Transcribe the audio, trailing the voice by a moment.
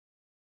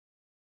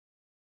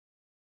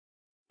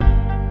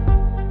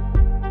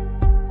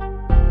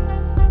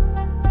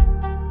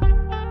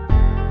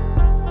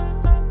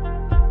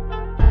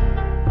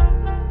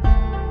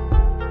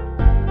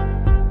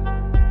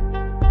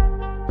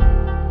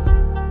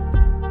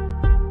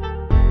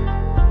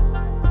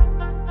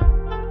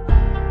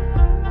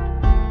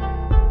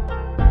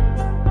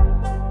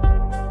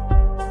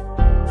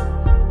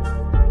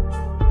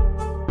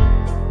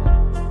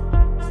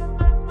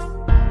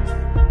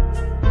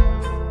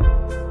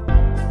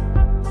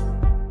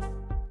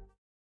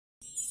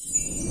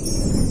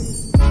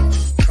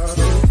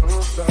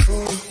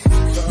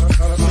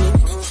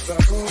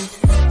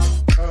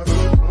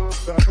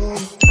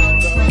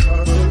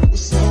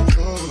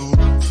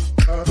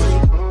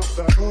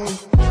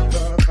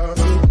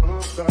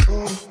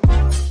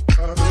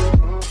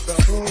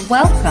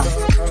Welcome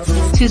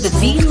to the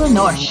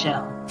VLenore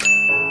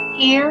Show.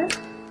 Here,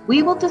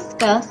 we will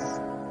discuss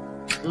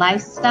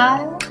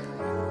lifestyle,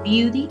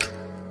 beauty,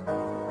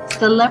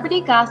 celebrity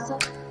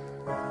gossip,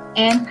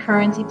 and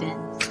current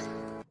events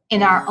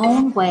in our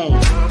own way,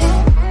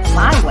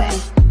 my way,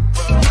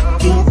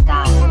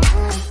 freestyle.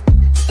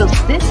 So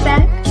sit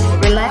back,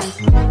 relax,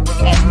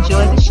 and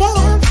enjoy the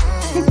show.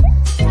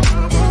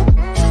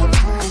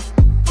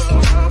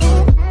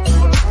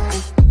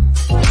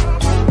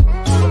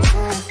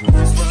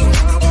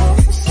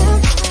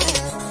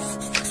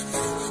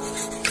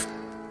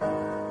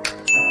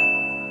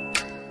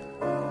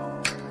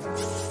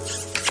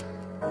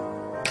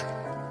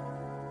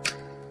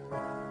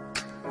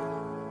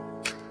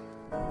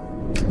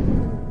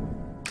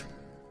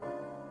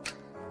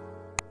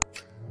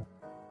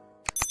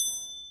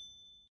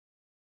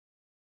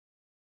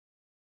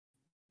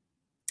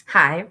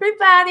 Hi,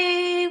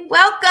 everybody.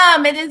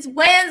 Welcome. It is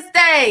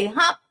Wednesday,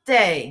 hump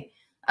day.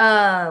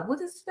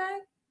 What is today?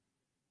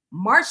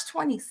 March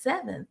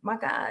 27th. My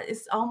God,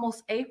 it's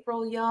almost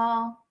April,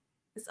 y'all.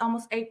 It's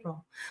almost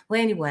April. Well,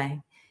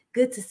 anyway,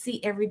 good to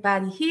see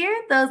everybody here.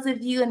 Those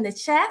of you in the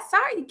chat,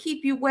 sorry to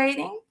keep you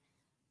waiting,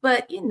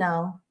 but you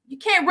know, you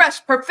can't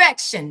rush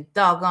perfection,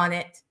 doggone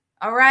it.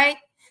 All right.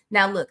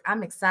 Now, look,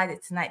 I'm excited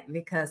tonight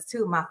because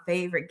two of my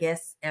favorite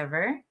guests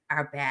ever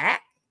are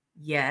back.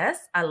 Yes,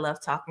 I love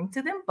talking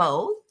to them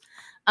both.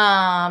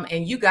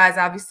 And you guys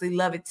obviously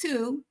love it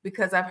too,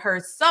 because I've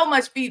heard so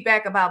much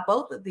feedback about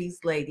both of these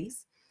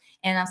ladies.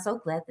 And I'm so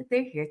glad that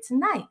they're here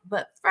tonight.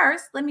 But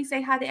first, let me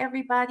say hi to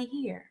everybody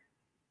here.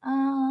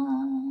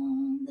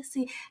 Let's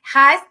see.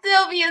 Hi,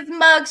 Sylvia's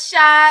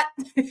mugshot.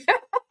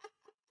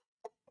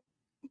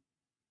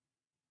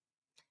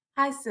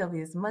 Hi,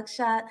 Sylvia's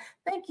mugshot.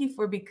 Thank you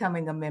for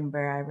becoming a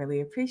member. I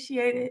really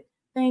appreciate it.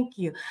 Thank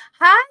you.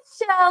 Hi,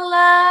 Shell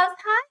Loves.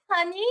 Hi,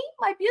 honey.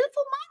 My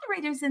beautiful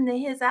moderators in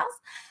his house.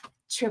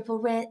 Triple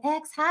Red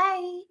X. Hi.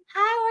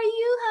 How are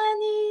you,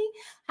 honey?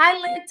 Hi,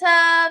 Lynn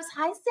Tubbs.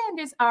 Hi,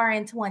 Sanders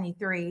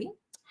RN23.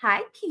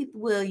 Hi, Keith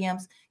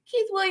Williams.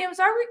 Keith Williams,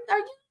 are you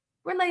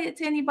related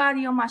to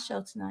anybody on my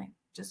show tonight?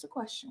 Just a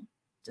question.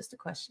 Just a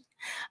question.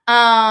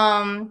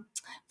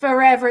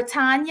 Forever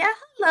Tanya.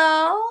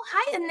 Hello.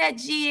 Hi, Annette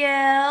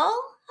GL.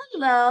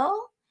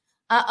 Hello.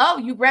 Oh,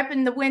 you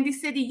repping the Windy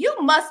City. You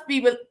must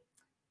be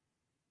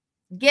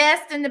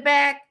guest in the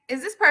back.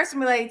 Is this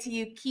person related to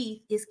you,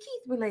 Keith? Is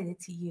Keith related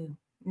to you?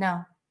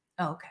 No.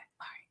 Oh, okay.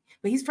 All right.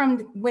 But he's from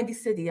the Windy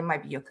City. It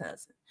might be your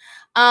cousin.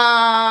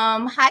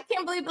 Hi,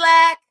 Kimberly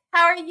Black.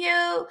 How are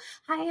you?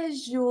 Hi,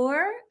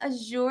 Azure.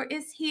 Azure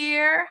is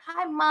here.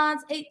 Hi,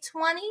 Mons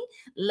 820.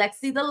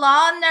 Lexi the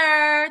Law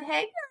Nerd.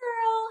 Hey,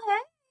 girl.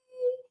 Hey.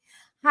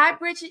 Hi,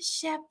 Bridget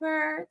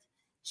Shepherd.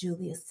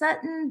 Julia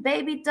Sutton,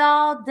 Baby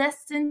Doll,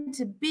 Destined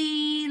to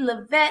Be,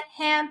 Lavette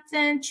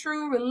Hampton,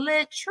 Truth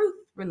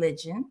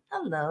Religion.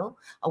 Hello.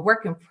 A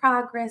Work in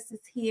Progress is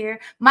here.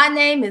 My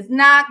name is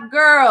Not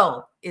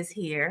Girl is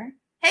here.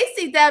 Hey,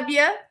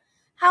 CW.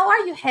 How are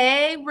you?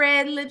 Hey,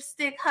 Red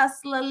Lipstick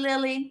Hustler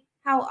Lily.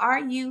 How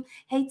are you?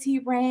 Hey,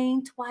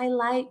 T-Rain,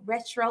 Twilight,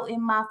 Retro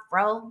in my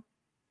fro.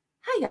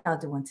 How y'all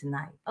doing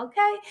tonight?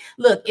 Okay.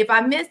 Look, if I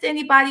missed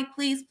anybody,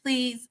 please,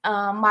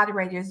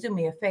 moderators, do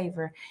me a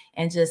favor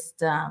and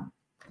just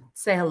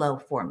say hello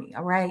for me.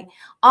 All right.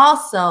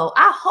 Also,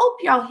 I hope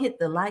y'all hit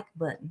the like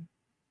button.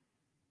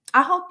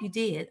 I hope you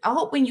did. I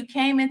hope when you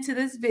came into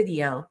this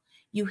video,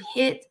 you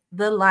hit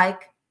the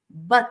like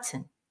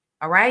button.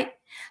 All right. I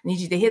need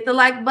you to hit the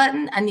like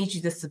button. I need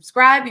you to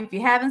subscribe if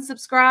you haven't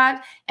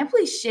subscribed, and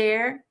please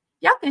share.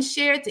 Y'all can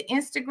share it to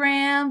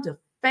Instagram, to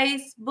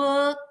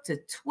Facebook, to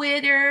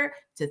Twitter,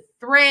 to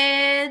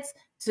Threads,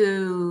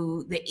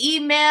 to the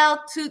email,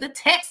 to the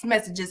text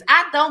messages.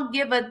 I don't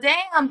give a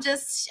damn.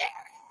 Just share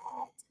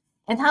it.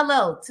 And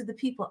hello to the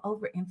people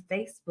over in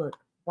Facebook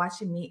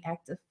watching me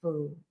act a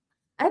fool.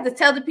 I had to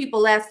tell the people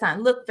last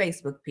time, look,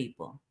 Facebook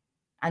people,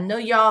 I know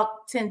y'all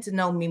tend to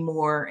know me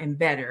more and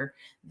better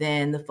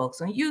than the folks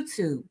on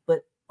YouTube,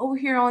 but over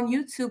here on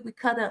YouTube, we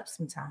cut up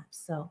sometimes.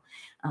 So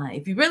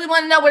if you really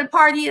want to know what a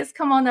party is,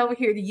 come on over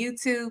here to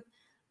YouTube.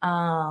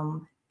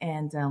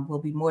 And we'll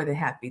be more than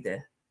happy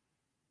to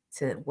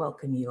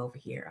welcome you over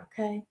here.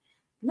 Okay.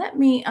 Let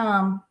me,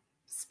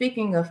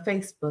 speaking of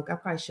Facebook, I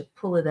probably should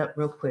pull it up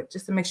real quick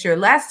just to make sure.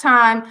 Last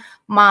time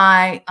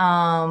my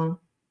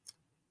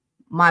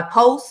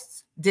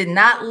posts did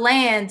not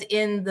land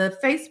in the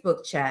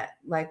Facebook chat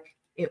like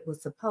it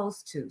was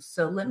supposed to.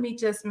 So let me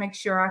just make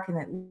sure I can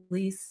at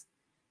least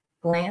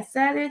glance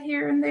at it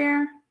here and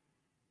there.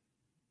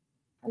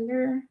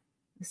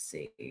 Let's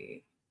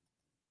see.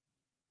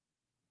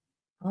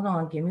 Hold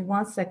on, give me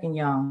 1 second,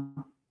 y'all.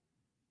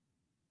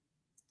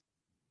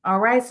 All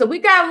right, so we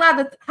got a lot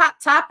of hot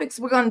topics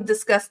we're going to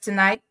discuss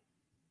tonight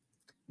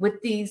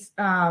with these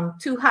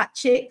two hot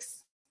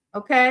chicks,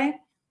 okay?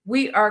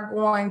 We are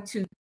going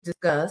to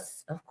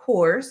discuss, of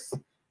course.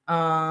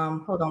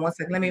 Hold on 1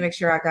 second. Let me make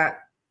sure I got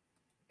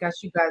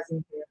you guys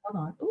in here.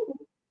 Hold on. Ooh.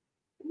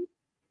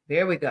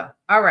 There we go.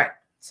 All right,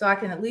 so I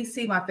can at least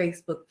see my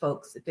Facebook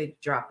folks if they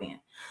drop in.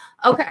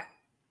 Okay.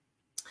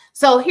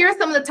 So here's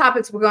some of the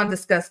topics we're going to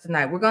discuss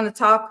tonight. We're going to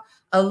talk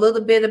a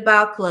little bit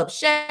about Club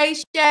Shay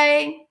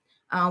Shay.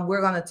 We're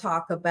going to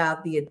talk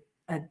about the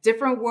A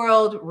Different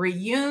World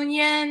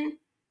reunion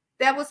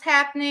that was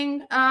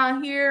happening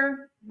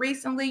here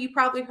recently. You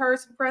probably heard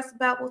some press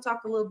about. We'll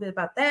talk a little bit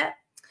about that.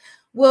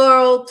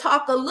 We'll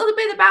talk a little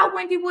bit about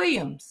Wendy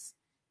Williams,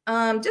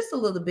 just a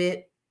little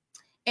bit.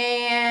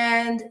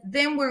 And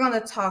then we're going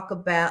to talk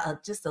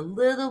about just a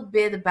little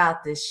bit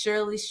about this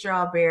Shirley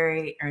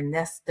Strawberry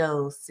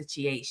Ernesto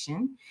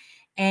situation.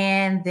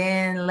 And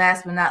then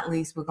last but not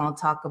least, we're going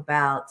to talk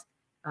about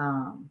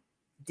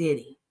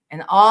Diddy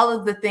and all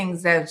of the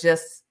things that have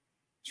just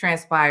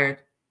transpired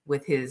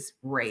with his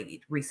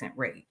recent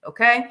raid.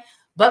 Okay.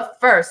 But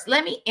first,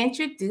 let me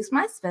introduce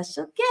my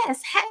special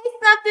guest. Hey,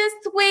 something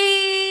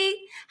sweet.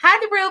 Hi,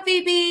 the real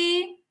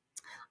BB.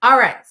 All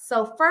right.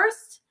 So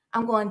first,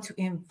 I'm going to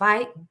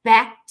invite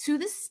back to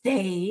the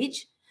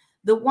stage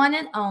the one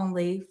and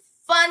only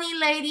funny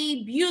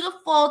lady,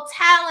 beautiful,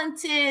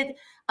 talented,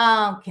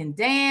 can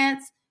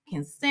dance,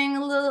 can sing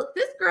a little.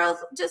 This girl's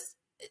just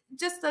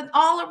an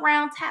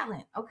all-around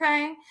talent,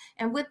 okay?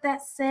 And with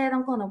that said,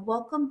 I'm going to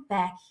welcome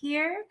back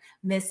here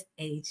Miss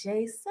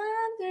AJai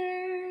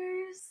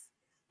Saunders.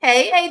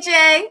 Hey,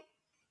 AJai.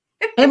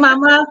 Hey,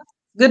 Mama.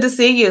 Good to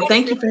see you.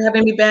 Thank you for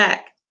having me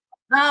back.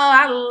 Oh,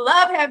 I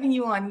love having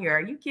you on here.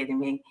 Are you kidding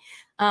me?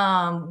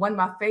 One of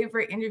my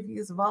favorite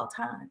interviews of all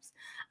times.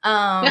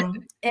 And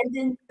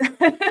then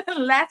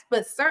last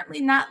but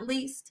certainly not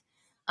least,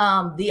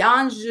 the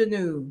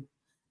ingenue,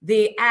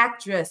 the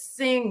actress,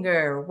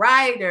 singer,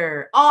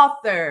 writer,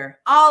 author,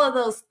 all of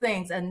those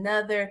things,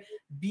 another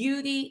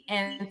beauty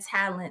and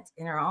talent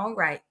in her own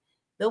right.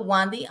 The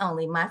one, the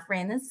only, my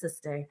friend and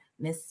sister,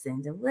 Miss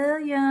Cynda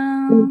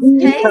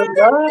Williams. Hey,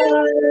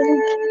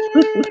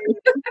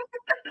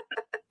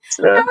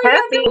 So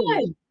happy.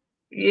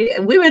 Yeah,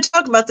 we've been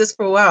talking about this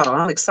for a while.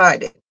 I'm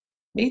excited.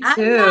 Me too. I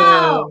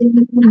know.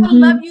 I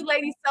love you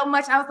ladies so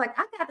much. I was like,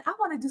 I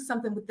want to do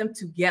something with them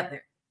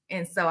together.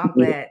 And so I'm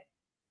glad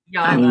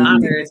y'all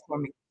did this for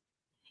me.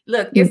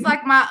 Look, it's like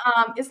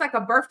it's like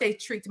a birthday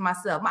treat to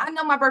myself. I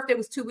know my birthday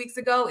was 2 weeks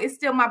ago. It's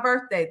still my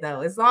birthday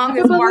though, as long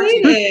as March.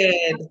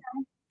 Thank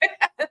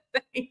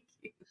you.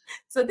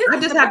 So this I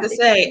just have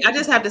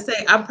to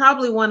say, I'm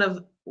probably one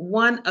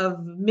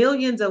of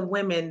millions of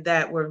women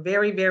that were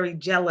very, very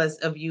jealous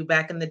of you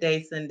back in the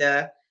day,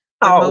 Cynda.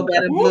 Mo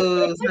Better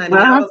Blues, honey.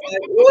 I was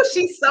like, oh,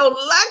 she's so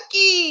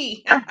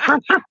lucky.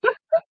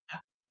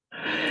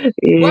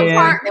 What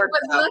part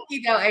was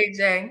lucky though,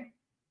 AJai?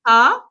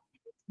 Huh?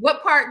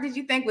 What part did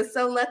you think was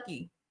so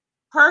lucky?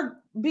 Her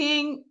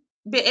be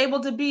able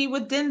to be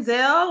with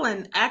Denzel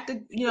and act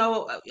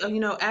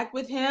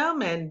with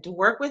him and to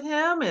work with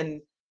him.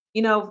 And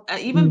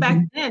even back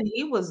then,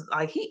 he was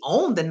like, he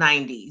owned the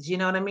 90s. You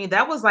know what I mean?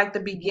 That was like the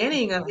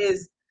beginning of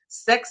his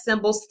sex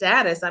symbol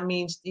status. I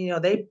mean,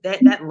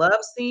 that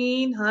love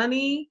scene,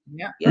 honey.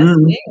 Yeah. Yes,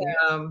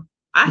 ma'am.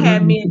 I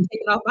had men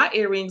taking off my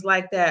earrings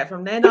like that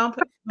from that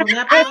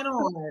point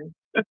on.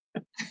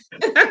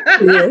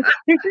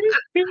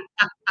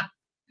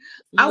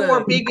 I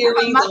wore big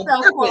earrings on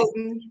purpose.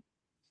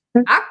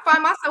 I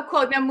find myself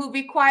quoting that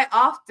movie quite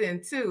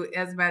often too,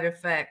 as a matter of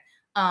fact.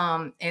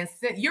 And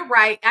you're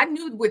right. I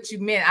knew what you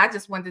meant. I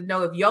just wanted to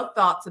know if your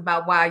thoughts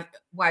about why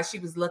she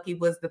was lucky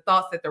was the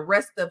thoughts that the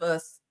rest of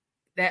us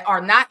that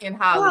are not in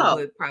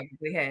Hollywood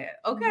probably had.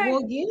 Okay.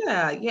 Well,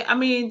 yeah. I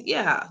mean,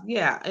 yeah.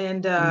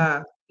 And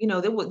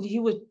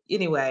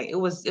anyway, it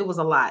was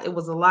a lot. It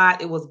was a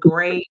lot. It was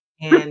great.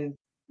 And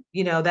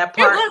that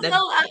part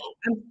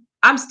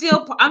I'm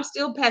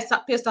still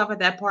pissed off at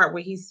that part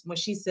where you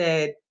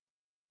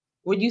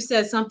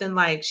said something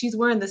like, she's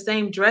wearing the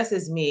same dress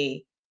as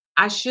me.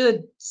 I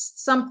should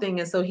something.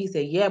 And so he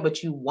said, yeah,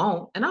 but you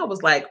won't. And I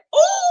was like,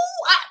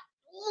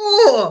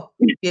 I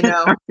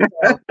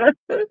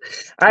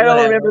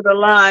don't remember the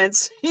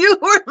lines. You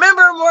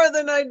remember more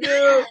than I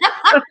do.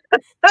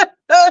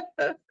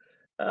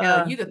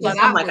 You just thought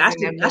I'm like, I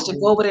should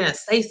go over there and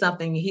say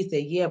something. And he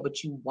said, yeah,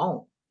 but you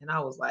won't. And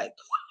I was like,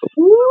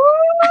 I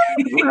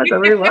have to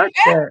rewatch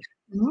that.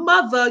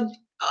 Mother,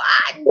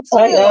 I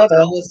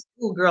was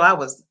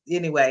schoolgirl.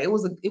 Anyway, it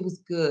was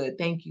good.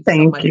 Thank you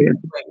so much. You.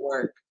 Great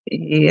work.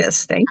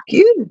 Yes, thank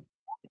you.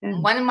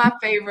 One of my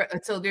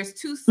favorite, so there's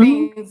two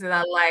scenes that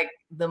I like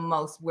the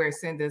most where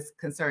Cynda's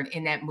concerned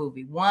in that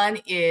movie. One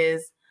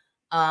is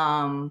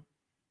when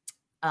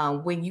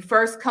you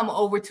first come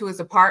over to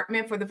his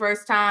apartment for the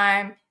first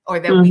time,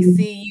 or that we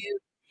see you,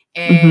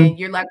 and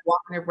you're like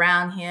walking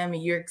around him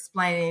and you're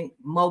explaining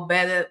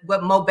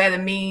what Mo Better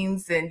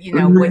means, and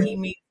what he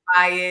means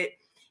by it.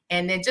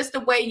 And then just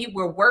the way you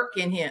were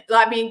working him.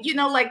 I mean,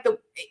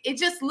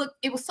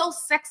 it was so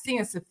sexy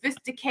and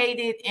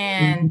sophisticated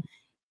and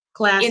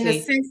classy. In the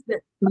sense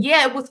that,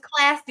 it was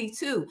classy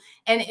too.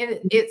 And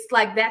it's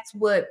like, that's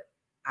what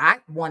I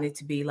wanted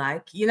to be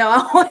like.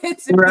 I wanted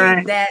to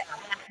be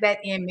that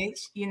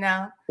image,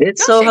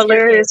 It's so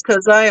hilarious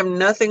because I am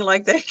nothing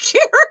like that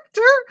character.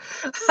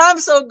 actor. I'm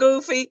so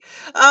goofy.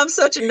 I'm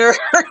such a nerd.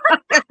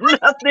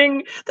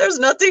 There's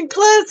nothing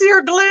classy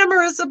or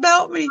glamorous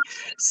about me.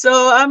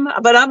 So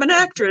but I'm an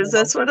actress.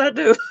 That's what I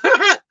do.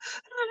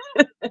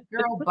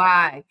 Girl,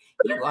 bye.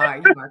 You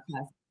are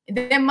classy. And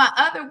then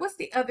what's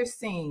the other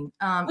scene?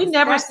 We Is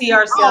never that see scene?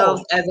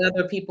 ourselves Oh, as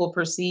other people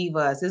perceive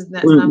us. Isn't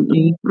that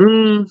something?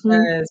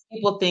 Because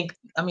people think,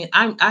 I mean,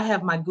 I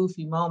have my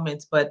goofy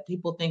moments, but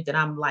people think that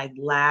I'm like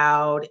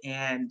loud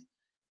and,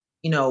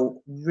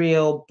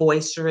 real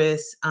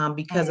boisterous,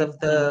 because of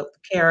the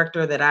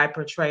character that I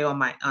portray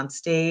on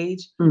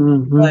stage.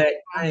 But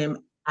I am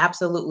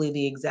absolutely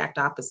the exact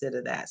opposite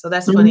of that. So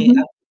that's funny.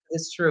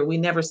 It's true. We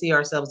never see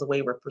ourselves the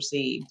way we're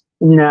perceived.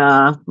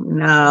 No,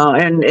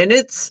 and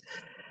it's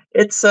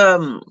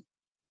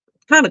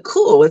kind of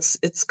cool.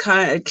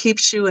 It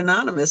keeps you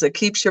anonymous. It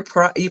keeps you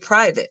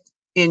private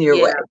in your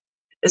way, Yeah.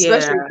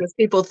 especially Yeah. because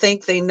people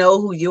think they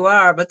know who you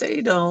are, but they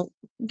don't.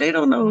 They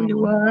don't know who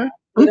you are.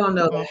 They don't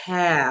know the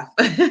half.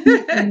 So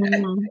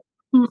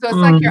it's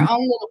like your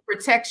own little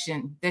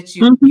protection that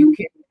you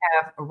can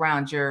have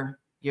around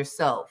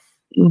yourself.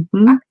 I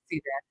can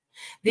see that.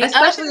 The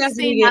Especially other as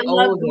we scene I get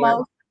love the older.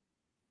 most.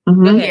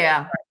 Go ahead.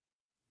 Yeah.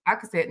 I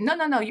could say it.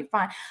 No, you're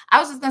fine. I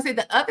was just gonna say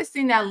the other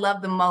scene that I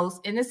love the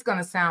most, and it's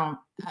gonna sound,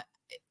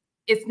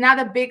 it's not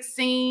a big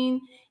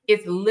scene.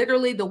 It's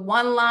literally the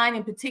one line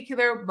in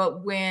particular.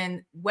 But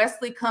when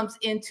Wesley comes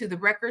into the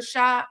record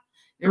shop,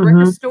 the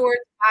record store, to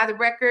buy the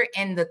record,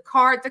 and the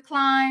card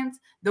declines,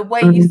 the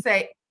way you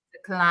say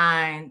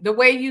decline, the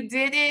way you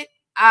did it,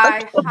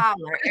 I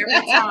holler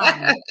every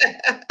time.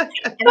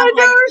 And I'm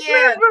like,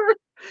 yeah.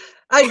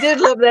 I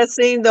did love that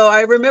scene, though. I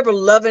remember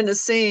loving the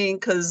scene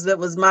because that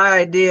was my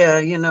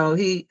idea.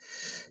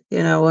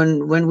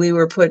 When we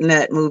were putting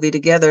that movie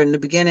together in the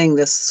beginning,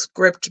 the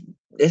script,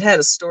 it had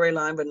a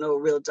storyline but no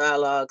real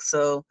dialogue.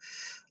 So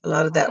a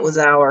lot of that was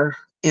our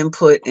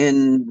input,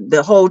 and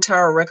the whole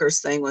Tower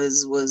Records thing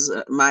was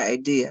my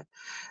idea.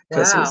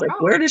 Because he was Wow.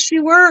 like, "Where does she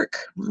work?"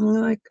 And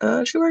we're like,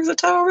 "She works at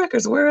Tower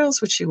Records. Where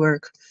else would she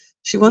work?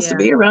 She wants to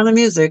be around the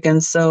music."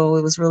 And so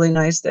it was really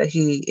nice that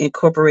he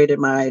incorporated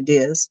my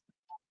ideas.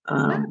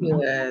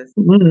 Fabulous.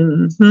 Let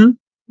me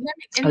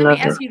I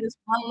loved it. ask you this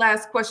one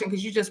last question,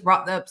 because you just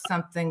brought up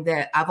something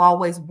that I've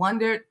always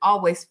wondered,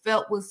 always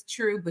felt was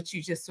true, but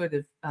you just sort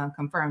of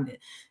confirmed it.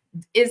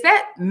 Is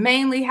that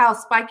mainly how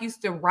Spike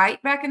used to write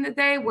back in the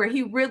day, where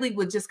he really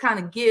would just kind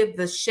of give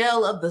the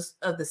shell of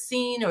the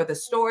scene or the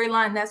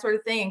storyline, that sort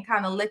of thing, and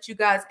kind of let you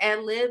guys ad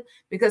lib?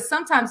 Because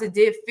sometimes it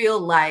did feel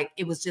like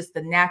it was just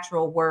the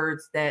natural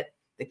words that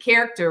the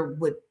character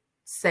would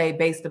say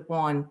based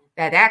upon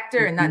that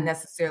actor and not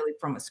necessarily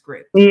from a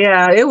script.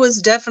 Yeah, it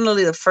was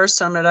definitely the first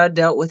time that I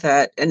dealt with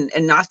that, and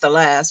not the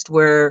last,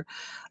 where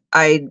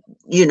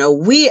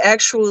we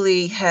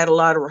actually had a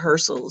lot of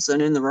rehearsals,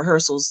 and in the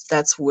rehearsals,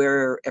 that's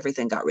where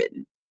everything got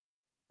written.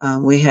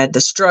 We had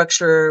the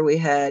structure, we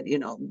had,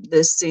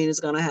 this scene is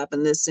going to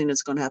happen, this scene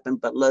is going to happen,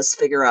 but let's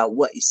figure out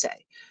what you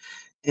say.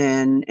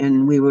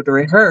 And we would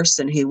rehearse,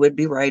 and he would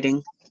be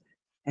writing.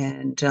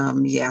 And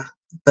yeah,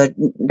 but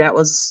that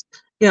was,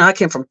 I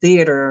came from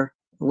theater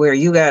where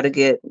you got to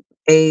get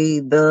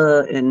and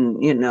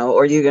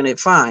or you're going to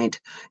find,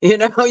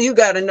 you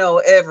got to know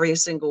every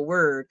single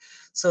word.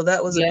 So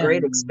that was a Yeah.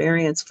 great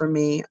experience for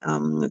me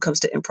when it comes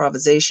to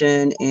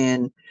improvisation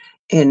and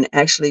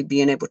actually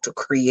being able to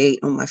create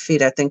on my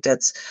feet. I think I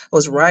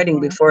was writing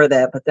before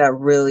that, but that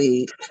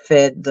really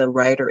fed the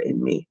writer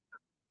in me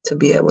to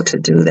be able to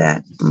do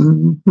that.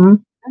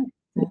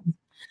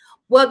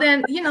 Well,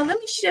 then, let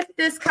me shift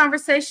this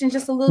conversation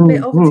just a little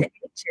bit over to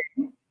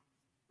AJai.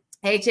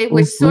 AJai,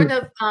 which sort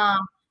of,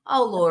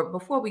 oh Lord,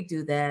 before we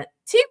do that,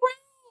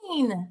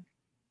 T-Rain, thank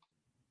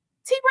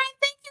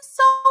you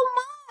so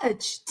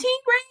much.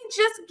 T-Rain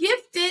just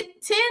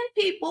gifted 10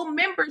 people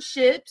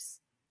memberships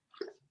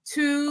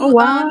to the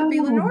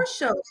VLenore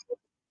show.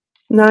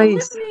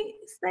 Nice. So let me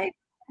say,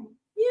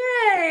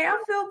 yay, I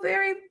feel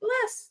very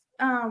blessed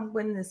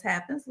when this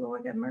happens.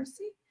 Lord have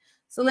mercy.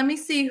 So let me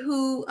see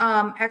who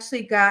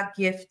actually got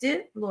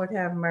gifted. Lord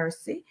have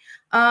mercy.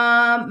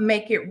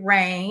 Make It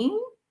Rain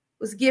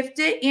was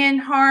gifted. In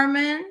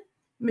Harmon,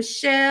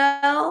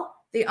 Michelle,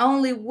 The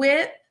Only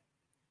Whip.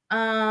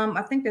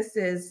 I think this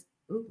is,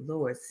 oh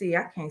Lord, see,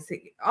 I can't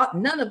see.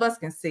 None of us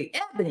can see.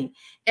 Ebony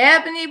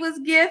was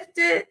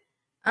gifted.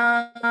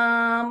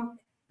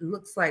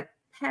 Looks like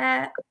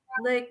Pat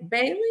Lake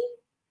Bailey.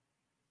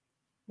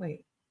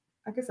 Wait,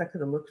 I guess I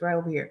could have looked right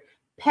over here.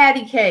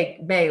 Patty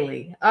Cake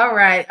Bailey. All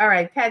right,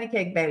 Patty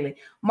Cake Bailey.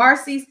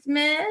 Marcy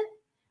Smith,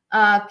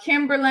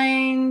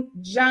 Kimberlane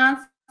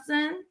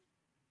Johnson,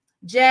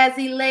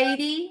 Jazzy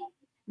Lady,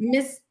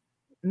 Miss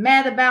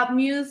Mad About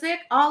Music.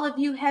 All of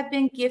you have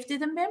been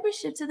gifted a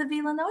membership to the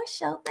VLenore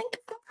show. Thank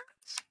you so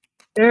much.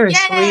 Very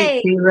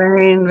sweet,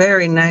 T-Rain.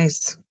 Very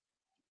nice.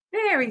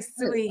 Very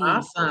sweet.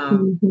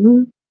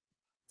 Awesome.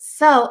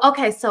 So,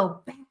 okay,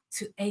 so back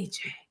to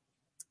AJai.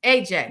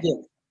 AJai.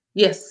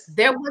 Yes.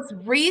 There was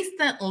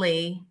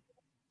recently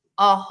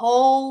a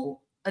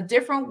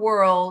Different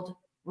World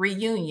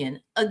reunion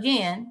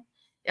again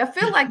I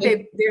feel like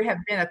there have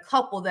been a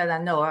couple that I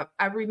know.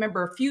 I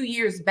remember a few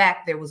years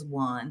back there was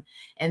one,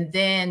 and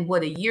then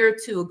a year or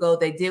two ago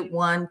they did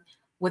one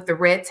with the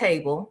red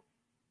table.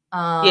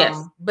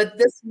 Yes. But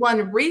this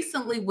one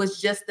recently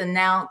was just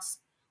announced.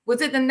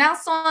 Was it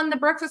announced on the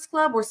Breakfast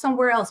Club or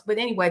somewhere else? But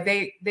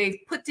anyway, they've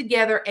put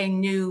together a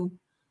new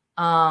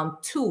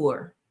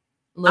tour,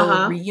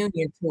 little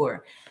reunion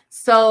tour.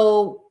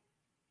 So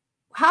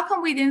how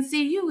come we didn't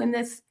see you in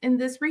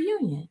this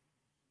reunion?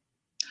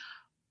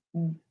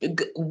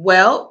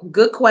 Well,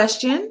 good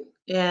question.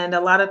 And a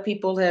lot of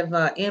people have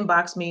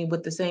inboxed me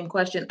with the same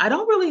question. I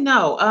don't really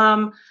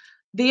know.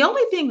 The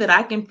only thing that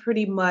I can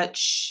pretty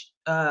much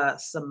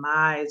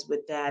surmise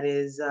with that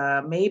is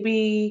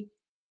maybe,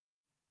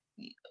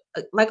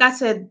 like I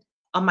said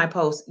on my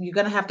post, you're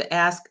going to have to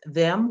ask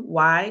them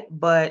why.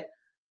 But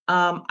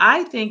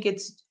I think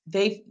it's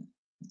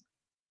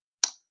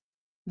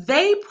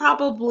they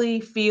probably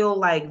feel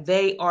like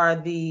they are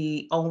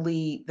the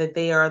only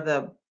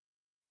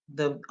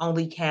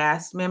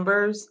cast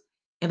members,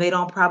 and they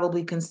don't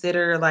probably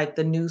consider like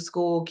the new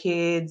school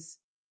kids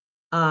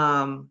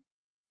um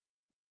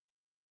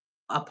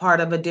a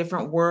part of a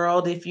different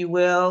world, if you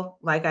will.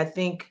 Like I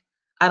don't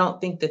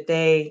think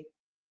that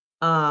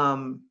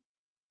um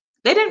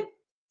they didn't,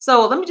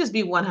 so let me just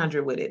be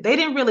 100 with it. They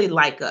didn't really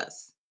like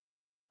us.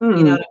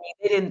 You know Mm. what I mean?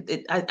 They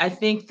didn't. I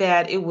think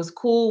that it was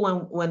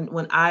cool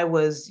when I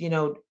was,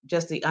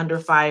 just the under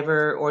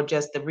fiver or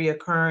just the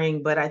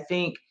reoccurring. But I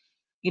think,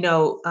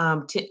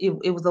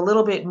 it was a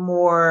little bit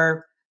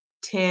more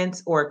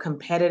tense or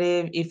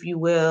competitive, if you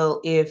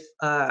will, if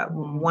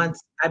once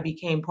I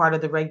became part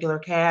of the regular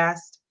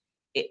cast,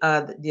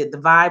 the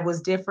vibe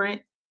was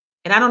different.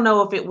 And I don't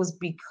know if it was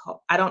because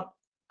I don't.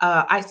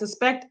 I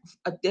suspect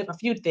a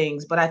few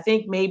things, but I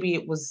think maybe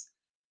it was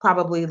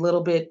probably a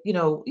little bit,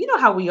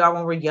 how we are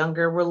when we're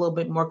younger. We're a little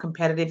bit more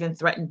competitive and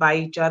threatened by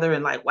each other,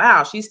 and like,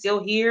 wow, she's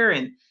still here,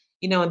 and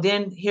and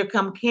then here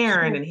come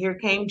Karen, and here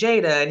came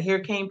Jada, and here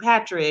came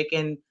Patrick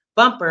and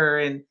Bumper,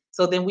 and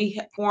so then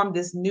we formed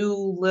this new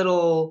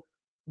little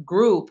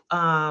group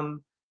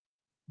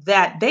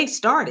that they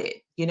started,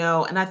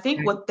 and I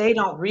think what they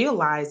don't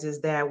realize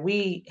is that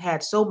we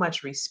had so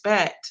much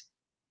respect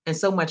and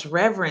so much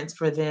reverence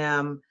for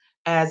them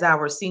as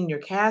our senior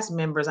cast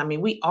members. I mean,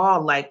 we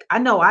all, like, I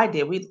know I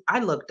did. I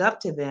looked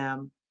up to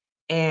them,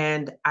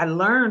 and I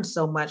learned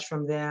so much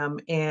from them.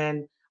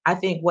 And I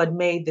think what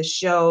gave the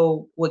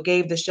show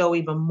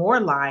even more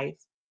life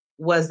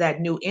was that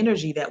new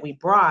energy that we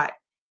brought.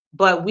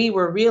 But we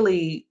were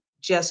really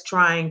just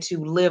trying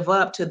to live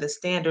up to the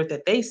standard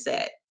that they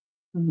set,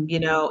 and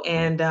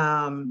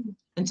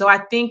so I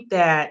think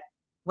that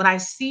when I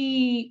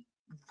see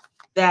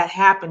that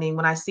happening,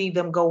 when I see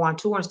them go on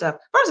tour and stuff.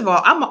 First of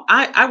all,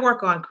 I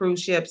work on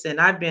cruise ships, and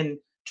I've been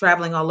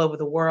traveling all over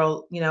the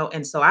world,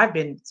 and so I've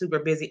been super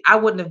busy. I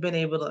wouldn't have been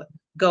able to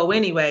go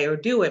anyway or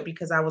do it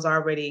because I was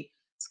already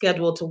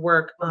scheduled to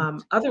work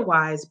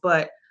otherwise.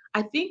 But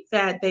I think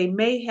that they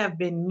may have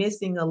been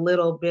missing a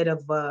little bit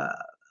of a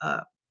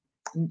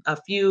a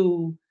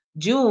few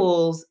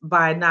jewels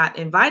by not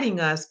inviting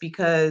us,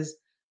 because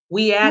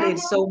we added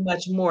so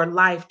much more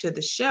life to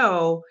the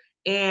show.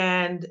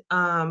 And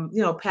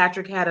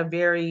Patrick had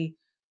a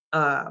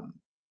um,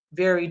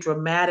 very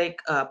dramatic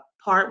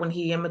part when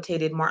he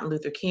imitated Martin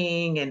Luther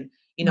King, and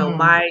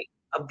my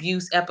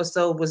abuse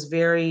episode was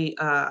very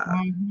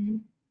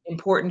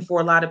important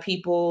for a lot of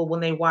people when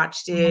they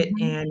watched it,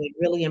 and it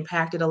really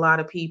impacted a lot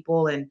of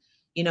people. And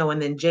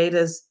and then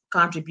Jada's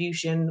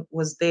contribution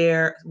was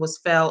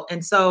felt.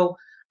 And so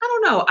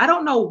I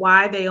don't know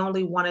why they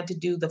only wanted to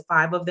do the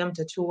 5 of them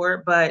to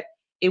tour, but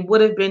it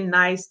would have been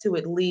nice to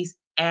at least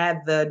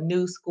add the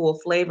new school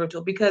flavor to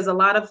it, because a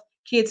lot of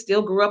kids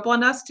still grew up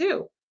on us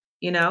too,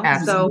 so.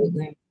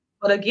 Absolutely.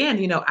 But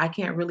again, I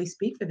can't really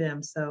speak for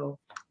them, so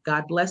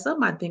God bless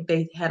them. I think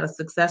they had a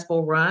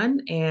successful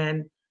run,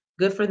 and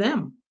good for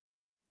them.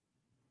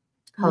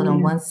 Hold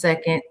on one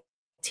second.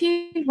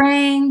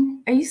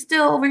 T-Rain, are you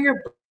still over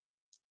here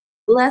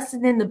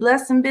blessing in the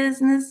blessing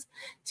business?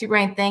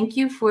 T-Rain, thank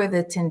you for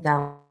the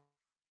 $10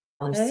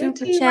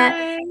 super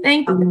chat.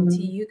 Thank you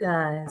to you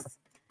guys.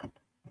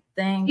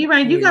 Thank you.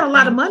 T-Rain, you got a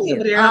lot of money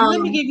over there.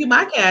 Let me give you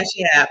my cash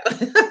app.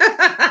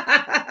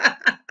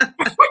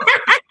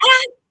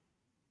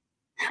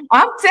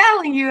 I'm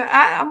telling you,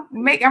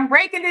 I'm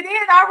breaking it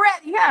in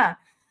already, huh?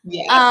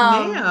 Yes,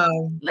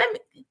 ma'am. Let me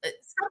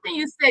something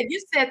you said.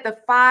 You said the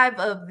 5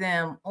 of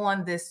them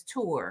on this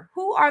tour.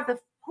 Who are the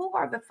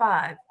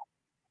 5?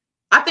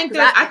 I think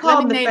that I call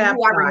them the Fab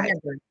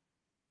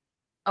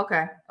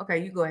Five.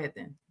 Okay, you go ahead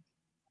then.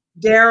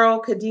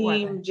 Daryl,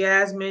 Kadeem,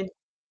 Jasmine,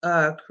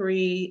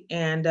 Cree,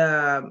 and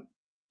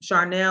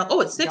Charnel. Oh,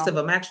 it's 6 of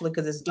them actually,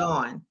 because it's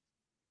Dawn.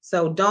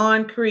 So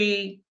Dawn,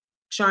 Cree,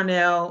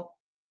 Charnel,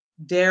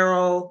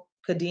 Daryl,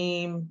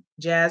 Kadeem,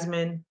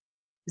 Jasmine.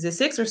 Is it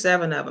 6 or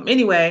 7 of them?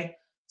 Anyway,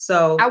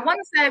 so I want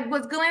to say,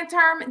 was Glenn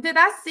Terman? Did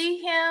I see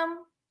him?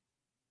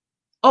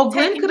 Oh,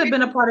 Glenn could have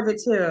been a part of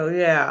it too.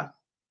 Yeah.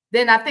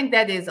 Then I think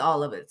that is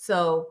all of it.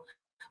 So,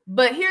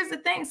 But here's the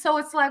thing. So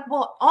it's like,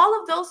 well, all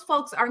of those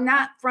folks are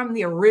not from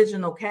the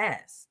original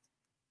cast.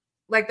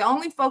 Like the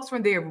only folks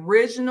from the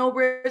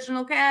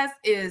original cast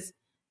is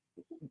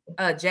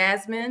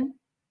Jasmine,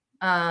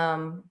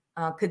 Kadeem,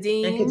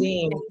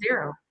 and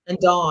Daryl. And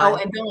Dawn. Oh,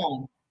 and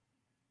Dawn.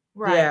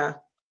 Right. Yeah.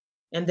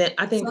 And then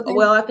I think,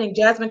 well, I think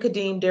Jasmine,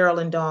 Kadeem,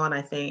 Daryl, and Dawn,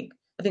 I think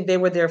they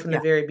were there from the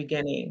very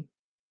beginning.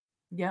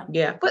 Yeah.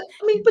 Yeah. But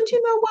I mean, but you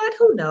know what?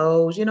 Who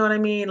knows? You know what I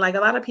mean? Like a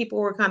lot of people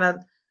were kind of,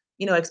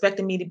 you know,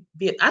 expecting me to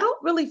be, I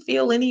don't really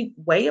feel any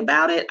way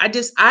about it.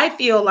 I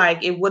feel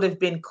like it would have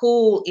been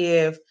cool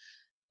if,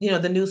 you know,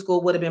 the new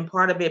school would have been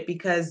part of it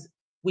because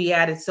we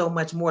added so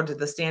much more to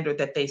the standard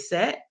that they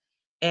set.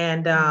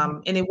 And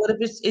it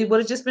would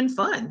have just been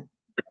fun.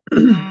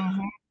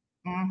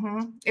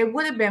 It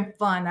would have been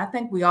fun. I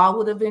think we all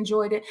would have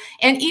enjoyed it.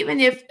 And even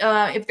if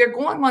they're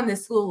going on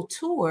this little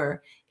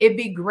tour, it'd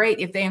be great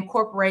if they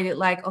incorporated,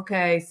 like,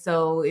 okay,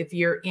 so if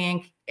you're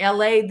in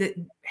LA, that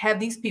have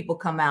these people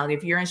come out.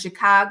 If you're in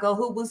Chicago,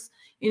 who was,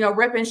 you know,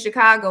 repping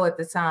Chicago at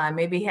the time,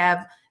 maybe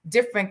have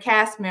different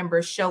cast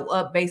members show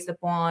up based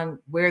upon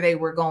where they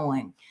were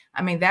going.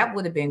 I mean, that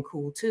would have been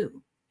cool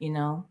too, you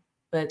know.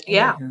 But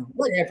yeah,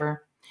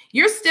 whatever.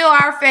 You're still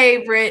our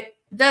favorite.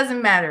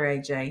 Doesn't matter,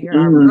 AJ. You're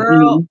our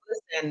girl.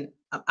 Listen,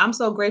 I'm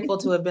so grateful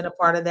to have been a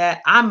part of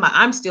that.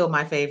 I'm still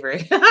my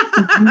favorite. You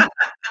know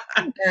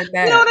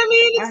what I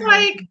mean? It's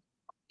like,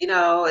 you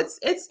know,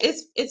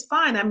 it's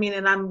fine. I mean,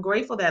 and I'm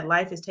grateful that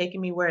life is taking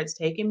me where it's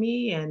taken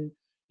me, and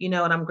you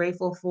know, and I'm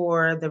grateful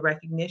for the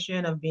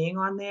recognition of being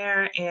on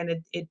there, and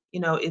it you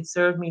know, it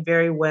served me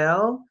very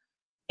well,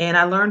 and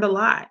I learned a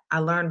lot. I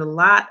learned a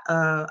lot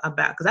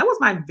about, because that was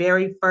my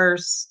very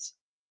first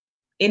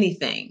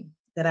anything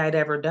that I'd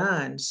ever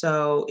done.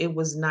 So it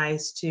was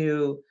nice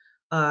to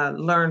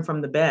learn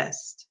from the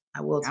best.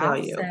 I will tell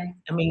you.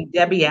 I mean,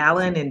 Debbie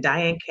Allen and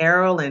Diane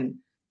Carroll and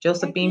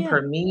Josephine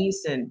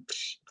Permise and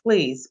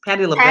please,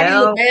 Patti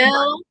LaBelle.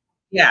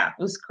 Yeah,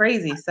 it was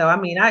crazy. So I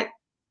mean,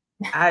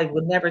 I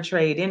would never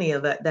trade any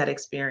of that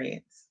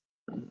experience.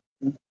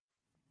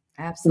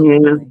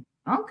 Absolutely.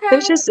 Yeah. Okay.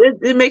 It's just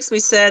it makes me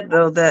sad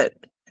though that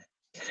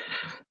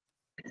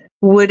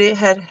would it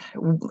had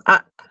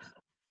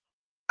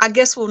I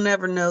guess we'll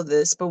never know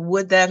this, but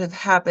would that have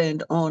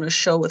happened on a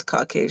show with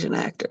Caucasian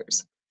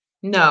actors?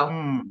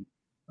 No.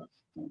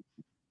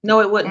 No,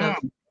 it wouldn't have.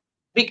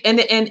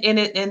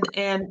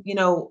 And you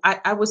know,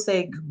 I would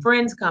say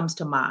Friends comes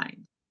to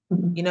mind.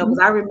 You know, because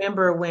I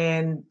remember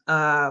when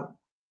I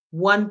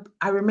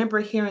remember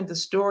hearing the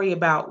story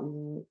about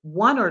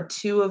one or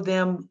two of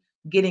them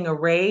getting a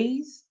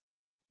raise,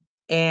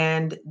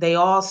 and they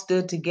all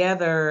stood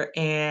together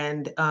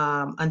and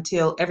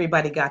until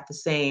everybody got the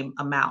same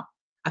amount.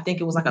 I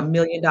think it was like $1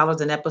 million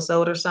an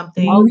episode or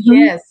something. Oh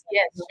yes,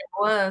 yes, it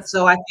was.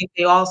 So I think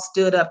they all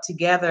stood up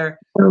together.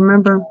 I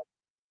remember.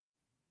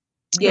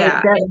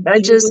 Yeah, I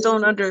just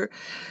don't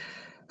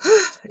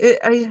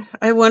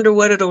I wonder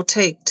what it'll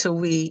take till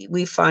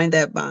we find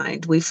that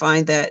bind. We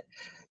find that,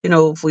 you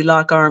know, if we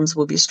lock arms,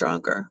 we'll be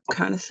stronger,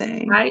 kind of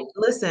thing. I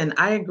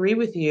agree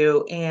with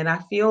you, and I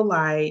feel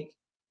like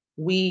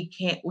we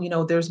can't. You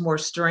know, there's more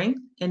strength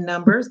in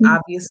numbers,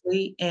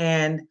 obviously,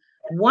 and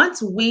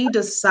once we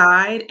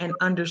decide and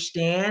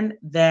understand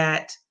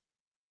that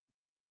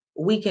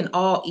we can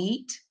all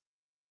eat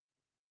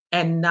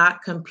and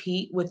not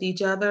compete with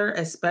each other,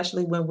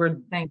 especially when we're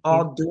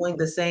all doing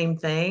the same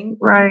thing.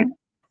 Right.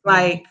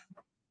 Like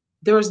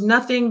there was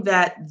nothing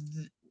that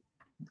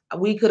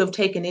we could have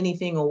taken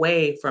anything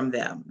away from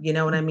them. You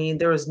know what I mean?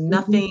 There was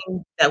nothing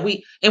that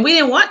we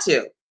didn't want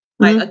to.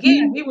 Like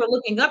again, we were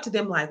looking up to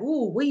them like,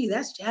 ooh,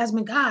 that's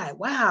Jasmine Guy.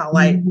 Wow.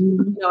 Like,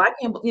 you know, I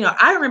can't, you know,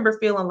 I remember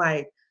feeling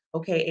like,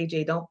 okay,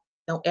 AJ, don't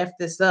F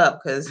this up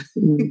because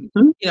you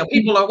know,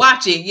 people are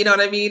watching, you know what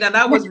I mean? And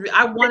I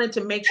wanted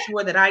to make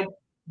sure that I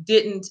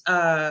didn't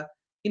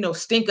you know,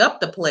 stink up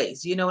the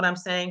place. You know what I'm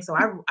saying? So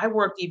I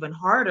worked even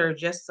harder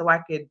just so I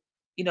could,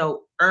 you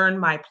know, earn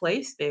my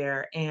place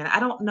there. And I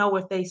don't know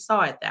if they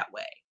saw it that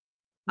way.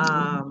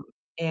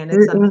 And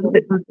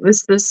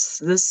it's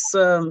this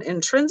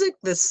intrinsic,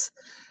 this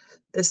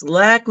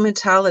lack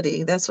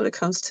mentality. That's what it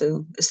comes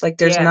to. It's like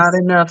there's not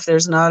enough.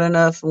 There's not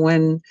enough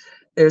when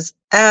there's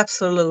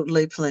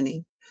absolutely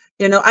plenty.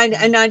 You know,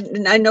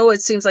 I know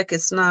it seems like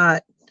it's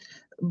not,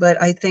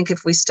 but I think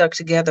if we stuck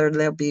together,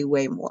 there'll be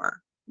way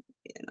more.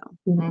 You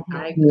know,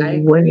 I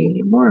agree.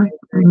 Way more.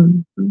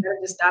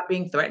 Just stop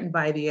being threatened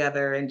by the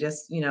other and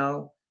just, you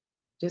know,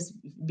 just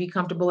be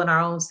comfortable in our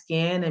own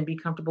skin and be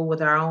comfortable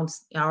with our own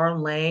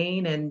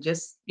lane and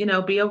just, you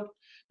know, be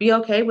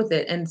okay with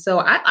it. And so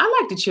I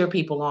like to cheer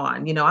people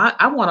on. You know,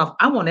 I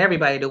want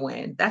everybody to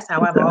win. That's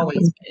how I've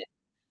always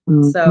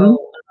been.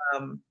 So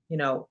you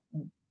know,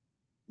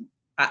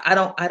 I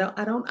don't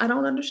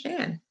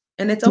understand.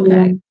 And it's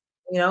okay.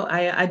 You know,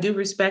 I do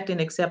respect and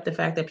accept the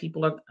fact that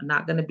people are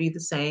not going to be the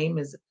same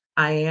as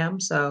I am.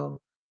 So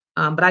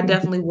but I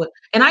definitely would,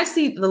 and I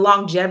see the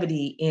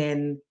longevity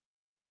in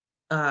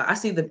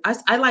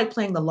I like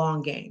playing the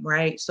long game,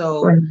 right?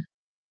 So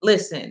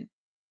listen,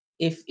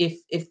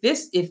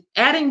 if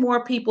adding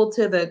more people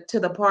to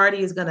the party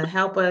is going to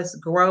help us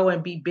grow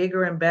and be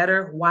bigger and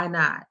better, why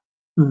not?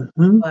 But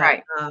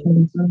Right.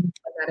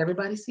 not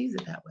everybody sees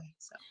it that way.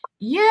 So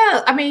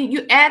Yeah, I mean,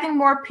 you're adding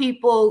more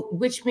people,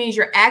 which means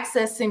you're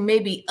accessing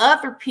maybe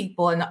other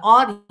people in the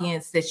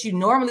audience that you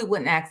normally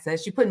wouldn't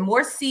access. You're putting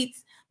more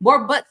seats,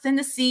 more butts in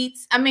the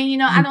seats. I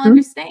mean, I don't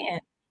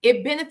understand.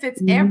 It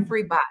benefits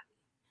everybody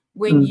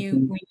when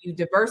you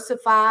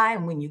diversify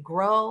and when you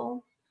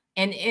grow.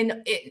 And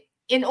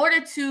in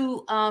order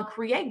to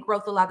create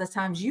growth, a lot of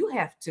times you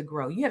have to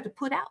grow. You have to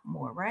put out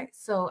more, right?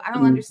 So I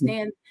don't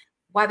understand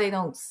why they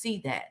don't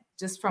see that.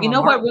 Just from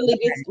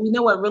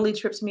what really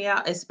trips me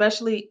out,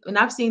 especially, and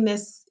I've seen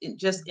this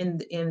just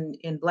in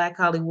Black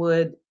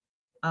Hollywood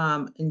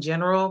in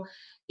general,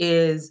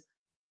 is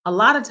a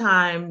lot of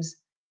times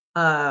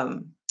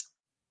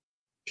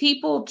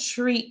people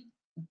treat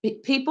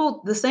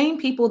people, the same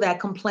people that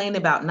complain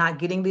about not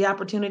getting the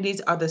opportunities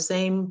are the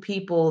same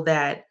people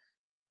that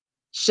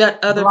shut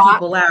other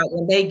people out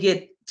when they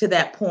get to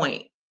that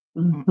point.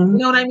 You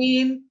know what I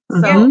mean?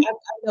 So I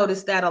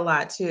noticed that a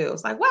lot too.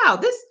 It's like, wow,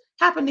 this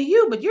happened to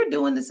you, but you're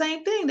doing the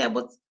same thing that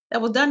was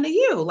done to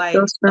you. Like,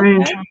 so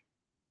strange.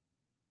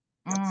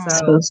 Okay.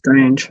 So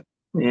strange.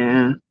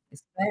 Yeah.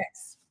 It's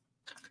facts.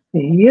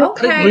 Yep.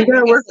 Okay. We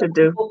got work to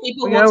do.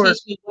 People will teach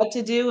me what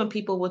to do, and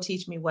people will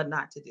teach me what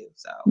not to do.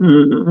 So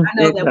I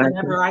know that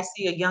whenever I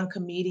see a young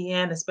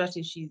comedian,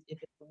 especially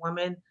if it's a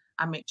woman,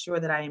 I make sure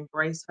that I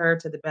embrace her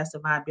to the best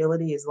of my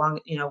ability, as long,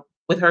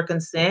 with her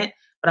consent.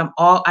 But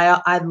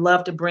I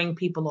love to bring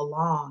people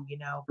along,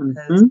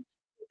 because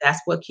that's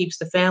what keeps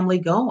the family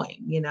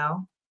going,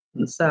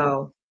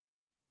 So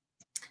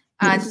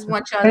I just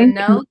want y'all to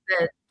know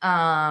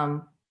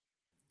that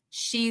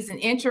she's an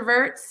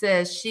introvert,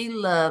 says she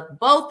loved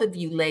both of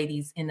you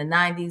ladies in the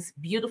 90s,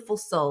 beautiful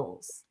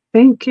souls.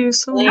 Thank you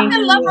so much. I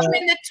can love them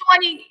in the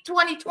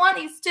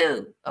 2020s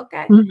too.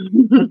 Okay.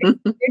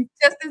 It's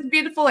just as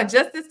beautiful and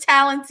just as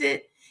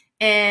talented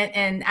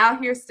and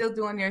out here still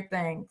doing their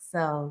thing.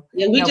 So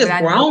yeah, we just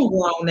grown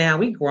now.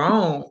 We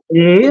grown.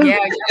 Yeah,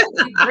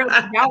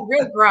 y'all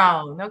real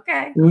grown.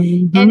 Okay.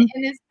 And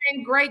it's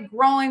been great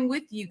growing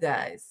with you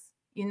guys.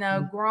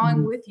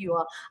 Growing with you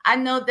all. I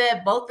know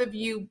that both of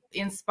you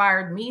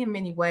inspired me in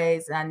many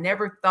ways. I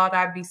never thought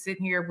I'd be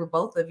sitting here with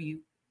both of you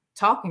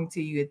talking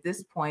to you at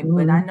this point,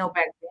 but I know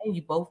back then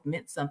you both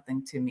meant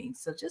something to me.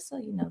 So just so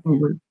you know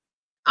that.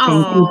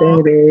 Thank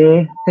you,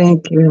 baby.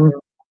 Thank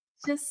you.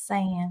 Just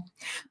saying.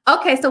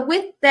 Okay, so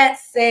with that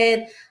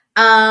said,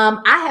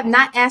 I have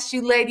not asked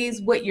you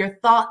ladies what your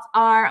thoughts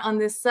are on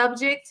this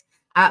subject,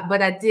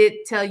 but I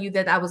did tell you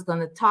that I was going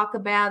to talk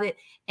about it.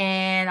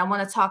 And I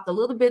want to talk a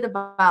little bit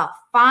about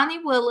Fani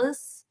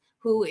Willis,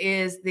 who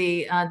is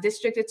the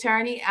district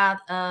attorney out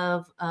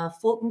of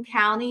Fulton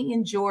County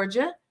in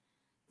Georgia.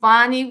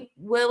 Fani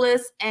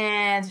Willis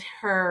and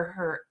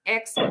her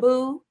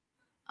ex-boo,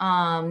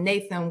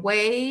 Nathan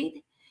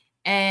Wade,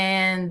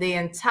 and the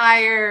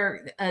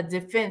entire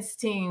defense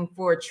team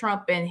for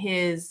Trump and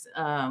his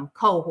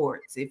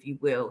cohorts, if you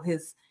will,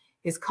 his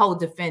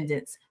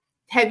co-defendants.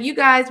 Were you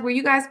guys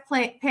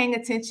paying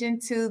attention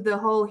to the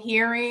whole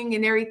hearing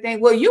and everything?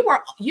 Well, you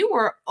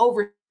were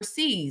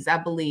overseas, I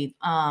believe,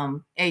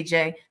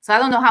 AJ. So I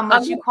don't know how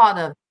much you caught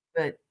of,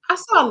 but I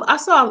saw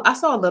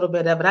a little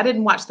bit of it. I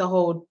didn't watch the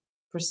whole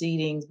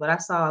proceedings, but I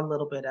saw a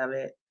little bit of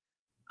it.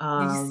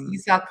 You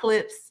saw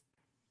clips?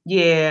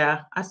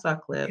 Yeah, I saw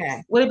clips.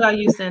 Okay. What about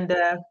you,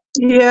 Cynda?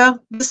 Yeah,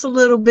 just a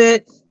little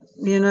bit.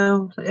 I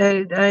know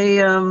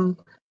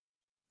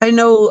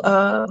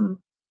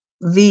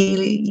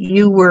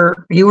you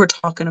were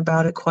talking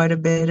about it quite a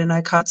bit, and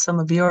I caught some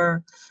of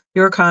your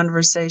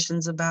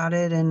conversations about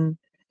it, and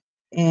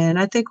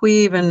I think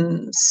we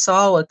even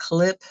saw a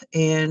clip,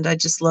 and I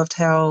just loved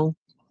how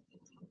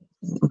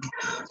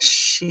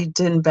she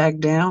didn't back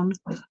down,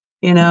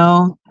 in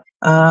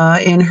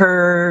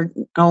her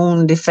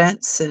own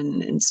defense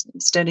and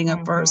standing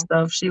up for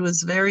herself. She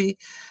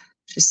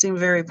seemed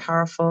very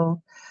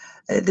powerful.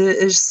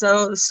 There's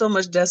so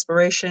much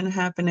desperation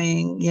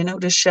happening,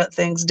 to shut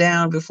things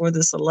down before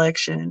this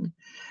election.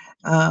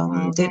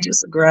 They're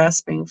just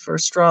grasping for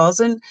straws.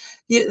 And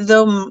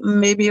though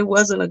maybe it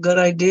wasn't a good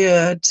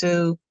idea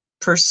to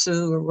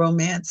pursue a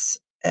romance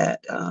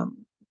at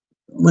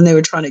when they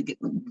were trying to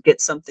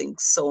get something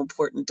so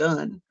important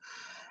done,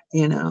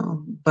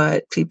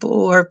 but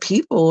people are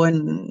people,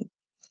 and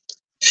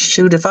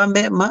shoot, if I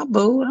met my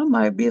boo, I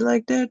might be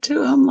like that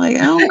too. I'm like,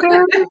 I don't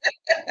care.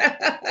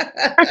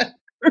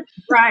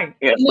 Right.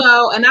 Yeah.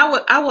 And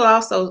I would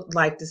also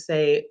like to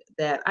say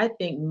that I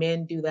think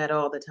men do that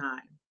all the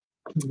time.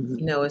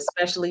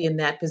 Especially in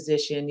that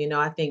position.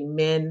 I think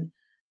men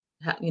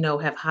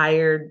have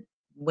hired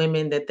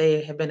women that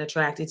they have been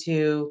attracted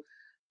to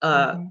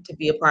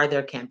be a part of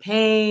their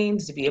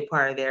campaigns, to be a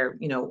part of their,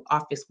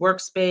 office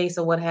workspace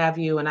or what have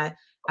you. And I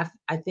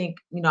think,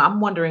 I'm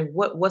wondering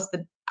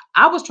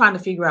I was trying to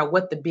figure out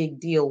what the big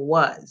deal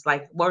was.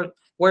 Like,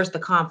 where's the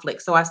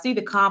conflict? So I see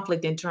the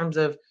conflict in terms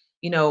of,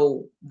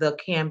 the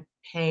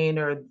campaign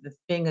or the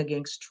thing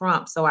against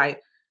Trump. So I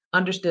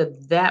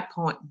understood that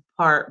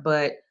part,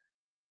 but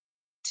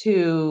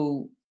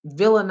to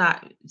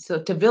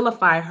to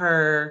vilify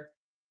her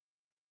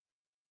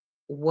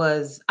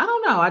was, I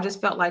don't know, I just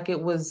felt like there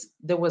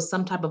was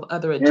some type of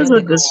other It was a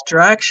agenda going on.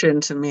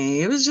 distraction to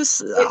me. It was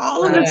just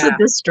all of it's a Yeah,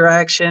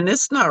 distraction.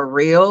 It's not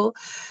real.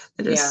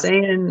 They're just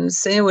yeah,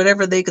 saying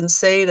whatever they can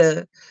say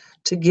to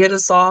get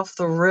us off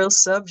the real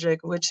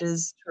subject, which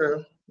is,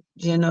 true.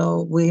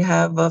 we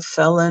have a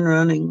felon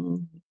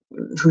running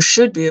who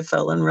should be a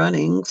felon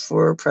running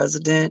for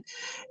president,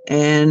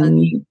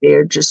 and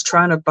they're just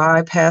trying to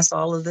bypass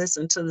all of this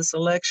into this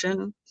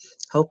election,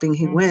 hoping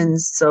he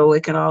wins so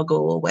it can all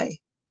go away.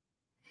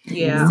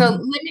 Yeah. So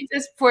let me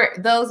just, for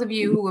those of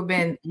you who have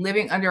been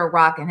living under a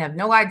rock and have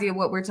no idea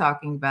what we're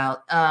talking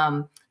about.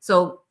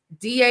 So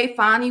DA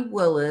Fani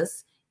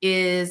Willis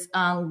is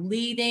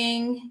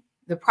leading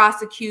the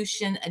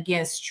prosecution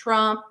against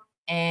Trump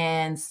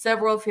and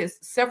several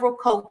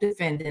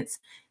co-defendants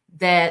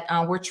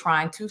that were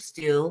trying to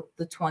steal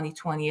the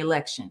 2020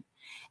 election.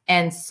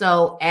 And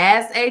so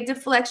as a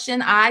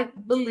deflection, I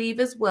believe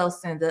as well,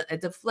 Cynda, a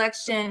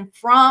deflection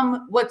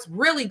from what's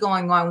really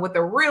going on, what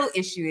the real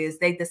issue is,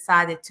 they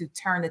decided to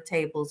turn the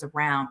tables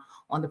around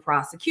on the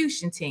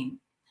prosecution team.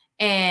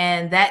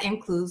 And that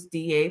includes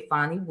DA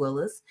Fani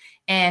Willis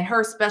and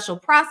her special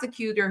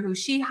prosecutor, who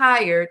she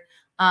hired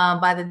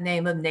by the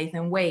name of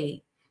Nathan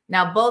Wade.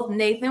 Now, both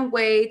Nathan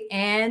Wade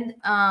and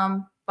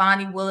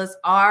Fani Willis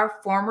are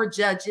former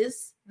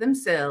judges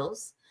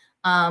themselves.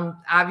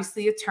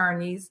 Obviously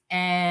attorneys,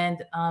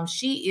 and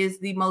she is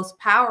the most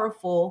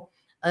powerful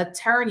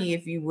attorney,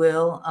 if you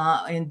will,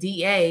 and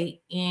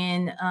DA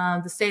in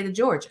the state of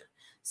Georgia.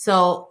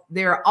 So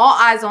there are all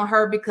eyes on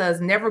her because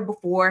never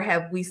before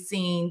have we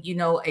seen,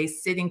 a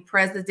sitting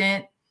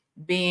president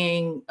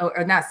being,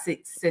 or not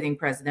sitting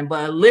president,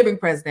 but a living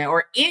president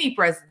or any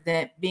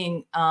president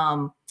being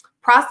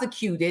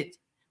prosecuted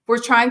for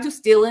trying to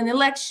steal an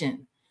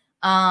election.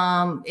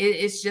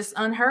 It's just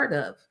unheard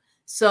of.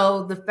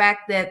 So the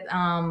fact that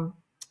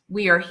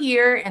we are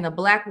here and a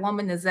Black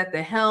woman is at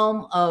the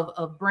helm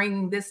of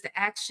bringing this to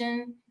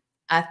action,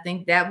 I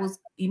think that was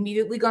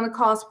immediately going to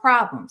cause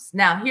problems.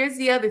 Now, here's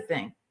the other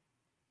thing.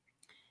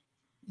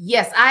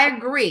 Yes, I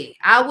agree.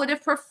 I would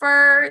have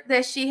preferred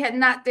that she had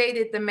not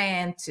dated the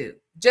man too,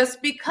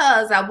 just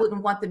because I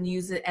wouldn't want them to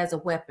use it as a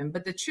weapon.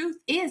 But the truth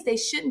is they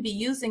shouldn't be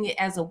using it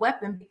as a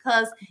weapon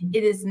because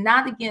it is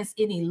not against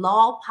any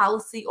law,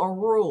 policy, or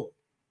rule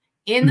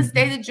in the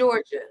state of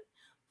Georgia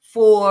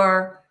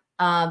for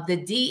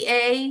the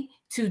DA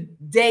to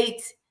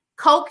date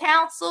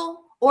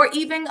co-counsel or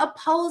even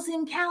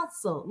opposing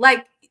counsel.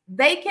 Like,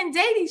 they can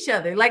date each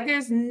other. Like,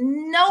 there's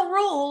no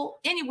rule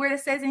anywhere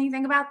that says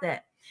anything about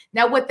that.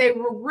 Now, what they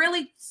were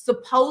really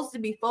supposed to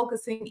be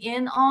focusing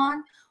in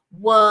on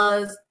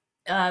was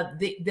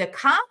the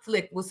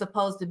conflict was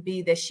supposed to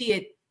be that she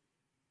had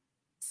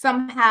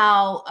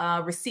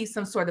somehow received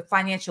some sort of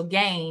financial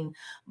gain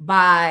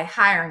by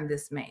hiring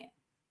this man.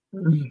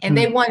 And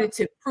they wanted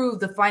to prove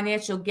the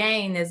financial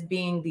gain as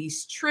being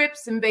these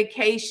trips and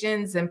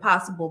vacations and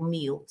possible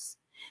meals.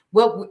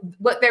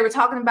 What they were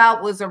talking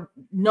about was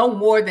no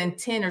more than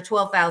 $10,000 or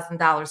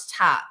 $12,000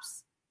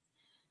 tops.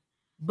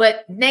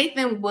 But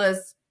Nathan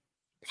was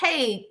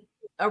paid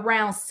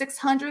around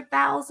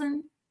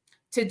 $600,000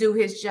 to do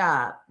his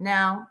job.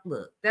 Now,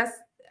 look, I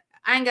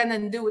ain't got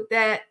nothing to do with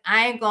that.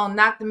 I ain't gonna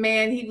knock the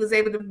man. He was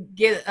able to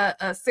get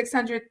a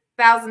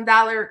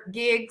 $600,000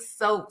 gig,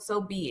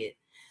 so be it.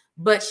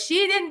 But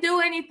she didn't do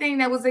anything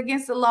that was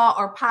against the law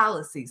or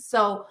policy.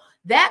 So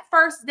that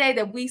first day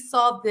that we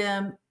saw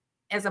them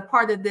as a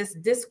part of this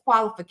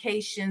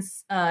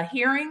disqualifications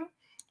hearing,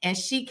 and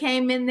she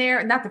came in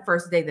there, not the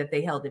first day that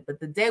they held it, but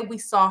the day we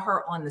saw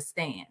her on the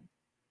stand,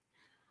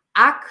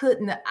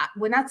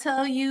 when I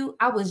tell you,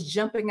 I was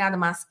jumping out of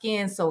my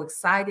skin, so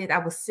excited. I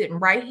was sitting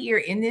right here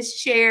in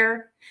this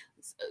chair,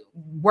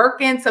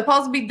 working,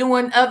 supposed to be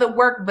doing other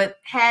work, but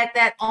had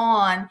that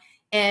on.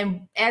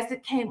 And as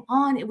it came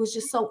on, it was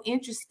just so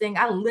interesting.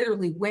 I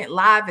literally went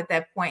live at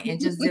that point and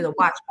just did a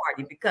watch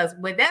party, because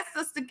when that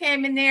sister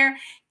came in there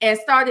and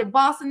started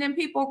bossing them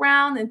people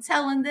around and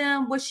telling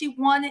them what she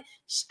wanted,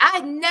 I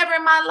had never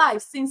in my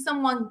life seen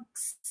someone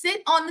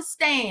sit on the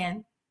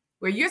stand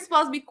where you're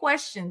supposed to be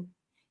questioned.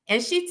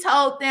 And she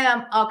told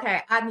them,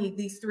 okay, I need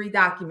these 3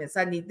 documents.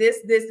 I need this,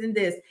 this, and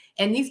this.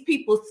 And these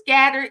people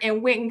scattered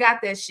and went and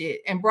got that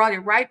shit and brought it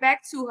right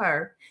back to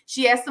her.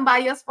 She asked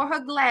somebody else for her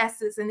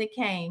glasses and it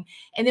came.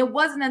 And it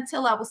wasn't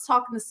until I was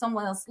talking to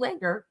someone else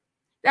later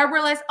that I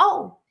realized,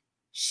 oh,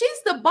 she's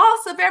the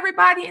boss of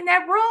everybody in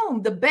that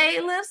room. The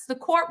bailiffs, the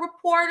court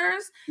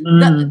reporters,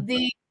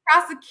 the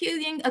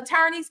prosecuting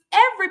attorneys,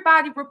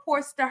 everybody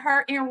reports to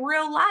her in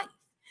real life.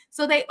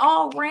 So they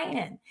all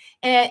ran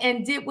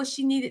and did what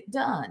she needed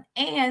done.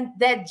 And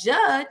that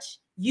judge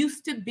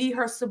used to be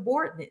her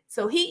subordinate.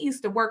 So he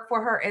used to work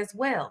for her as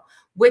well,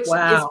 which is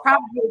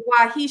probably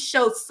why he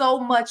showed so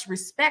much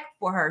respect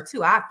for her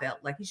too. I felt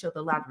like he showed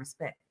a lot of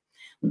respect.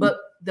 But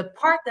the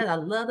part that I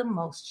love the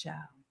most, child,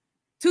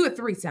 2 or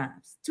 3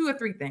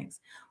 things,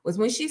 was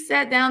when she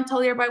sat down,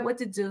 told everybody what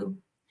to do.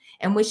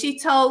 And when she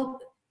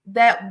told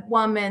that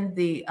woman,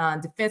 the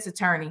defense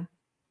attorney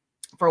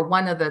for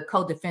one of the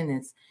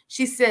co-defendants,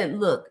 she said,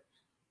 look,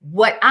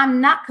 what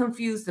I'm not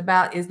confused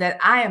about is that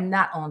I am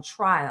not on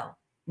trial.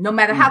 No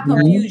matter how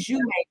confused you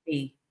may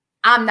be,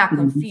 I'm not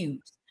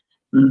confused.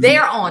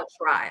 They're on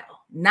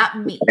trial, not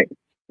me.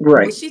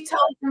 Right. When she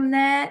told him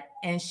that,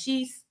 and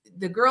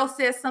the girl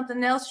said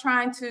something else,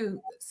 trying to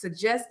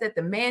suggest that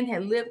the man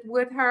had lived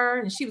with her,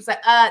 and she was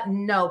like,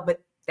 no,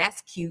 but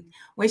that's cute.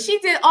 When she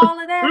did all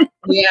of that,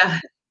 yeah,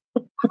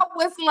 I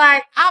was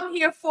like, I'm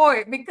here for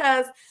it,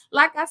 because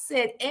like I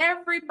said,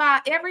 every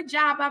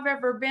job I've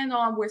ever been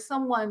on where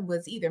someone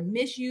was either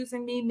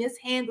misusing me,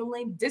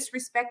 mishandling,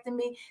 disrespecting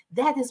me,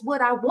 that is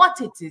what I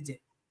wanted to do.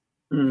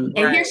 And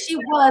here she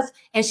was,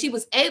 and she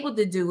was able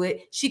to do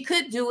it. She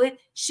could do it.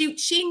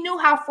 She knew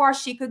how far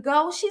she could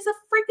go. She's a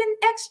freaking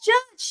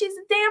ex-judge. She's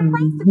a damn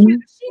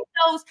prosecutor. She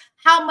knows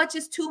how much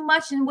is too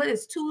much and what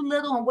is too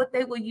little and what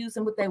they will use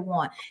and what they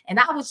want.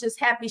 And I was just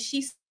happy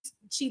she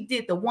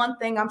did the one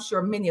thing I'm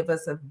sure many of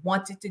us have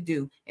wanted to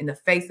do in the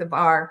face of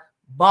our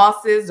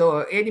bosses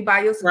or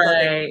anybody else who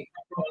thought they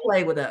would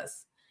play with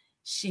us.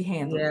 She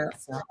handled it.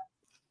 So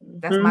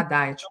that's my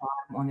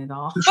diatribe on it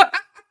all.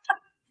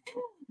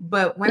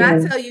 But when I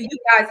tell you, you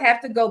guys have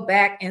to go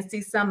back and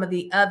see some of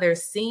the other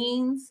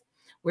scenes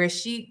where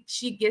she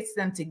gets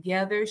them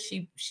together.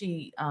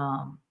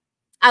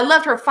 I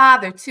loved her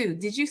father too.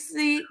 Did you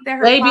see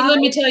that? Baby, let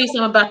me tell you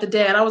something about the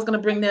dad. I was going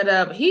to bring that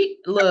up.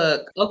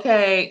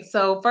 Okay.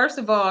 So first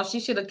of all,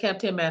 she should have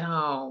kept him at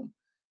home,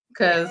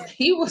 because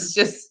he was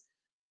just,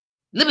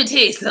 let me tell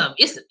you something.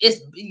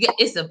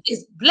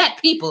 It's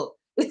black people.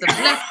 It's a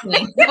black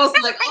thing. I was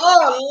like,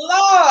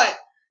 oh Lord,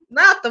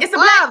 not the it's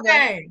father. A black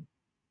thing.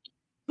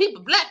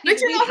 Black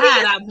people, we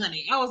hide our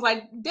money. I was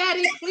like,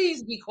 Daddy,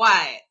 please be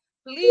quiet.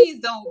 Please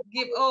don't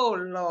give. Oh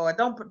Lord,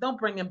 don't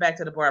bring him back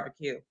to the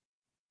barbecue.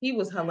 He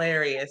was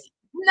hilarious.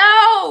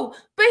 No,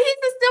 but he's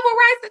a civil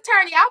rights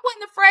attorney. I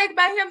wasn't afraid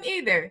about him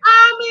either.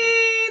 I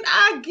mean,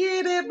 I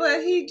get it,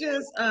 but he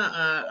just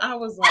I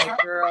was like,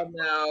 girl,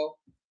 no,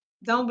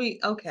 don't be.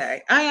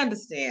 Okay, I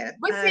understand.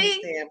 But I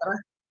understand, but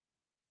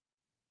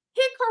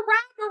he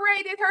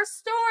corroborated her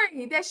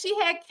story that she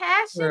had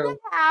cash in the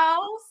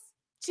house.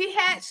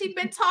 She'd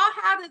been taught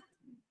how to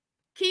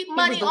keep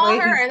money on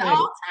her at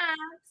all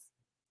times.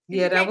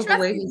 Yeah, that was the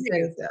way he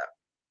said that.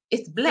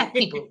 It's black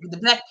people. The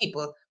black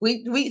people.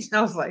 We. I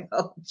was like,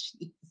 oh jeez.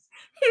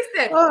 He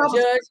said,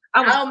 Judge,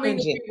 I don't mean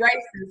to be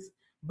racist,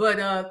 but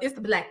it's the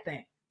black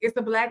thing. It's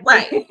the black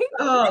thing.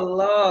 Oh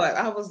Lord.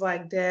 I was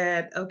like,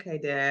 Dad, okay,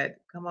 Dad,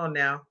 come on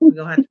now. We're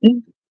gonna have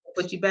to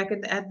put you back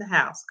at the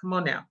house. Come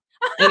on now.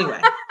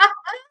 Anyway.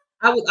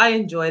 I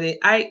enjoyed it.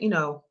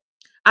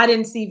 I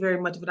didn't see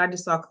very much of it. I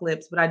just saw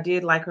clips, but I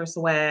did like her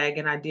swag,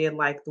 and I did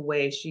like the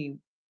way she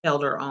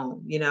held her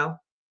own,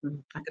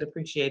 I could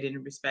appreciate it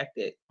and respect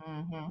it.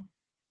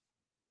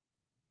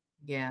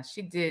 Yeah,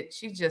 she did.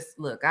 She just,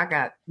 look, I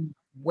got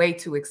way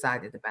too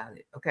excited about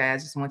it. Okay. I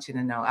just want you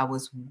to know I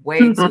was way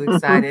too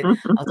excited. I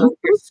was over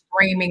here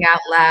screaming out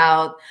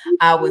loud.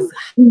 I was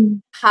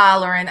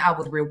hollering. I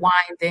was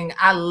rewinding.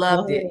 I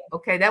loved it.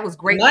 Okay. That was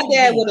great. My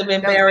dad would have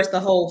embarrassed the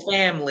whole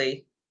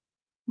family.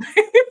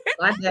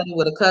 My daddy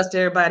would have cussed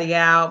everybody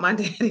out. My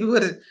daddy he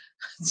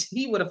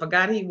would have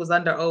forgot he was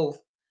under oath.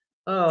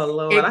 Oh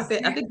Lord. Exactly.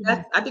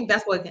 I think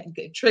that's what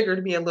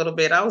triggered me a little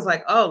bit. I was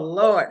like, oh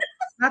Lord,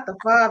 not the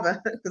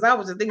father. Because I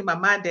was just thinking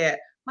about my dad.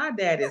 My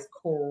dad is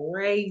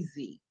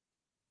crazy.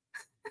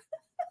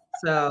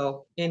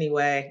 So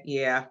anyway,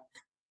 yeah.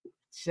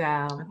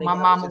 Child, my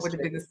mama would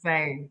have been the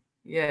same.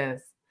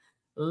 Yes.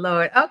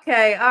 Lord.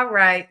 Okay. All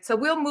right. So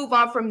we'll move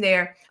on from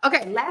there.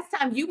 Okay. Last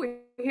time you were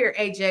here,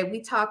 AJ,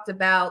 we talked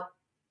about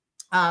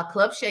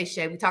Club Shay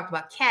Shay. We talked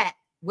about Cat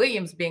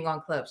Williams being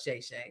on Club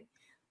Shay Shay,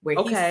 where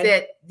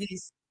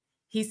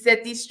he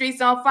set these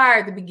streets on fire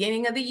at the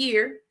beginning of the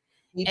year.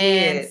 He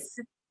did.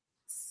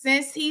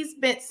 Since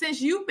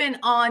you've been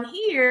on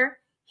here,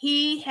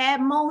 he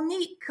had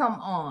Monique come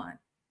on,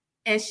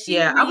 and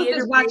I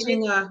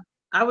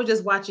was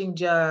just watching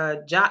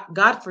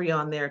Godfrey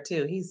on there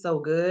too. He's so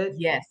good.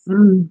 Yes.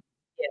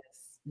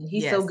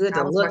 He's so good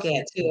to look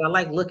at too. I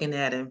like looking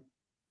at him.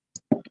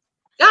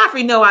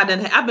 Godfrey,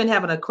 I've been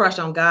having a crush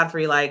on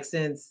Godfrey like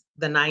since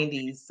the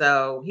 90s,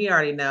 so he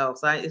already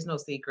knows. So it's no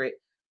secret.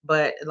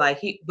 But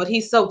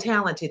he's so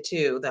talented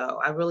too,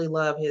 though. I really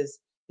love his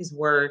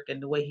work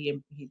and the way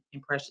he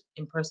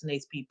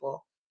impersonates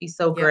people. He's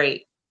so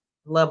great.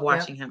 Love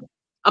watching him.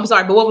 I'm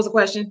sorry, but what was the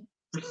question?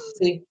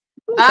 See,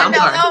 I'm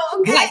sorry.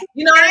 Okay.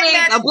 You know what I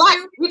mean? A black.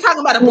 We're talking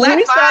about a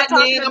black fine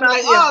man. I'm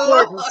like,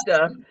 important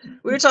stuff.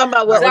 We were talking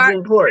about what was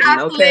important.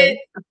 Okay.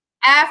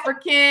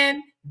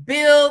 African,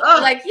 built,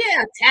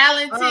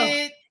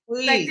 talented.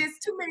 Like there's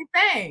too many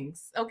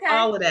things. Okay.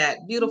 All of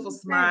that. Beautiful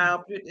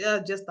smile.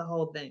 Just the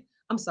whole thing.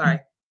 I'm sorry,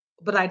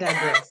 but I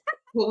digress.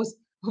 What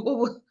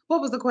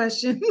was the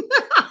question?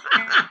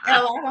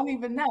 Hell, I don't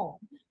even know.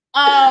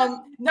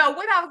 No,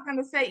 what I was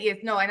gonna say is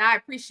and I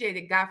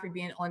appreciated Godfrey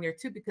being on there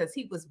too, because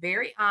he was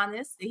very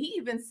honest. He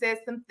even said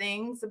some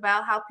things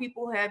about how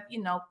people have,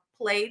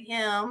 played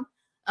him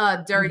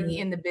dirty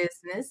in the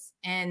business,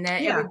 and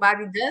that Yeah.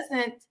 everybody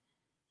doesn't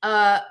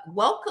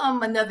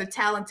welcome another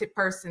talented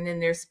person in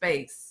their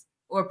space,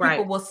 or people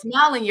Right. will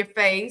smile in your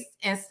face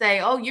and say,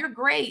 oh, you're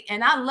great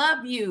and I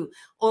love you,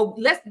 or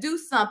let's do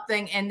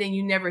something, and then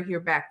you never hear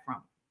back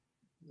from.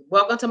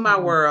 Welcome to my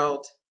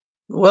world.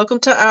 Welcome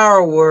to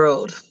our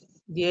world.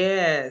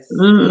 Yes.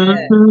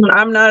 Yes.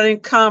 I'm not in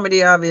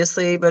comedy,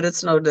 obviously, but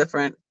it's no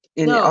different.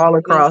 All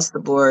across the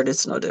board,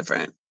 it's no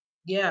different.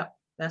 Yeah,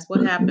 that's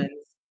what happens.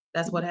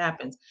 That's what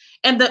happens.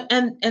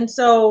 And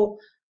so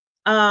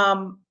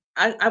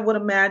I would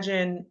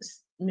imagine,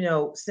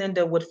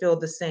 Cynda would feel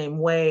the same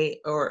way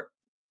or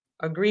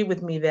agree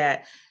with me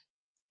that,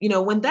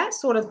 when that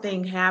sort of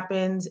thing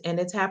happens, and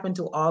it's happened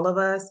to all of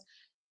us,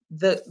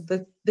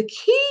 the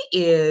key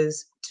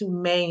is to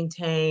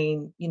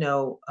maintain,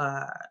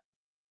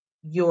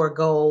 your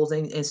goals,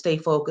 and stay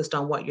focused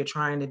on what you're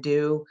trying to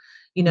do,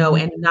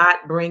 and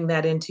not bring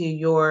that into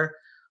your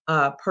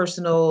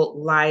personal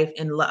life,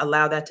 and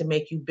allow that to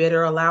make you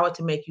bitter. Allow it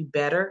to make you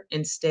better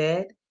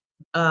instead.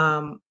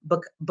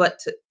 But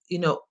to,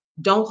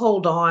 don't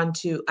hold on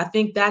to. I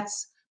think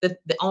that's the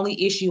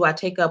only issue I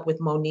take up with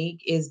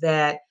Monique, is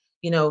that,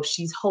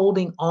 she's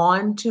holding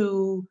on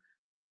to.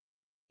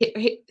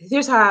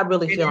 Here's how I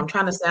really feel. I'm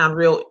trying to sound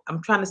real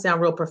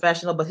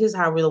professional, but here's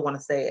how I really want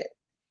to say it.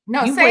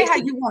 No, You say wait. how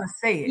you want to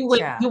say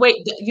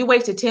it, You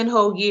wasted 10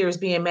 whole years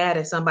being mad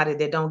at somebody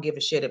that don't give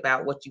a shit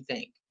about what you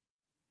think.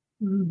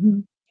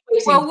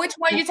 Well, which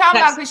one you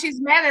talking about? Because she's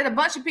mad at a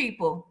bunch of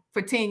people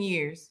for 10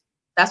 years.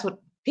 That's what,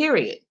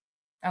 period.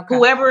 Okay.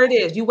 Whoever it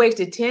is, you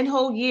wasted 10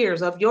 whole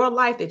years of your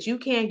life that you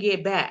can't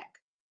get back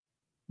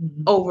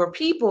over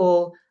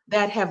people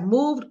that have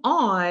moved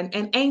on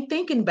and ain't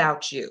thinking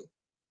about you.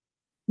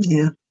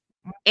 Yeah.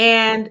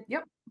 And,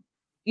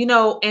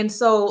 and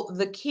so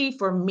the key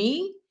for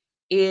me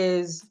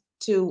is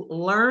to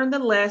learn the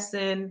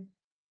lesson.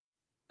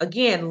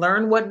 Again,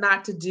 learn what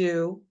not to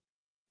do,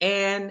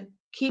 and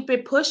keep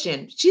it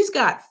pushing. She's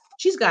got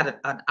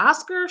an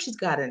Oscar. She's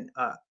got an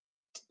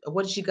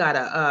what did she got,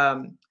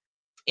 a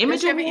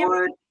Image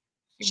Award.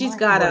 She's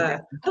got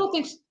a, I don't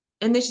think,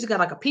 and then she's got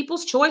like a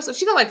People's Choice. So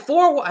she got like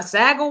 4, a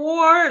SAG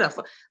Award.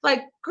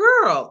 Like,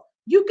 girl,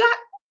 you got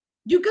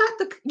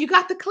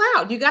the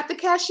clout, you got the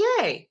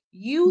cachet.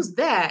 Use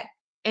that,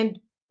 and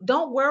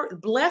don't worry.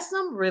 Bless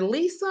them,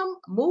 release them,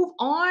 move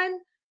on.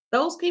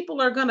 Those people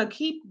are gonna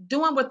keep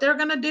doing what they're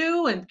gonna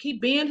do and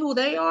keep being who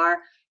they are.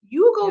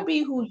 You go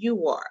be who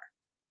you are,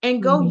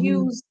 and go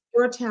use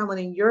your talent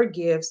and your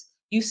gifts.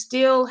 You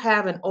still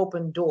have an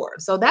open door.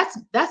 So that's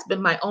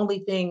been my only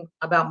thing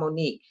about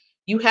Monique.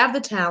 You have the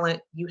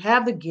talent, you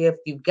have the gift,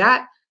 you've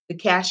got the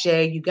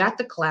cachet, you got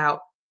the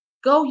clout.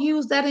 Go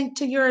use that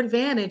to your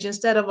advantage,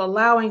 instead of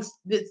allowing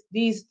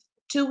these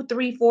 2,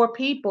 3, 4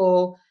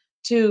 people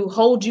to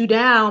hold you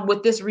down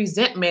with this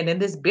resentment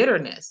and this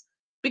bitterness,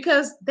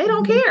 because they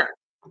don't care.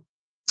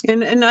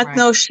 And I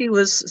know she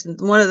was,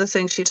 one of the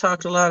things she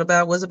talked a lot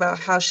about was about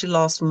how she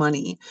lost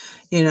money.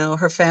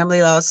 Her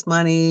family lost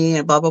money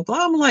and blah, blah,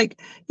 blah. I'm like,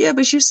 yeah,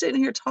 but you're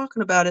sitting here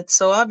talking about it.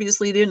 So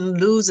obviously you didn't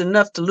lose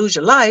enough to lose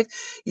your life.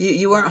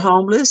 You weren't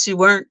homeless. You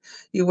weren't,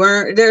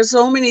 there's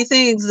so many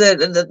things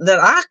that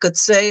I could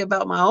say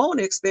about my own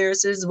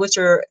experiences, which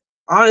are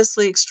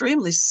honestly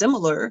extremely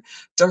similar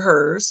to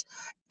hers.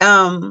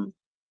 And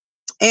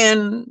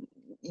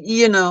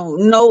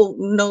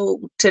no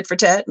tit for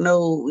tat,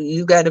 no,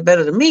 you got it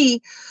better than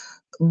me,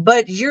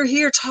 but you're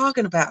here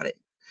talking about it.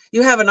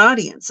 You have an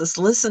audience that's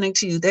listening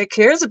to you, that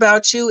cares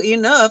about you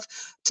enough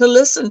to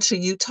listen to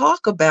you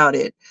talk about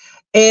it.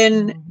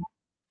 And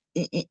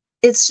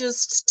it's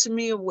just, to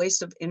me, a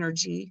waste of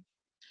energy.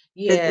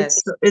 Yes.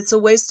 It's a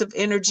waste of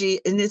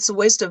energy, and it's a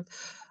waste of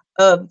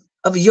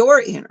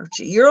your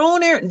energy, your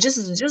own energy,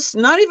 just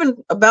not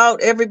even about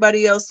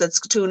everybody else that's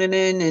tuning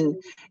in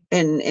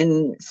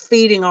and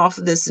feeding off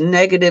of this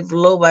negative,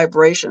 low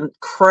vibration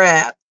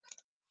crap.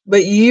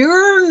 But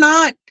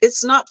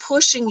it's not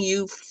pushing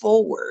you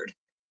forward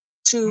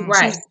to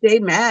stay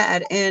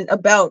mad and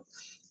about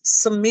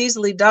some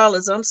measly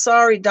dollars. I'm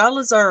sorry,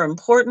 dollars are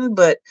important,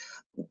 but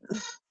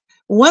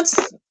once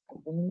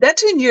that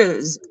 10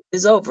 years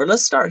is over,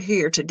 let's start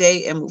here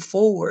today and move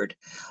forward.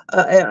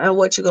 And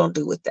what you're going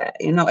to do with that,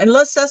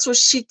 unless that's what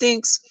she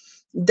thinks,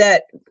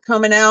 that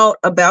coming out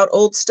about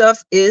old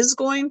stuff is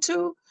going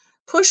to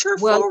push her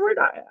forward.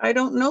 I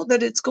don't know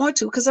that it's going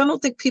to, because I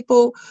don't think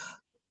people,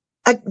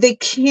 they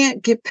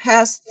can't get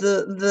past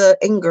the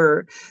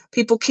anger.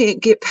 People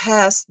can't get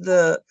past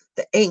the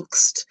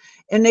angst,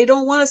 and they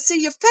don't want to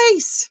see your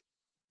face.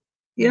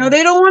 They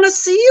don't want to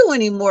see you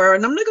anymore.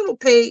 And I'm not going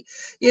to pay,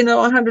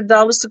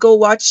 $100 to go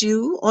watch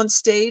you on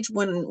stage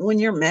when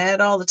you're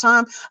mad all the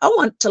time. I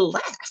want to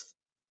laugh.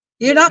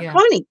 You're not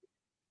funny.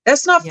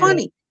 That's not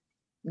funny.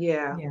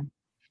 Yeah.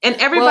 And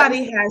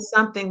everybody has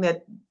something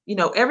that,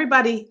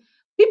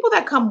 people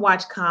that come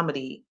watch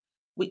comedy,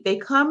 they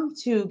come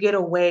to get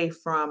away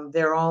from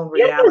their own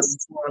reality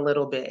for a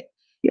little bit,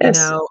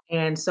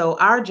 and so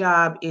our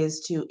job is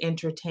to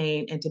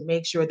entertain and to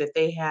make sure that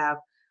they have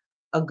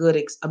a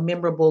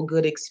memorable,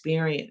 good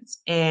experience.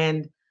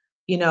 And,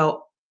 you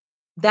know,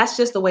 that's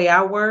just the way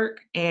I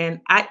work. And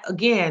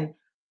again,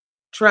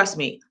 trust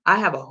me, I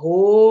have a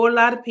whole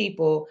lot of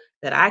people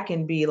that I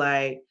can be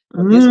like,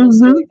 well, this one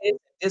said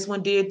this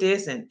one did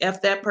this, and F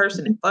that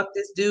person, and fuck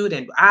this dude,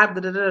 and I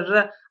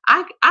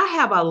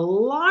have a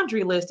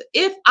laundry list.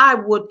 If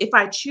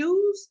I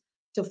choose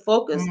to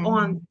focus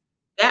on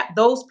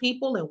those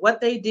people and what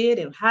they did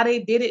and how they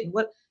did it and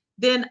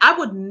then I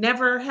would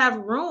never have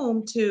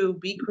room to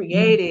be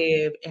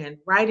creative and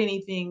write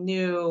anything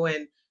new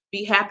and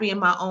be happy in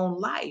my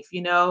own life,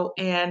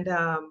 and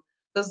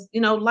because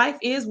life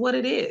is what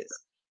it is.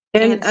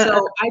 And And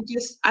so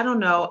I don't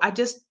know.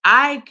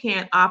 I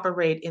can't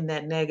operate in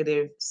that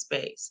negative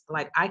space.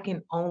 Like I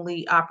can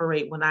only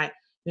operate when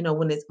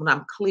when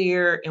I'm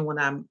clear and when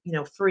I'm,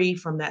 free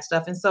from that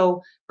stuff. And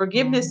so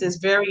forgiveness is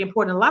very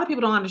important. A lot of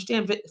people don't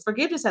understand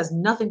forgiveness has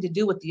nothing to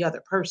do with the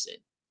other person.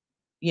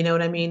 You know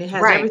what I mean? It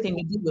has Right. everything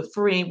to do with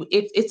freeing.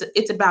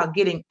 It's about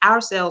getting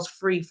ourselves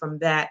free from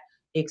that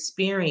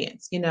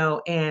experience,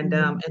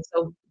 and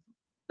so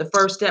the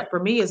first step for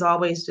me is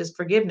always just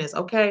forgiveness.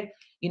 Okay,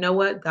 you know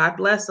what? God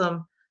bless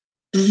them.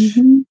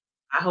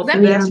 I hope the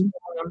Let me best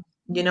for them.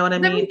 You know what I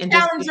let mean? me And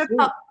just challenge be your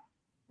free.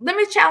 let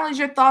me challenge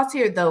your thoughts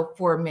here though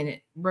for a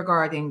minute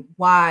regarding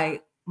why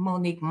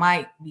Monique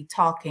might be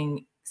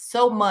talking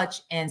so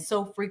much and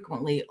so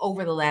frequently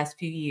over the last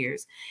few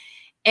years.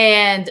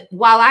 And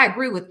while I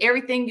agree with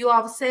everything you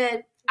all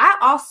said, I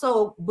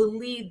also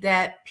believe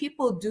that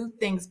people do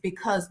things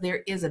because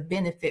there is a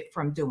benefit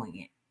from doing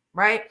it,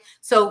 right?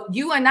 So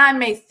you and I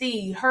may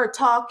see her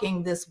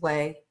talking this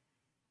way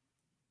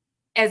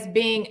as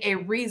being a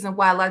reason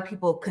why a lot of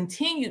people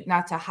continued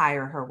not to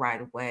hire her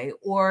right away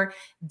or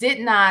did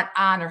not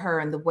honor her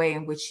in the way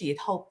in which she had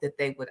hoped that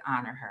they would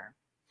honor her.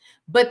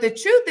 But the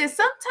truth is,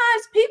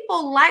 sometimes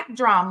people like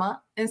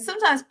drama and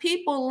sometimes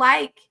people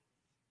like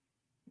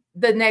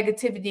the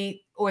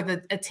negativity or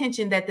the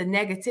attention that the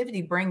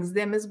negativity brings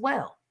them as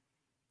well.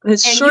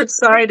 It's And you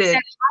short-sighted.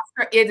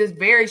 Oscar, it is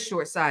very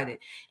short-sighted.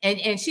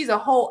 And she's a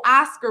whole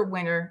Oscar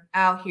winner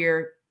out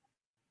here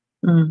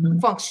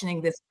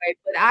functioning this way.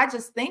 But I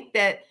just think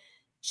that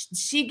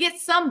she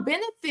gets some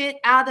benefit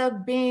out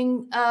of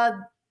being a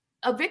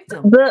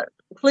victim. But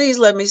please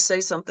let me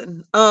say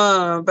something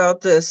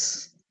about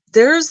this.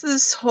 There's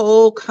this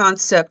whole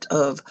concept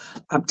of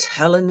I'm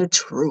telling the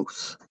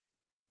truth.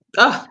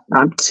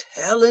 I'm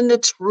telling the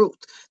truth.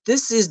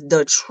 This is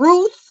the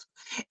truth.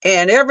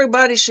 And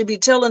everybody should be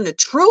telling the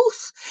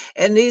truth.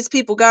 And these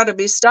people got to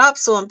be stopped.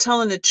 So I'm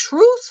telling the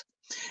truth.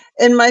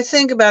 And my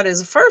thing about it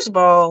is, first of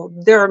all,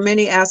 there are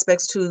many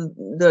aspects to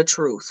the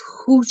truth.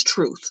 Whose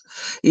truth?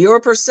 Your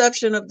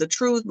perception of the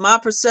truth, my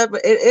perception,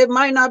 it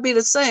might not be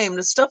the same.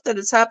 The stuff that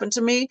has happened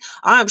to me,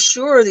 I'm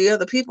sure the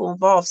other people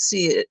involved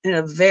see it in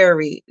a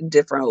very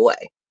different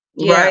way,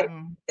 right?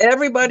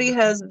 Everybody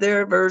has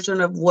their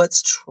version of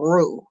what's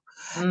true.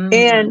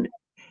 And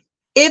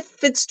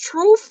if it's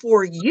true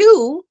for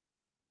you,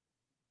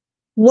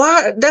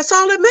 why? That's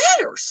all that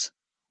matters.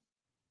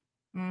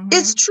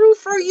 It's true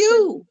for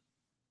you.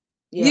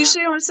 You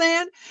see what I'm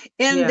saying?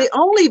 And the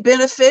only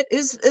benefit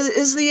is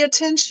the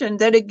attention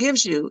that it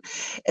gives you.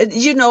 And,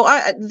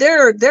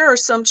 there are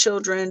some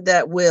children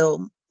that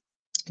will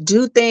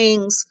do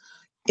things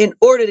in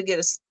order to get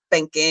a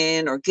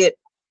spanking or get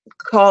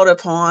called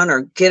upon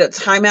or get a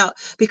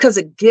timeout because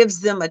it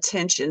gives them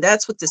attention.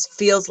 That's what this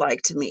feels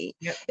like to me.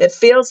 It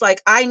feels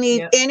like I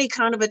need any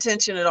kind of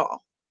attention at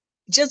all.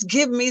 Just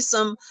give me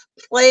some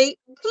play.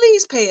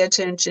 Please pay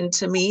attention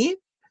to me.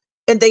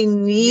 And they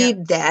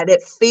need that.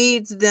 It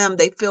feeds them.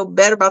 They feel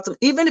better about them.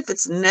 Even if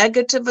it's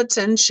negative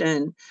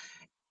attention,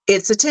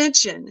 it's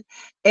attention.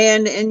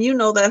 And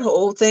that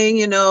whole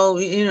thing, no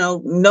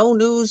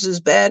news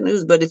is bad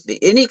news. But if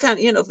any kind,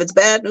 if it's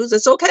bad news,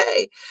 it's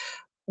okay.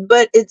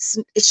 But it's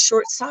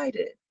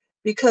short-sighted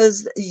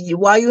because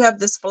while you have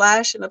this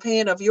flash in the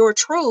pan of your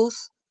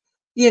truth,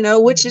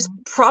 which is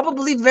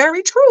probably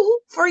very true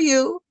for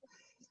you,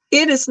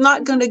 it is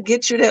not going to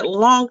get you that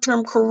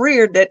long-term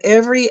career that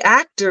every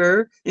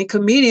actor and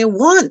comedian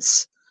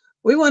wants.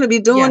 We want to be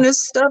doing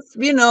this stuff,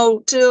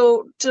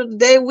 till the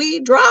day we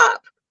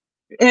drop.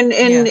 And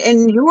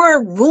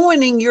you're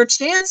ruining your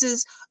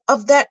chances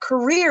of that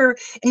career,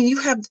 and you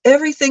have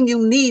everything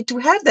you need to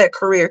have that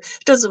career.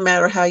 It doesn't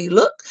matter how you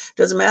look,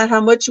 doesn't matter how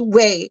much you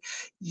weigh.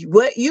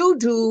 What you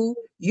do,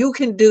 you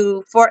can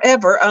do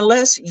forever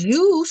unless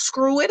you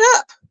screw it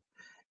up.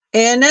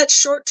 And that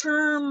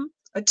short-term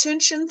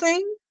attention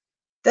thing,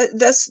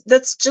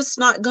 that's just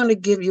not going to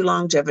give you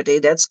longevity.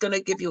 That's going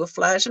to give you a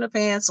flash in the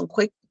pan, some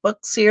quick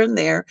bucks here and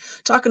there.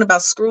 Talking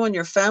about screwing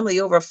your family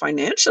over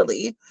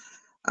financially,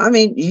 I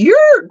mean,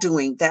 you're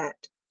doing that.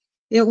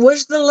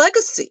 Where's the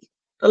legacy?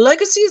 The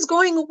legacy is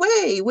going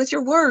away with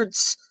your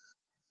words,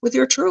 with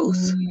your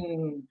truth.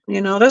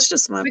 That's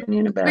just my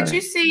opinion about it. But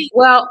you see,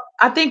 well,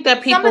 I think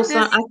that people,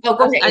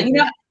 go ahead.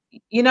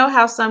 You know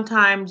how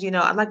sometimes,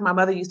 like my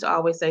mother used to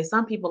always say,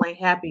 some people ain't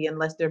happy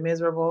unless they're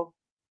miserable.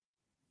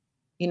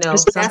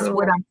 That's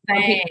what I'm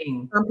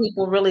saying.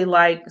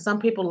 Some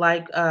people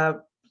like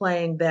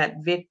playing that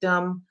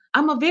victim.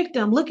 I'm a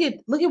victim. Look at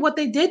what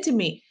they did to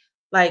me.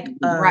 Like,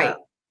 Right.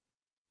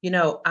 you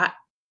know, I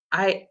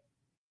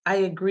I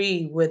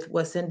agree with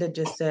what Cynda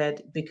just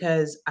said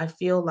because I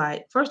feel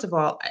like, first of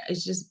all,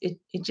 it's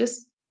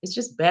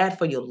just bad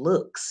for your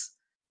looks.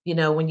 You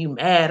know, when you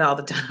mad all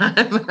the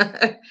time,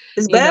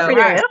 It's you bad for know,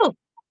 your Right. health.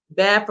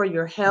 bad for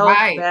your health,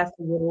 Right. bad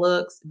for your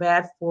looks,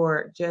 bad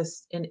for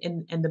just and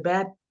the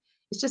bad.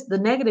 It's just the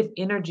negative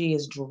energy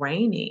is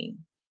draining,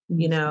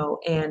 you Mhm. know,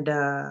 and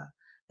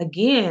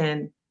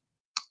again,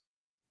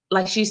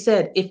 like she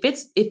said, if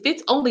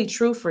it's only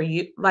true for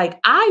you, like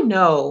I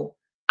know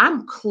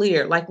I'm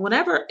clear. Like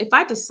whenever if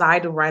I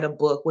decide to write a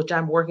book, which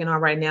I'm working on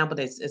right now, but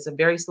it's a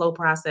very slow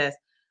process,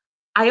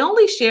 I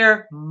only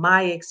share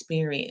my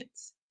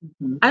experience.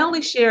 Mhm. I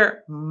only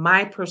share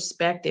my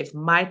perspective,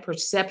 my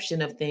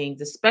perception of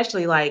things,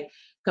 especially like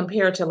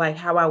compared to like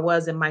how I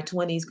was in my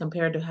 20s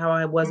compared to how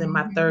I was in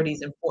my Mhm.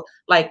 30s and 40s.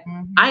 Like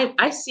Mhm.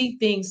 I see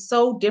things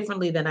so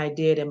differently than I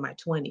did in my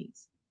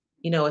 20s.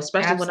 You know,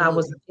 especially when I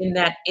was Absolutely.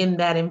 in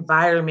that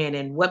environment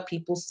and what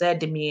people said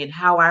to me and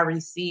how I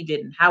received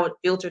it and how it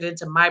filtered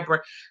into my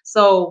brain.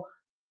 So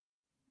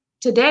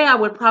today I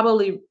would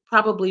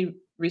probably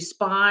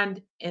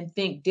respond and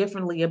think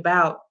differently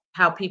about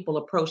how people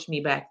approached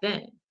me back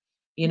then,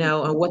 you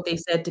know, and Mhm. what they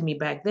said to me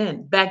back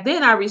then. Back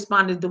then I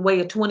responded the way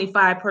a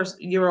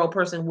 25-year old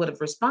person would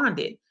have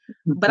responded,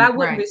 but I Mhm.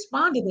 wouldn't Right.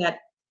 respond to that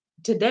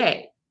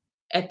today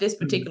at this Mhm.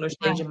 particular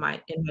stage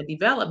Right. in my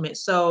development.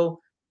 So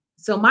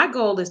my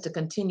goal is to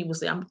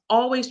continuously, I'm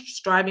always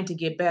striving to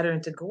get better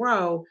and to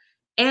grow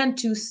and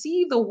to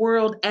see the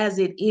world as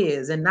it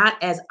is and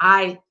not as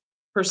I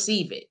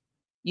perceive it.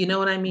 You know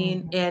what I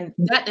mean? Mhm. And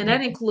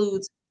that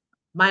includes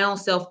my own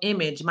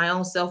self-image, my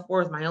own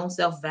self-worth, my own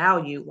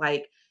self-value.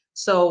 Like,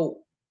 so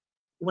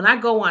when I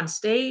go on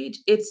stage,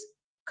 it's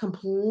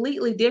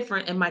completely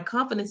different and my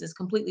confidence is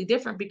completely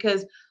different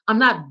because I'm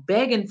not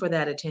begging for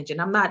that attention.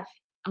 I'm not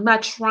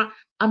trying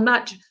I'm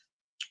not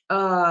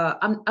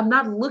I'm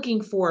not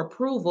looking for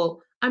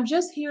approval. I'm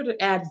just here to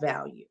add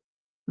value,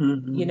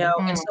 you Mhm. know?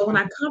 And so when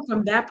Mhm. I come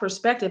from that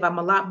perspective, I'm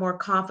a lot more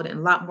confident,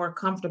 a lot more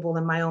comfortable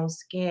in my own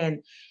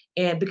skin.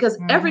 And because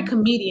every Mhm.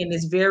 comedian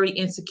is very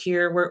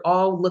insecure, we're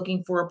all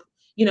looking for,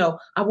 you know,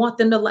 I want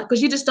them to like,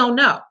 because you just don't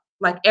know.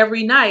 Like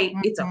every night,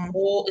 Mhm.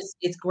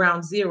 it's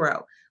ground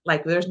zero.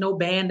 Like there's no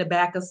band to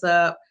back us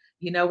up.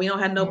 You know, we don't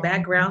have no Mhm.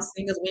 background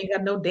singers. We ain't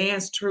got no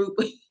dance troupe,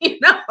 you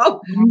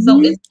know? So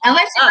Mhm. it's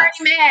Unless you're us.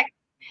 Bernie Mac.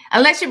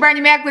 Unless you're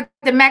Bernie Mac with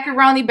the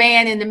macaroni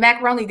band and the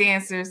macaroni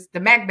dancers, the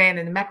Mac band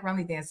and the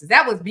macaroni dancers.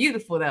 That was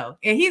beautiful though.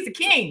 And he's a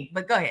king,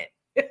 but go ahead.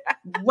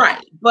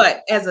 Right,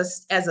 but as a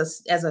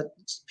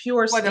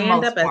pure For the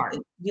stand-up, most as part.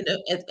 you know,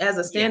 as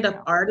a Yeah, stand-up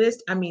no.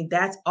 artist, I mean,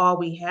 that's all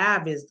we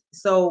have is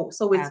so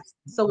Absolutely.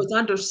 it's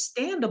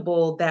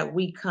understandable that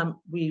we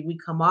come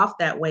off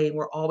that way.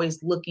 We're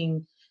always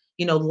looking,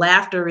 you know,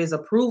 laughter is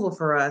approval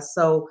for us.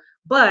 So,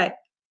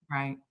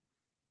 Right.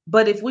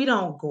 but if we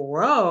don't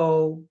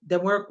grow,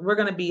 then we're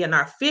going to be in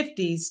our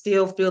 50s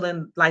still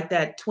feeling like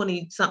that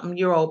 20 something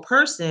year old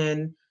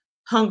person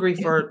hungry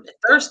Yeah. for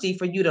thirsty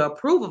for you to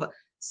approve of it.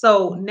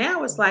 So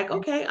now it's like,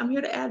 okay, I'm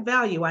here to add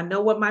value. I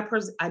know what my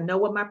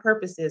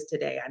purpose is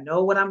today. I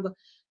know what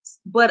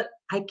but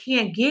I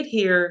can't get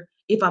here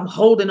if I'm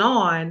holding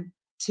on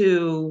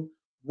to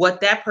what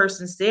that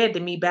person said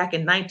to me back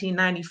in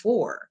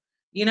 1994.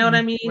 You know what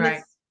I mean?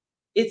 Right.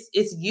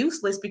 It's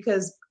useless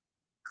because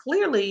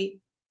clearly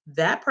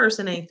that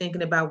person ain't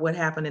thinking about what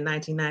happened in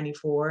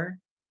 1994.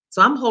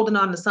 So I'm holding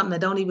on to something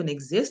that don't even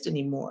exist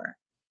anymore.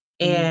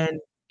 Mhm. And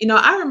you know,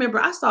 I remember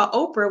I saw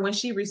Oprah when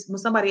when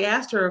somebody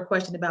asked her a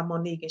question about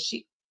Monique,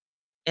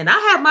 and I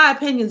have my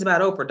opinions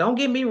about Oprah. Don't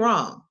get me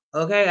wrong.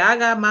 Okay, I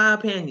got my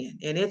opinion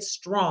and it's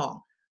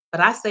strong,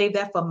 but I save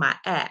that for my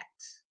act.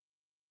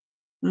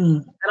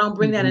 Mhm. I don't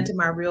bring that Mhm. into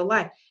my real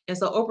life. And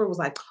so Oprah was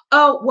like,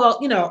 "Oh, well,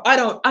 you know, I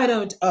don't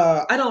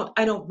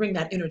bring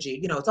that energy.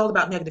 You know, it's all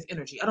about negative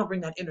energy. I don't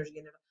bring that energy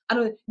in it. I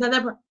don't, no,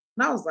 never."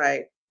 And I was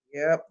like,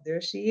 "Yep,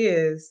 there she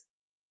is."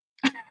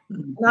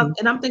 Mhm.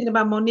 And I'm thinking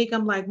about Monique.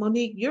 I'm like,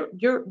 Monique,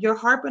 you're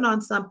harping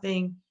on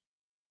something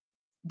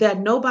that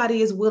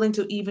nobody is willing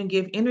to even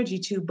give energy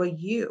to but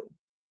you.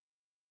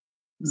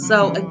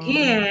 So Mhm. Mhm.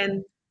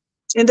 again,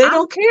 And they I'm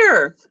don't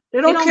care.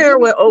 They they don't don't care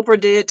give what Oprah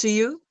did to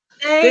you.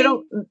 They they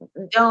don't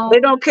they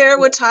don't don't care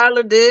what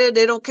Tyler did.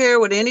 They don't care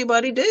what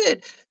anybody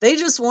did. They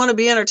just want to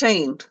be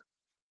entertained.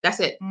 that's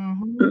it.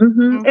 Mhm.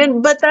 Hmm. And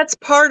Mhm. but that's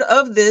part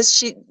of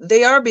this.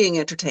 They are being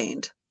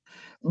entertained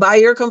by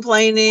your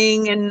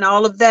complaining and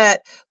all of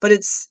that. But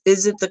is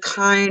it the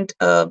kind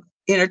of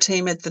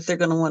entertainment that they're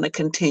going to want to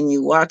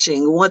continue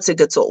watching once it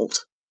gets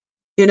old?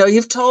 You know,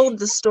 you've told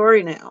the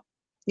story now.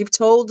 You've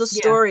told the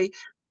Yeah. story.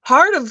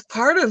 Part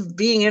of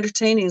being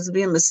entertaining is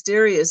being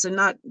mysterious and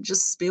not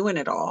just spewing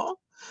it all.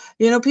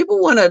 You know, people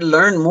want to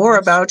learn more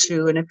That's about true.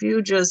 you. And if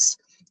you just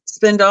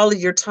spend all of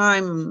your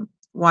time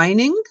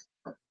whining,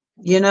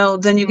 you know,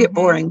 then you get Mhm.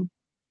 boring.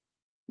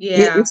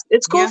 Yeah.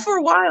 It's cool Yeah. for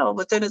a while,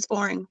 but then it's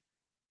boring.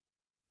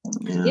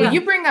 Well, Yeah. Yeah.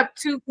 you bring up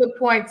two good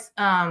points,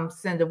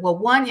 Cynda. Well,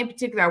 one in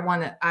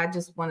particular, I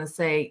just want to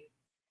say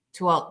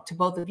to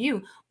both of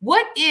you,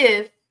 what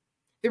if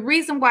the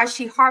reason why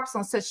she harps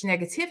on such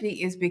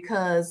negativity is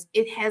because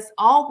it has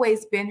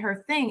always been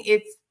her thing.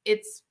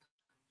 It's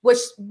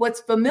what's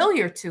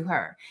familiar to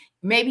her.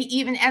 Maybe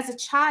even as a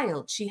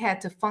child, she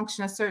had to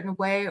function a certain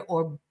way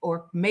or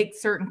make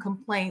certain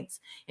complaints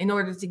in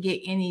order to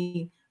get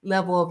any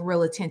level of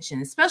real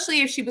attention,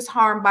 especially if she was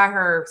harmed by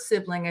her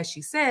sibling, as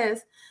she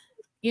says.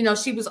 You know,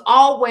 she was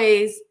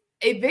always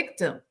a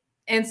victim.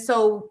 And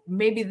so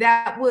maybe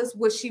that was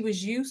what she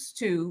was used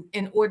to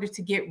in order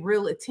to get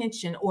real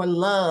attention or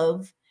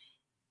love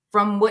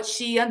from what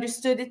she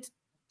understood it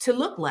to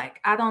look like.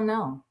 I don't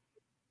know.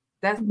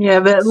 Yeah,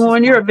 but That's just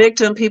when you're one. a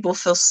victim, people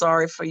feel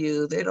sorry for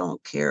you. They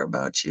don't care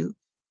about you.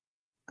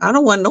 I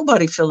don't want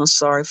nobody feeling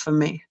sorry for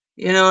me.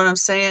 You know what I'm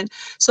saying?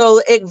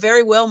 So it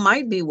very well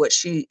might be what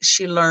she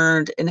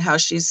learned and how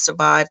she's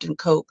survived and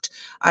coped.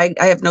 I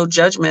have no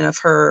judgment of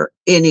her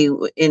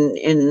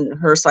in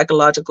her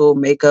psychological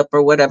makeup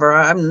or whatever.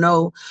 I'm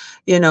no,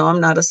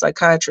 I'm not a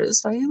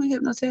psychiatrist. I am a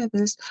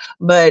hypnotherapist,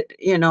 but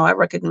I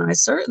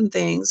recognize certain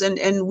things,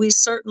 and we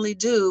certainly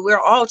do. We're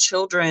all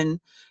children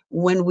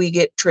when we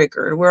get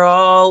triggered. We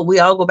all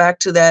go back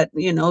to that,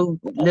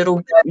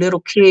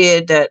 little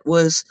kid that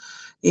was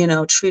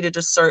treated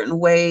a certain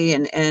way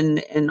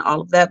and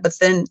all of that. But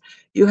then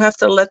you have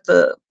to let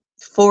the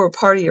forward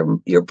part of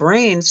your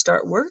brain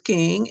start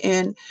working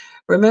and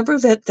remember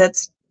that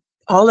that's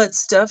all that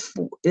stuff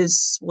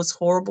was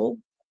horrible,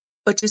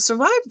 but you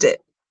survived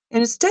it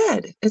and it's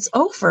dead. It's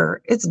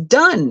over. It's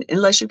done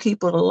unless you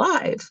keep it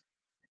alive.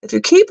 If you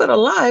keep it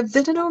alive,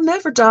 then it'll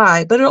never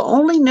die, but it'll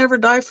only never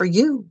die for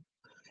you.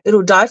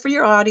 It'll die for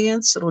your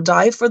audience. It'll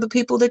die for the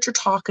people that you're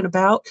talking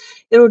about.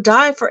 It'll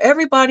die for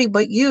everybody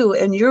but you,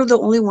 and you're the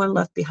only one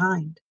left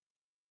behind,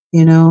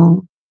 you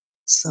know?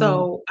 So,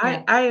 So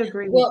Yeah. I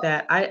agree with Well,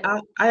 that.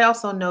 I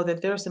also know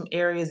that there are some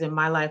areas in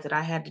my life that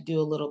I had to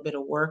do a little bit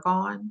of work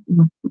on.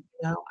 mm,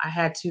 I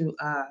had to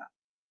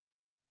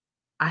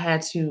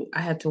I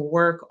had to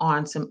work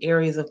on some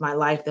areas of my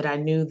life that I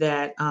knew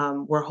that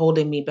were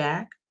holding me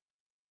back.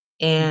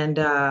 And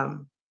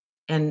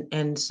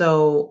and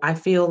so I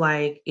feel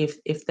like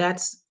if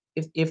that's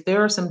if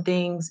there are some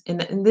things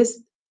in this,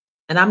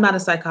 and I'm not a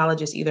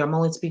psychologist either, I'm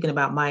only speaking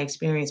about my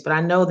experience, but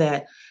I know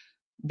that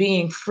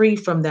being free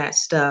from that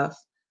stuff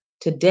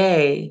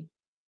today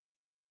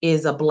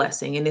is a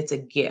blessing and it's a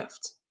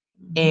gift.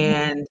 mhm,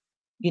 And,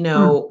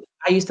 mm,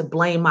 I used to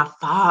blame my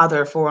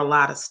father for a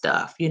lot of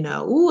stuff,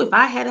 "Ooh, if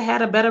I had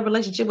had a better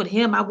relationship with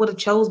him, I would have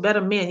chose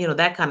better men,"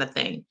 that kind of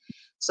thing.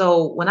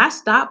 So when I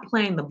stopped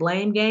playing the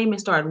blame game and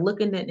started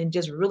looking at and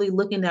just really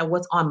looking at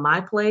what's on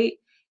my plate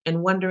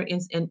and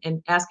wondering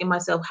and asking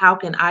myself, how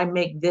can I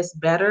make this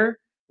better?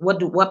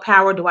 What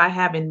power do I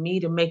have in me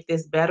to make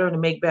this better and to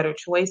make better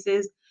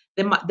choices?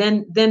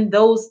 Then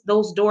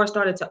those doors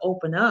started to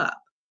open up,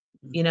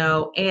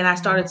 and I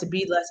started to mhm.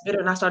 be less bitter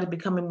and I started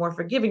becoming more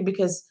forgiving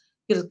because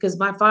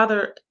my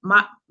father,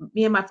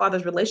 me and my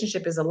father's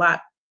relationship is a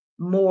lot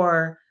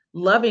more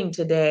loving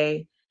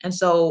today. And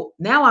so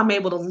now I'm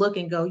able to look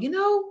and go,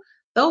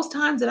 those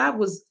times that I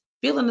was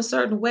feeling a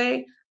certain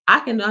way, I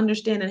can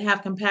understand and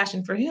have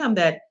compassion for him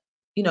that,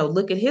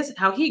 look at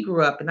how he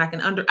grew up, and I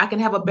can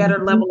have a better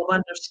mhm, level of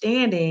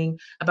understanding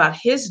about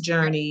his Yep.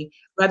 journey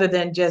rather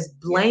than just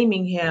Yep.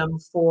 blaming him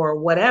for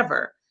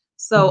whatever.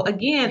 So mhm.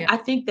 again, Yep. I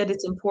think that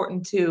it's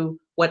important to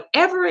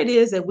whatever it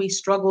is that we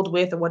struggled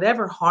with or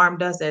whatever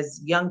harmed us as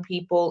young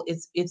people,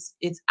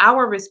 it's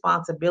our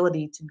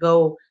responsibility to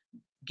go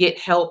get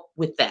help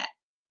with that,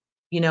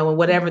 and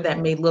whatever that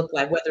Mhm. may look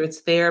like, whether it's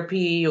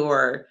therapy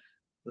or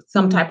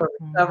some Mm, type of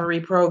Mhm. recovery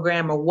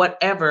program or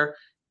whatever.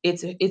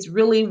 It's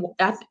really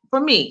for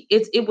me.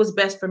 It was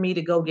best for me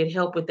to go get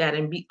help with that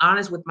and be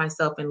honest with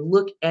myself and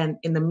look and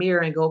in the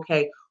mirror and go,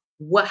 okay,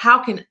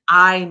 how can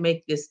I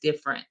make this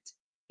different?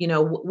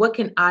 What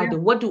can I Yeah. do?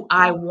 What do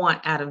I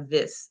want out of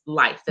this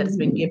life that has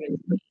been mm. given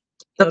to me?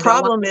 The Do I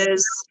want problem this?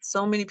 is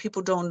so many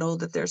people don't know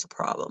that there's a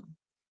problem.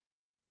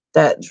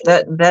 True.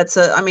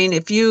 I mean,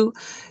 if you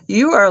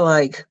are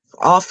like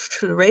off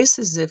to the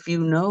races if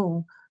you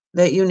know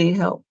that you need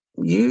help.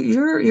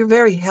 You're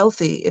very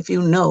healthy if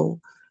you know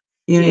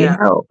you need Yeah.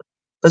 help.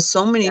 But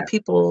so many Yeah.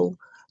 people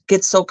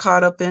get so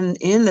caught up in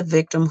the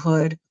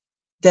victimhood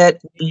that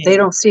they Man.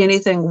 don't see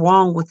anything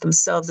wrong with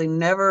themselves. They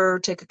never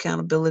take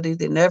accountability.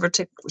 They never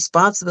take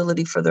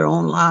responsibility for their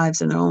own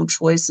lives and their own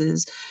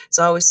choices. It's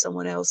always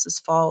someone else's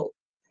fault.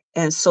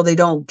 And so they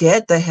don't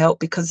get the help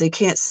because they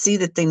can't see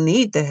that they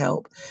need the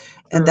help.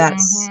 And True.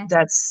 Mhm.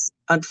 that's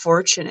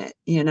unfortunate,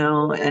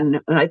 and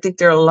I think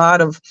there are a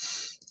lot of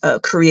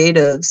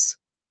creatives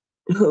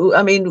who,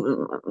 I mean,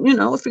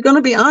 if you're going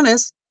to be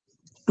honest,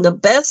 the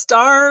best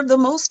are the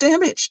most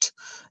damaged.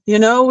 We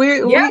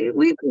Yep.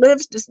 we've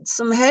lived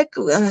some a heck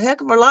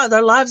of a lot.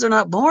 Our lives are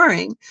not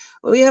boring.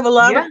 We have a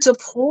lot Yeah. of to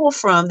pull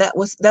from.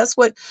 That's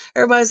what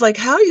everybody's like.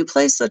 How do you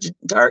play such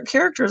dark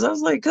characters? I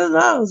was like, because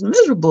I was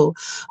miserable.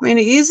 I mean,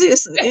 the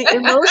easiest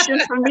emotion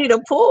for me to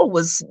pull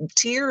was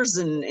tears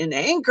and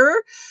anger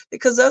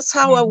because that's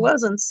how I Mhm.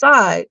 was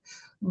inside.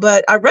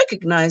 But I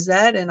recognized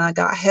that, and I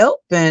got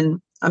help,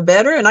 and I'm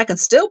better, and I can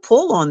still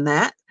pull on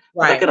that,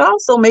 but I could Right.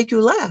 also make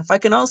you laugh. I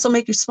can also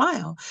make you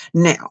smile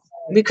now,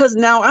 because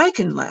now I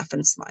can laugh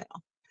and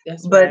smile.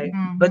 That's But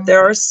right.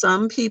 there are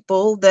some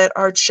people that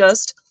are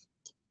just,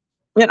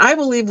 and I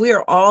believe we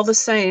are all the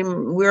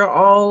same. We're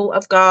all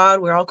of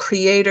God. We're all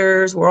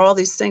creators. We're all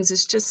these things.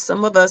 It's just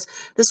some of us.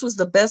 This was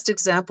the best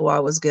example I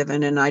was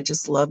given, and I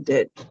just loved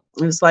it.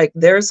 It was like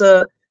there's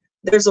a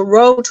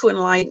road to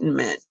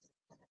enlightenment,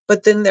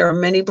 but then there are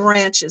many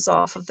branches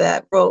off of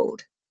that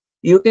road.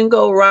 You can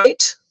go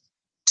right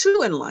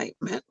to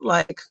enlightenment,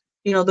 like,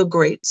 the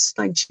greats,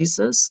 like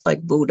Jesus,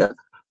 like Buddha,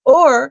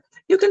 or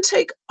you can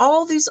take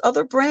all these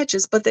other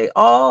branches, but they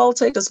all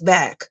take us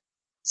back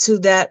to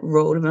that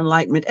road of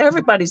enlightenment.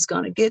 Everybody's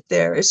going to get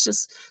there. It's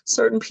just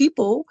certain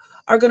people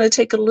are going to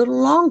take a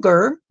little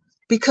longer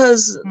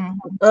because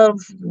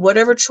of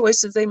whatever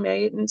choices they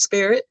made in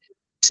spirit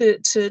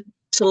to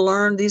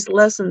learn these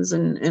lessons,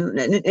 and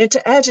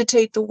to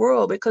agitate the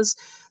world, because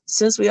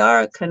since we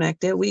are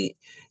connected, we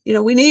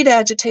need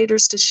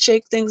agitators to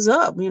shake things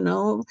up.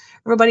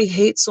 Everybody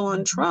hates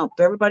on Trump.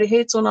 Everybody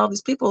hates on all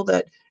these people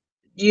that,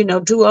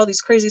 do all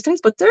these crazy things,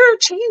 but they're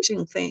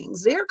changing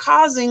things. They're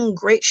causing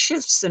great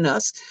shifts in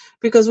us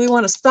because we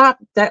want to stop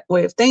that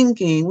way of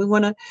thinking. We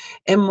want to,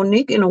 and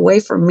Monique, in a way,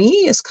 for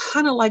me, is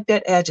kind of like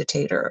that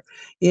agitator,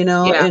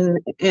 Yeah.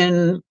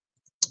 and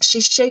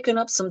she's shaking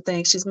up some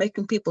things. She's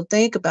making people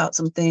think about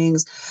some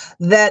things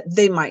that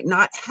they might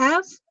not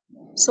have.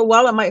 So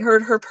while it might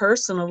hurt her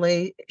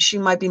personally, she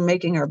might be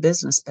making our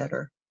business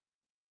better.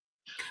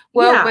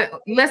 Well, Yeah.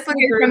 but let's look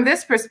at it from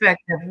this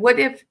perspective. What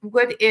if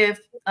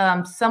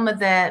some of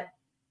that?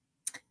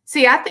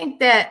 See, I think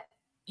that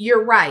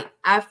you're right.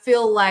 I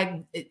feel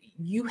like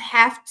you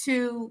have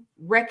to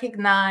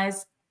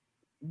recognize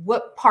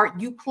what part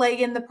you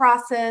play in the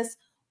process,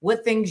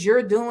 what things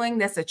you're doing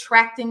that's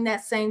attracting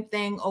that same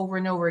thing over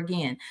and over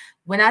again.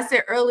 When I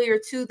said earlier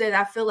too that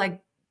I feel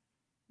like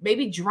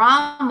maybe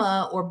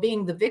drama or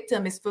being the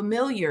victim is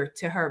familiar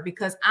to her,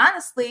 because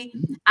honestly,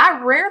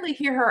 I rarely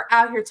hear her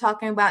out here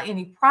talking about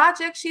any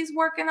project she's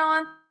working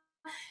on.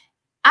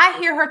 I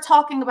hear her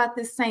talking about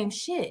this same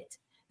shit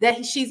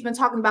that she's been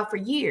talking about for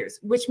years,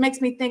 which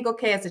makes me think,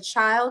 okay, as a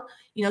child,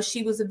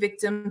 she was a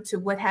victim to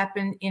what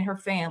happened in her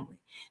family.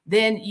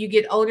 Then you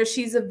get older,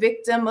 she's a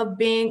victim of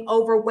being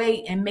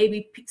overweight, and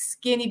maybe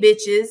skinny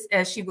bitches,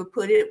 as she would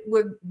put it,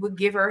 would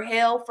give her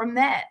hell from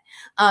that.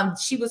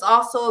 She was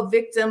also a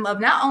victim of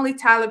not only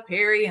Tyler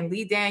Perry and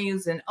Lee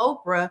Daniels and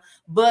Oprah,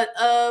 but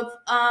of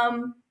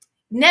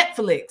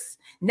Netflix.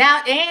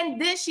 Now,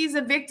 and then she's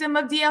a victim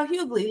of DL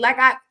Hughley. Like,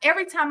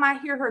 every time I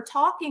hear her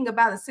talking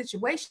about a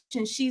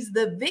situation, she's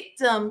the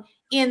victim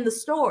in the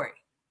story.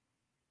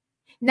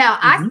 Now,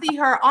 I see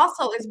her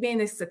also as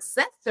being a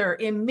successor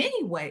in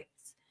many ways,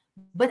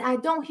 but I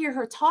don't hear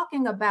her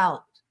talking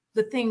about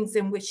the things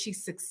in which she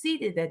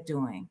succeeded at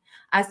doing.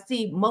 I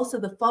see most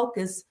of the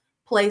focus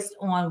placed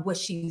on what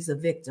she's a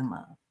victim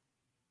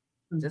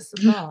of. Just a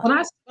thought.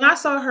 When I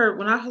saw her,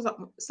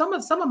 some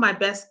of my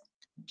best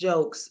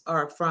jokes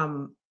are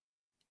from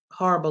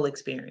horrible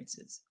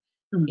experiences.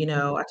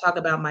 I talk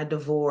about my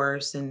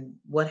divorce and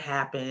what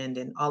happened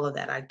and all of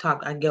that.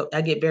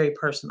 I get very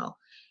personal.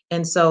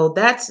 And so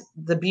that's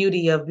the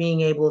beauty of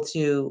being able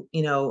to,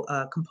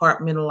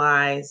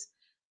 compartmentalize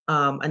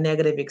a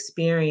negative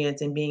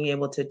experience and being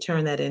able to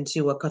turn that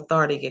into a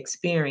cathartic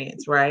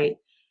experience, right?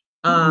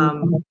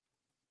 When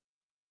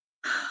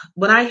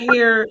I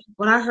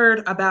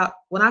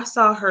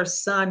saw her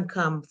son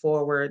come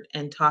forward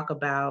and talk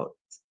about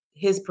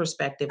his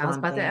perspective I was on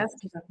about to things,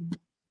 ask you that.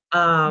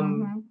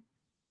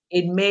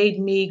 it made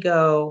me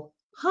go,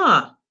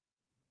 huh,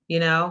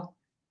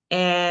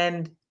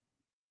 and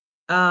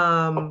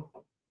um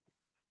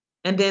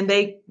and then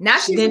Now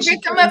she's then a she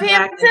victim of came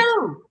him back and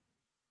too.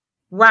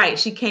 right,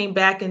 she came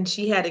back and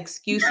she had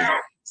excuses.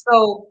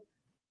 So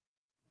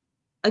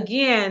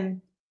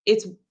again,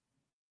 it's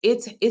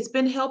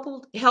been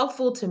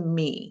helpful to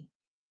me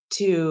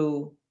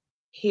to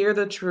hear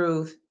the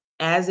truth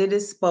as it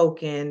is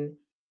spoken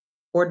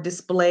or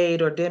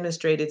displayed or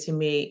demonstrated to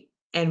me,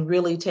 and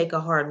really take a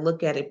hard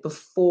look at it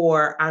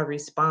before I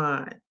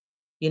respond,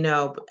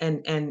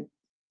 and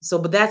so,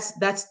 but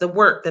that's the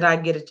work that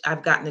I've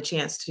gotten the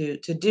chance to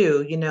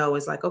do,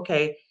 is like,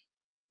 okay,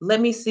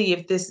 let me see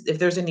if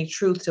there's any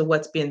truth to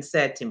what's been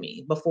said to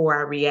me before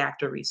I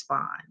react or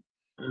respond.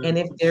 And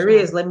if there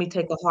is, let me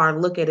take a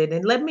hard look at it,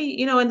 and let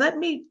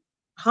me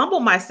humble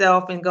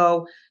myself and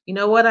go, you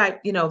know what, I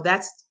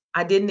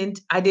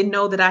didn't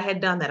know that I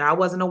had done that. I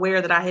wasn't aware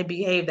that I had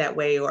behaved that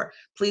way, or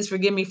please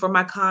forgive me for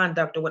my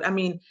conduct, or what. I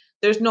mean,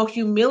 there's no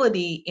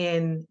humility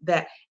in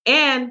that.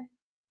 And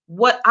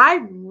what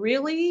I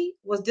really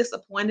was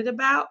disappointed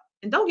about,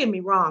 and don't get me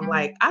wrong,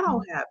 like, I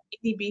don't have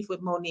any beef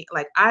with Monique.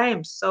 Like, I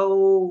am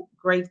so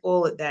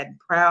grateful that and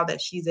proud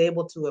that she's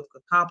able to have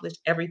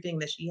accomplished everything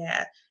that she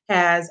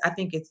has. I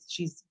think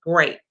she's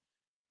great.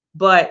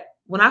 But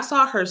when I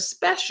saw her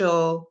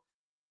special,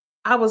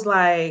 I was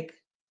like,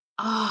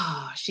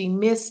 oh, she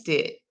missed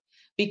it.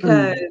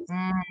 Because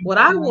what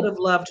I would have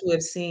loved to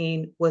have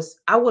seen was,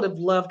 I would have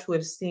loved to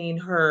have seen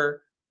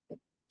her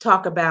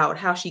talk about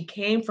how she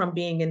came from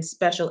being in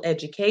special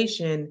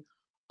education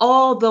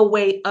all the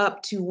way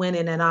up to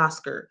winning an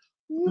Oscar.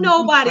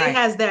 Nobody Right.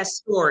 has that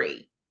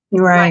story.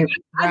 Like, Right.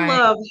 I Right.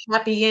 love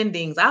happy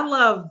endings. I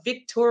love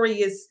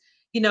victorious,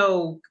 you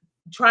know,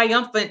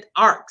 triumphant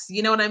arcs.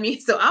 You know what I mean?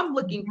 So I'm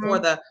looking for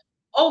Mhm. the,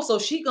 oh, so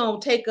she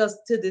gonna take us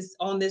to this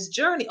on this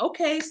journey.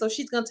 Okay, so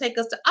she's gonna take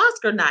us to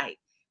Oscar night,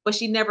 but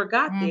she never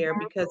got there Mhm.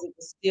 because it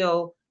was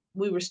still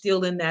we were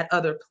still in that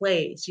other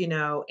place,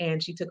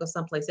 and she took us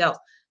someplace else.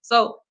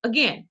 So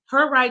again,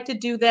 her right to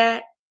do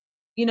that,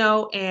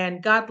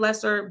 and God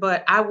bless her.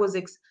 But I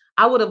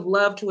would have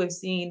loved to have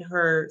seen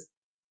her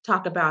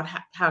talk about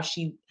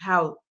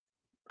how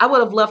I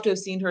would have loved to have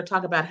seen her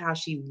talk about how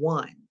she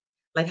won,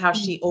 like how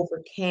Mm. she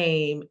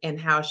overcame and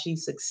how she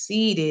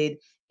succeeded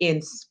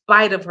in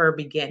spite of her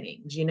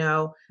beginnings,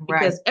 Right.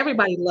 because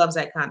everybody loves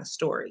that kind of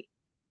story.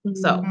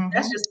 So Mhm.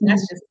 that's Mhm. just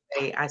that's just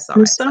the way I saw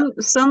And it. So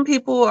some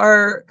people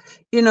are,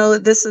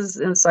 this is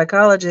in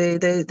psychology.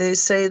 They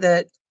say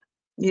that,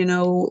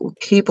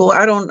 people,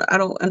 I don't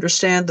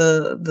understand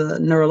the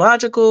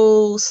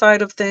neurological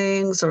side of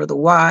things or the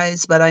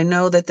whys, but I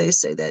know that they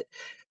say that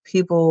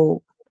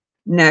people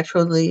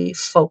naturally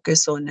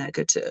focus on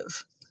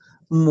negative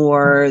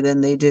more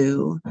than they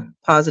do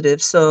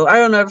positive. So I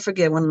don't ever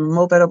forget when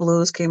Moped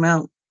Blues came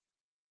out.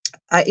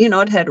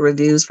 It had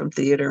reviews from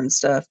theater and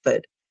stuff,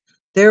 but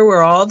there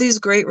were all these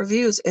great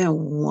reviews and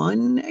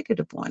one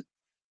negative one.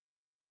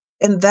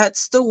 And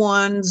that's the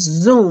one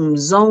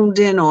zoned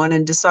in on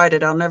and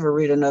decided I'll never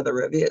read another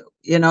review.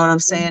 You know what I'm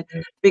saying?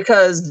 mhm,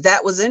 Because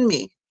that was in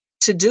me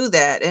to do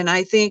that. And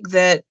I think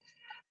that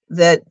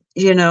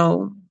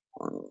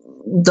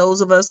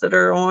those of us that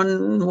are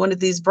on one of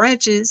these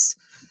branches,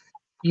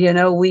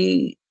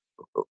 we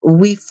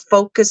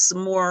focus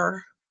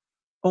more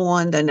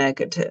on the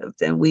negative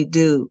than we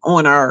do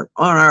on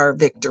our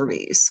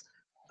victories,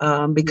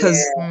 because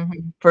yeah,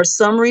 Mhm. for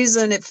some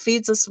reason it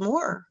feeds us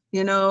more,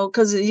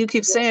 because you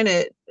keep saying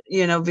it,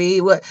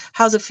 V,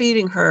 how's it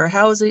feeding her?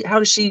 How is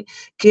she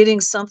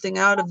getting something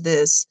out of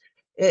this?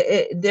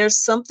 There's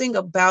something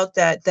about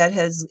that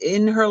has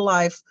in her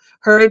life.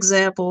 Her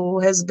example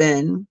has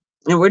been,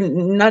 and we're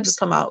not just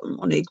talking about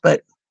Monique,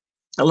 but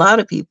a lot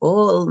of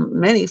people,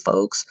 many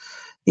folks,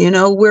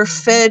 we're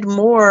mhm, fed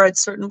more at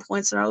certain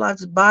points in our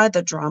lives by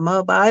the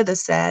drama, by the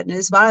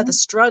sadness, by the Mhm.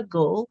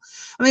 struggle.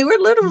 I mean, we're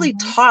literally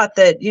Mhm. taught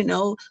that,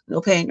 no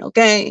pain, no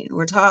gain.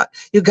 We're taught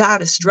you got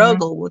to Mhm.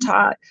 struggle. We're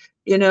taught,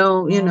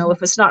 Mhm.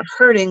 if it's not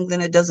hurting,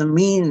 then it doesn't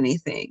mean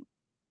anything.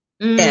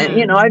 And,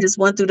 mm, I just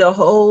went through the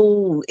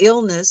whole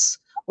illness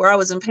where I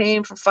was in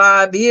pain for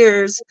 5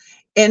 years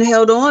and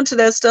held on to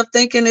that stuff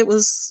thinking it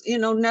was,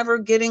 never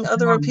getting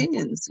other Mhm.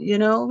 opinions,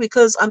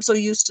 because I'm so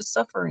used to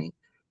suffering,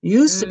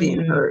 used to being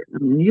mm, hurt.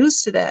 I'm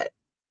used to that.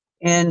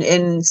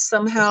 And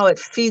somehow it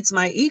feeds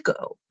my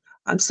ego.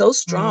 I'm so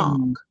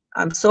strong. Mhm.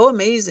 I'm so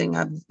amazing.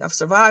 I've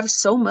survived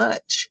so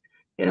much.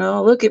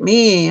 Look at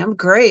me. I'm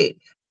great.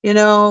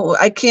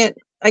 I can't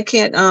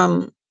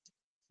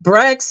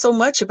brag so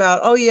much about,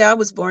 oh yeah, I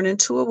was born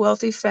into a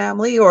wealthy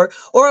family, or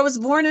I was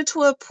born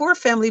into a poor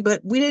family, but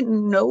we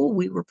didn't know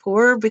we were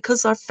poor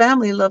because our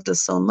family loved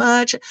us so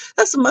much.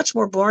 That's a much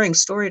more boring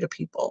story to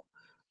people.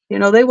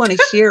 They want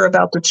to hear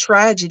about the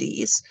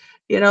tragedies.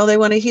 They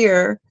want to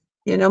hear,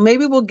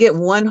 maybe we'll get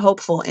one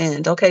hopeful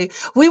end. Okay,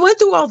 we went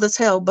through all this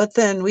hell, but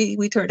then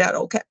we turned out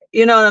okay.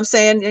 You know what I'm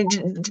saying?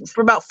 And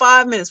for about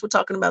 5 minutes we're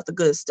talking about the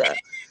good stuff.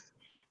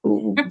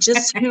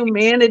 Just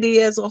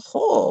humanity as a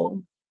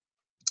whole,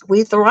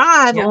 we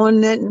thrive yeah,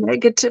 on that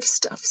negative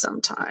stuff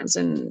sometimes,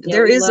 and yeah.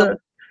 there We is love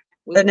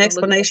we an love looking at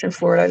explanation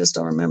for it. I just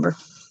don't remember.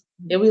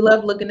 yeah, we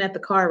love looking at the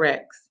car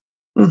wrecks.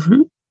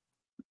 Hmm.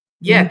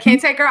 Yeah, Hmm.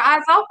 can't take our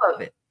eyes off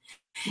of it.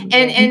 And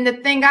Yeah. and the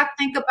thing I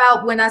think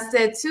about when I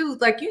said too,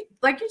 like you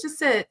just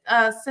said,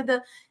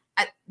 Cynda,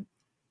 I,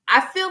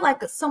 I feel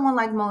like someone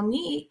like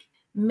Monique,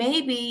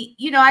 maybe,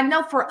 I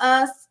know for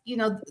us,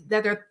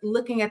 that are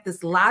looking at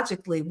this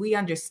logically, we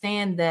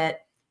understand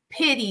that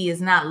pity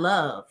is not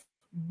love.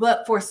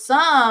 But for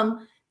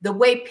some, the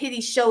way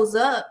pity shows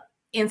up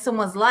in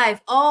someone's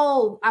life,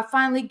 oh, I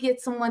finally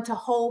get someone to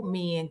hold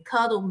me and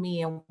cuddle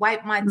me and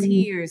wipe my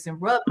tears and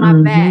rub my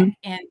back Hmm.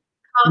 and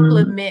Hmm.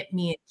 compliment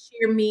me and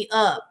cheer me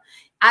up.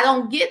 I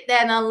don't get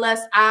that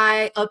unless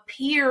I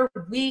appear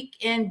weak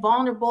and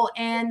vulnerable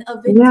and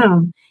a victim. Yeah.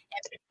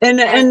 And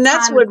As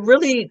that's time is, what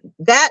really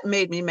that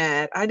made me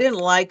mad. I didn't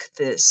like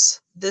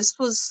this. This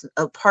was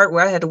a part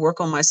where I had to work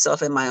on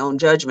myself and my own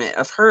judgment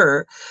of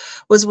her,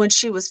 was when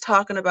she was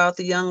talking about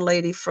the young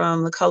lady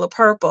from The Color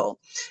Purple.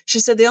 She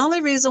said the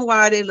only reason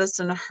why they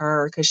listened to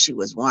her because she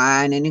was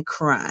whining and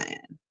crying.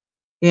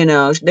 She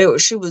was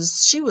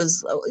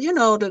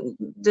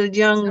the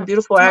young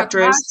beautiful to my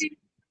actress. Taraji,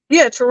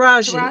 Yeah,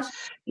 Taraji.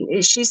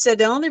 Taraji. She said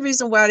the only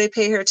reason why they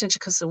pay her attention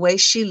because the way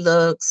she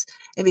looks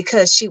and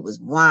because she was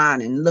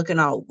whining, looking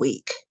all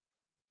weak.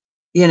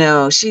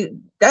 She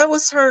that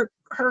was her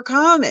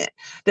comment,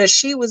 that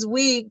she was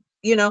weak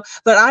you know,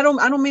 but I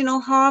don't mean no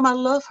harm. I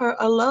love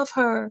her. I love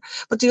her.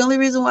 But the only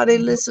reason why they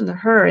listened to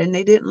her and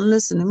they didn't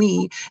listen to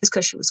me is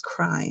because she was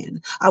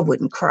crying. I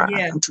wouldn't cry.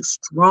 Yeah. I'm too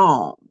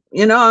strong.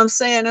 You know what I'm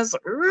saying? It's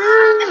like,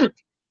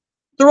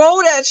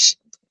 throw that,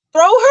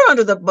 throw her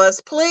under the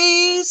bus,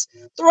 please.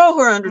 Throw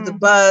her under the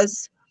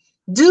bus.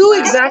 Do Right.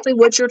 exactly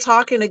what you're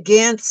talking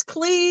against,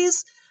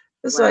 please.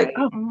 It's like,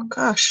 Right. oh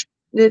gosh,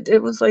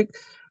 it was like,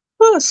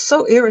 oh, it's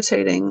so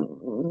irritating.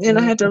 And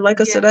I had to,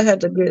 like I said, I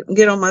had to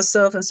get on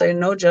myself and say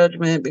no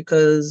judgment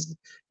because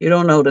you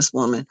don't know this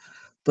woman.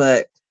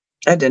 But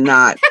I did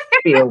not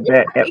feel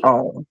that at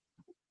all.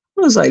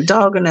 I was like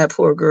dogging that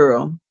poor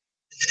girl.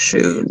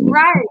 Shoot.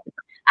 Right.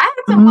 I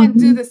had someone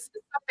do this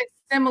something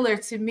similar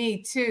to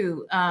me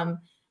too.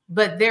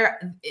 But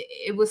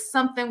it was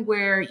something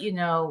where, you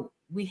know,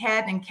 we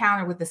had an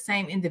encounter with the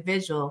same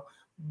individual,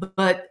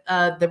 but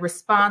the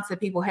response that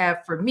people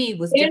have for me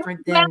was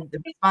different than the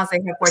response they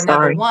have for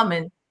another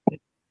woman.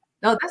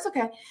 No, that's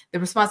okay. The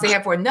response they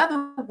had for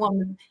another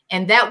woman,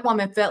 and that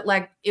woman felt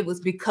like it was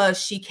because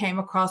she came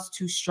across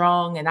too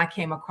strong and I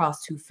came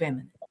across too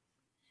feminine.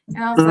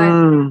 And I was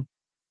like,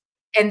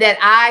 and that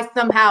I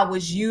somehow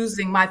was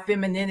using my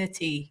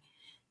femininity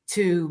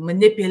to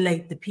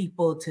manipulate the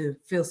people to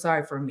feel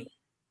sorry for me.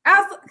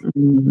 I was like,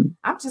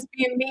 I'm just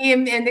being me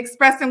and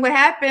expressing what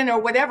happened or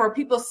whatever.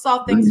 People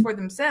saw things for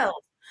themselves.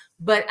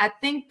 But I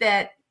think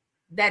that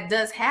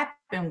does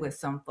happen with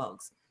some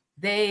folks.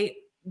 They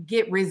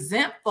get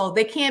resentful.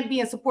 They can't be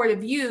in support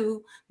of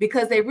you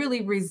because they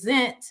really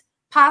resent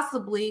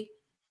possibly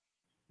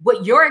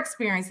what your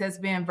experience has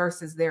been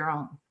versus their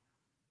own.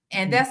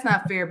 And that's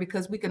not fair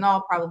because we can all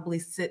probably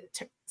sit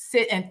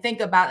and think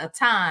about a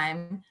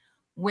time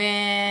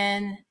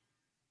when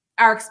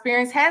our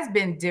experience has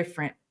been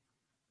different.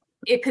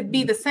 It could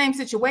be the same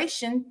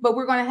situation, but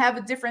we're going to have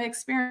a different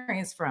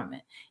experience from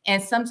it.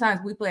 And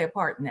sometimes we play a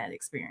part in that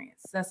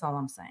experience. That's all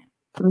I'm saying.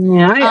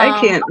 Yeah, I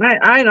can't.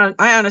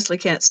 I honestly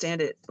can't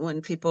stand it when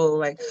people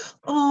like,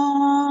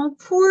 oh,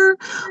 poor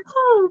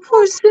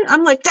Cynda.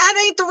 I'm like,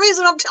 that ain't the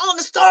reason I'm telling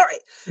the story.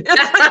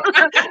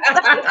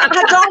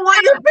 I don't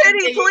want your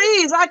pity,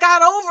 please. I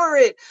got over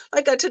it.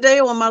 Like today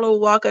on my little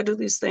walk, I do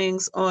these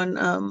things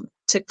on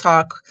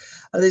TikTok,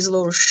 these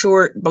little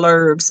short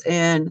blurbs,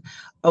 and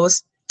I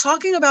was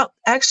talking about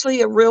actually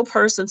a real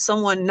person,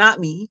 someone, not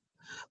me.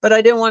 But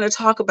I didn't want to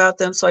talk about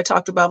them, so I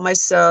talked about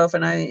myself,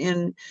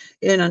 and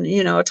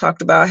you know, I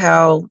talked about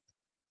how,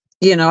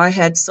 you know, I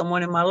had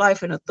someone in my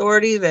life, an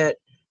authority that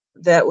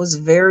was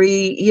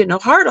very, you know,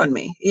 hard on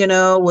me, you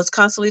know, was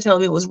constantly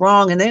telling me it was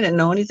wrong, and they didn't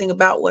know anything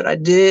about what I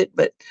did,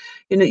 but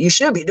you know, you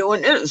should be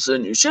doing this,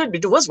 and you should be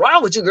doing, what's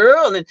wrong with you,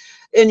 girl? And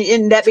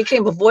that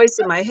became a voice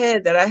in my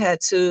head that I had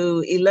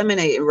to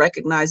eliminate and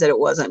recognize that it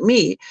wasn't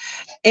me.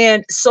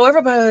 And so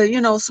everybody,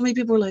 you know, so many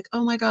people were like,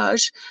 oh my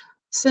gosh,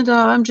 Cynda,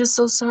 I'm just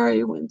so sorry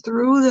you went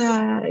through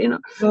that. You know,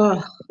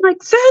 like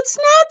that's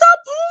not the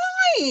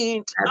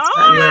point.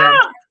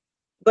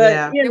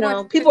 But you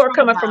know, people are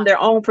coming from their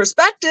own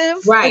perspective.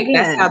 Right. Again.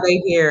 That's how they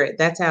hear it.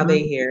 That's how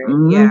they hear it.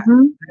 Yeah. I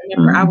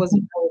remember I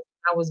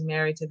was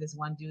married to this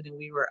one dude, and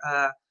we were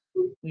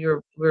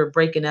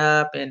breaking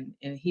up, and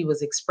he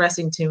was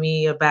expressing to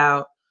me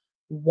about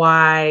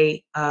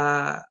why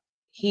what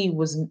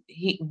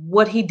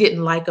he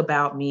didn't like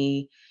about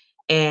me.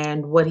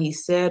 And what he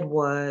said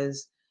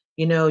was,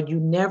 you know, you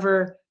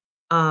never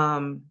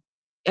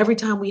every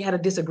time we had a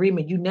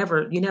disagreement, you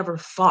never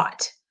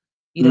fought.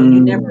 You know, you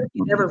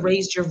never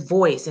raised your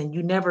voice, and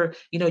you never,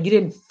 you know, you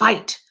didn't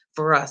fight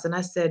for us. And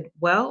I said,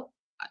 well,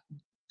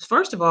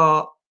 first of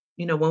all,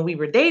 you know, when we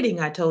were dating,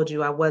 I told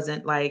you I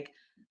wasn't like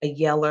a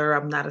yeller.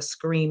 I'm not a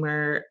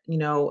screamer, you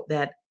know,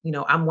 that, you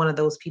know, I'm one of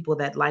those people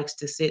that likes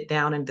to sit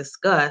down and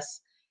discuss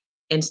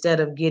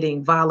instead of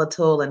getting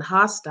volatile and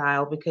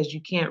hostile, because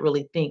you can't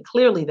really think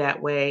clearly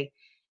that way.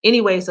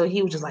 Anyway, so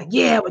he was just like,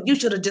 yeah, but you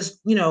should have just,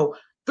 you know,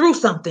 threw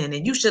something,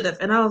 and you should have.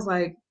 And I was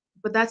like,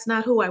 but that's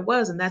not who I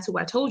was, and that's who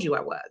I told you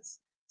I was.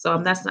 So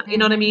that's not, you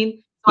know what I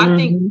mean? So I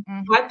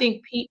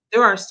think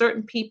there are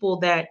certain people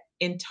that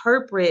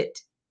interpret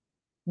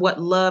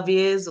what love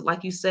is,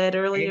 like you said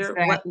earlier,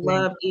 what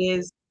love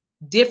is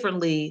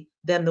differently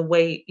than the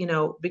way, you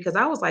know, because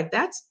I was like,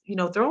 that's, you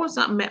know, throwing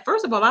something at,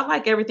 first of all, I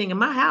like everything in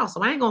my house,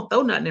 so I ain't gonna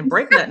throw nothing and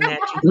break nothing at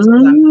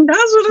you.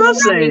 That's what I'm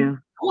saying.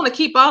 I want to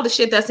keep all the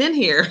shit that's in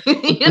here,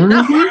 you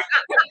know.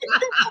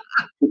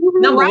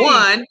 Number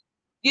one,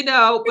 you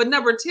know, but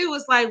number two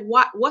is like,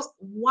 why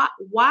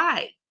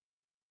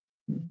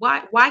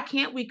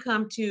can't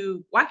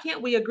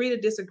we agree to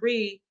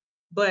disagree,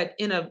 but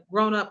in a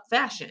grown-up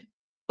fashion?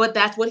 But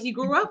that's what he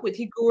grew up with.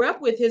 He grew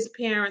up with his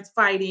parents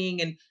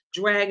fighting and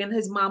dragging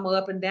his mama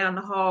up and down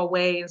the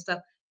hallway and stuff.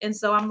 And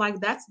so I'm like,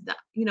 that's not,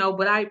 you know,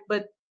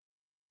 but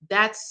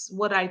that's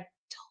what I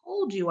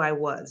told you I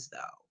was, though.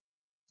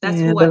 That's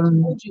who I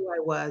told you I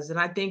was. And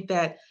I think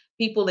that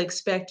people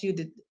expect you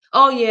to,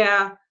 oh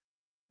yeah,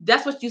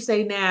 that's what you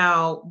say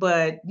now,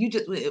 but you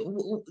just,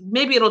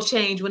 maybe it'll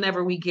change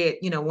whenever we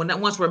get, you know,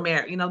 once we're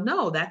married, you know.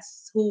 No,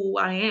 that's who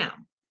I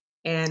am.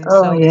 And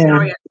so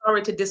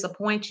sorry to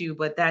disappoint you,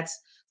 but that's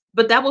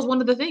but that was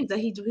one of the things that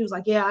he was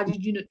like, yeah,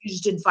 you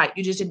just didn't fight.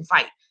 You just didn't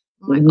fight.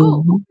 I'm like,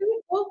 oh, Mhm.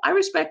 okay, well, I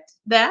respect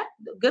that.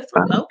 Good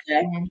for Fine.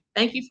 okay.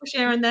 Thank you for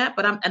sharing that.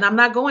 But I'm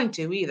not going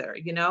to either,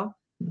 Mhm.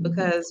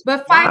 because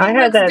But why? fighting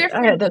looks I had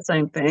different. that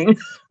same thing.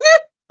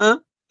 Huh?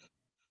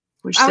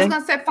 What'd you I was say?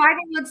 gonna say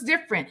fighting looks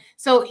different.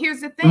 So here's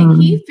the thing: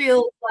 Mhm. he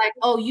feels like,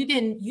 oh, you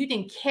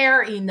didn't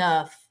care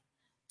enough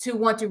to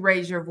want to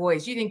raise your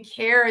voice. You didn't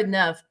care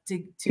enough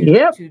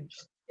Yep. to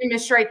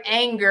demonstrate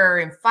anger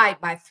and fight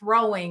by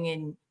throwing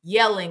and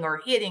yelling or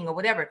hitting or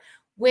whatever.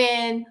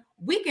 When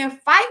we can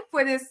fight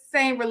for this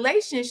same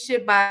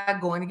relationship by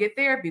going to get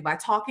therapy, by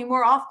talking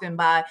more often,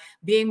 by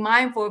being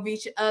mindful of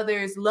each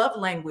other's love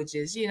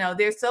languages.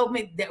 There's so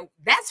many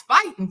that's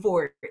fighting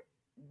for it.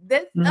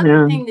 That other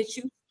Yeah. thing that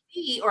you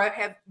see or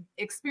have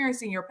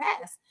experienced in your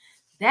past,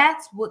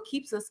 that's what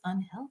keeps us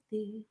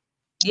unhealthy.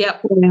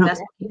 Yep, Yeah. that's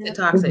what keeps it Yeah.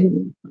 toxic.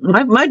 Mhm.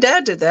 My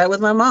dad did that with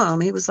my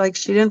mom. He was like,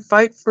 she didn't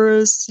fight for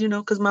us,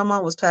 because my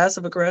mom was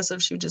passive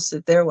aggressive. She would just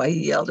sit there while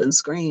he yelled and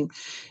screamed.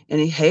 And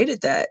he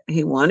hated that.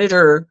 He wanted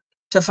her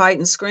to fight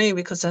and scream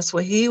because that's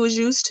what he was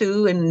used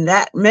to. And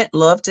that meant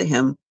love to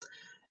him,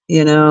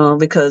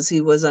 because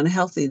he was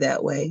unhealthy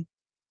that way.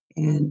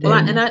 And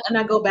Well, then,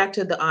 I go back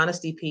to the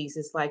honesty piece.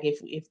 It's like if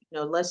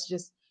let's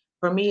just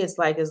for me, it's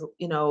like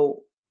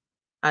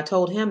I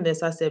told him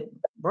this. I said,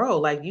 bro,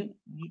 like you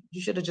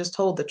should have just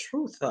told the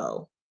truth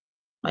though.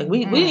 Like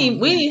we Mm,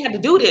 didn't have to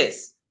do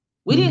this.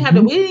 We didn't have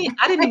to. Mhm.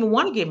 I didn't even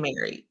want to get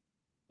married.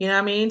 You know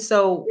what I mean?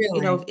 So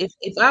really?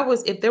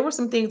 if there were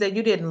some things that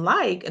you didn't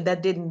like and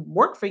that didn't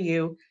work for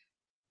you,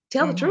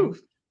 tell the Hmm.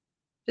 truth.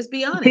 Just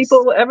be honest.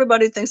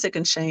 Everybody thinks they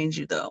can change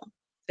you though.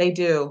 They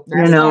do.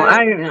 That's They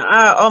right. do.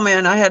 Oh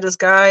man, I had this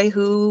guy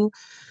who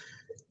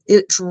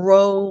it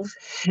drove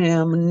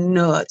him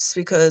nuts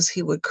because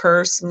he would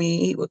curse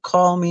me, he would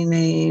call me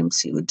names,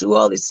 he would do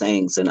all these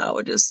things, and I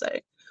would just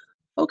say,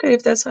 "Okay,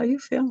 if that's how you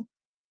feel."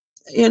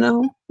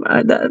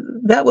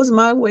 That was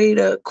my way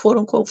to quote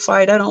unquote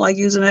fight. I don't like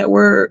using that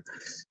word.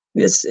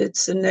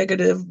 It's a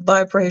negative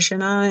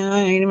vibration. I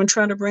ain't even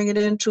trying to bring it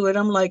into it.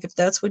 I'm like, if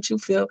that's what you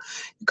feel,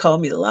 you call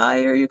me a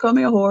liar, you call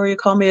me a whore, you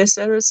call me et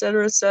cetera, et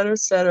cetera, et cetera, et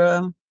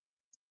cetera.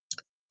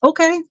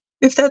 Okay,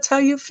 if that's how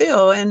you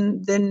feel,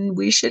 and then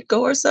we should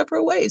go our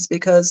separate ways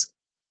because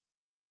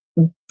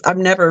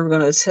I'm never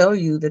going to tell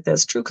you that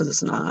that's true because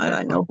it's not.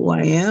 I know who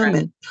I am, Right.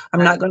 and I'm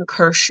not Right. going to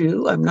curse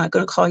you. I'm not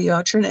going to call you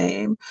out your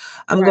name.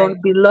 I'm going to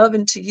Right. be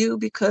loving to you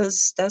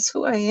because that's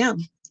who I am.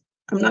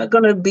 I'm Yeah. not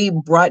going to be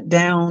brought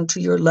down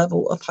to your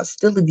level of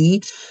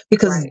hostility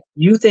because Right.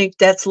 you think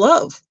that's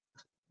love.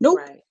 Nope,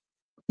 Right.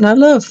 not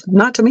love.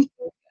 Not to me.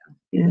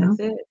 You know.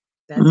 That's it.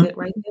 That's Mhm, it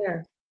right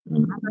there.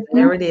 mhm.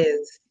 There it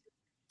is.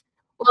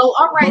 Well,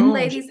 all right, Boom.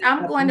 ladies,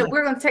 Definitely.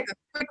 we're going to take a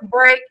quick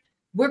break.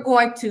 We're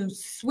going to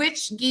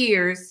switch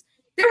gears.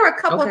 There were a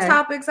couple of Okay.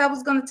 topics I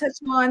was going to touch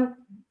on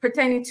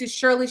pertaining to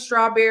Shirley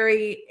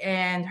Strawberry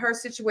and her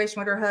situation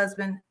with her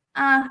husband.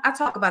 I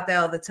talk about that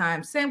all the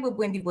time. Same with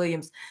Wendy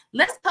Williams.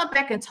 Let's come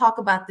back and talk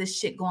about this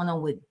shit going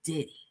on with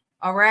Diddy.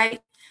 All right.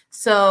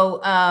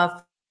 So,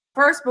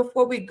 first,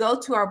 before we go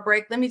to our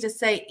break, let me just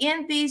say,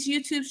 in these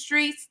YouTube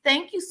streets,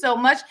 thank you so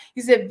much.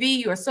 You said,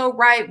 V, you are so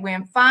right.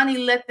 When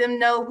Fonnie let them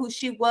know who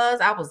she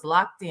was, I was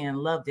locked in,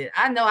 loved it.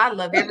 I know I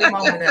loved every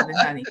moment of it,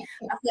 honey.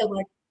 I felt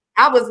like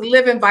I was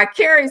living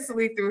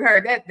vicariously through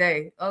her that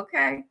day.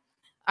 Okay.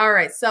 All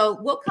right. So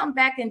we'll come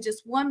back in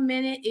just 1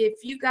 minute.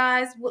 If you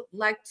guys would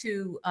like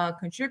to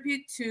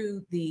contribute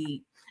to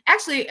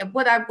actually,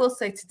 what I will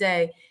say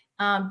today,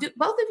 do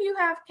both of you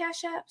have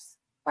Cash Apps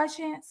by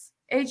chance?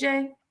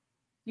 AJ,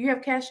 you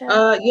have Cash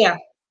App? Yeah.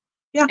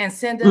 Yeah. And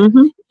Cynda,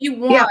 Hmm. if you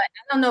want, Yeah. I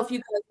don't know if you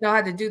guys know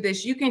how to do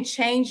this. You can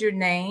change your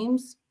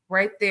names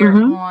right there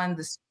Hmm. on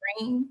the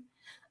screen.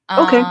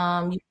 Okay. You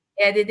can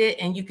edit it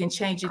and you can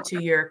change it to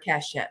your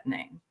Cash App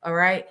name. All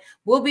right.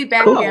 We'll be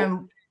back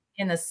Cool.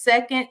 in a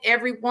second,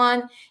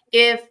 everyone.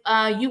 If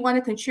you want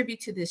to contribute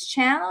to this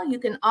channel, you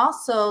can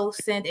also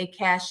send a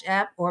Cash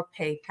App or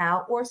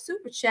PayPal or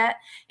Super Chat.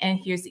 And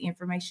here's the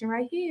information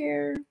right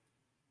here.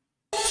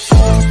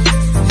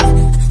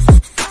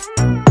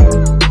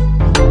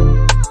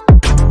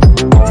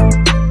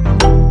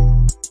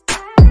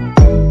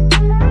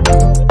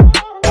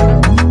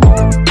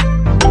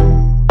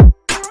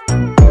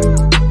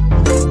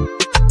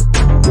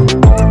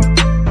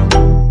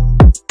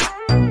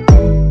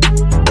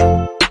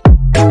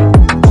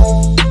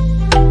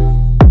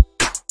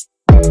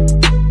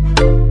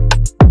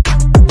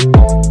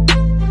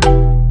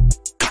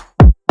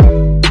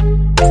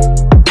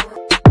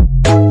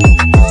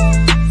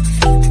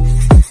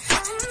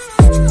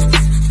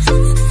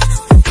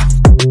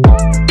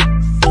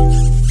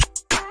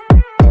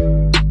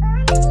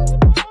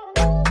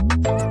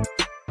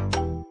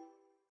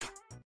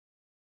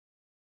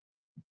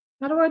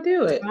 How do I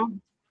do it?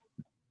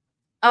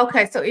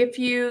 Okay, so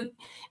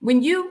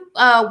when you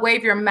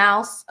wave your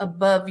mouse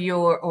above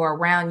or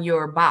around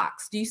your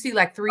box, do you see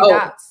like three Oh,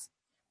 dots?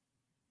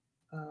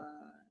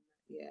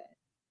 yeah.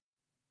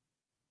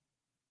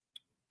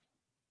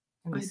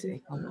 Let me I do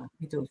see. Hold on. not.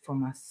 Let me do it for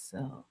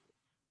myself.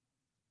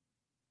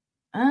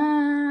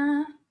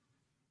 Uh,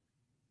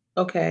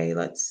 Okay,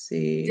 let's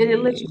see. did it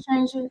let you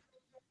change it?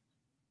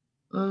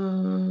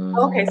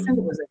 Okay, Cynda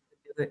was able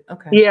to do it.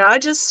 Okay. Yeah, I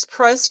just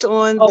pressed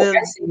on Oh,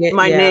 I see it.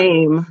 my Yeah,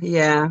 name.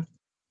 Yeah.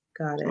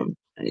 got it.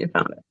 And you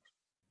found it.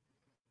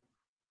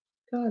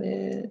 Got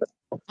it.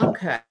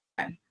 Okay.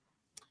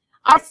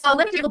 All right, so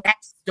let me do a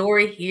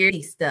backstory here,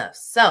 these stuff.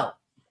 So,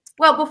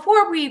 well,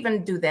 before we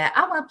even do that,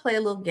 I want to play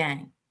a little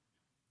game.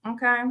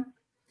 Okay.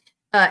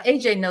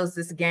 AJ knows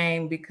this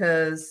game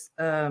because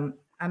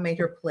I made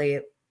her play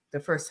it the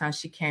first time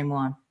she came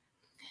on.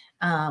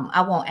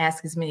 I won't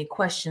ask as many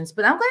questions,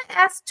 but I'm going to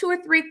ask 2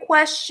 or 3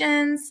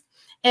 questions.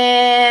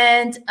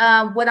 And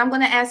what I'm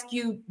going to ask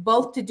you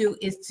both to do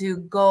is to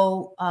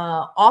go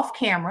off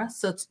camera.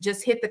 So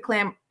just hit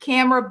the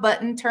camera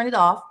button, turn it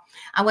off.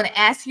 I'm going to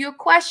ask you a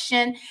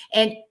question.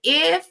 And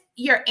if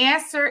your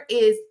answer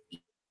is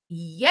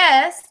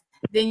yes,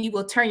 then you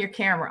will turn your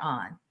camera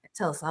on.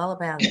 Tell us all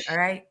about it. All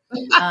right.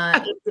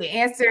 If the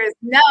answer is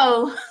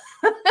no,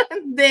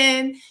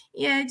 then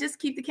yeah, just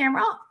keep the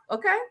camera off.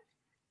 Okay.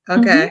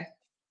 Okay.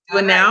 Do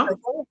it now?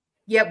 So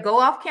yep, go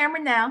off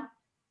camera now.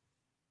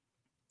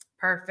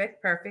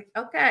 Perfect, perfect.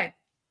 Okay.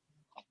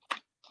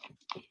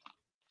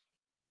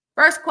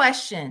 First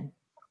question.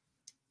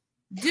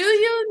 Do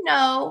you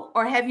know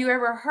or have you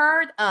ever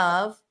heard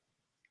of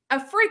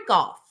a freak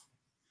off?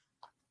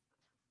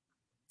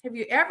 Have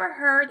you ever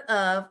heard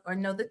of or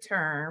know the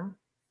term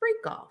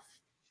freak off?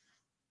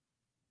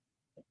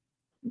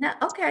 No,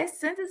 okay.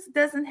 Cynda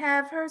doesn't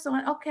have hers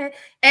on. Okay.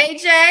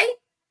 AJ,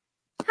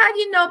 how do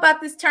you know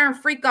about this term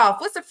freak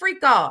off? What's a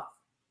freak off?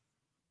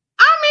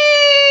 I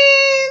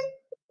mean,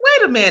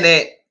 wait a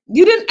minute.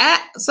 You didn't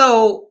ask.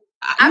 So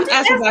I'm you just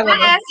asked asking, if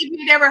I asked if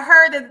you'd ever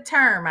heard of the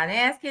term. I didn't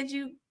ask if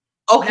you.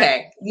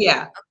 Okay.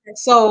 Yeah. Okay.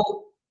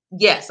 So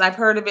yes, I've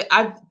heard of it.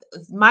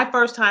 My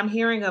first time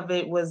hearing of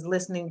it was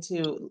listening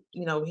to,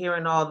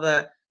 hearing all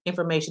the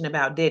information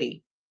about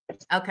Diddy.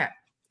 Okay.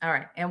 All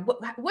right. And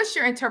what's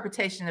your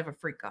interpretation of a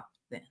freak off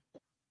then?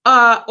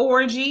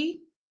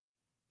 Orgy.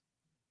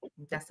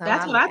 That's how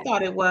That's I what look I at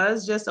thought it. it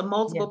was. Just a Yeah.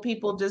 multiple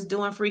people just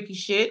doing freaky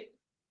shit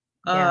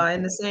Yeah.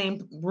 in the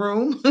same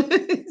room,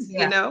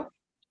 Yeah.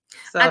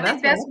 So I that's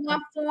think what that's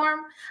one form.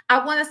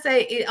 I want to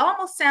say it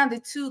almost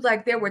sounded too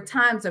like there were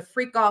times a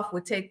freak off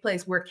would take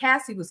place where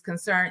Cassie was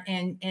concerned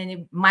and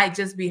it might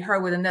just be her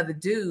with another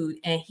dude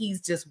and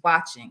he's just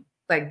watching,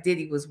 like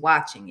Diddy was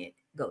watching it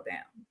go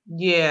down.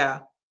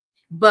 Yeah.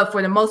 But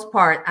for the most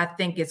part, I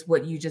think it's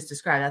what you just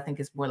described. I think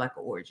it's more like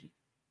an orgy.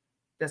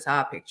 That's how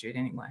I picture it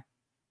anyway.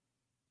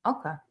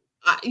 Okay.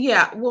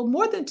 Yeah. Well,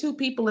 more than 2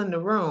 people in the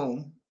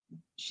room,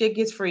 shit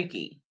gets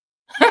freaky.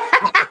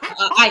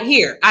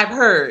 I've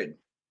heard.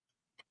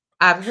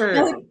 I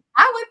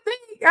would think,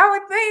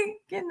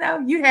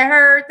 you had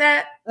heard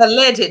that.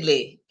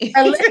 Allegedly.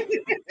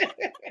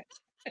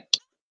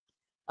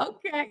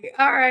 Okay.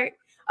 All right.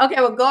 Okay.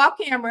 Well, go off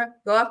camera.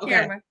 Go off Okay.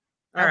 camera.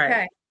 All Okay.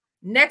 right.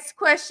 Next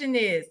question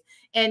is,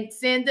 and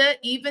Cynda,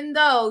 even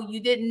though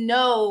you didn't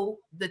know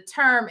the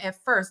term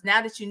at first,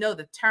 now that you know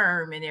the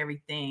term and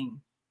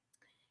everything,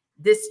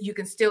 you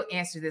can still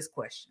answer this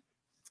question.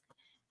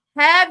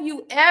 Have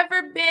you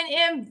ever been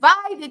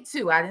invited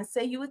to? I didn't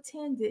say you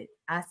attended.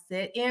 I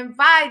said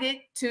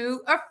invited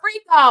to a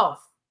freak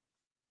off.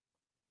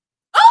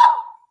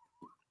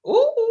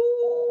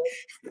 Ooh.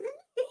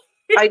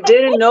 I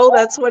didn't know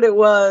that's what it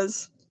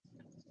was.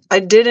 I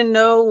didn't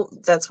know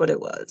that's what it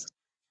was.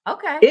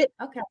 Okay.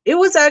 Okay. It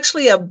was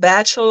actually a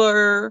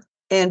bachelor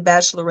and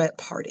bachelorette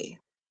party.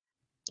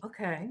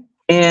 Okay.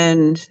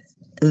 And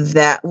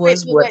that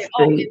was what it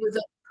was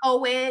a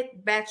co-ed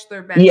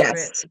bachelorette.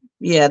 Yes.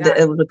 Yeah,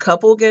 it was a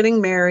couple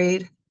getting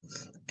married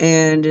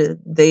and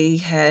they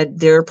had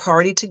their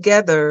party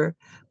together,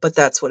 but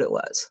that's what it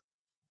was.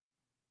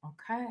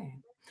 Okay.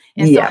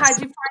 And so Yes.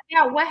 how'd you find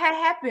out what had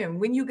happened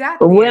when you got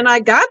there? When I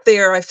got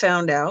there, I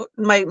found out.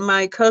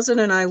 My cousin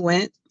and I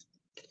went.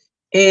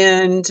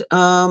 And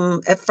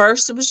at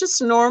first it was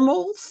just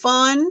normal,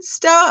 fun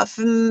stuff.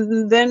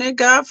 And then it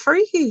got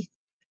freaky.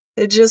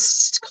 It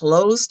just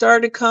clothes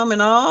started coming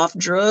off,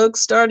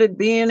 drugs started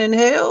being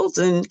inhaled.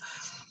 And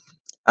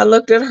I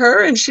looked at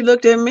her and she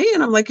looked at me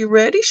and I'm like, "You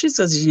ready?" She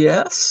says,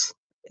 "Yes."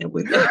 And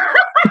we go.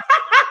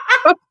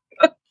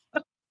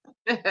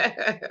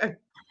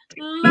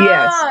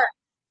 Yes.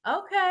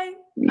 Okay.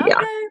 Yeah.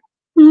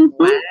 Okay.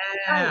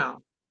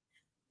 Wow.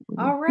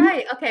 All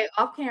right. Okay.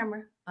 Off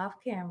camera. Off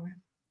camera.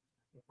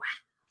 Wow.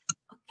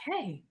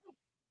 Okay.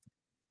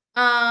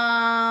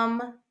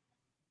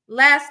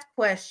 Last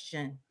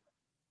question.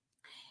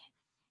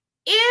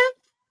 If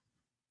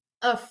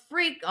a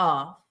freak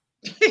off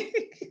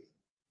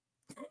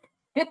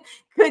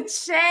could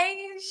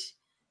change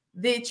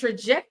the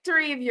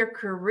trajectory of your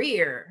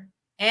career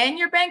and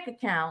your bank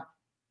account,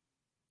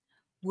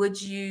 would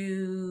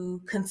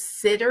you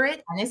consider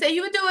it? I didn't say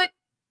you would do it,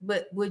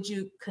 but would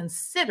you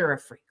consider a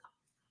freak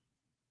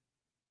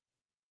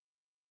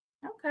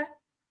off? Okay.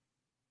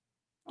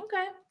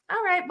 Okay.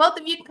 All right. Both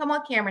of you can come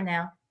on camera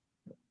now.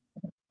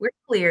 We're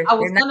clear. I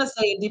They're was not. gonna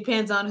say it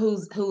depends on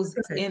who's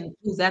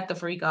at the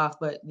freak off,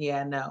 but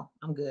yeah, no,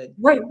 I'm good.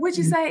 Wait, what'd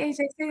you Mm. say, AJ?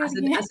 Say that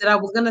again. I said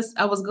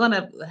I was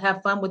gonna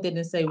have fun with it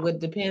and say what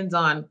depends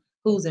on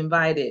who's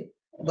invited,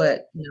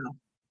 but no.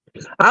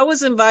 I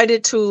was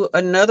invited to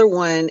another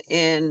one,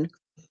 and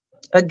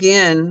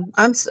again,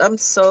 I'm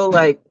so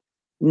like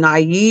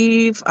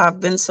naive. I've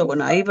been so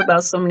naive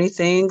about so many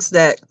things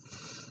that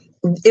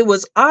it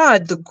was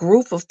odd. The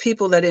group of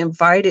people that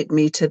invited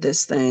me to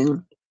this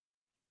thing,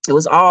 it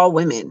was all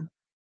women,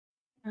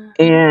 Uh-huh.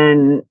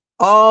 and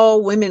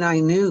all women I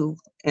knew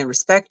and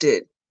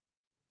respected.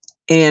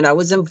 And I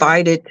was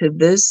invited to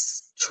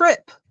this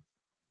trip,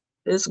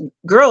 this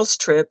girls'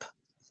 trip,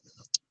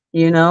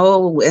 in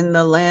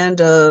the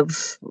land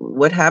of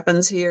what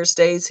happens here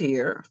stays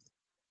here.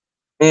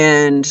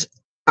 And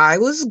I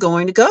was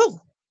going to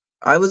go.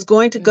 I was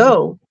going to Mhm.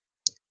 go.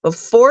 But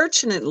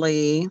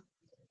fortunately,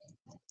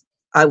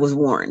 I was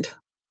warned.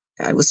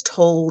 I was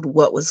told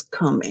what was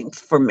coming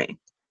for me.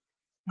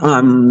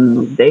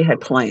 Mhm. They had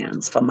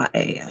plans for my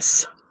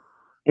ass.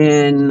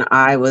 And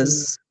I Mm.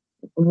 was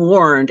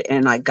warned,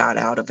 and I got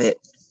out of it.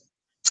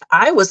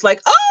 I was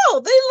like,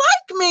 oh, they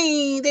like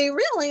me. They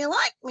really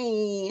like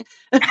me.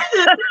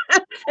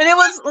 And it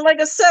was,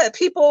 like I said,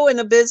 people in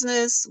the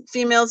business,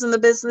 females in the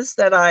business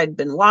that I'd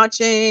been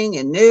watching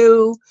and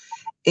knew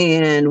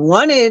and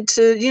wanted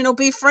to,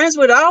 be friends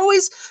with.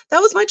 That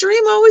was my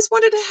dream. I always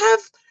wanted to have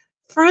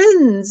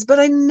friends, but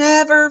I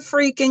never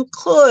freaking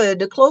could.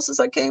 The closest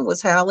I came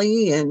was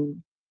Hallie,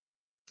 and,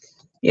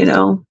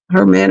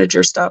 her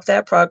manager stopped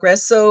that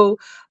progress. So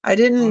I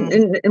didn't,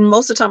 Mm. and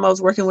most of the time I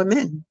was working with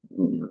men,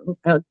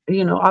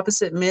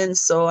 opposite men.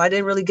 So I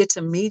didn't really get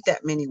to meet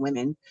that many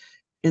women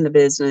in the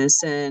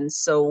business. And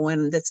so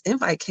when this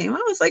invite came,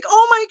 I was like,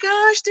 oh my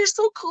gosh, they're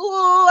so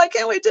cool. I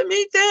can't wait to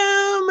meet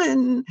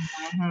them.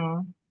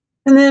 Mhm.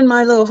 And then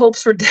my little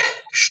hopes were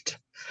dashed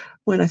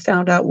when I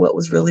found out what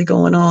was really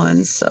going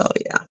on. So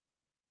yeah.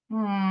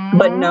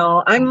 But Mhm.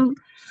 no, I'm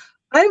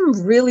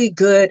really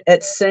good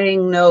at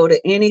saying no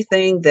to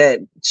anything that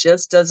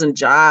just doesn't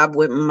jive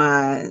with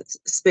my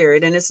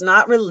spirit. And it's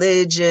not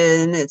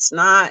religion. It's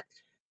not,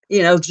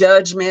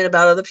 judgment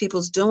about other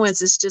people's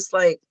doings. It's just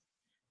like,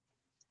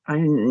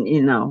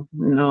 no,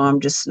 I'm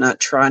just not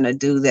trying to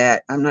do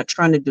that. I'm not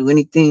trying to do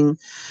anything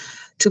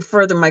to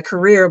further my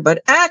career,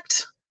 but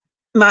act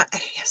my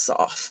ass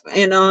off.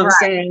 You know what I'm Right.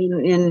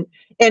 saying?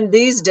 And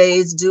these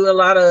days do a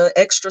lot of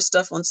extra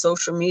stuff on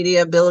social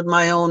media, build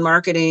my own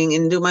marketing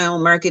and do my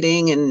own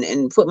marketing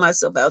and put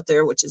myself out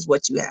there, which is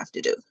what you have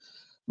to do.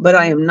 But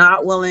I am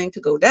not willing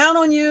to go down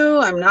on you.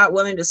 I'm not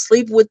willing to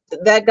sleep with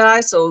that guy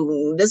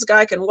so this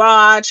guy can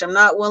watch. I'm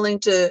not willing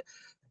to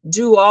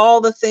do all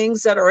the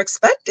things that are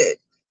expected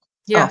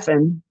Yeah.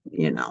 often,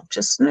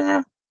 just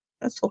nah,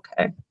 that's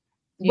okay.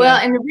 Well,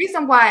 Yeah. and the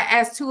reason why I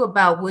asked too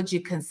about would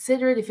you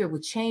consider it if it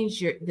would change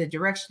the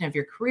direction of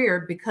your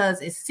career,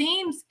 because it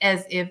seems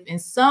as if in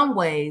some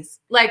ways,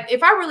 like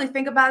if I really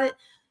think about it,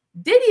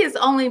 Diddy has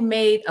only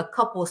made a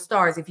couple of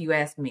stars, if you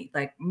ask me.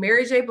 Like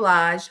Mary J.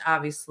 Blige,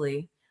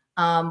 obviously.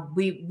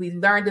 We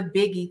learned of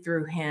Biggie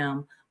through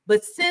him.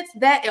 But since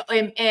that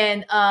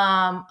and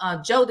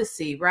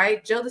Jodeci,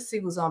 right?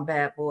 Jodeci was on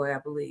Bad Boy, I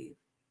believe.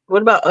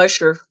 What about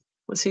Usher?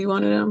 Was he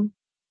one of them?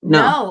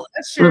 No. No,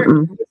 Usher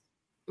Mm-mm.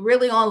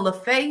 really on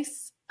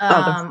LaFace.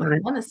 Oh, that's I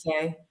right. want to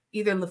say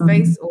either Mhm.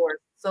 LaFace or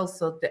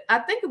I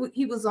think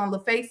he was on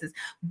LaFace's,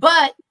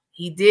 but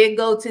he did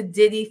go to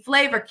Diddy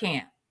Flavor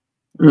Camp,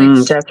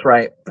 which That's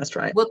right. That's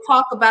right. we'll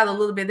talk about a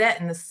little bit of that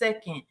in a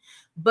second.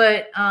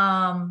 But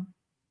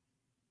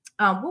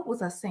what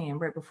was I saying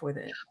right before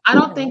that? I I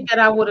don't had think lost. that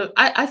I would have.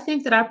 I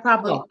think that I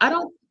probably. Oh,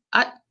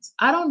 I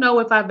I don't know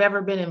if I've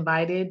ever been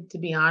invited. To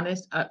be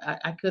honest,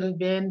 I could have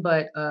been,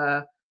 but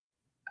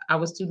I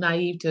was too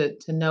naive to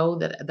know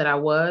that I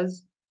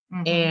was.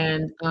 mm-hmm.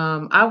 And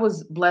I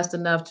was blessed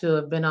enough to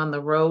have been on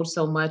the road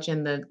so much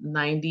in the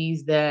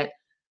 '90s that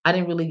I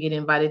didn't really get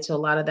invited to a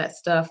lot of that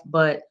stuff.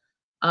 But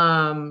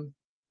um,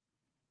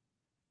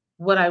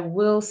 what I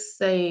will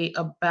say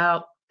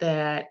about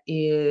that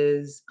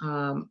is,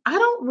 I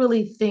don't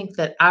really think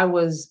that I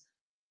was.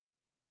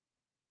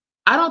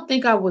 I don't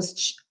think I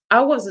was. I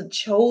wasn't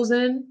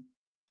chosen.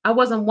 I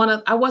wasn't one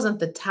of. I wasn't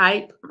the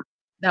type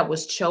that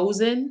was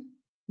chosen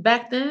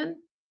back then.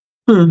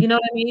 Hmm. You know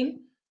what I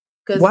mean?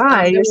 Because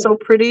Why? there You're was. so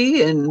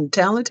pretty and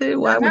talented.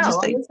 Why I would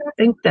you know.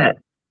 think that?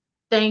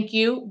 Thank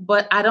you,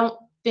 but I don't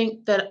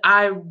think that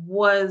I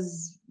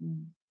was.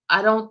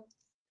 I don't.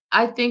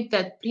 I think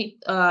that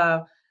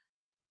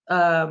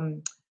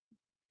um,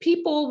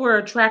 people were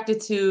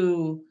attracted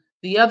to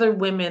the other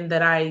women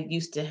that I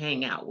used to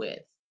hang out with.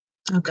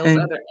 Those Okay,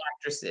 other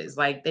actresses,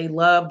 like they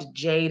loved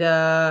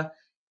Jada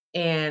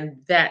and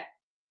that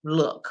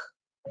look.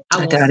 I I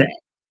will got say. it.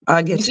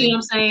 I You get see you. what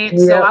I'm saying?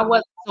 So Yep. I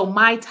was so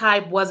my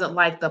type wasn't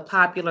like the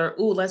popular,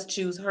 "Ooh, let's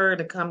choose her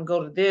to come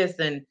go to this,"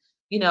 and,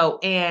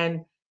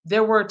 and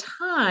there were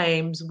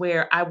times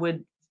where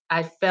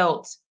I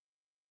felt,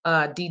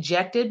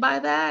 dejected by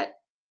that,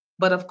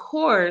 but of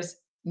course,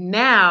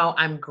 now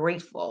I'm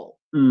grateful.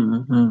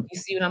 Hmm. You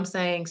see what I'm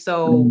saying?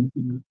 So,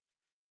 Hmm.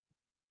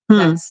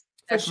 That's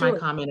For that's my sure.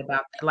 comment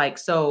about that. Like,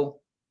 so,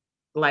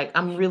 like,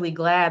 I'm really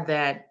glad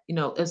that,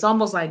 it's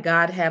almost like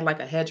God had like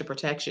a hedge of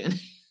protection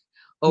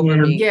over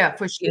Yeah. me, Yeah,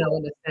 for sure.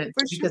 in a sense,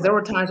 For because there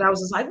sure. were times I was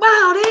just like,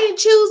 wow, they didn't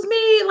choose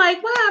me.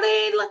 Like, wow,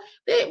 they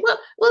ain't,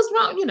 what's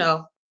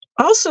wrong?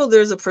 Also,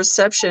 there's a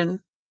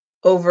perception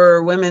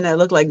over women that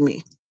look like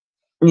me,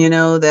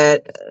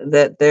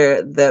 that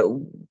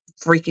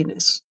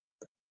freakiness.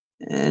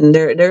 And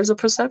there's a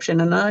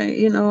perception. And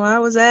I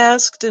was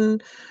asked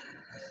and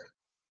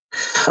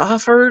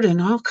offered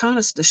and all kind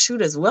of to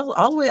shoot as well.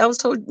 All the way I was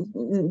told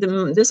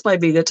this might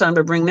be a good time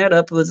to bring that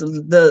up was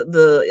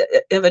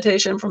the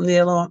invitation from the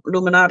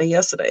Illuminati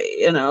yesterday.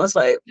 It's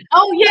like,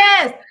 Oh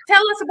yes.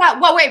 Tell us about.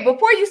 Well, wait.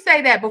 Before you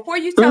say that, before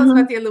you tell us mhm,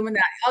 about the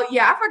Illuminati. Oh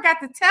yeah, I forgot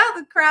to tell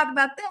the crowd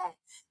about that.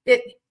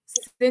 That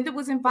Cynda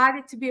was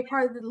invited to be a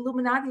part of the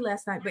Illuminati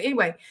last night. But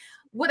anyway,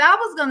 what I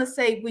was gonna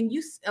say when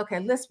you okay,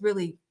 let's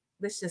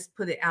just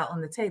put it out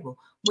on the table.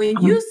 When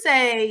you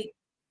say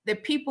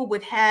that people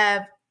would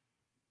have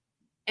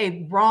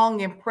a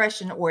wrong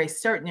impression or a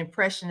certain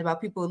impression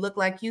about people who look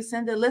like you,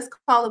 Cynda, let's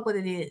call it what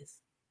it is.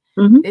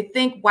 mhm, They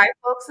think white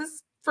folks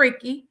is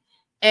freaky,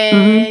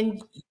 mhm.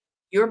 and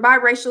you're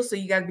biracial, so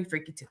you got to be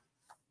freaky too.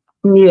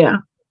 Yeah.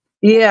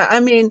 Yeah, I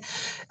mean,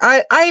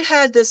 I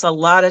had this a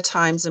lot of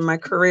times in my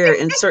career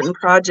in certain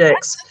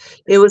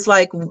projects. It was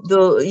like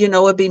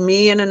it'd be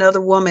me and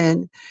another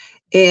woman,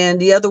 and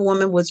the other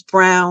woman was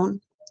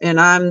brown, and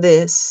I'm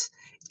this,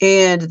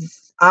 and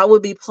I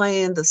would be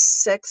playing the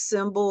sex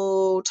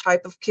symbol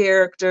type of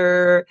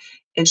character,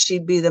 and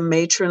she'd be the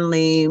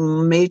matronly,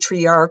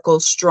 matriarchal,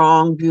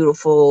 strong,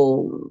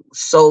 beautiful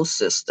soul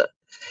sister.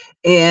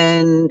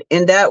 And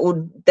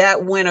that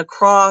went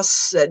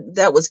across,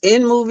 that was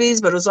in movies,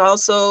 but it was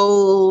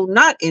also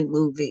not in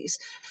movies.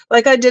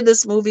 Like I did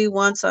this movie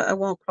once, I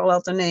won't call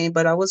out the name,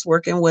 but I was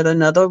working with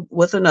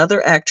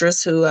another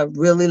actress who I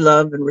really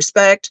love and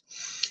respect,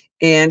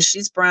 and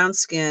she's brown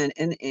skinned,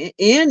 and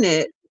in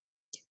it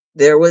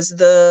there was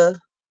the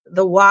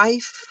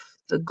wife,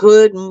 the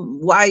good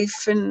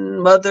wife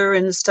and mother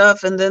and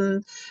stuff, and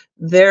then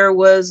there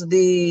was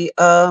the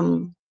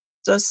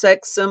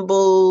sex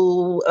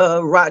symbol,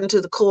 rotten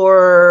to the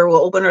core, will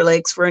open her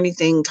legs for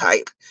anything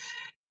type.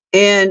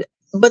 And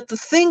but the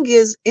thing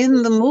is,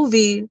 in the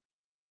movie,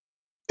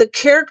 the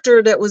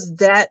character that was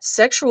that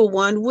sexual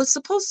one was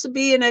supposed to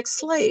be an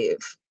ex-slave.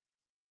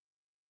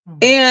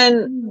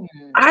 And Mm.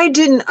 I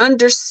didn't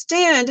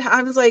understand.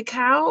 I was like,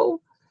 how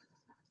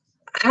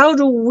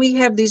do we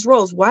have these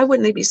roles? Why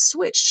wouldn't they be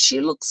switched? She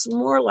looks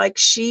more like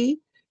she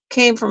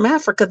came from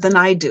Africa than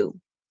I do.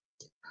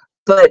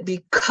 But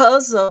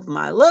because of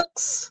my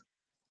looks,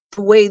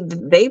 the way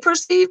they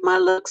perceive my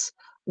looks,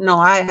 no,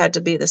 I had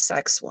to be the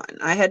sex one.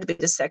 I had to be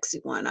the sexy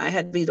one. I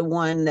had to be the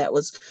one that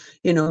was,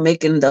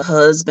 making the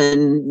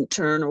husband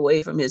turn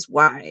away from his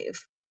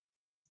wife.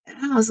 And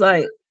I was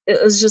like,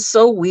 it was just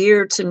so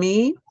weird to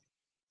me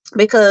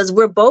because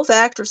we're both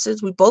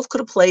actresses. We both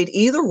could have played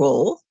either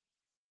role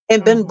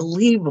and been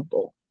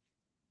believable.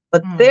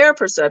 But their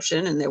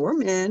perception, and they were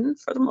men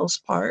for the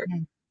most part,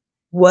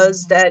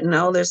 was that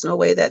no, there's no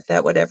way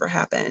that would ever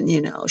happen.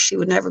 She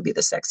would never be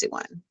the sexy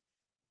one.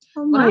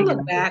 I'm When I like,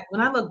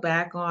 look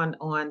back,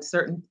 on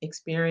certain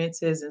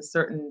experiences and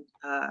certain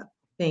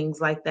things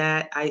like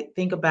that, I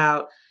think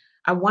about,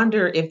 I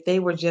wonder if they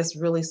were just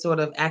really sort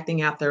of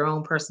acting out their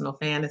own personal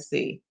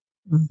fantasy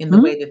in the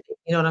mhm, way that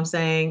you know what I'm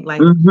saying,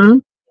 like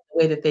mhm, the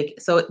way that they,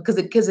 so because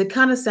it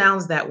kind of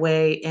sounds that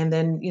way. And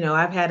then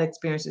I've had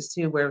experiences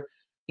too where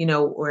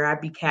where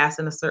I'd be cast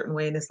in a certain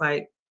way, and it's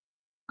like,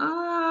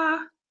 ah,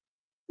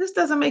 this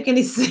doesn't make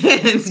any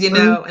sense,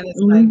 mhm, and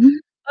it's like, mhm,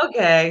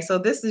 okay, so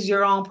this is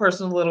your own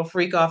personal little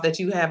freak off that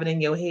you have it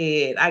in your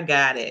head. I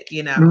got it.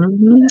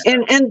 mhm.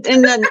 And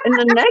in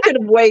a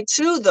negative way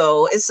too,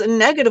 though. It's a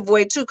negative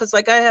way too, because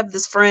like I have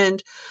this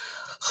friend,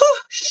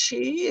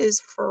 she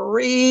is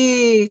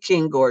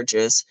freaking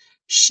gorgeous.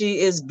 She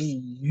is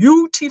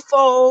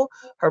beautiful.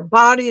 Her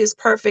body is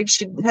perfect.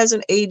 She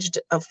hasn't aged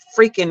a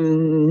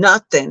freaking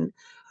nothing,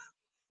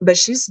 but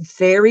she's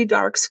very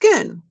dark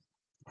skinned.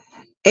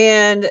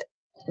 And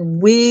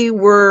we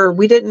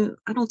didn't,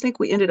 I don't think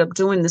we ended up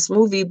doing this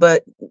movie,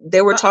 but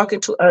they were Uh-oh. talking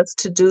to us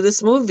to do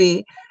this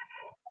movie.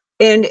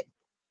 And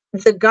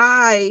the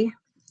guy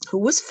who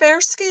was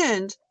fair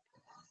skinned,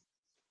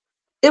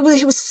 he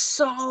was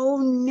so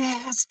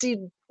nasty,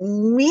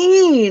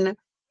 mean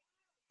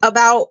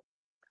about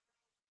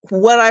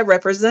what I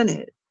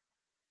represented,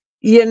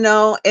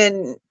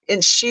 and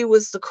she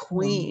was the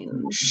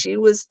queen, she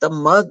was the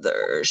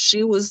mother,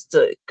 she was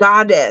the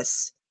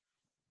goddess.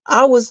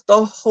 I was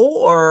the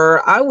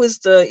whore. I was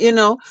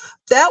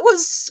that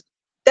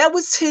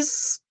was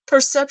his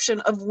perception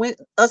of when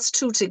us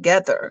two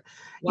together,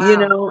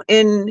 Wow.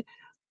 and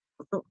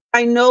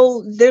I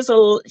know there's a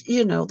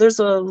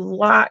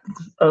lot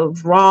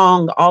of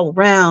wrong all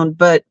around,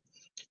 but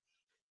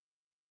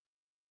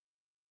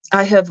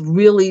I have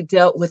really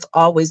dealt with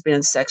always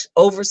being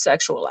over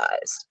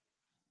sexualized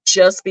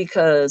just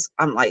because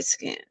I'm light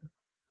skinned.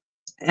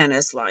 And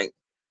it's like,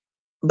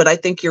 but I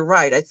think you're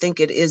right. I think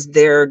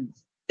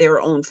their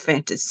own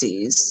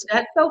fantasies.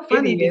 That's so It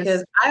funny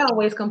because is. I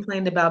always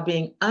complained about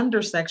being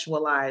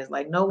under-sexualized.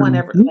 Like no one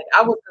ever, Mhm, like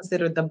I was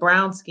considered the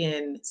brown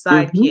skin mhm.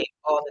 sidekick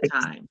all the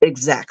time,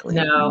 Exactly.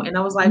 and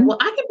I was like, Mhm, well,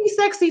 I can be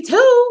sexy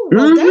too.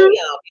 Well, damn,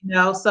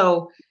 mhm.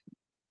 so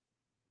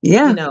you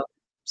Yeah. know,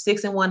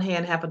 six in one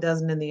hand, half a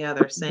dozen in the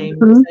other. Same,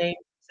 Mhm.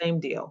 same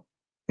deal.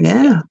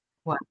 Yeah. Yeah.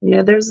 Wow.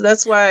 Yeah,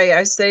 that's why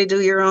I say do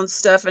your own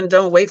stuff and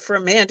don't wait for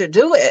a man to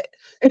do it.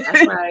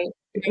 That's right.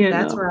 You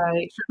That's know.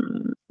 right.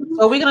 Mhm.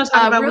 So are we gonna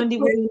talk about Real Wendy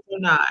quick. Williams or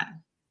not?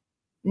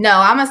 No,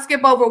 I'm gonna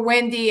skip over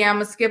Wendy. I'm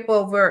gonna skip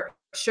over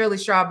Shirley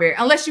Strawberry,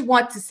 unless you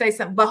want to say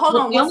something. But hold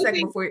Well, on the one only second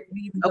thing, before we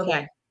even go.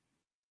 okay.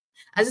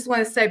 I just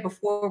want to say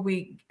before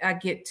we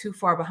get too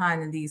far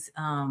behind in these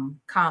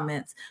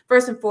comments.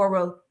 First and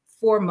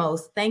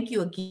foremost, thank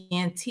you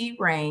again, T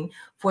Rain,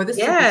 for the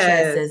super chat.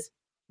 Yes. Says,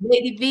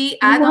 Lady V,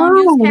 I don't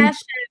use Wow. cash,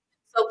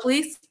 so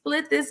please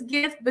split this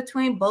gift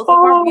between both of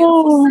our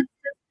beautiful Oh, sisters.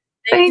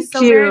 Thank you thank so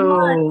very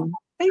much. you.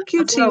 Thank you,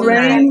 That's We'll T so do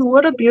that. Rain. nice.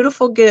 What a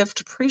beautiful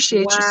gift.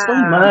 Appreciate you so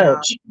Wow.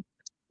 much.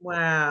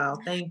 Wow.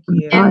 Thank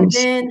you. And Nice.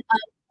 then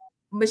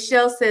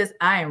Michelle says,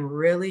 I am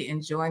really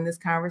enjoying this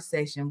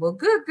conversation. Well,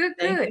 good, good,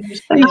 Thank good. you,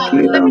 Thank Let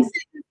me Michelle. you. say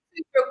this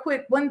real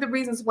quick. One of the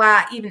reasons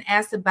why I even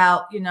asked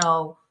about,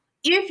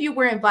 if you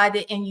were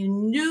invited and you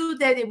knew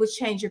that it would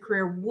change your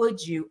career,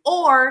 would you?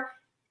 Or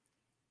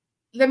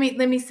let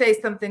me say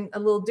something a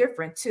little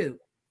different too.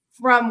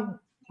 From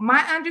my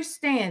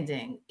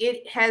understanding,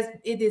 it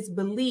is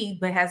believed,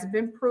 but hasn't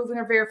been proven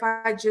or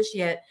verified just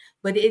yet,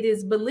 but it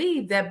is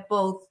believed that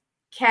both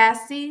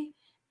Cassie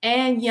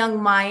and Young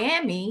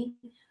Miami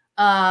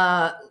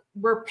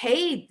were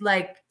paid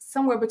like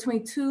somewhere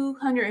between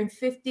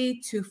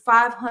 $250 to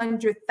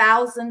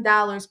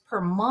 $500,000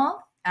 per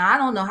month. And I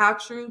don't know how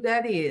true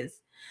that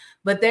is,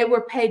 but they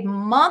were paid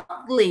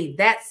monthly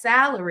that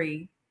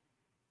salary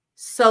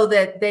so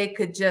that they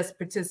could just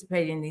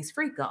participate in these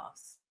freak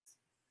offs.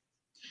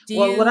 Do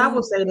Well, what I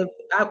would you? say to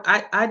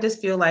I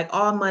just feel like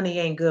all money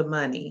ain't good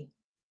money.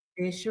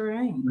 It sure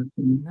ain't.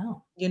 Mhm.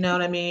 No. You know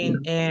what I Yeah.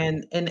 mean?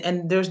 And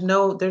there's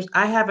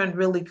I haven't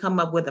really come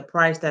up with a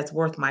price that's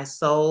worth my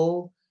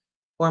soul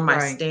or my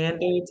Right.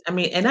 standards. I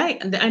mean,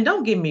 and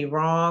don't get me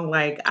wrong,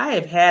 like I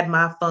have had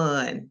my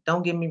fun.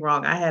 Don't get me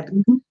wrong. I had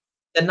Mhm.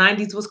 the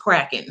 90s was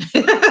cracking.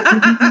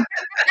 Mhm.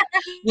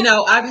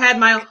 I've had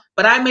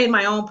but I made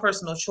my own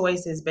personal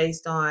choices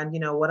based on,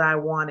 what I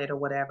wanted or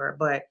whatever.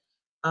 But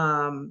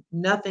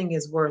nothing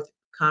is worth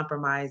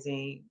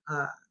compromising,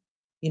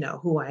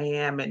 who I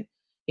am. And,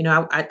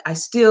 I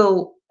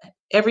still,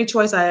 every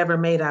choice I ever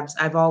made,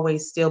 I've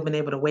always still been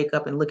able to wake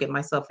up and look at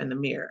myself in the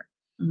mirror.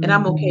 And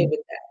I'm okay Mhm.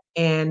 with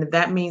that. And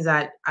that means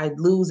I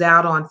lose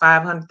out on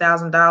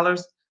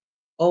 $500,000.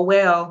 Oh,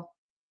 well,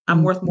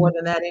 I'm worth more Mhm.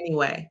 than that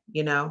anyway,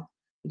 You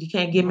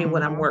can't give me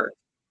what I'm Mm-hmm. worth. I,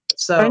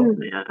 So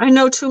I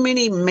know too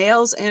many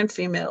males and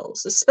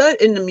females,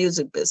 especially in the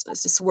music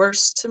business. It's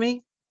worse to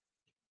me.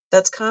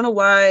 That's kind of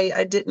why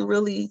I didn't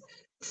really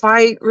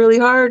fight really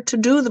hard to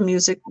do the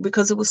music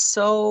because it was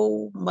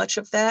so much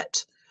of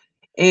that.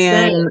 same,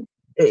 And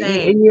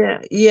same.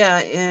 yeah.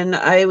 And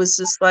I was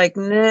just like,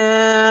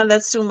 nah,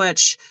 that's too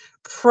much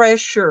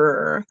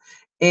pressure.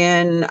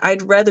 And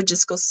I'd rather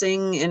just go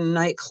sing in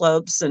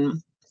nightclubs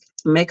and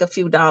make a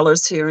few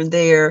dollars here and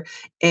there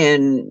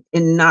and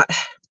not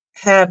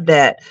have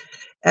that.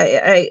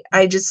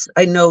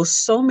 I know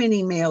so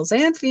many males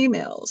and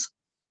females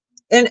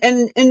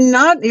and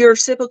not your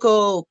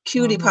typical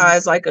cutie Mm-hmm.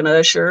 pies like an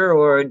Usher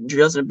or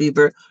Justin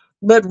Bieber,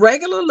 but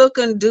regular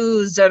looking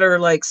dudes that are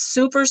like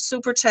super,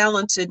 super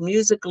talented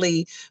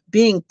musically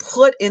being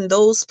put in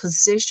those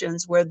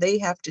positions where they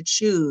have to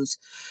choose.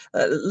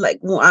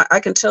 I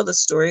can tell the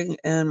story.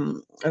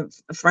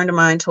 A friend of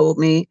mine told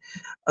me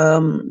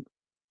um,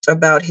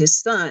 about his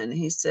son.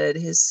 He said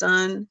his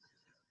son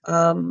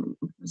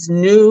was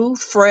new,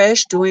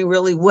 fresh, doing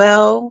really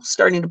well,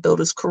 starting to build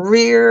his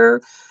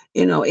career,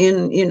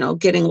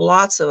 getting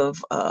lots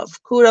of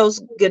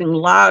kudos, getting a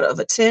lot of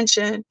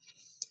attention,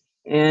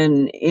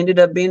 and ended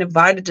up being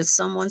invited to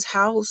someone's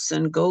house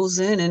and goes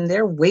in and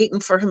they're waiting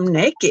for him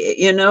naked,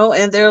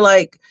 and they're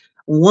like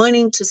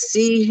wanting to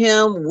see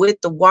him with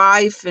the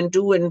wife and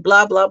doing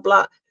blah, blah,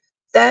 blah.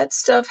 That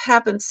stuff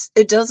happens.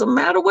 It doesn't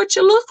matter what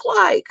you look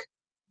like.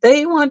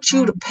 They want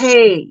you to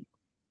pay,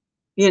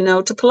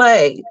 to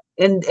play,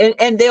 and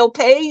they'll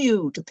pay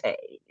you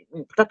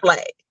to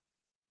play.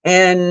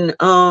 And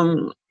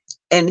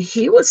and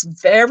he was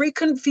very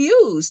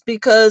confused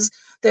because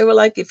they were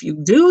like, if you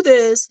do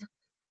this,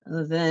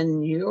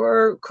 then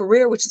your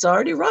career, which is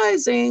already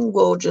rising,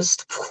 will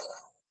just.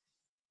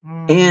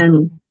 Mm-hmm.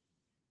 And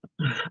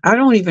I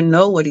don't even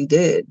know what he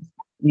did.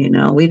 We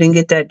didn't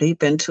get that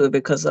deep into it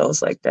because I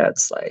was like,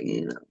 that's like,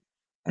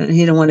 and he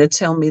didn't want to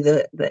tell me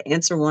the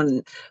answer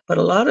one. But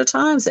a lot of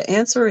times the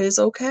answer is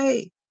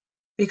okay,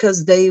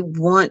 because they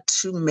want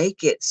to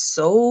make it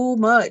so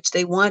much.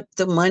 They want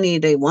the money,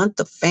 they want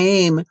the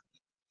fame.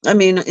 I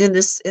mean, in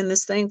this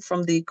thing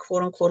from the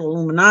quote unquote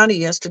Illuminati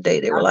yesterday,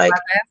 they I were was like,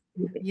 about to ask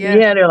you. Yeah.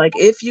 yeah, they're like,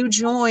 if you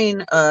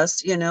join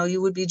us,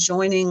 you would be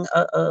joining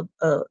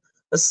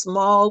a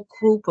small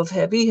group of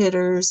heavy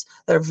hitters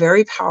that are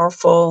very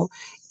powerful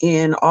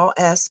in all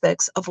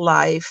aspects of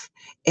life,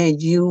 and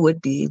you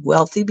would be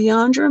wealthy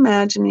beyond your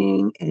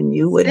imagining, and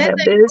you would Cynda, have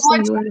you're this going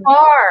and you would too have.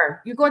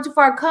 far. You're going too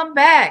far. Come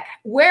back.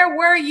 Where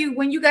were you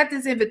when you got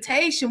this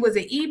invitation? Was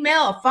it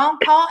email, a phone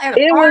call, at a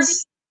It party?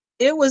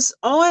 was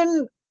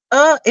on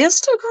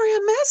Instagram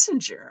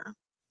Messenger.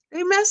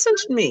 They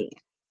messaged me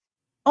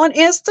on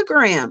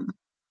Instagram.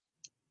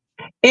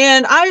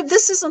 And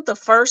this isn't the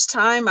first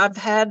time I've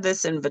had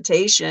this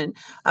invitation.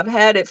 I've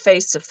had it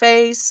face to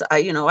face.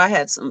 I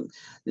had some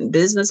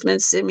businessmen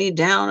sit me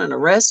down in a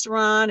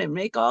restaurant and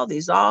make all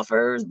these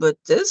offers, but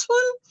this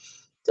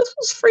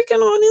was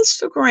freaking on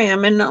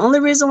Instagram. And the only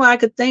reason why I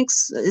could think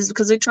is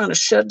because they're trying to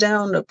shut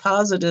down the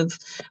positive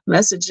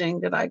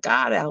messaging that I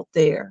got out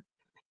there,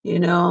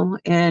 and I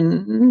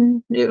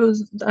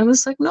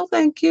was like, no,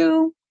 thank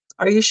you.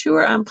 Are you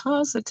sure? I'm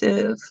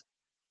positive.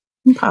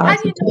 I'm How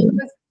do you know it positive.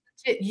 was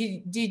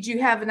legit? Did you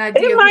have an It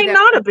idea who might that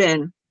not person? have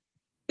been.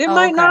 It Oh,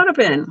 might okay. not have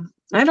been.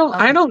 I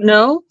Okay. don't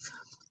know.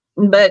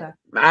 But Okay.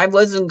 I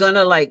wasn't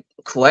gonna like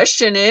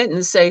question it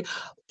and say,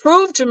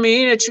 prove to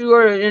me that you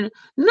are in.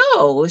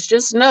 No, it's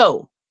just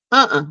no.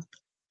 Uh-uh.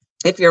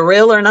 If you're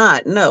real or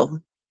not, no.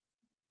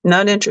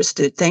 Not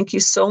interested. Thank you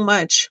so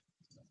much.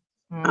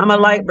 I'm a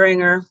light Mm,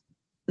 bringer,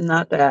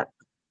 not that,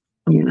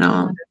 you I know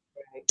know. that's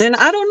And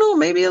I don't know,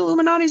 maybe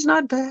Illuminati's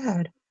not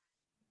bad.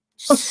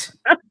 right.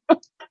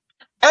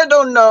 I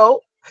don't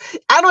know.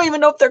 I don't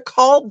even know if they're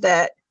called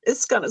that.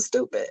 It's kind of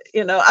stupid,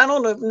 I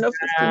don't know if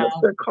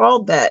they're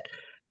called that.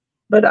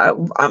 But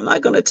I'm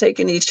not going to take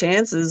any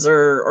chances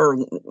or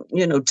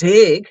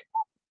dig.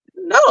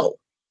 No,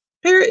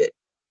 period.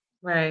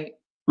 Right.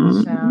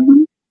 So,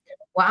 Mhm.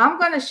 well, I'm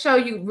going to show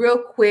you real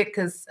quick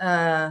because,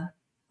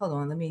 hold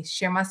on, let me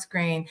share my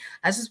screen.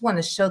 I just want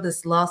to show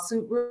this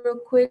lawsuit real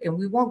quick, and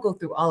we won't go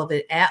through all of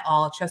it at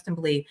all. Trust and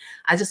believe.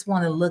 I just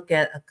want to look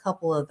at a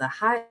couple of the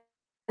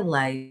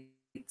highlights.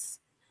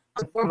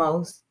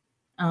 Foremost,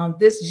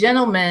 this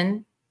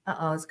gentleman,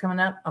 it's coming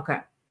up. Okay.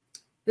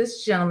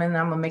 This gentleman,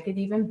 I'm going to make it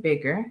even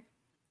bigger.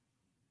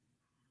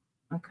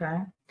 Okay.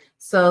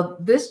 So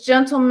this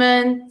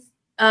gentleman,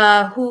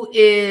 who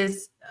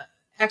is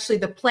actually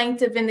the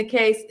plaintiff in the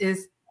case,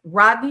 is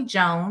Rodney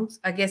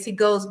Jones. I guess he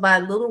goes by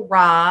Little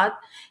Rod,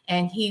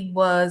 and he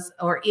was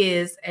or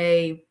is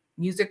a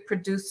music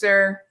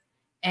producer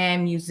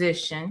and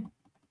musician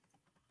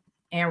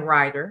and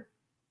writer.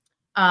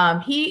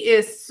 He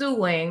is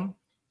suing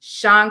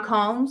Sean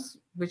Combs,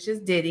 which is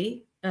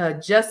Diddy,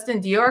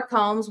 Justin Dior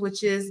Combs,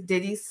 which is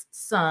Diddy's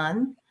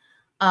son,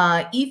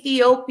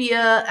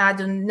 Ethiopia. I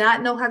do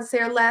not know how to say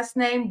her last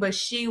name, but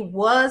she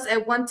was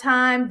at one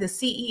time the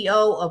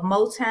CEO of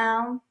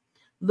Motown.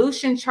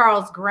 Lucian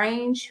Charles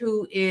Grange,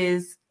 who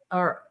is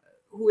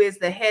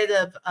the head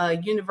of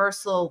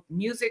Universal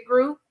Music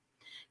Group.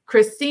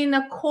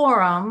 Christina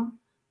Coram,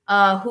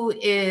 who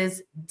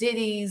is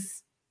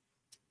Diddy's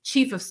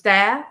chief of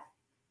staff.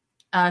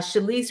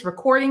 Shalice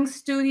Recording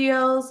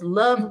Studios,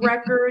 Love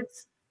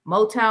Records,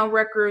 Motown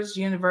Records,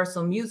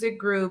 Universal Music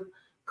Group,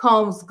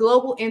 Combs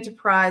Global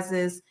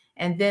Enterprises,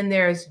 and then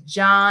there's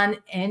John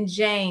and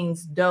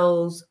James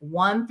Doe's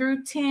 1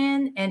 through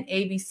 10 and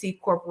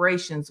ABC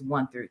Corporations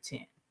 1 through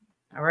 10.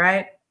 All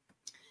right.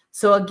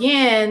 So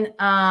again,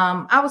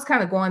 I was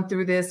kind of going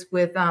through this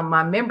with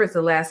my members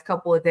the last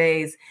couple of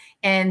days,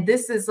 and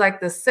this is like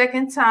the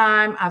second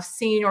time I've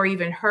seen or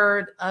even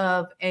heard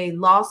of a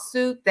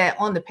lawsuit that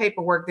on the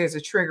paperwork there's a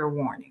trigger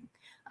warning.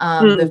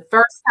 The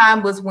first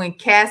time was when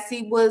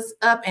Cassie was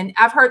up, and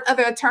I've heard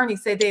other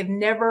attorneys say they've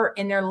never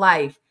in their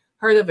life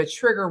heard of a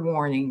trigger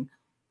warning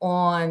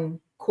on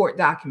court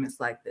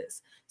documents like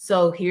this.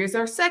 So here's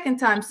our second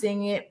time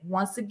seeing it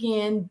once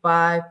again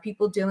by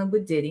people dealing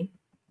with Diddy.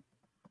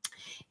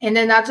 And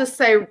then I'll just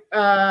say,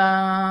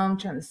 I'm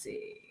trying to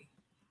see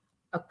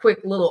a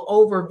quick little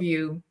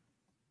overview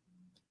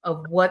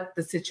of what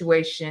the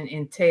situation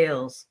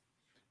entails.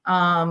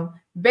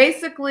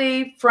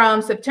 Basically,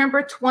 from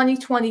September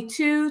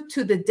 2022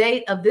 to the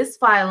date of this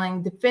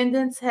filing,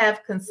 defendants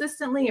have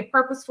consistently and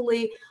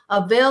purposefully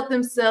availed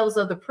themselves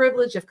of the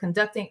privilege of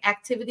conducting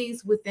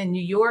activities within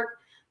New York,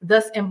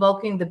 thus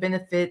invoking the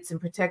benefits and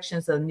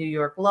protections of New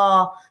York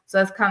law. So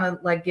that's kind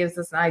of like gives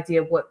us an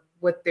idea of what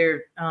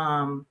they're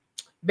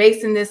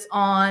basing this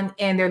on,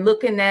 and they're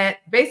looking at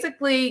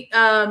basically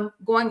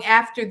going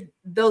after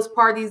those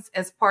parties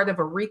as part of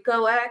a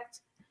RICO Act.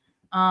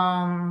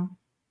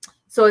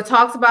 So it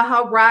talks about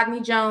how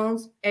Rodney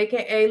Jones,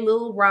 aka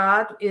Lil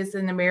Rod, is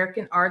an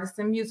American artist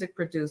and music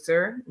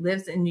producer,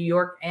 lives in New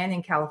York and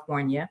in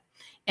California,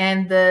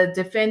 and the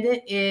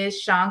defendant is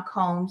Sean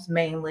Combs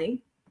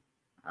mainly.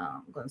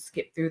 I'm going to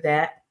skip through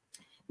that.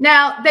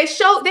 Now they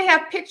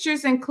have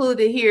pictures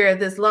included here of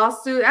this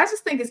lawsuit. I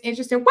just think it's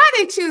interesting why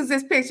they choose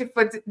this picture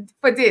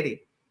for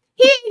Diddy.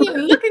 He ain't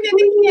even looking at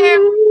the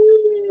camera.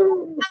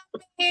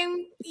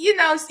 And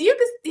so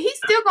he's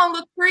still gonna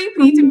look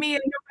creepy to me no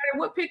matter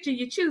what picture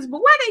you choose.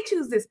 But why they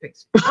choose this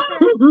picture?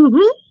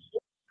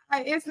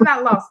 Okay, it's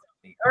not lost on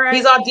me. All right,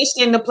 He's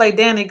auditioning to play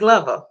Danny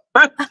Glover.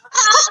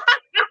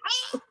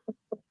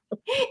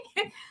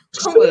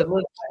 That's what it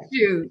looks like.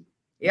 Shoot.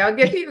 Yeah, I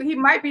guess he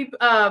might be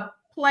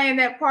playing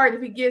that part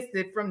if he gets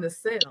it from the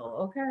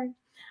cell. Okay.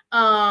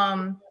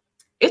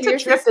 It's a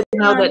Here's trip his to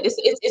know son. that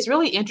it's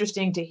really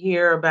interesting to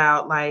hear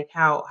about like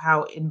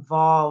how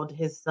involved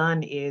his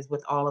son is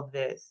with all of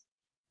this.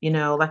 You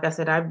know, like I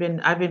said, I've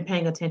been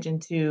paying attention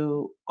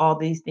to all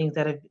these things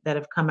that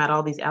have come out,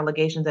 all these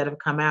allegations that have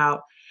come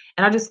out,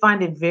 and I just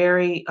find it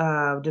very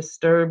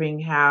disturbing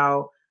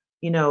how,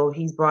 you know,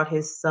 he's brought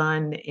his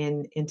son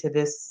into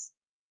this,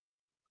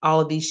 all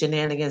of these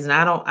shenanigans, and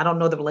I don't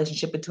know the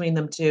relationship between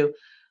them two,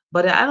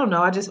 but I don't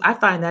know. I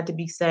find that to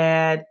be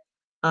sad.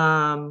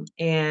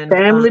 And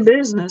Family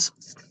business.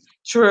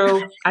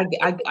 True.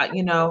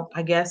 You know,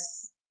 I guess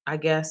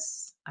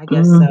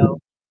Mhm. so.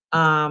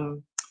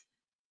 Um,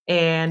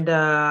 and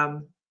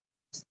um,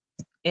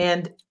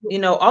 and you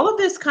know, all of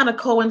this kind of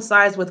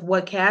coincides with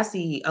what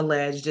Cassie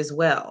alleged as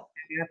well.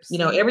 You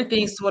know, Absolutely.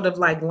 everything sort of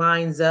like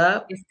lines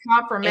up, It's and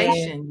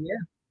confirmation. Yeah.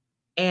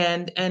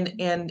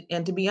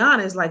 and to be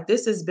honest, like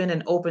this has been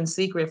an open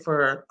secret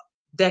for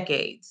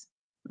decades.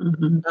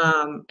 Mhm.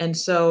 And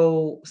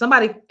so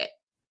somebody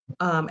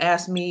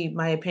asked me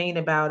my opinion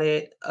about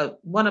it.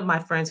 One of my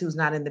friends who's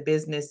not in the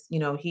business, you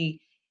know, he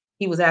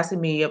was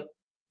asking me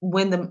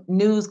when the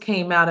news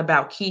came out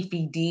about Keefe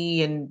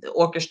D and the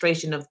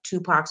orchestration of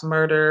Tupac's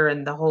murder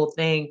and the whole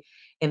thing,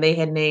 and they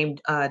had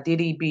named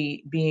Diddy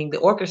being the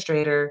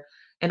orchestrator.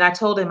 And I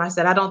told him, I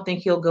said, I don't think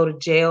he'll go to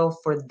jail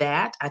for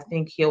that. I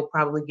think he'll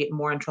probably get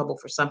more in trouble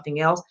for something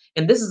else.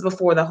 And this is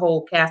before the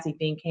whole Cassie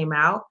thing came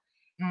out.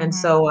 And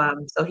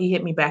Mm-hmm. so he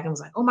hit me back and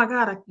was like, "Oh my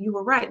God, you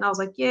were right." And I was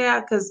like,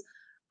 "Yeah, because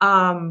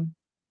um,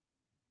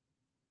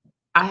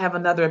 I have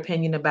another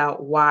opinion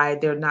about why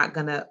they're not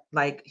gonna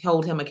like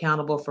hold him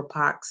accountable for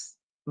Pac's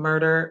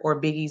murder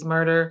or Biggie's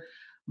murder,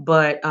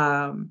 but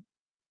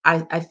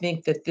I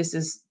think that this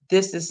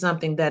is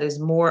something that is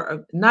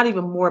more, not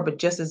even more, but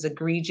just as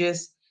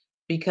egregious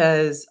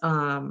because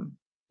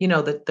you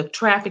know the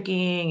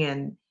trafficking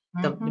and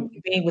the Mm-hmm.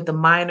 being with the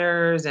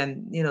minors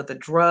and you know the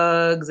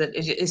drugs and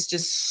it's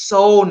just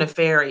so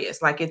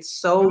nefarious. Like it's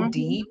so Mm-hmm.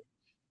 deep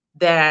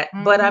that,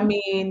 but I Mm-hmm.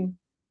 mean,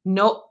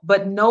 no,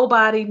 but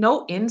nobody,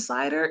 no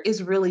insider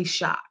is really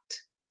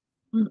shocked.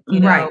 You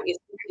Mm-mm. Right. know, I it's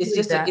believe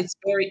just that. it's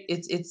very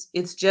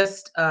it's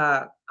just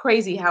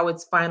crazy how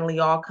it's finally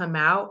all come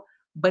out.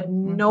 But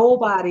Mm-hmm.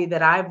 nobody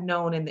that I've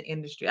known in the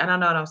industry, I don't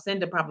know, no,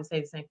 Cynda probably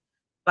say the same.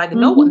 Like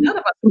no one, Mhm. none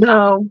of us are shocked.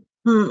 No.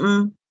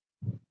 Mm-mm.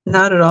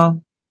 Not at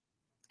all.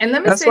 And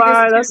let me say this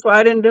too. That's why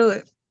I didn't do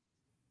it.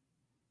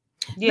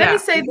 Let me Yeah,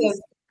 say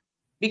this.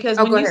 because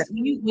Oh, go ahead.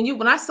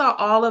 when I saw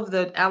all of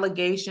the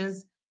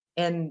allegations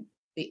and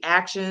the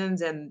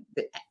actions and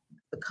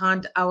the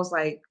con, I was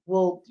like,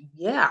 well,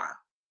 yeah,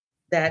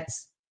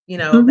 that's, you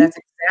know, Mhm. that's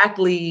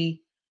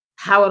exactly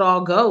how it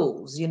all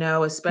goes, you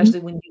know, Mhm. especially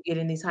when you get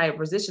in these higher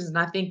positions. And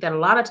I think that a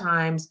lot of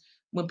times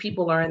when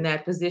people are in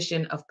that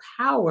position of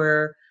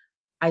power,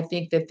 I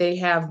think that they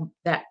have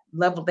that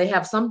level, they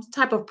have some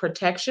type of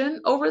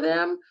protection over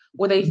them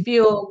where they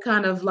feel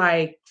kind of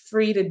like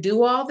free to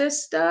do all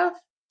this stuff.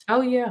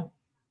 Oh, yeah.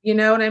 You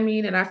know what I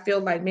mean? And I feel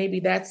like maybe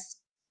that's,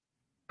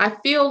 I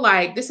feel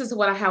like this is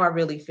how I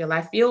really feel.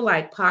 I feel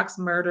like Pac's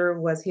murder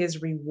was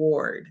his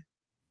reward.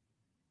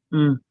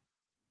 Mm.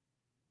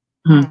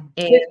 Mm. Mm.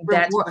 His And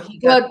that's reward. where he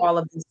got Well, all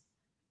of this.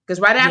 Because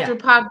right yeah. after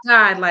Pac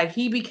died, like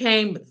he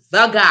became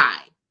the guy,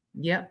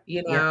 Yep.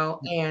 you Yep. know,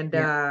 Yep.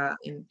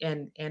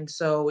 and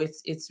so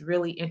it's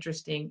really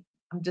interesting.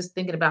 I'm just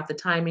thinking about the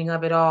timing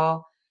of it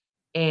all.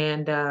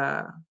 And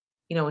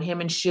you know,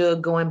 him and Suge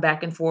going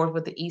back and forth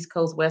with the East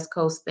Coast, West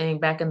Coast thing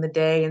back in the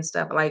day and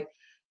stuff. Like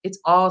it's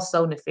all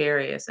so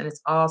nefarious and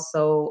it's all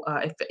so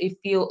it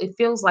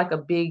feels like a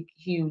big,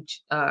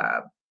 huge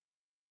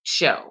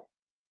show,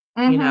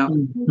 you know.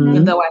 Mm-hmm. Even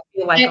Mm-hmm. Mhm. though I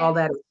feel like And all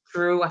that is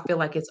true, I feel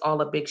like it's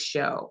all a big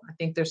show. I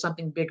think there's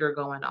something bigger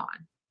going on.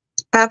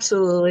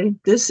 Absolutely.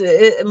 This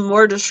it,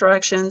 more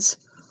distractions.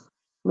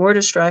 More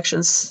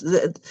distractions.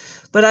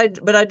 But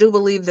I do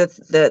believe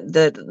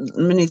that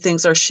many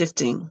things are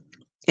shifting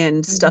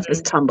and stuff is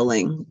Mhm,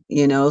 tumbling,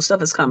 you know,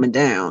 stuff is coming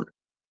down.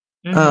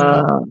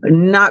 mhm.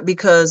 Not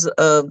because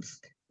of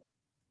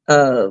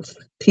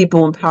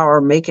people in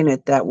power making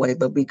it that way,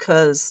 but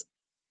because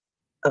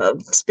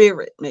of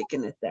spirit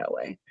making it that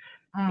way,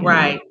 you know. mm-hmm.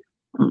 Right.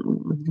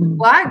 Mhm.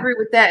 Well, I agree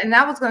with that. And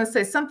I was going to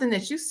say something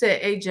that you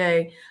said,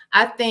 AJ.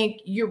 I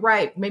think you're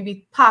right.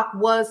 Maybe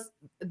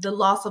the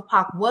loss of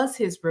Pac was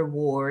his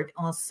reward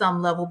on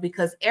some level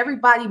because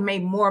everybody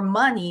made more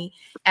money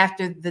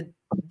after the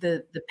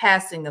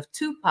passing of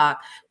Tupac.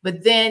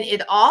 But then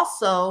it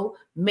also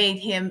made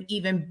him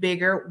even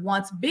bigger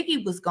once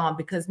Biggie was gone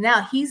because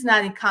now he's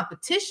not in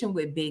competition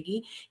with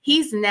Biggie.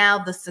 He's now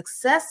the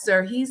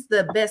successor. He's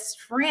the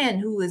best friend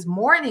who is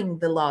mourning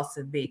the loss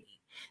of Biggie.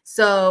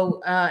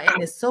 So,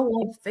 and it's so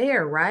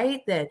unfair,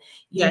 right? That,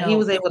 you Yeah, he know,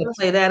 was able to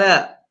play that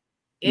up.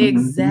 Mhm.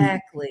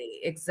 exactly,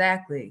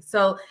 exactly.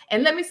 So,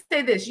 and let me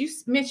say this, you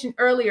mentioned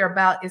earlier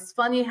about it's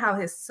funny how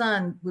his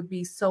son would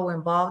be so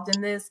involved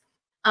in this.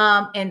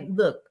 And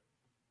look,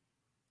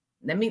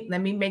 let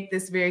me make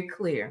this very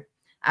clear.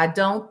 I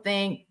don't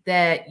think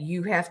that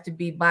you have to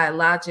be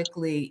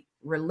biologically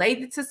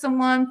related to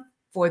someone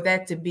for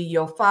that to be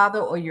your father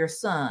or your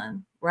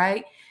son,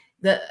 right?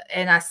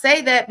 And I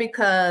say that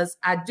because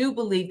I do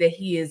believe that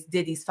he is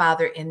Diddy's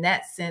father in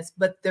that sense,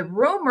 but the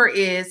rumor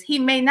is he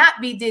may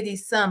not be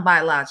Diddy's son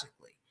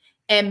biologically.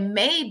 And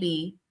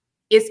maybe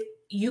it's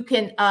you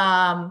can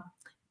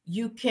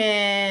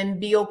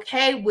be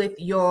okay with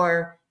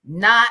your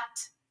not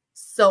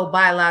so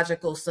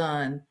biological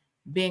son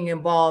being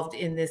involved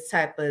in this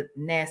type of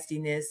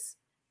nastiness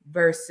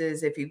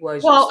versus if he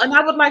was your son. And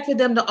I would like for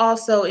them to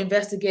also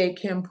investigate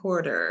Kim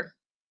Porter.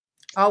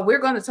 Oh, we're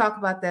going to talk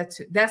about that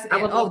too. That's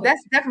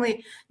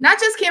definitely not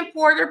just Kim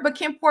Porter, but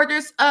Kim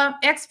Porter's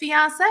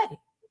ex-fiance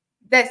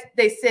that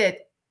they said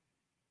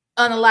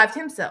unalived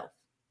himself.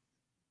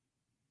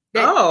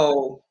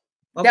 That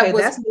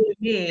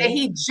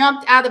he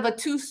jumped out of a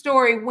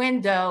 2-story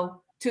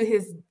window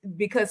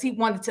because he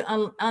wanted to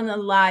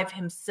unalive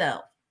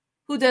himself.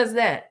 Who does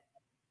that?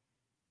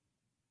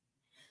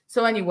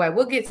 So anyway,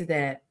 we'll get to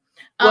that.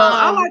 Well,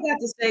 all I got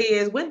to say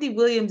is Wendy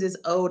Williams is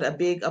owed a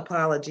big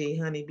apology,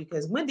 honey,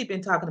 because Wendy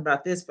been talking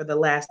about this for the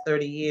last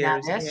 30 years. Yeah,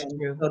 that's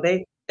true. So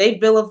they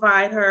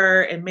vilified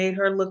her and made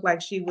her look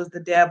like she was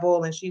the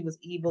devil and she was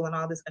evil and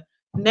all this.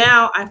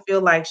 Now I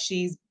feel like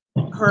she,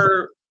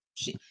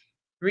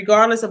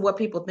 regardless of what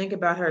people think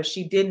about her,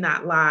 she did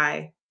not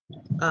lie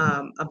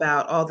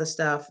about all the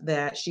stuff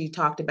that she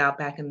talked about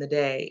back in the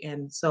day.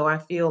 And so I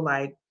feel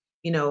like,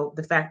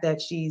 the fact that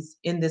she's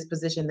in this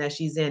position that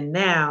she's in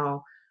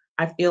now,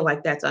 I feel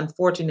like that's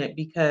unfortunate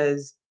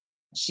because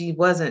she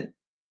wasn't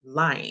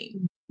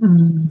lying.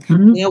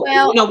 Mm-hmm.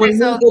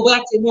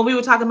 When we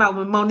were talking about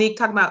when Monique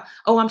talking about,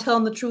 oh, I'm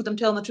telling the truth.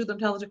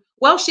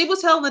 Well, she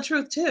was telling the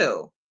truth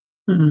too.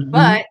 Mm-hmm.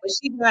 But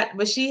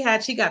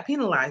she got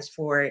penalized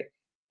for it.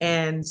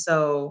 And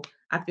so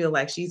I feel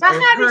like she's. But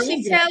how did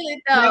she tell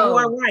it though?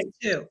 Right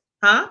too,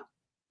 huh?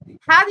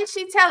 How did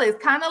she tell it?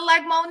 It's kind of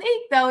like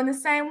Monique though, in the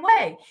same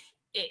way.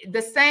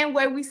 The same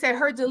way we said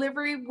her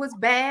delivery was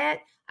bad.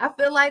 I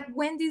feel like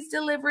Wendy's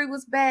delivery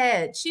was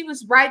bad. She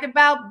was right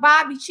about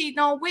Bobby cheating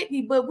on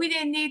Whitney, but we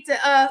didn't need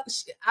to.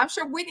 I'm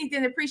sure Whitney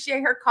didn't appreciate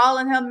her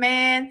calling her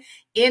man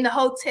in the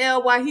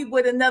hotel while he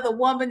with another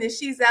woman and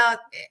she's out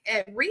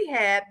at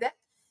rehab.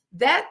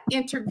 That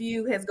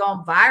interview has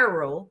gone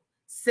viral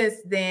since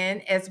then,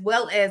 as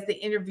well as the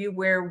interview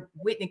where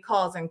Whitney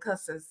calls and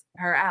cusses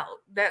her out.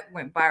 That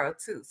went viral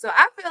too. So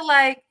I feel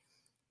like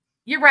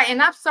you're right.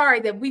 And I'm sorry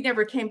that we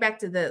never came back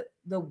to the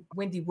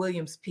Wendy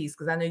Williams piece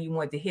because I know you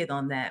wanted to hit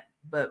on that.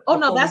 But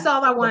no, that's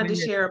all I wanted to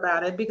share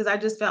about it because I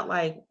just felt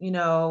like,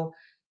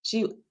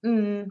 she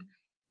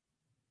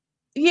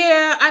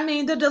yeah, I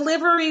mean, the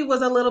delivery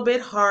was a little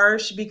bit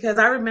harsh because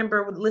I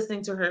remember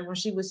listening to her when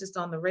she was just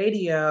on the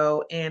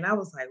radio and I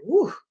was like,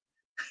 whoo,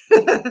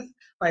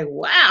 like,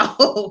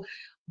 wow.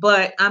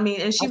 But I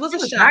mean, and she was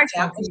a shock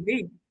on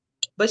TV.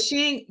 But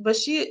she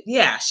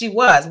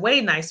was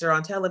way nicer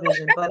on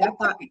television. But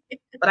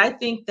I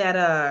think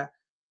that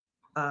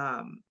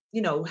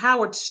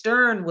Howard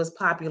Stern was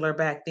popular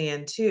back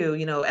then too,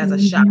 as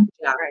a shock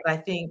jock. But I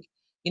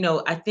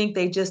think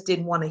they just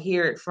didn't want to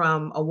hear it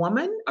from a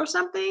woman or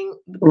something.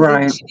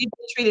 Right. She did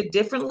get treated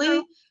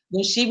differently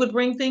when she would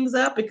bring things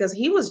up because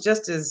he was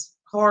just as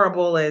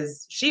horrible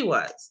as she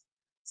was.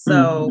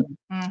 So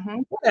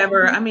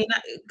whatever. I mean,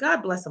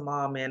 God bless them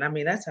all, man. I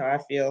mean, that's how I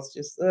feel.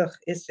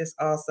 It's just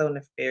all so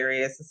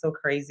nefarious. It's so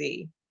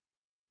crazy.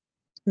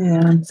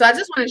 Yeah. So I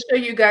just want to show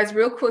you guys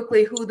real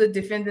quickly who the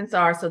defendants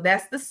are. So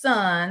that's the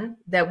son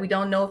that we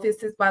don't know if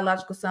it's his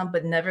biological son,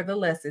 but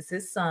nevertheless, it's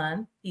his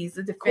son. He's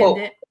the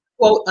defendant.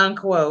 Quote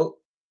unquote.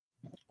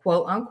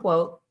 Quote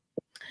unquote.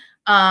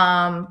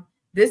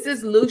 This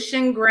is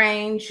Lucian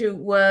Grange, who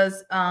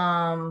was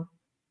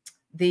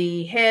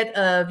the head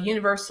of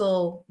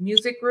Universal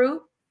Music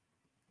Group.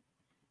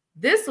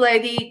 This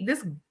lady,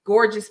 this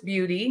gorgeous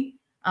beauty,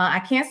 I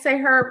can't say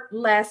her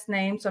last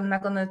name, so I'm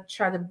not going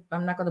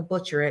to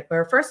butcher it, but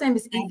her first name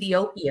is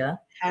Ethiopia.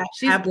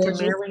 She's gorgeous.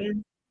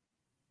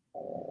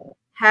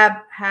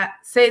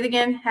 Say it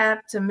again,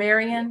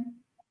 Habtemariam.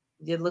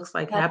 It looks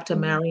like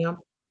Habtemariam.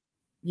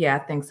 Yeah, I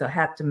think so.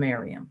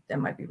 Habtemariam. That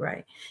might be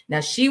right. Now,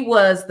 she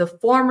was the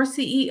former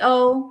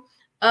CEO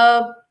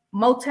of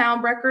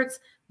Motown Records,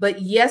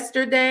 but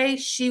yesterday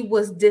she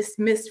was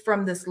dismissed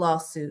from this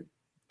lawsuit.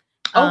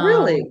 Oh,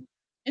 really?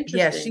 Interesting.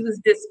 Yeah, she was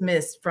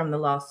dismissed from the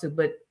lawsuit,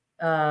 but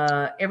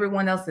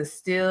everyone else is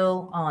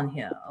still on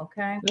here.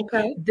 Okay.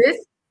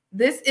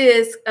 This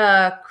is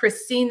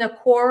Christina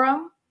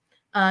Quorum.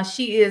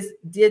 She is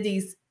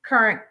Diddy's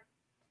current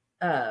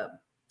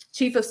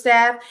chief of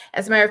staff.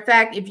 As a matter of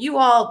fact, if you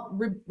all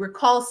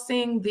recall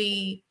seeing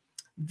the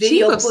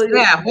video chief of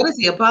staff, what is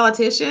he, a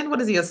politician?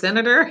 What is he, a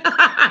senator?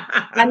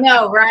 I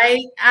know,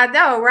 right?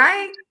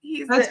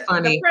 That's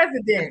funny. The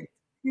president.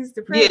 He's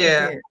the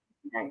president.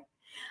 Yeah. Okay.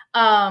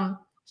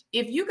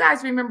 If you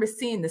guys remember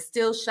seeing the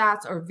still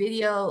shots or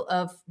video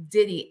of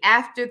Diddy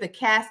after the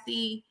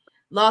Cassie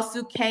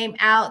lawsuit came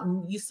out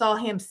and you saw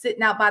him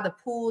sitting out by the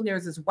pool and there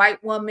was this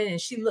white woman and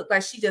she looked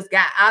like she just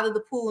got out of the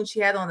pool and she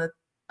had on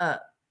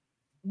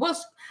well,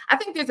 I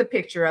think there's a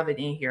picture of it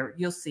in here.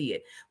 You'll see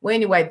it. Well,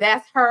 anyway,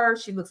 that's her.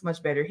 She looks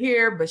much better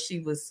here, but she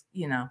was,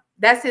 you know,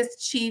 that's his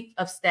chief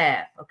of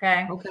staff.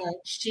 Okay. Okay.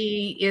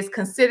 She is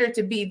considered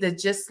to be the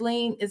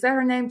Ghislaine. Is that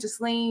her name?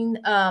 Ghislaine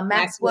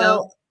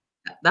Maxwell.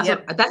 That's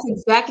that's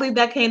exactly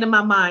that came to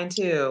my mind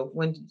too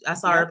when I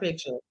saw her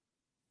picture.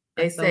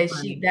 They say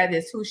that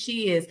is who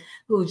she is.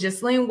 Who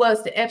Ghislaine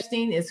was to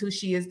Epstein is who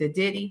she is to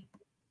Diddy.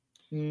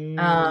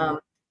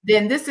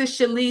 Then this is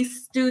Shalice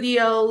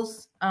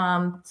Studios.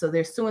 So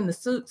they're suing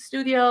the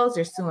studios.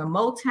 They're suing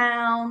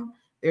Motown.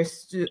 They're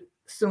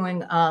suing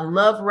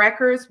Love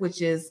Records,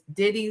 which is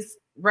Diddy's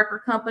record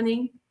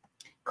company.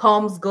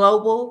 Combs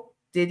Global,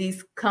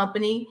 Diddy's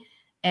company.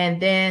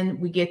 And then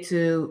we get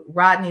to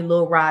Rodney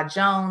Lil Rod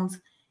Jones.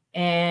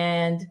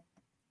 And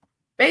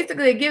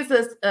basically it gives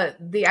us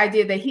the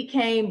idea that he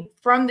came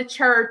from the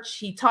church.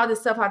 He taught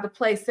himself how to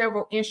play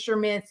several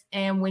instruments.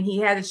 And when he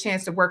had a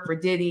chance to work for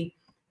Diddy,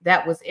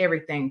 that was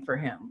everything for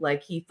him.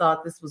 Like he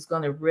thought this was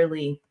going to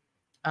really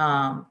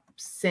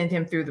send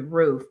him through the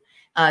roof.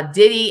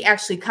 Diddy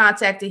actually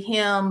contacted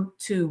him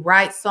to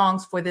write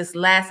songs for this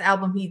last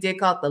album he did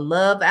called the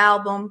Love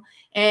Album.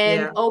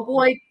 And oh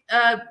boy,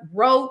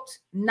 wrote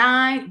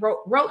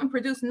and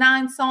produced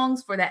 9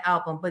 songs for that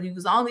album, but he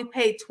was only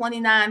paid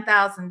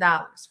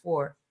 $29,000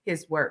 for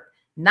his work.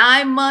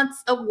 9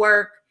 months of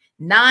work,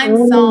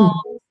 9 songs.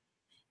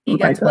 He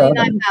got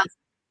 $29,000.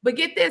 But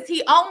get this,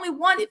 he only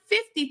wanted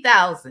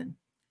 $50,000,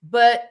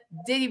 but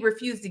Diddy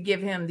refused to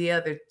give him the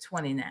other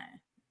 29.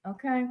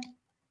 Okay.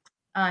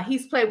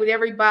 He's played with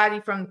everybody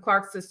from the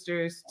Clark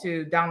sisters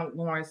to Donald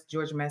Lawrence,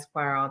 George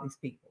Masquire, all these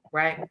people,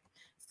 right?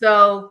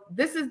 So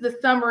this is the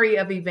summary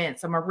of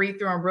events. I'm gonna read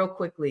through them real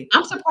quickly.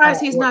 I'm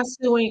surprised he's not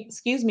suing.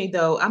 Excuse me,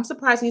 though. I'm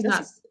surprised he's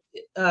not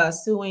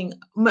suing.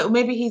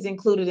 Maybe he's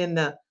included in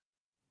the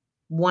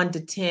 1 to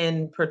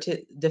 10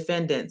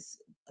 defendants,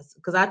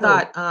 because I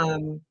thought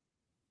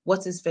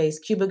what's his face,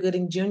 Cuba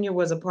Gooding Jr.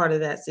 was a part of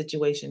that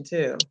situation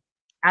too.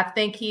 I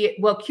think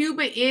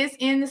Cuba is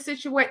in the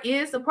situation,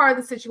 is a part of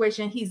the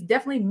situation. He's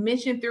definitely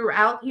mentioned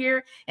throughout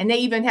here, and they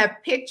even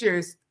have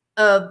pictures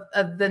of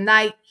the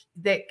night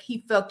that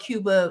he felt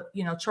Cuba,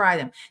 you know, tried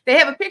him. They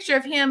have a picture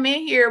of him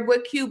in here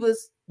with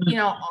Cuba's, you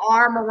know,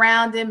 arm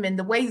around him, and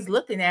the way he's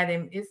looking at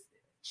him is,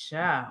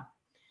 child.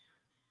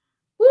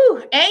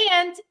 Woo.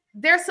 And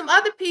there's some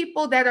other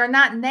people that are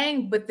not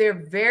named, but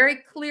they're very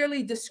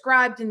clearly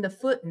described in the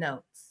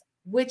footnotes,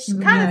 which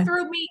kind of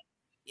threw me.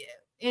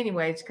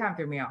 Anyway, it kind of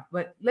threw me off.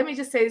 But let me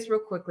just say this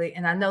real quickly.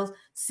 And I know,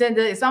 Cynda,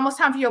 it's almost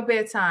time for your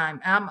bedtime.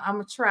 I'm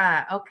gonna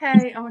try.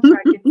 Okay, I'm gonna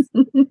try to get this.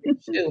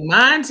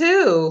 Mine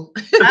too.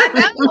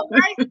 I know,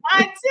 right?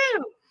 Mine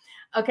too.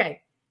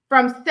 Okay,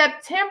 from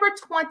September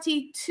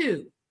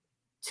 22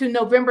 to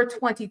November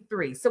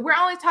 23. So we're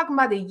only talking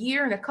about a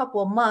year and a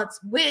couple of months,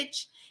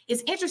 which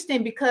is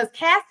interesting because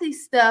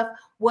Cassie's stuff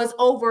was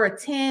over a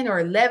 10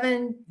 or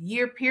 11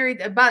 year period,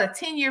 about a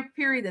 10-year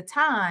period of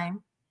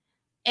time,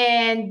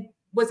 and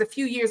was a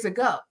few years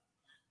ago,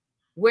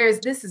 whereas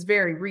this is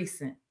very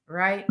recent,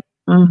 right?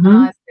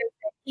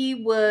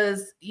 He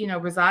was, you know,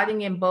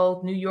 residing in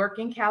both New York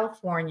and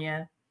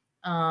California.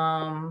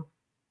 That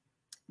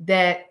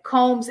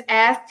Combs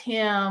asked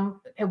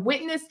him,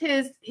 witnessed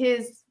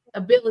his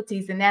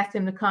abilities, and asked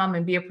him to come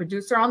and be a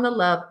producer on the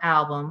Love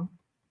album.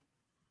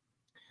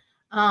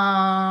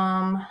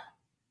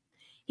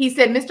 He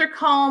said Mr.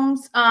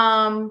 Combs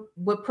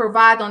would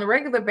provide on a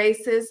regular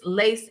basis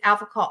laced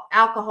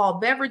alcohol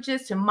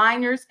beverages to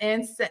minors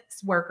and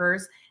sex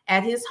workers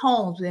at his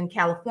homes in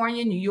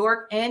California, New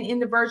York, and in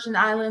the Virgin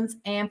Islands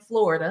and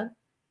Florida.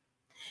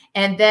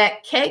 And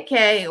that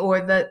KK, or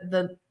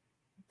the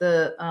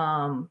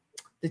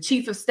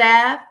chief of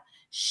staff,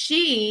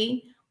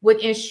 she would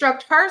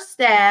instruct her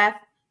staff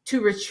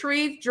to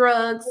retrieve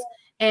drugs,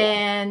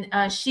 and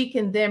she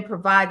can then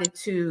provide it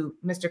to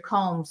Mr.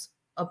 Combs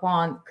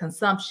upon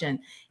consumption.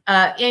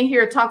 In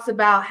here it talks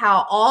about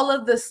how all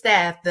of the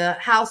staff, the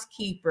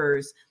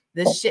housekeepers,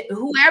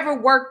 whoever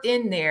worked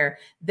in there,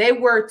 they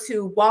were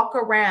to walk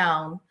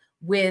around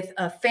with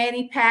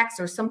fanny packs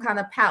or some kind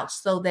of pouch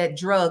so that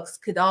drugs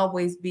could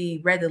always be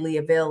readily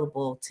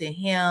available to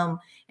him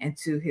and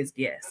to his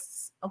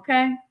guests.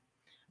 Okay.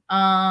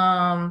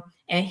 And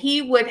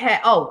he would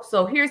have,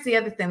 so here's the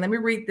other thing. Let me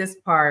read this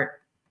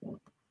part.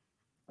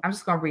 I'm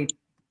just going to read.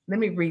 Let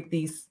me read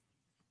these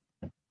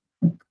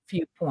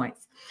few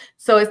points.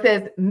 So it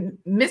says,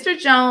 Mr.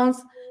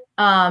 Jones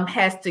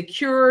has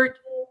secured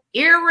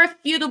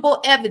irrefutable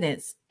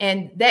evidence,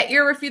 and that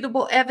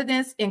irrefutable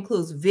evidence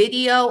includes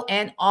video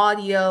and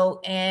audio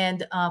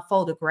and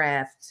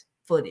photographed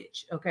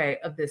footage, okay,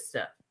 of this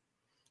stuff.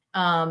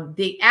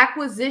 The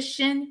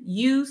acquisition,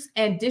 use,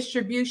 and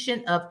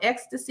distribution of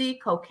ecstasy,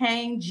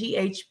 cocaine,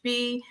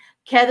 GHB,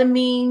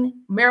 ketamine,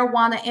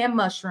 marijuana, and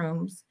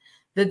mushrooms.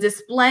 The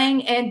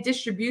displaying and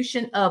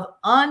distribution of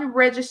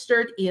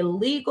unregistered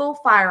illegal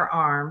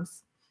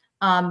firearms.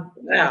 I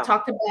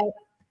talked about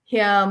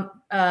him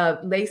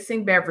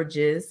lacing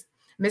beverages.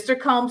 Mr.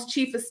 Combs'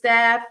 chief of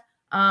staff,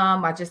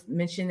 I just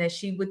mentioned that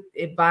she would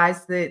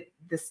advise the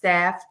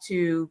staff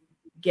to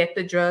get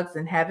the drugs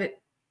and have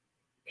it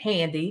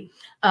handy.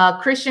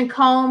 Christian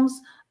Combs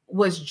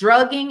was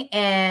drugging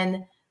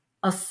and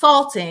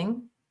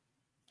assaulting.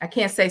 I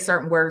can't say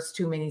certain words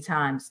too many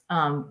times.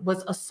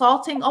 Was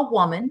assaulting a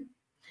woman.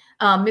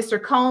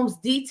 Mr. Combs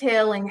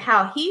detailing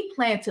how he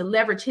planned to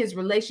leverage his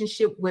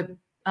relationship with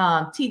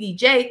TD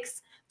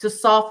Jakes to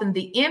soften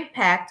the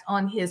impact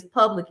on his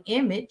public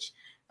image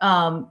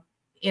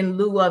in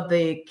lieu of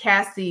the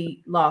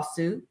Cassie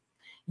lawsuit.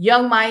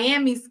 Young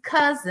Miami's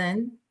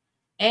cousin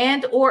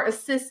and or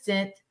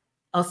assistant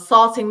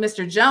assaulting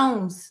Mr.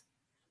 Jones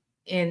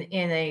in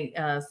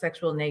a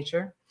sexual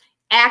nature.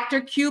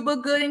 Actor Cuba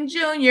Gooding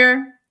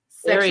Jr.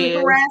 sexually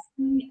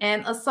harassing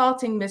and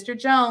assaulting Mr.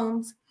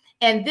 Jones.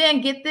 And then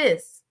get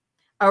this,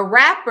 a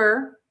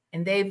rapper,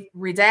 and they've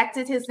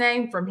redacted his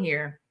name from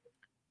here,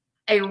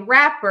 a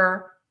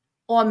rapper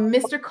on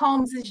Mr.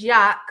 Combs's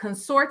yacht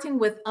consorting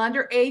with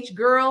underage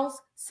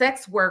girls,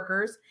 sex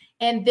workers,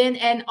 and then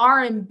an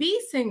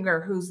R&B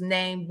singer whose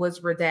name was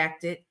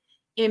redacted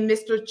in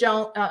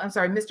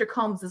Mr.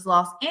 Combs's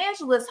Los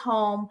Angeles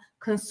home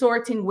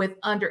consorting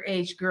with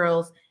underage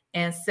girls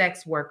and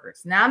sex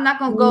workers. Now, I'm not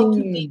going to go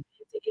too deep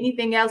into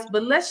anything else,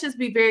 but let's just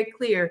be very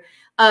clear.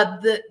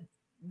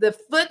 The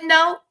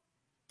footnote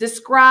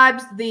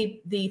describes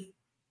the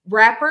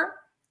rapper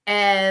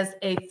as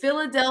a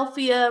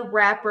Philadelphia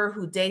rapper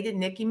who dated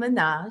Nicki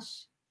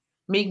Minaj.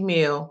 Meek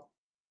Mill.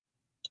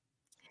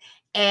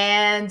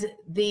 And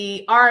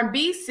the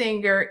R&B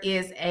singer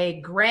is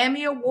a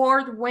Grammy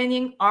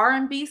Award-winning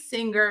R&B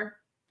singer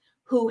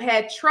who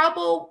had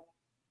trouble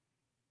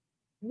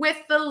with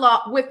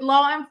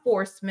law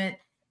enforcement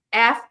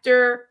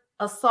after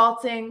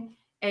assaulting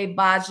a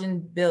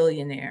Bajan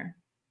billionaire.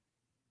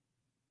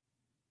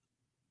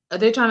 Are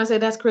they trying to say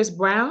that's Chris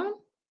Brown?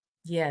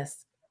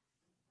 Yes.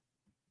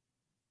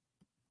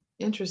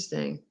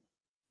 Interesting.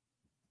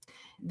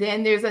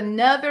 Then there's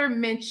another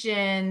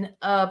mention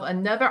of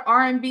another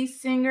R&B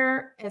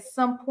singer at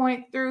some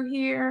point through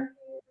here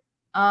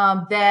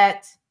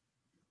that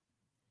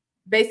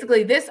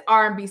basically this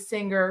R&B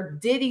singer,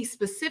 Diddy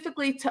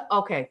specifically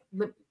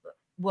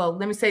let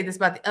me say this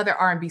about the other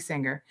R&B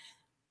singer.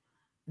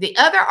 The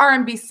other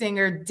R&B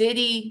singer,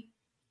 Diddy,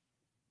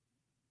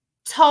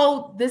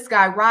 told this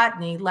guy,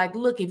 Rodney, like,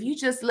 look, if you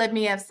just let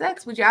me have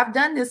sex with you, I've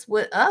done this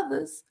with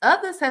others.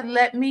 Others have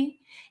let me.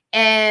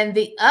 And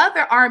the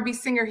other R&B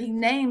singer he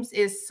names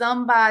is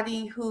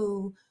somebody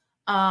who,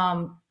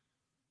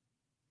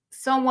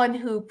 someone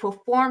who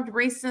performed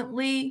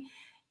recently.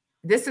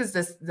 This is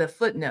the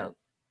footnote.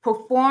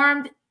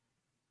 Performed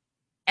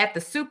at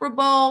the Super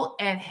Bowl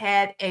and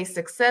had a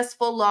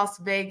successful Las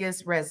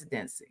Vegas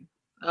residency.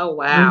 Oh,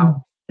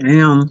 wow.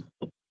 Damn.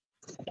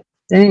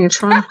 Dang,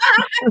 Trump.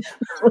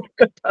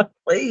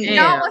 Please. You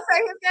don't want to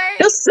say his name?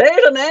 Just say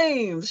the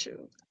name.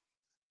 Shoot.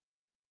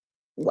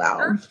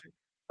 Wow.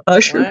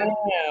 Usher.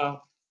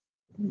 Wow.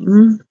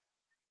 Mm-hmm.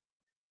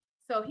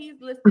 So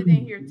he's listed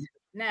in here too.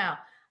 Now,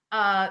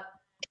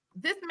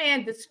 this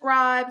man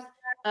describes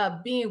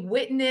being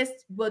witness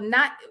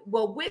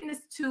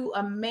to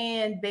a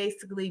man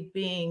basically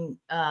being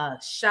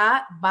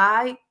shot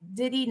by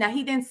Diddy. Now,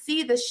 he didn't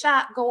see the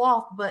shot go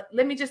off, but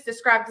let me just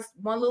describe this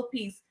one little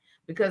piece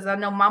because I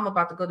know Mama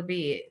about to go to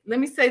bed. Let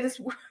me say this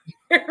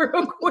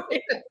real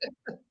quick.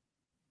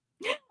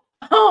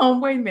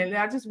 Wait a minute.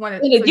 I just want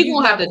to. You're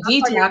going to have to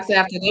detox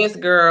after this,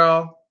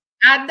 girl.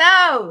 I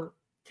know.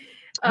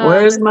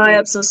 Where's my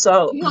Epsom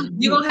salt?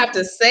 You're going to have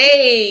to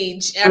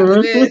sage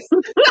after this.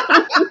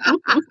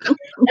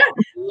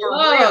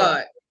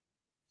 Lord.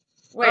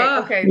 Wait,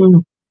 okay.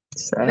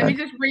 Sad. Let me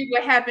just read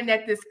what happened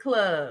at this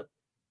club.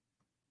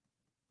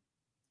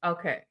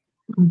 Okay.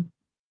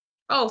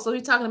 Oh, so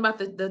you're talking about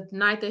the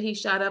night that he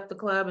shot up the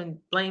club and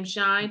blamed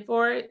Shine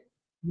for it?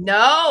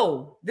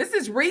 No, this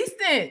is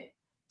recent.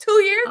 2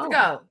 years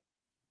ago.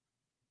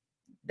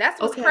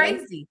 That's what's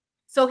crazy.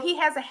 So he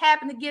hasn't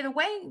happened to get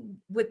away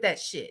with that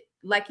shit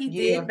like he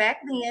did back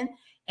then.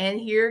 And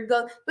here it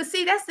goes. But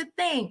see, that's the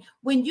thing.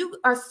 When you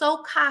are so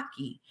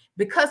cocky,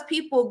 because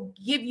people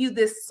give you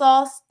this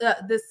false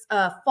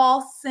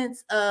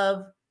sense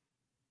of,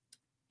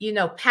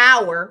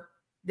 power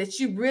that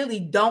you really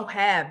don't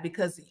have,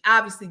 because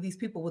obviously these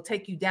people will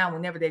take you down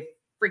whenever they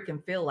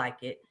freaking feel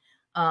like it.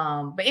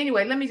 But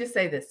anyway, let me just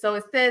say this. So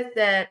it says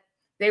that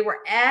they were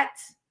at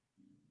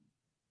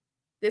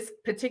this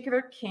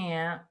particular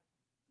camp.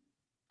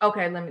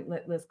 Okay,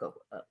 let's go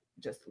up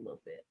just a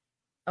little bit.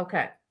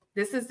 Okay,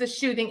 this is the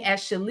shooting at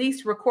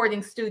Shalice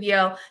Recording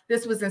Studio.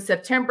 This was in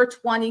September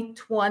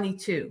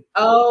 2022.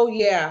 Oh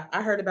yeah,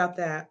 I heard about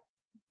that.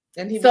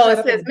 And he was so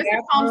it says Mr.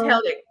 Combs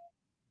held it.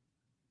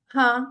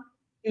 Huh?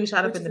 He was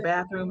shot up in the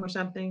bathroom or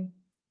something.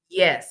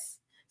 Yes.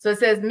 So it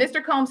says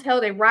Mr. Combs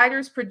held a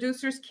writers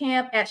producers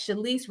camp at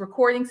Shalice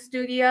Recording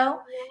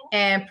Studio,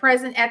 and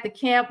present at the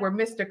camp were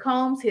Mr.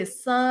 Combs,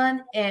 his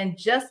son, and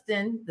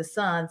Justin, the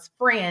son's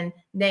friend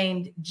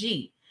named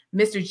G.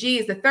 Mr. G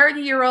is a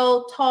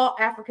 30-year-old tall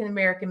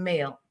African-American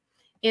male.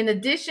 In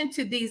addition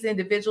to these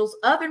individuals,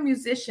 other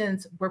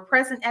musicians were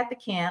present at the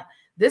camp.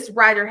 This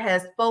writer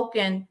has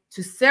spoken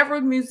to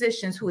several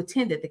musicians who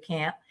attended the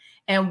camp.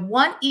 And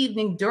one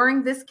evening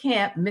during this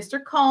camp,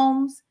 Mr.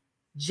 Combs,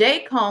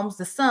 J. Combs,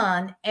 the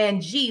son, and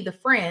G, the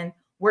friend,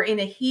 were in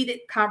a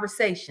heated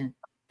conversation.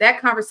 That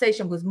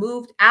conversation was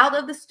moved out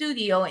of the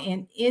studio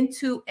and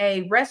into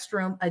a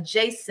restroom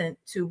adjacent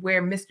to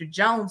where Mr.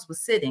 Jones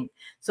was sitting.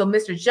 So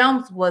Mr.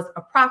 Jones was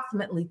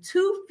approximately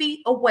 2 feet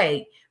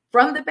away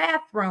from the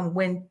bathroom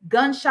when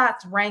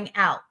gunshots rang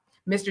out.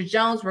 Mr.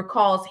 Jones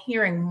recalls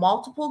hearing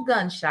multiple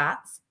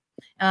gunshots.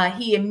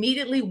 He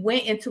immediately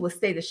went into a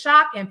state of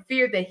shock and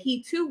feared that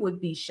he too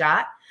would be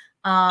shot.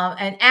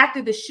 And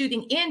after the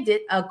shooting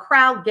ended, a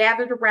crowd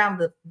gathered around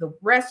the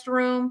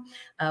restroom.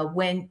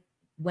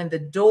 When the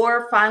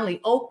door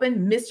finally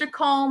opened, Mr.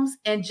 Combs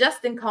and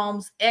Justin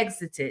Combs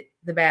exited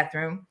the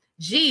bathroom.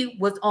 G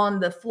was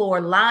on the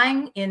floor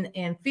lying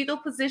in fetal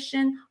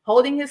position,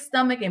 holding his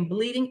stomach and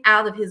bleeding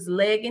out of his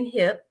leg and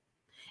hip.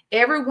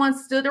 Everyone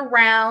stood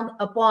around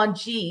upon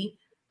G,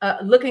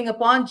 looking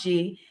upon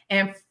G,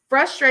 and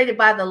frustrated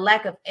by the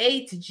lack of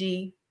aid to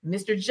G,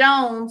 Mr.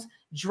 Jones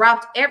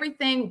dropped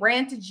everything,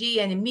 ran to G,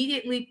 and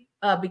immediately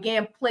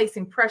began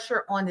placing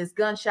pressure on his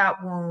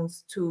gunshot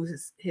wounds to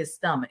his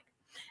stomach.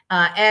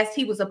 As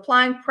he was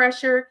applying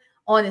pressure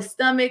on his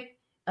stomach,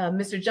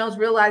 Mr. Jones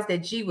realized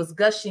that G was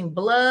gushing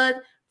blood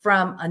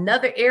from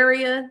another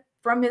area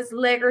from his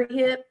leg or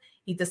hip.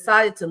 He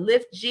decided to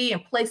lift G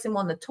and place him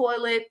on the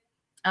toilet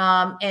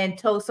and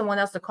told someone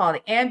else to call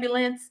the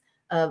ambulance.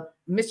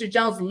 Mr.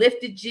 Jones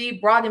lifted G,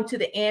 brought him to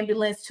the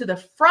ambulance to the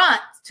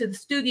front, to the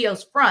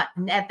studio's front.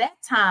 And at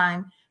that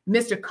time,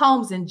 Mr.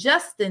 Combs and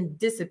Justin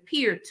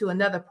disappeared to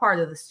another part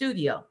of the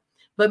studio.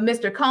 But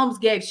Mr. Combs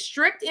gave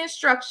strict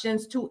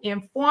instructions to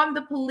inform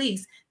the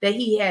police that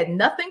he had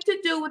nothing to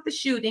do with the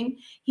shooting.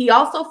 He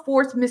also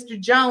forced Mr.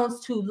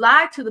 Jones to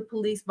lie to the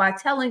police by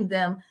telling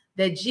them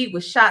that G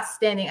was shot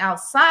standing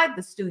outside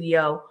the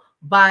studio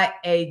by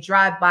a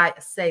drive-by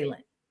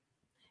assailant.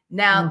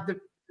 Now, the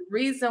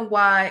reason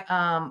why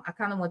I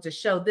kind of want to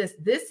show this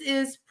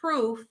is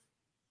proof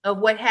of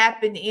what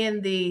happened in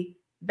the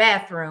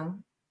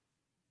bathroom.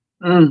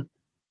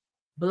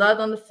 Blood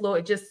on the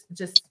floor,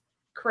 just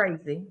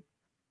crazy.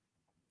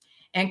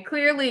 And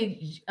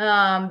clearly,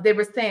 they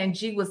were saying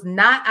G was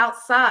not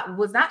outside,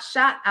 was not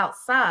shot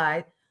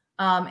outside,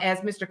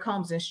 as Mr.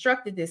 Combs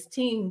instructed this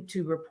team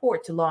to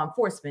report to law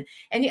enforcement.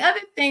 And the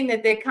other thing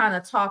that they kind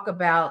of talk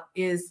about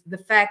is the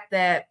fact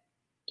that,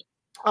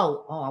 I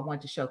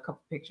wanted to show a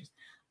couple pictures.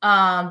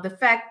 The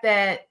fact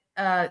that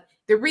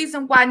the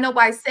reason why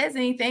nobody says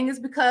anything is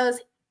because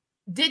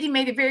Diddy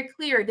made it very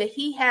clear that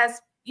he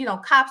has,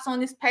 cops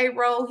on his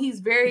payroll. He's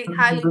very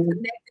highly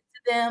connected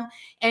to them.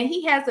 And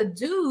he has a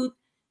dude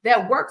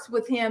that works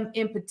with him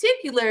in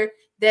particular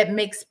that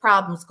makes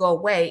problems go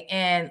away.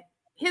 And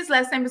his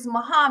last name is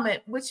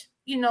Muhammad, which,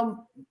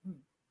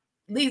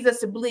 leads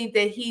us to believe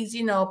that he's,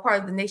 a part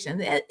of the Nation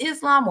of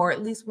Islam, or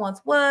at least once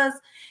was.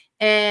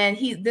 And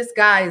this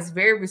guy is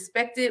very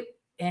respected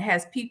and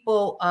has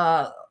people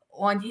on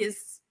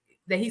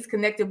that he's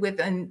connected with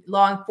in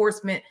law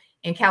enforcement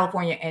in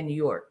California and New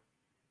York.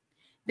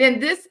 Then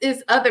this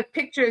is other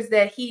pictures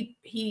that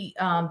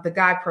the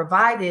guy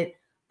provided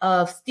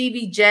of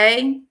Stevie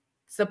J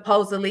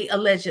supposedly,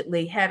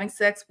 allegedly having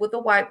sex with a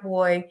white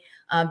boy.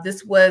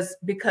 This was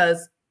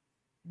because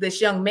this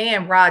young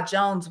man, Rod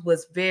Jones,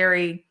 was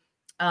very,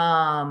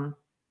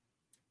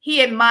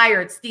 he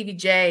admired Stevie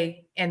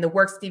J and the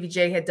work Stevie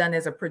J had done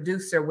as a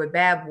producer with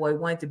Bad Boy,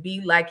 wanted to be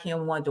like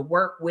him, wanted to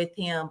work with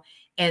him.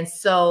 And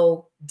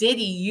so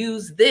Diddy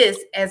used this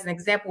as an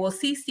example. Well,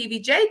 see, Stevie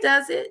J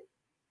does it.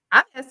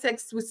 I've had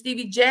sex with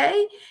Stevie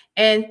J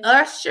and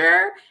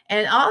Usher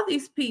and all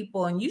these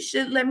people, and you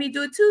should let me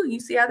do it too. You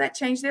see how that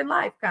changed their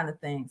life, kind of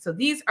thing. So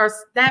these are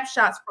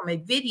snapshots from a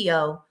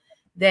video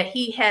that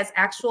he has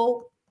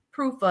actual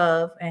proof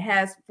of and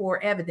has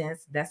for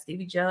evidence. That's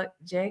Stevie J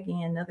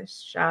again, another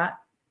shot,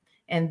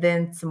 and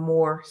then some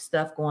more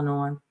stuff going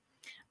on.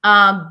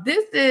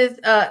 This is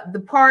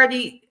the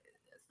party,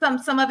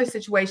 some other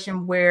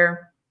situation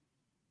where,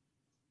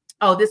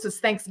 this was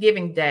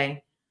Thanksgiving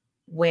Day,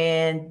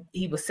 when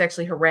he was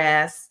sexually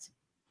harassed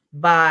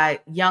by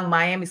Young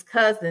Miami's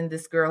cousin,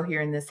 this girl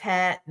here in this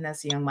hat, and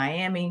that's Young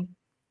Miami.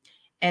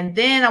 And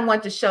then I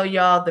want to show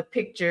y'all the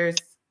pictures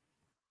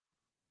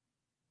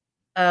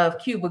of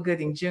Cuba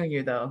Gooding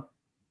Jr. though.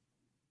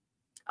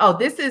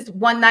 This is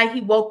one night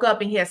he woke up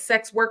and he had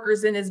sex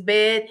workers in his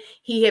bed.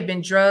 He had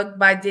been drugged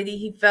by Diddy,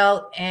 he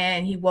felt,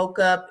 and he woke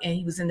up and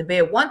he was in the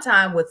bed one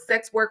time with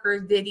sex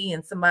workers, Diddy,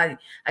 and somebody,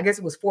 I guess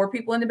it was 4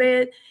 people in the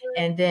bed.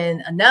 And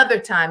then another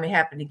time it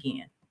happened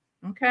again.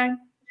 Okay.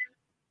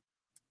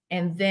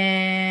 And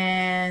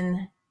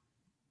then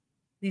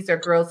these are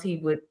girls he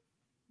would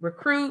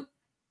recruit.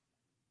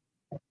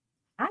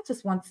 I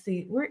just want to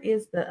see, where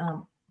is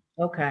the,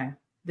 okay.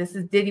 This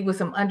is Diddy with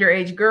some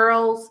underage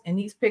girls in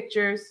these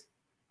pictures.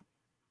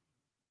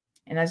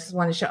 And I just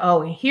want to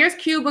show, here's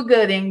Cuba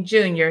Gooding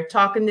Jr.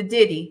 talking to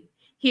Diddy.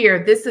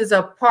 Here, this is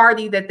a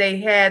party that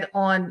they had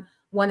on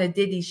one of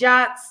Diddy's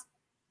yachts.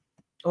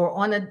 or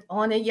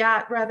on a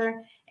yacht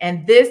rather.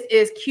 And this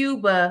is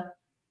Cuba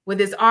with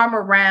his arm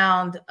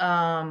around.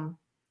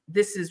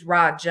 This is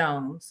Rod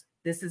Jones.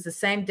 This is the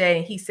same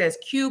day. He says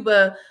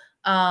Cuba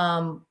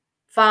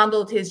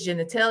fondled his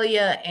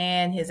genitalia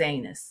and his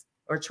anus,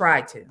 or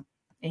tried to,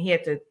 and he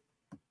had to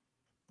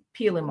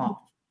peel him off.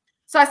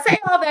 So I say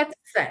all that to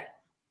say,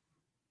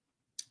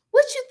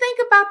 what you think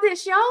about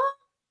this, y'all?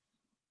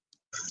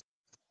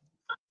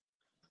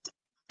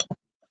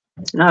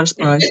 Not a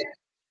surprise.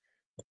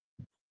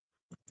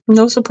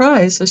 No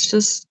surprise. It's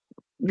just,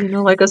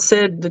 like I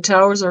said, the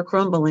towers are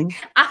crumbling.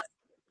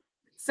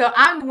 So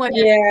I'm the one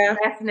that's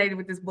fascinated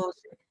with this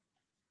bullshit.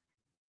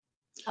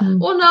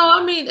 Well, no,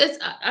 I mean,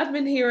 I've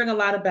been hearing a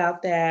lot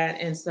about that,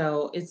 and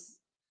so it's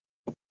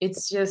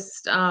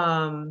just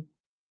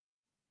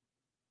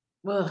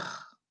well,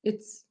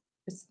 it's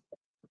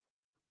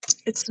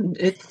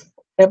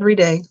every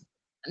day.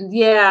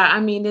 yeah. I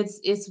mean,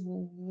 it's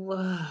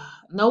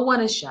no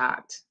one is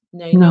shocked.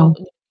 No.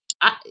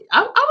 I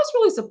was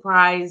really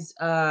surprised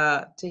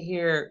to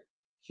hear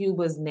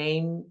Cuba's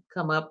name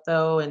come up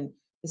though, and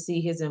to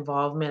see his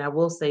involvement. I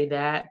will say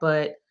that,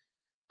 but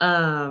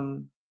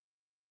um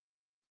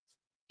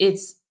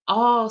it's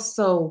all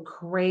so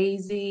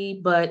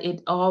crazy, but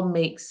it all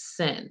makes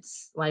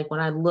sense. Like when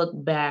I look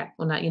back,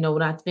 when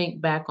I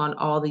think back on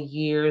all the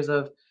years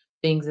of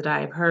things that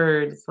I've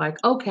heard, it's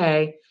like,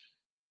 okay,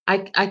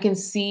 I can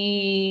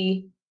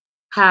see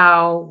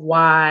how,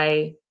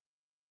 why,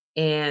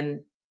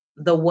 and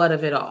the what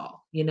of it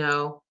all,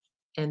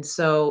 And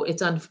so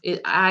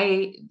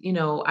I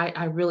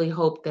really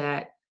hope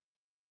that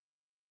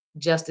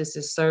justice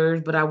is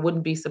served, but I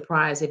wouldn't be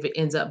surprised if it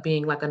ends up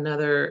being like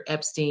another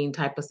Epstein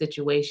type of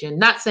situation.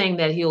 Not saying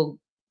that he'll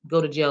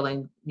go to jail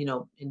and,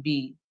 and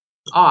be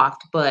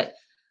offed, but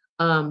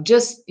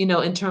just,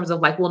 in terms of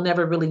like, we'll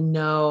never really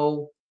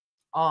know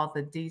all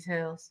the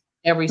details,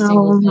 every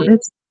single thing.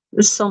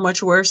 It's so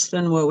much worse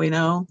than what we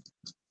know.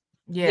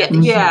 Yeah.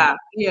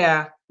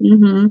 Yeah.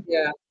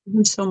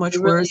 It's so much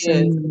It really worse.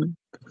 is. And,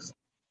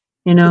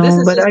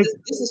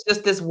 this is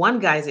just this one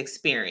guy's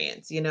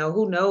experience,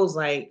 who knows,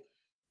 like,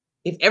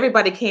 if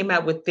everybody came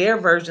out with their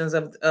versions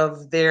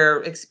of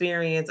their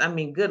experience, I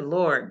mean, good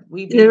Lord,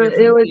 we'd be here for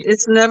years.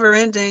 It's never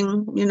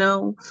ending,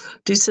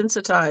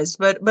 desensitized.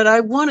 But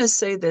I want to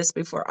say this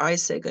before I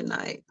say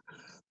goodnight.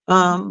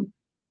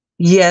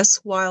 Yes,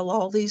 while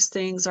all these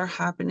things are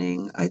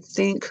happening, I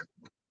think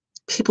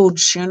people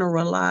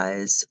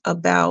generalize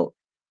about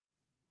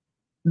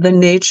the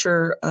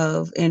nature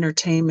of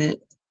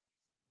entertainment.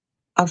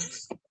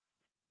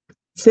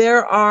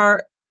 There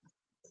are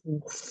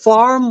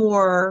far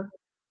more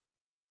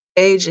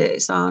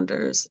AJ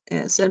Saunders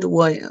and Cynda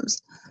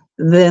Williams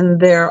than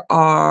there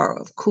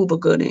are Cuba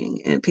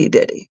Gooding and P.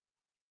 Diddy.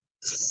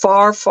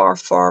 Far, far,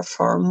 far,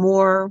 far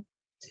more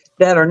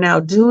that are now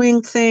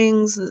doing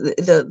things.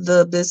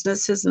 The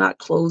business has not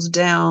closed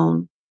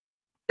down.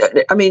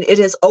 I mean, it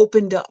has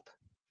opened up.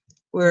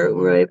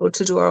 We're able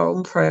to do our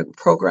own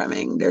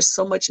programming. There's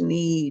so much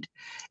need.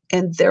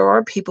 And there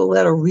are people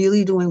that are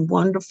really doing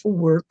wonderful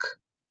work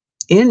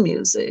in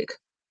music,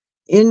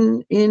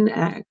 in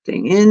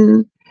acting,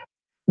 in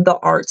the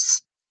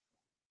arts,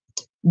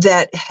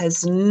 that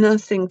has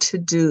nothing to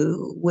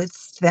do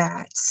with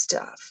that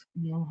stuff.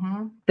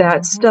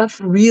 That stuff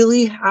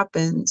really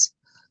happens,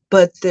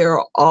 but there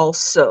are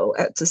also,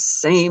 at the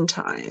same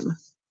time,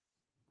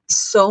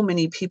 so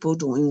many people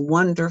doing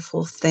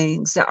wonderful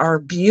things that are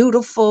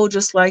beautiful,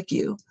 just like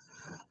you.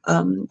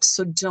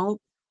 So don't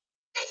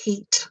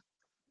paint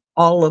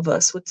all of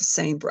us with the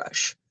same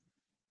brush.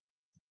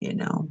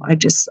 I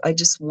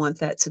just want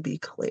that to be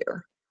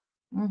clear.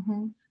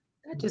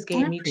 That just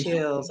gave me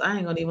chills. I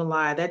ain't gonna even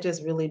lie. That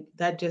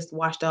just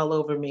washed all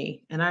over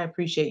me. And I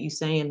appreciate you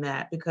saying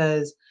that,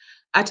 because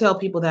I tell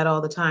people that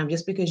all the time.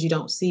 Just because you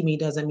don't see me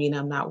doesn't mean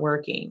I'm not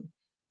working,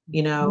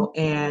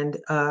 and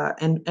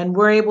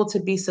we're able to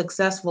be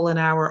successful in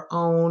our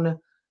own,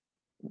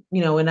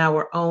 in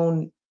our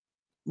own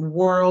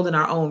world, in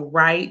our own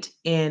right,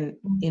 and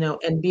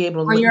and be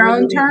able to on your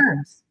own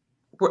terms.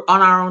 We're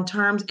on our own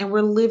terms, and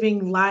we're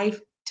living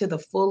life to the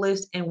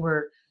fullest, and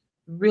we're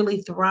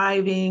really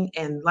thriving,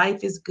 and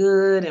life is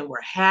good, and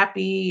we're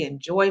happy and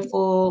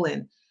joyful,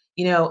 and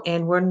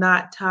and we're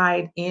not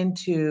tied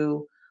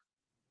into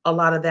a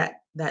lot of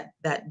that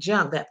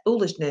junk, that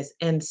foolishness.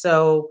 And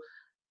so,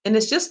 and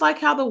it's just like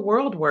how the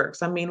world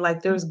works. I mean,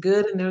 like, there's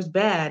good and there's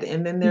bad,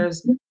 and then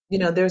there's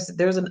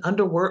there's an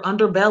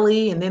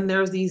underbelly, and then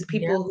there's these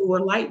people who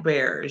are light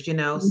bearers,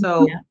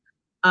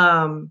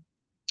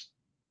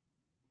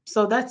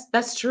 so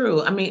that's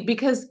true. I mean,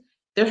 because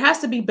there has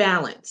to be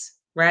balance,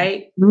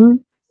 right?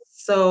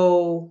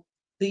 So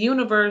the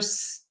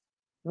universe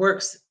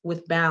works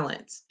with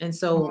balance. And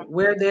so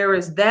where there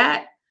is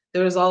that,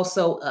 there's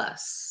also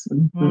us,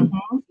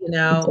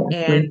 Exactly.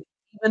 and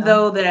even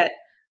though that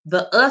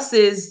the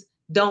us's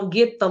don't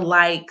get the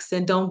likes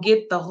and don't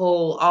get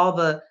all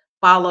the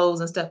follows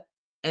and stuff.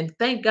 And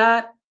thank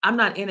God I'm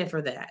not in it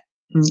for that.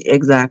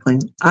 Exactly.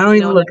 I don't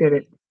even look at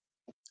it.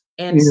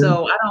 And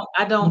so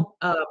I don't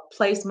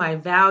place my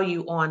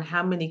value on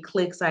how many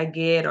clicks I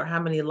get or how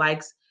many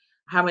likes,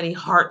 how many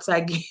hearts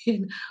I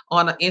get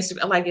on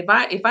Instagram. Like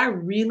if I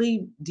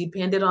really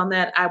depended on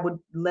that, I would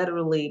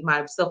literally,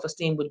 my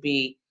self-esteem would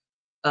be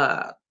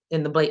uh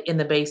in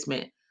the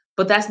basement.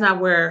 But that's not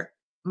where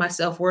my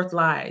self-worth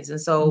lies. And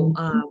so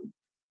like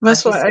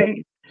That's you why said,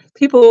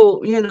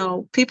 people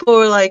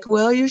are like,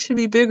 well, you should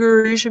be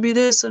bigger, you should be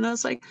this. And I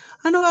was like,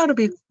 I know how to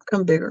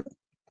become bigger.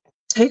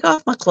 Take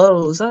off my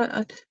clothes.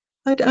 I'd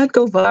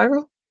go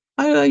viral.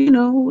 I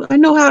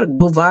know how to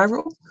go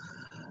viral,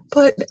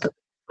 but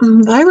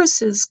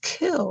viruses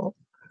kill.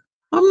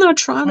 I'm not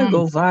trying to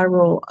go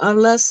viral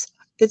unless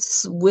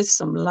it's with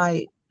some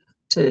light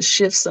to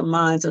shift some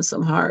minds and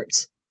some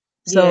hearts.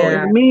 So in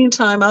yeah, the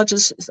meantime, I'll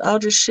just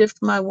shift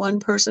my one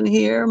person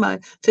here, my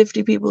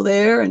 50 people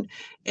there, and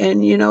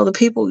the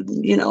people,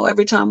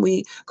 every time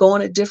we go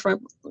on a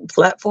different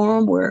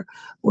platform where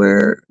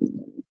we're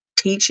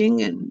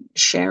teaching and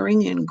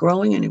sharing and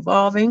growing and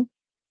evolving.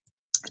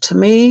 To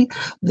me,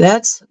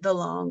 that's the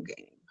long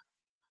game.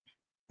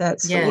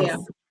 That's the Yes. yeah.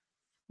 long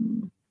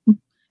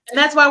And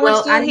that's why we're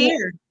Well, still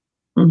here.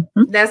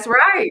 that's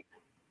right.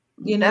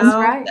 You That's know,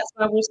 right. that's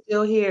why we're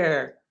still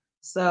here.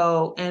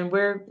 So, and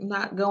we're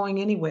not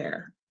going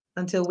anywhere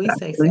until we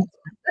say so.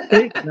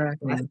 Exactly.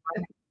 Exactly.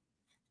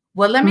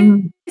 Well, let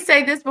me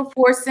say this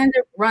before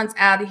Cynda runs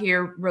out of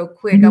here real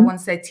quick. I want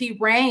to say T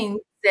Rain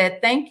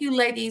said, thank you,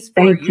 ladies,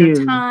 for Thank your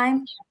you. time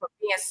and for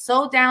being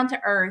so down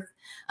to earth.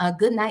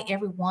 Good night,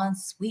 everyone.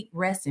 Sweet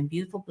rest and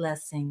beautiful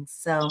blessings.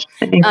 So,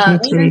 Thank you,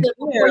 Cynda, T.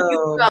 before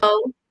you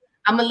go,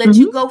 I'm going to let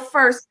you go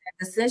first.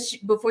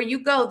 Before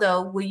you go,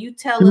 though, will you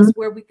tell us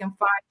where we can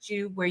find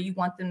you, where you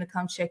want them to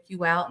come check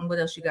you out, and what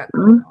else you got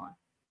going on?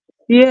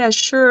 Yeah,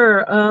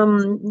 sure.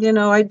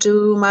 I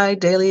do my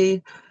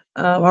daily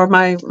or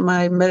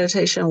my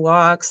meditation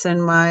walks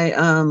and my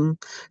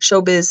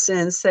showbiz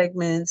sin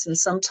segments, and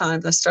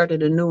sometimes I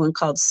started a new one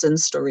called Sin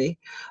Story.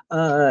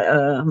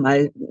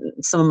 My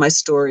some of my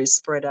stories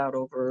spread out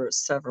over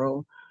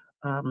several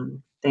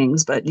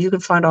things, but you can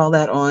find all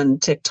that on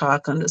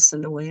TikTok under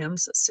Cynda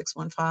Williams at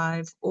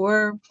 615,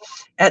 or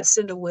at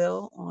Cynda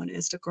Will on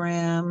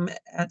Instagram,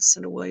 at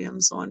Cynda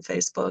Williams on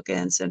Facebook,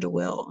 and Cynda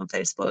Will on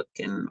Facebook,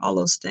 and all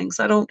those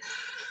things. I don't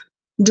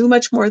do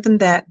much more than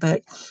that,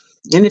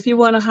 and if you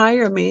want to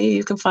hire me,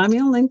 you can find me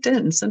on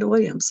LinkedIn, Cynda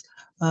Williams.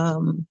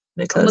 I'm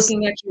Because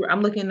looking at you.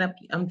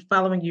 I'm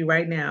following you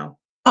right now.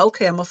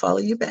 okay, I'm gonna follow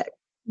you back.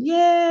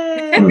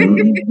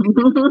 Yay!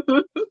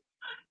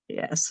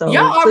 Yeah, so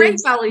y'all already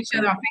please. follow each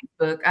other on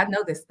Facebook. I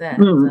noticed that.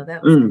 So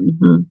that was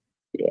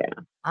Yeah.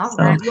 all So,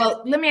 right.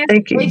 Well, let me ask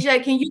thank you, you.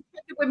 AJai, can you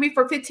stick it with me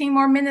for 15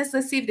 more minutes?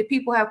 Let's see if the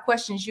people have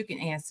questions you can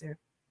answer.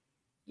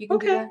 You can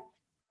do Okay. that?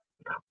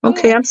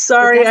 Okay, Yeah. I'm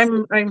sorry.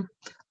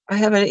 I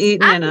haven't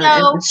eaten I and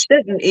I know.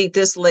 shouldn't eat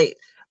this late,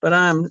 but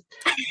I'm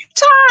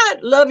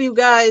tired. Love you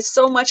guys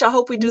so much. I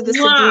hope we do this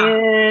Mwah.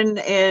 again.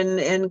 And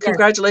Yes,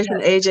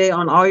 congratulations, yes. AJ,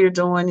 on all you're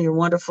doing. You're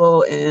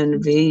wonderful.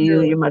 And V,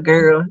 you're my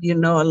girl. You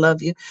know I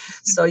love you.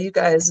 So you I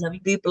guys love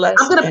you. be I'm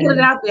blessed. gonna put it And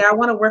out there. I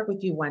want to work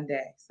with you one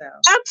day. So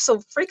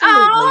absolutely.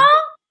 Oh,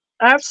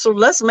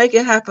 Absolutely. Let's make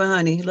it happen,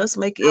 honey. Let's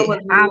make I it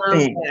would love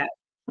happen. that.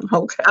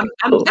 Okay. I'm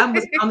Cool. on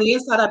the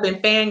inside. I've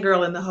been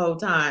fangirling the whole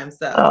time.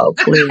 So Oh,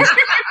 please.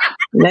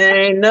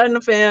 There ain't nothing to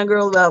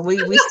fangirl about. We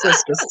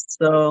sisters.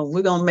 So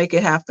we're gonna make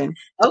it happen.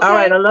 All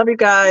right. okay. I love you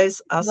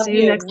guys. I'll Love see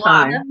you you. next Mwah.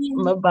 time. love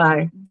you.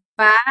 Bye-bye.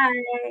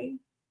 Bye.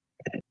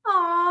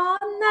 Oh,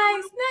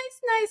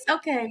 nice.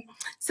 Okay.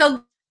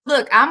 So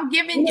look, I'm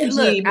giving you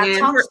Energy, I man.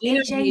 talked to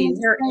AJ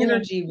and Her Sam.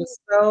 energy was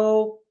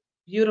so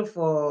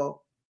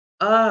beautiful.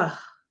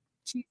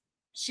 She,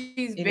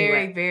 she's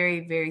Anyway,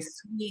 very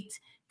sweet,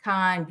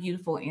 kind,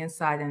 beautiful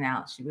inside and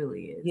out. She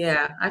really is.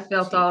 yeah, I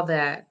felt She all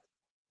that.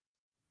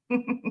 all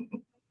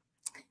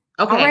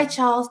Okay. right,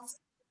 y'all.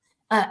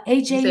 You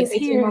AJ said is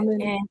 15 more here,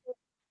 minutes. and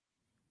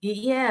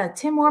yeah,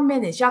 10 more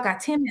minutes. Y'all got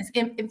 10 minutes.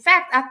 In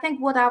fact, I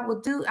think what I will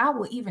do, I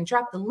will even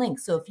drop the link.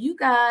 So if you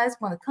guys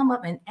want to come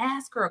up and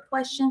ask her a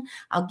question,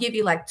 I'll give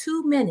you like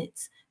 2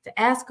 minutes to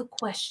ask a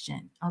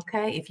question.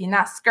 Okay. If you're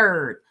not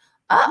scared.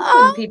 You're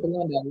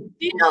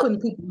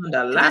putting people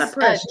under a lot of This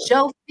pressure.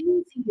 Joe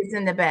Feezy is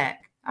in the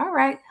back. All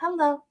right.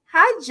 Hello.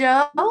 Hi,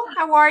 Joe.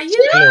 How are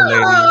you? Hello,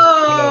 ladies.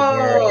 Hello,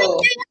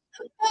 girl.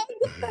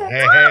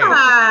 Hey, hey.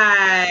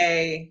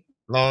 Hi.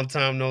 Long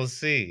time no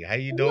see. How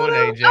you doing,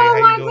 Oh AJ? How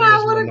you my doing, God,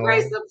 Miss what a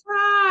great Lenore?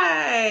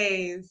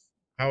 surprise.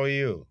 How are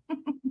you?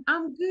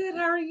 I'm good.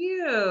 How are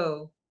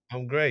you?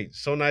 I'm great.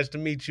 So nice to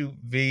meet you,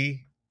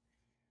 V.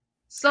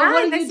 So what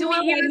Hi, are nice you to doing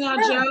meet you right as now,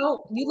 well.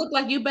 Joe? You look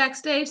like you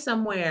backstage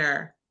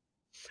somewhere.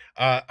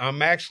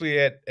 I'm actually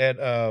at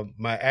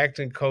my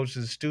acting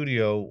coach's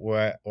studio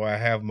where I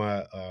have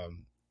my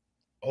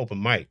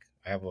open mic.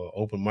 I have an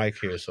open mic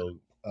here, so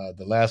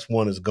the last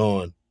one is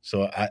gone.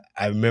 So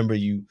I remember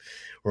you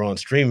were on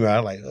streamer.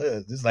 I was like,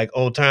 this is like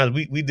old times.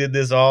 We did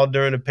this all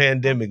during the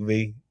pandemic,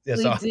 V.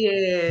 That's We all.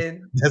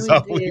 did. That's We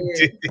all we did.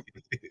 did.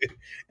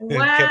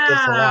 It kept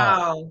us alive.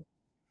 Wow.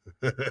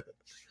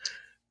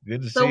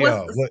 Good to So see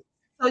y'all. What?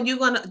 So you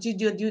gonna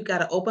you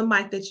got an open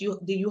mic that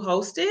you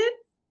host it?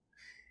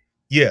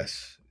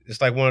 Yes. It's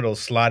like one of those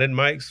slotted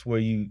mics where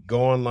you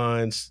go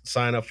online,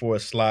 sign up for a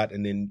slot,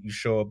 and then you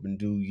show up and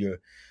do your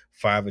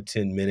 5 or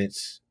 10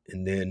 minutes,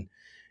 and then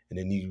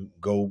you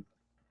go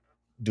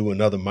do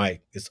another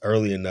mic. It's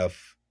early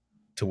enough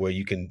to where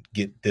you can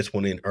get this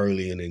one in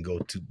early and then go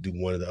to do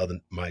one of the other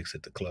mics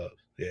at the club.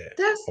 Yeah.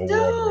 That's Or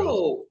wherever else.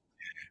 dope.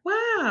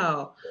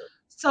 Wow.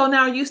 So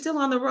now are you still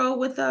on the road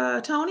with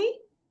Tony?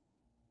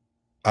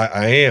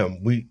 I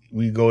am.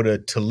 We go to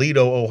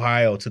Toledo,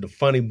 Ohio to the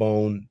Funny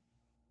Bone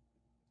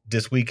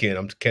this weekend.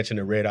 I'm catching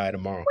a red eye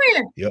tomorrow.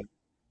 When? Yep.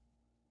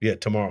 Yeah,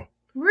 tomorrow.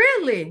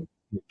 Really?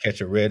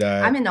 Catch a red eye.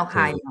 I'm in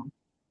Ohio.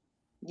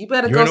 You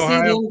better You're go in see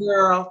Ohio? them,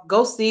 girl.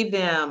 Go see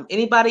them.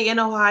 Anybody in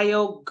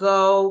Ohio,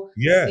 go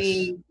Yes.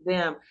 see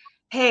them.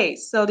 Hey,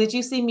 so did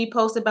you see me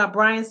post about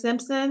Brian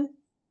Simpson?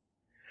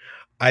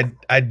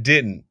 I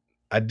didn't.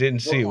 I didn't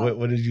see it. Okay.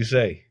 What did you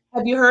say?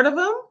 Have you heard of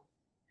him?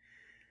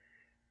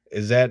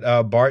 Is that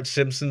Bart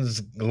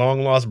Simpson's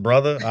long lost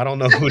brother? I don't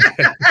know who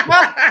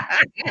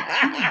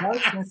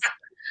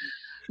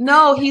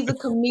No, he's a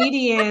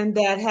comedian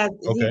that has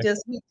Okay.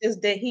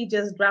 he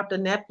just dropped a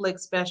Netflix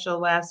special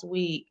last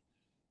week.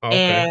 Oh,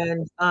 okay.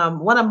 And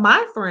one of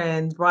my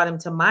friends brought him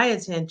to my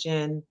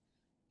attention,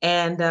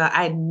 and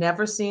I'd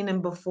never seen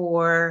him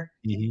before.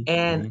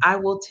 And I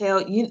will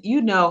tell you,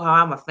 you know how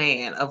I'm a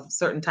fan of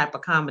certain type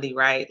of comedy,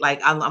 right?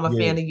 Like I'm a Yeah.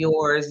 fan of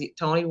yours,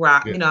 Tony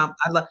Rock. Yeah. You know,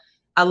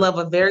 I love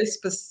a very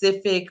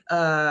specific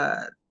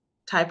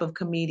type of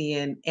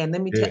comedian. And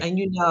let me tell, Yeah. and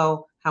you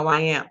know how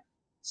I am.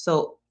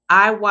 So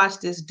I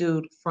watched this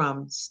dude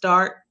from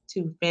start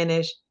to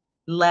finish,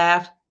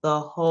 laughed the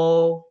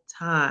whole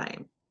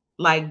time.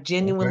 Like Okay.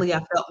 genuinely, I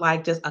felt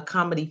like just a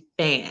comedy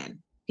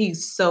fan.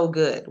 He's so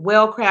good.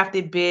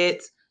 Well-crafted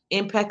bits,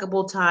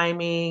 impeccable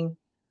timing,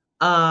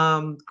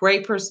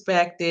 great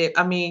perspective.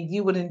 I mean,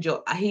 you would enjoy.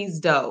 He's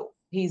dope.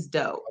 He's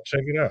dope. I'll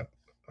check it out.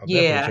 I'll definitely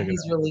Yeah, check it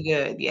he's out. really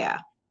good. Yeah.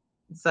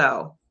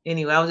 So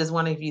anyway, I was just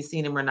wondering if you've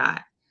seen him or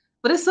not.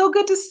 But it's so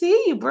good to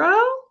see you, bro.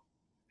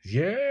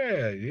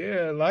 Yeah,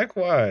 yeah.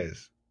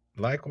 Likewise.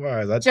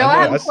 Likewise. Joe, I I know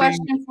have I a see.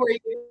 question for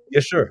you. Yeah,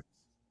 sure.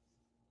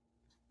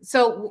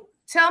 So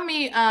tell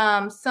me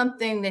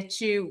something that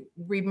you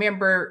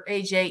remember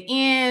AJ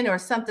in, or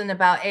something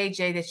about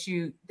AJ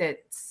that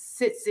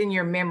sits in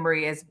your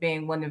memory as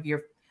being one of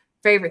your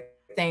favorite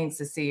things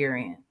to see her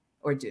in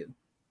or do.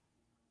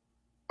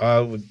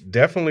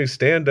 Definitely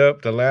stand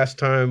up. The last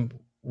time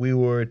we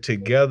were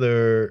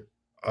together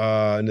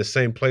in the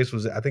same place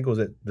was, I think it was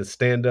at the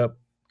Stand Up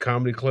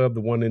Comedy Club,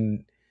 the one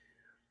in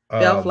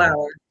um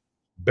Bellflower.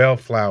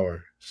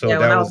 Bellflower. So Yeah,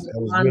 when that I was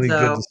was with really good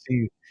to Lonzo.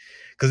 see,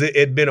 because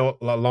it'd been a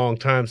long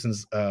time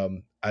since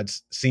I'd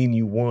seen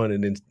you one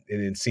and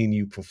then seen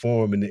you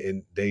perform,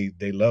 and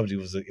they loved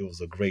you. It was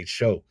a great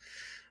show.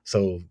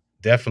 So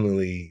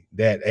definitely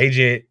that.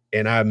 AJ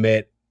and I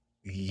met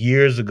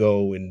years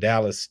ago in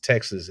Dallas,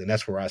 Texas, and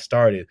that's where I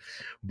started.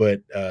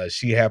 But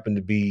she happened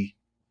to be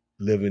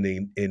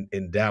living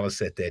in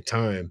Dallas at that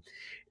time,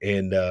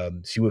 and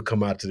she would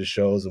come out to the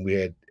shows, and we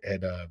had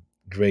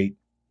great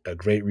a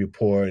great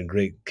rapport and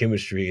great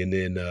chemistry. And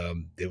then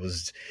it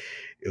was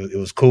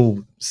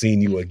cool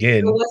seeing you So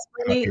again what's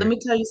out funny? Let here. me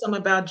tell you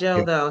something about Joe,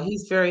 Yep. though.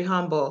 He's very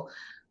humble.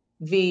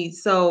 V.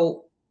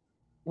 So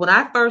when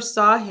I first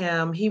saw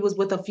him, he was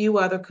with a few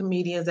other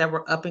comedians that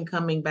were up and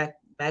coming back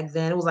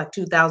then. It was like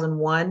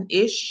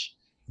 2001-ish.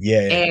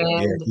 Yeah, yeah,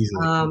 And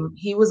easily.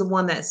 he was the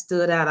one that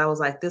stood out. I was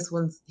like,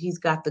 he's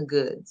got the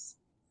goods.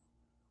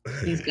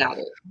 He's got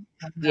it.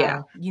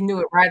 Yeah. You knew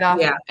it right off.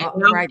 Yeah.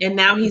 Right. And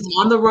now he's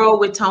on the road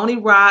with Tony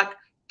Rock,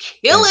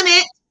 killing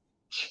it.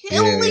 Yeah, yeah.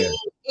 Killing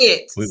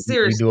it. We do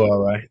Seriously. all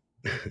right.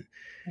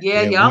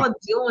 Yeah, Yeah, y'all are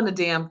doing the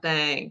damn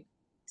thing.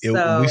 we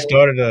So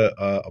started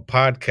a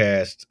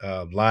podcast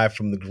live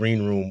from the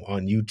green room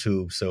on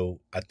YouTube.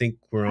 So I think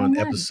we're on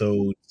nice.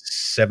 episode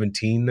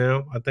 17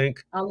 now, I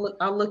think. I'll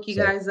look you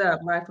So guys up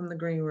live from the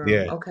green room.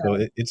 yeah, Okay.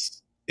 so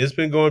it's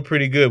been going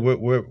pretty good.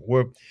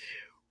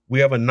 We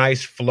have a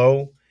nice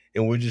flow,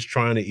 and we're just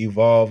trying to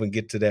evolve and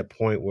get to that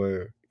point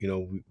where,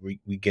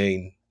 we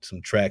gain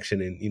some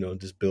traction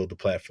and, just build the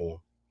platform,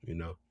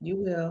 You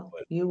will.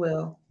 But You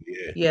will.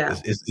 yeah, Yeah.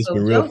 it's So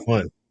been real Joe,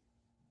 fun.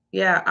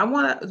 yeah,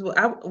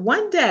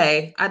 one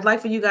day I'd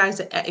like for you guys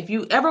to, if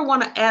you ever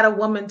want to add a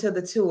woman to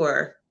the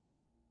tour.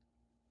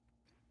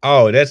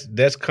 Oh,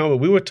 that's coming.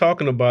 We were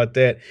talking about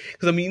that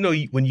because, I mean,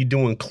 when you're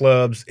doing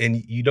clubs and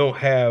you don't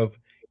have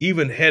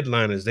even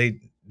headliners,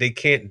 they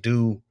can't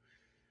do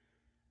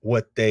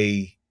what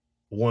they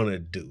want to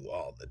do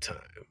all the time,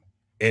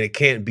 and it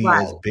can't be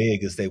as Right.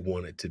 big as they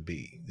want it to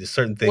be. There's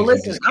certain Well, things you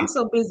listen, just can't.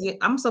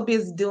 I'm so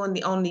busy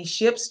doing on these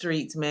ship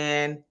streets,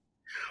 man.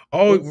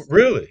 Oh, It's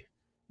really?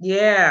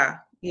 Yeah,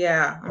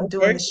 I'm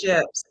doing the Okay.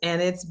 ships,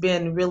 and it's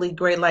been really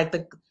great. Like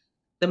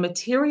the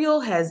material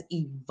has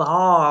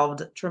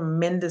evolved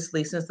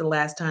tremendously since the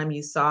last time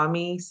you saw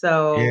me.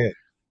 So Yeah.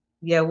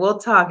 yeah, we'll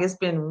talk. It's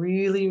been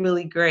really,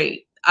 really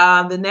great.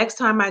 The next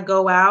time I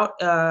go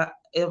out,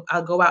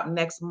 I'll go out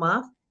next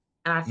month.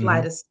 and I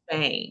fly to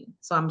Spain.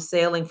 So I'm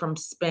sailing from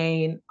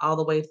Spain all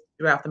the way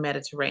throughout the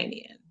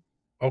Mediterranean.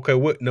 Okay,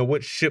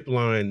 what ship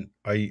line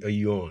are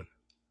you on?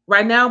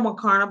 Right now I'm on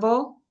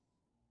Carnival.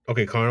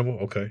 Okay, Carnival.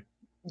 Okay,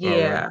 all right.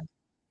 Yeah,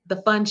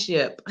 the fun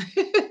ship.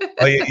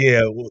 Oh yeah,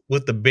 yeah,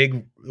 with the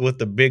big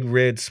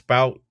red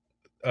spout.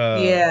 Uh,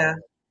 Yeah,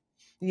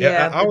 yeah,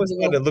 yeah, I the always big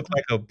thought old it looked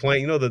like a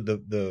plane. You know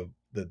the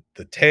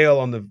tail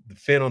on the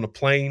fin on the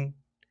plane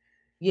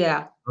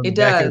yeah, on the it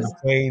back end of the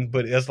does. plane,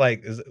 but it's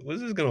like,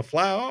 was this gonna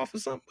fly off or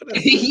something? What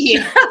is this?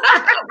 Yeah.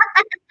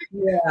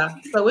 Yeah.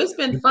 So it's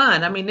been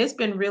fun. I mean, it's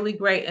been really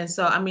great. And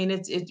so I mean,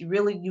 it's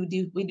really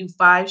we do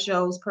 5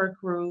 shows per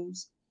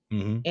cruise.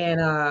 Mm-hmm.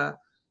 And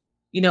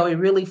it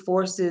really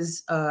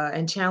forces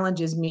and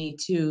challenges me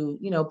to,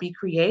 be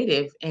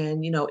creative.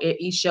 And,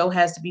 each show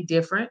has to be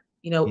different,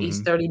 each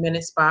Mm-hmm.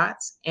 30-minute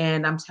spots.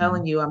 And I'm Mm-hmm.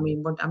 telling you, I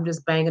mean, I'm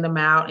just banging them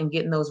out and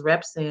getting those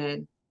reps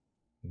in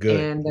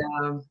Good,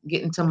 and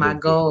getting to my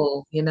good, good.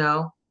 goal.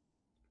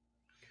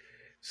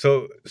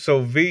 So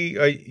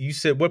V, you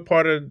said what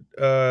part of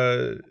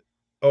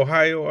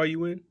Ohio are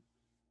you in?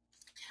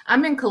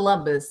 I'm in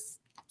Columbus.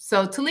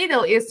 So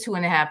Toledo is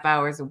 2.5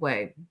 hours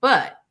away,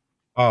 but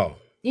Oh,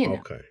 you know,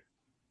 okay.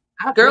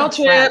 I Girl will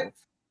trip. travel.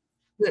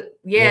 But Well,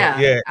 yeah,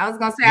 yeah, I was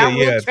gonna say yeah, I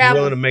will yeah. If you're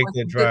willing travel to make for that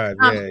some good drive,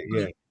 yeah, yeah,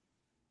 company.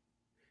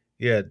 yeah,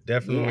 Yeah.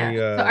 definitely.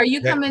 So are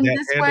you coming That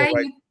this handle way?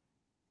 right.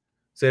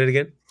 Say it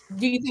again.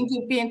 Do you think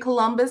you'd be in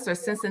Columbus or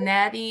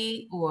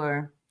Cincinnati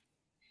or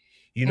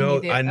any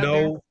of I the other?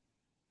 know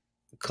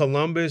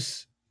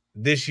Columbus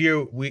this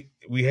year.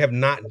 We have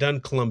not done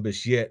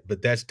Columbus yet,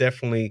 but that's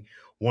definitely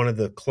one of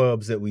the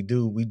clubs that we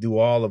do. We do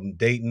all of them: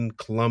 Dayton,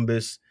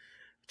 Columbus, Yeah.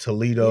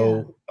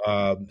 Toledo,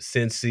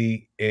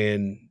 Cincy,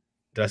 and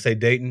did I say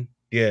Dayton?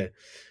 Yeah.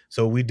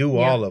 So we do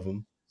Yeah. all of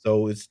them.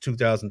 So it's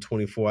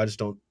 2024. I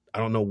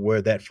don't know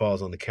where that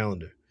falls on the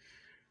calendar.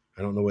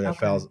 I don't know where that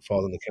Okay.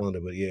 falls on the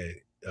calendar, but yeah,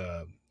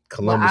 Well, I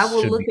Columbus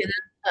will should look be. it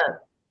up. I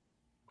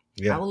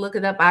Yeah. will look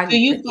it up. Do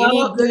you Any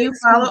follow do good you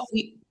follow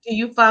excuse. do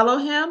you follow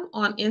him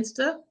on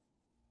Insta?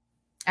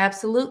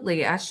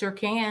 Absolutely, I sure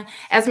can.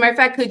 As a matter of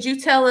fact, could you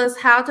tell us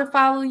how to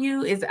follow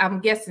you? I'm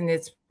guessing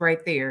it's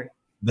right there.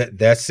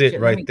 That's it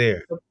Let right me.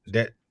 there.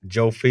 That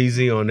Joe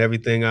Feezy on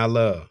everything I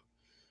love.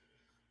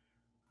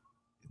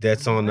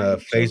 That's All on right,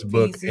 Joe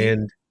Facebook Feezy.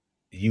 and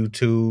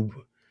YouTube,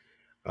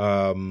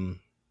 um,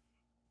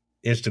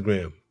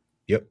 Instagram.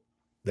 Yep,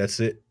 that's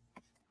it.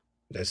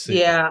 That's it.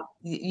 Yeah,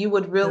 you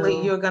would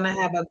So you're gonna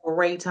have a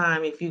great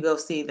time if you go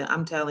see them.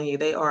 I'm telling you,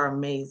 they are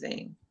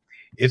amazing.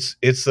 It's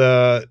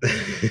Y'all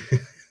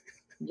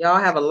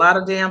have a lot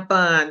of damn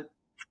fun.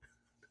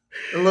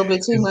 A little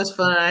bit too much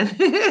fun.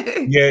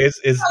 yeah,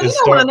 Oh,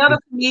 it's when start. another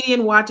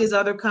comedian watches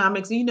other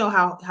comics, you know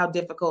how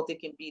difficult it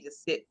can be to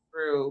sit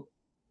through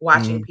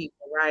watching Mhm.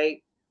 people,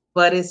 right?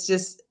 But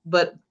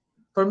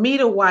for me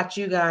to watch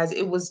you guys,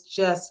 it was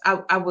just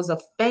I was a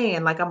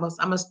fan. Like I'm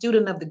a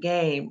student of the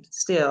game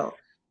still.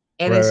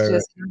 And Right, it's right, right.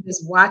 just I'm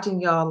just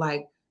watching y'all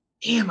like,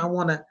 damn, I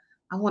wanna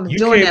You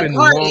join came that in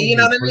party, Long you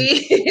know Beach. what I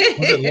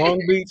Was it mean? Long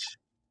Beach?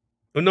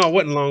 Oh, no, it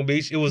wasn't Long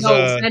Beach. No, It was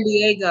San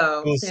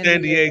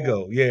San Diego.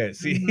 Diego. Yeah.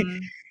 See,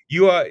 Mhm.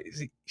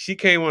 she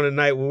came on a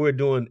night where we were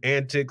doing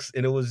antics,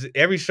 and it was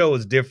every show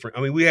is different.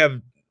 I mean, we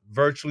have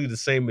virtually the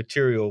same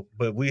material,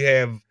 but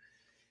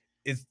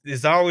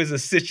it's always a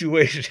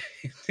situation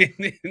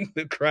in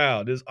the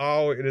crowd. There's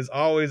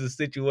always a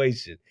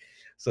situation.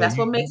 So That's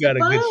what you makes it got a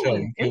good show.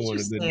 fun, You came on a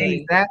good night.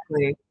 interesting.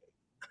 exactly,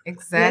 Yeah,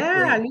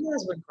 exactly. you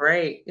guys were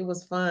great. It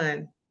was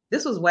fun.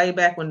 This was way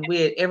back when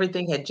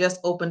everything had just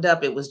opened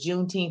up. It was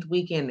Juneteenth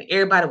weekend.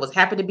 Everybody was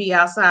happy to be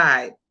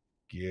outside.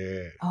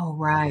 Yeah, Oh,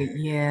 right.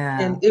 Yeah.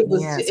 And it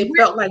was Yeah. So it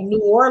felt like New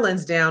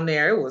Orleans down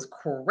there. It was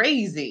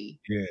crazy.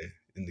 yeah.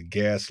 In the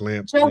gas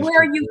lamp Joe, where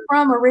are district. you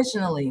from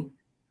originally?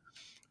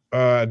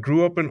 I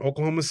grew up in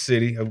Oklahoma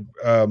City. Oh,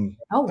 I'm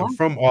wow.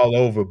 from all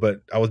over,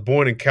 but I was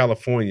born in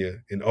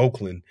California, in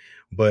Oakland.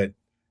 But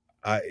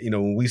when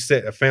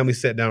a family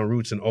set down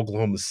roots in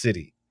Oklahoma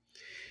City,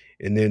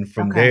 and then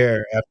from Okay.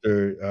 there,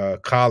 after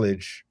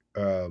college,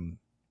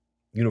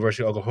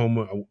 University of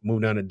Oklahoma, I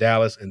moved down to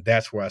Dallas, and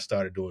that's where I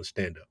started doing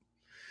stand up.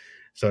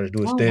 Started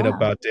doing Oh, stand up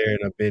wow. out there, and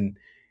I've been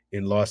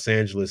in Los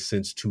Angeles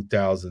since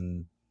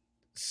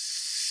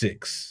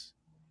 2006.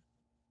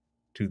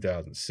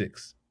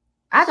 2006.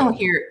 I don't So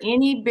hear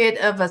any bit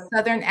of a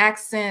Southern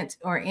accent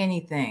or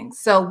anything.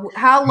 So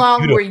how you're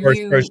long the were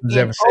first you person who's in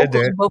ever said that.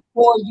 Oakland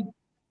before you,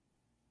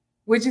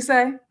 would you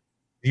say?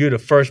 You're the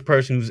first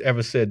person who's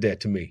ever said that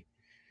to me.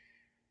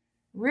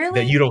 That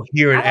Really? you don't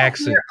hear an I don't hear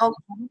accent.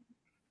 Oakland.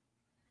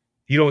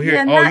 You don't hear.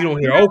 Yeah, Oh, you don't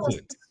hear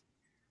Oakland.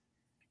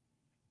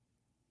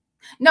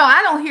 no,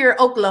 I don't hear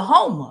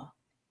Oklahoma.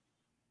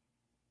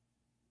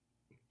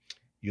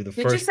 You're the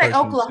Did you first say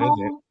person who said that.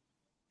 Oklahoma?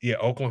 Yeah,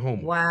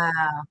 Oklahoma.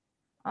 Wow.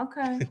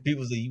 Okay.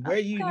 People say,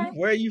 Okay.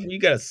 where you you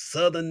got a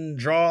southern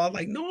draw?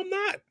 Like, no, I'm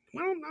not. I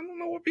don't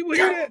know where people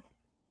hear that.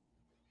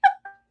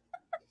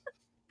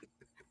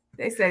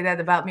 They say that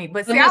about me.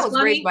 But see, And I what's was raised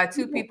funny, by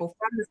two people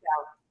from the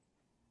South.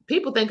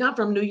 people think I'm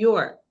from New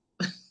York.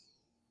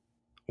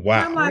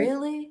 And I'm Wow. like,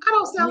 Really? I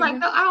don't sound like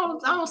Nigga? I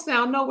don't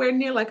sound nowhere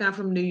near like I'm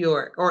from New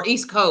York or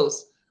East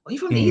Coast. Are you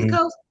from the East Mhm.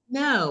 Coast?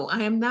 No,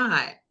 I am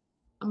not.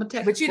 I'm a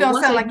Texas. But you But don't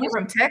once sound I like you're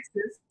from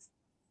Texas.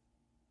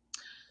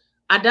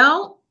 I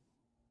don't.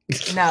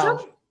 Some,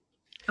 No,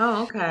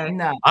 oh, okay.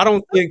 no. I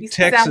don't You think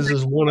sound Texas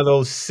is one of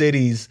those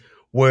cities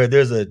where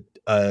there's a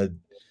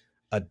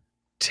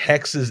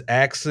Texas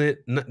accent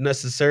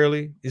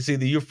necessarily. It's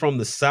either you're from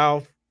the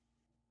South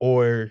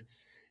or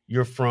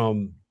you're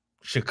from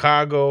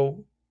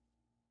Chicago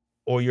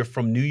or you're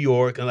from New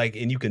York,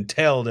 and you can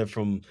tell they're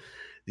from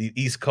the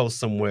East Coast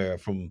somewhere,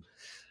 from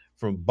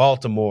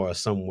Baltimore or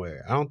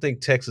somewhere. I don't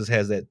think Texas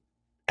has that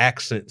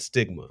accent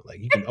stigma. Like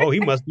you can, oh, he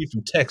must be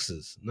from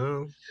Texas.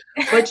 No.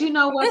 But you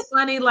know what's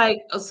funny? Like,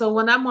 so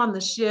when I'm on the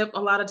ship,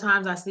 a lot of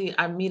times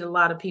I meet a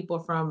lot of people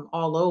from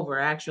all over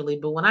actually.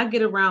 But when I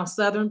get around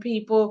Southern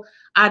people,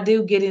 I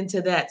do get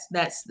into that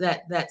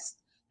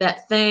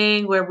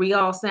thing where we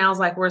all sounds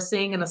like we're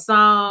singing a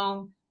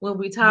song when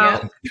we yep.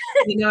 talk.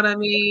 You know what I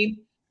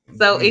mean?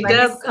 So it Like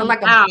does it's come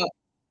out.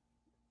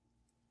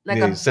 like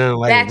Yeah, you a sound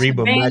like batch of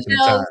Reba banjos.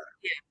 McEntire.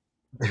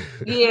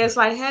 Yeah, it's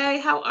like, hey,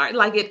 how are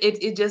like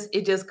it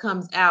just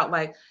comes out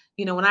like,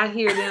 when I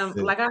hear them,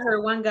 like I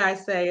heard one guy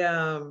say,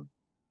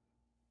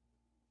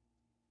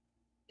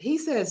 he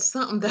said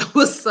something that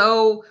was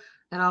so,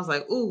 and I was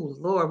like, "Ooh,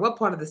 Lord, what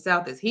part of the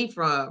South is he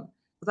from?"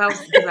 Because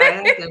I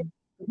asked him,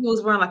 he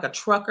was wearing like a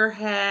trucker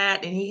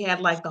hat, and he had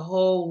like the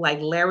whole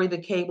like Larry the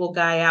Cable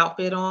Guy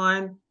outfit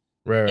on,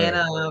 Right,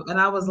 right. and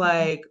I was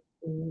like,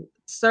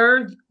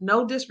 "Sir,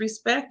 no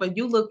disrespect, but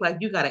you look like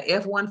you got an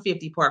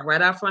F-150 parked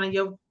right out front of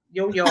your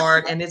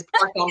yard, and it's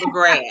parked on the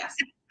grass."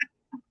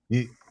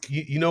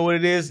 You know what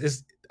it is?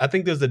 It's I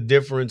think there's a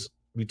difference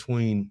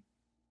between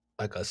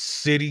like a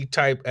city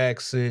type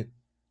accent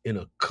and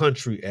a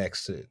country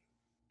accent.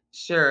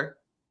 Sure.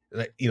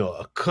 Like,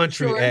 a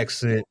country Sure.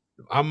 accent,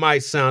 I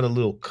might sound a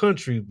little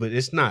country, but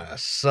it's not a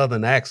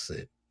southern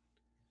accent.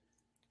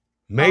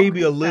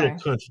 Maybe a little Okay.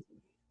 country,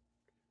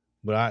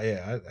 but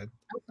I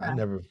Okay.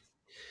 never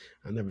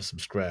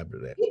subscribed to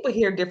that. People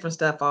hear different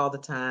stuff all the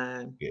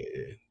time. Yeah.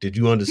 Did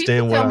you People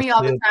understand what tell I me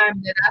all the said?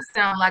 time that I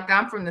sound like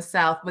I'm from the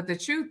South, but the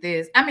truth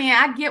is, I mean,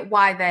 I get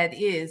why that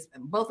is.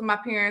 Both of my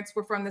parents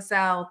were from the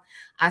South.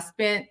 I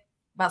spent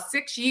about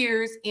 6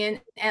 years in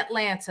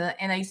Atlanta,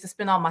 and I used to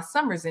spend all my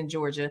summers in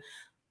Georgia,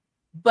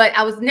 but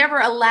I was never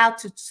allowed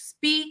to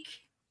speak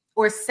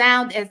or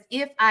sound as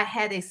if I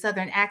had a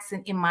Southern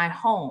accent in my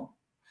home,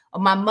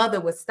 or my mother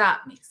would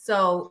stop me.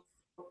 So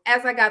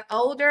as I got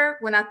older,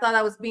 when I thought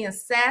I was being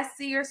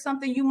sassy or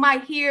something, you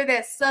might hear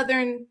that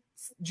Southern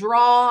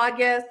drawl, I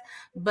guess.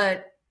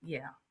 But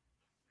yeah,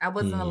 I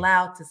wasn't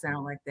allowed to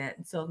sound like that.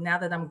 And so now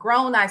that I'm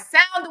grown, I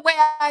sound the way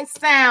I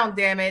sound,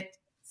 damn it.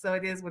 So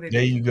it is what it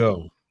There is. you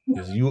go.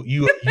 'Cause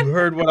you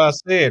heard what I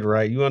said,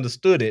 right? You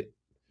understood it.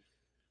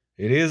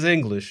 It is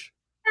English.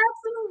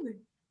 Absolutely.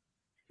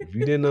 If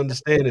you didn't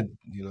understand it,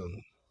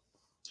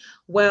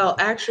 Well,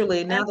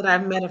 actually, now that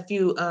I've met a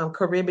few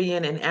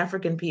Caribbean and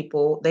African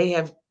people, they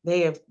have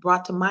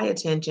brought to my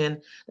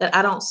attention that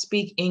I don't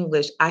speak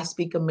English. I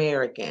speak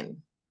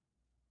American.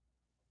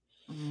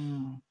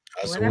 Mm.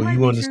 so Well, that well, might you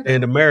be true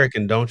understand though.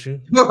 American, don't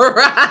you?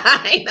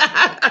 Right.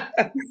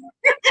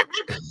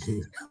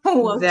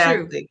 Well, true.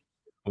 Exactly.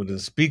 Well, then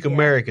speak Yeah.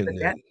 American But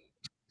that, then.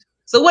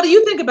 So, what do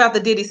you think about the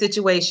Diddy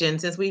situation?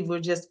 Since we were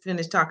just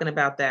finished talking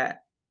about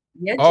that.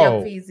 yeah, Jeff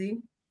Oh,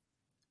 Easy.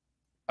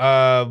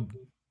 uh,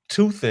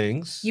 two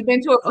things. You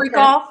been to a freak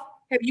Okay. off?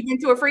 Have you been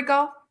to a freak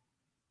off?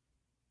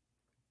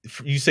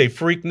 You say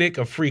freak Nick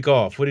or freak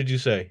off? What did you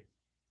say?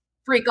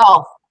 Freak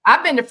off.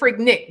 I've been to Freak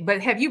Nick,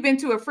 but have you been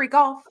to a freak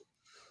off?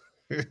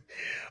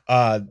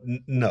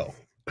 No.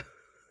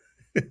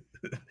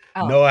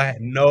 Oh.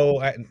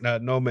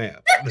 No,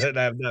 ma'am.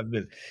 I've not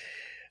been.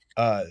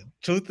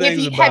 Two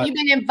things Have about you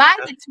been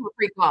invited to a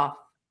freak off?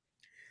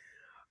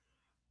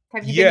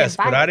 Have you been yes,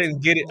 but I invited to didn't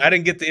a get freak it. I off?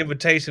 didn't get the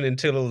invitation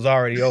until it was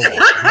already over.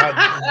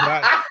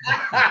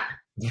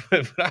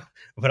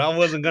 But I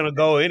wasn't gonna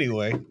go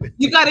anyway.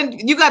 You got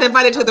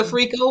invited to the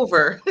freak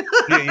over.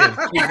 Yeah,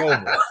 freak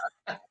over.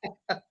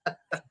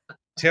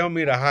 Tell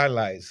me the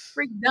highlights.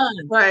 Freak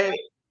done. Right.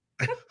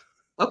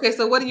 Okay,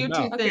 so what are your No,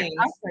 two Okay, I'm things?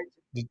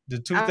 sorry. the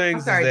two I'm things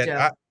is sorry, that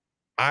Jeff.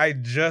 I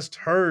just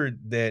heard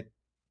that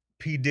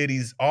P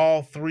Diddy's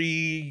all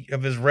three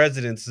of his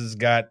residences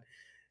got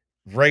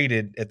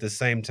raided at the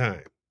same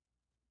time.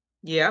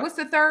 Yeah. What's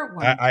the third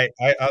one? I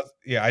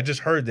just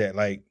heard that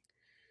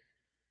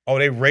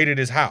they raided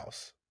his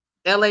house.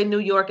 LA, New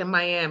York, and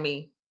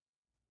Miami.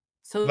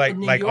 So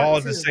New Like all York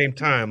at the too. same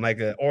time, like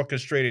an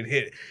orchestrated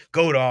hit.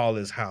 Go to all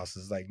his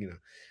houses, like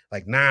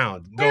now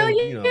Hell go,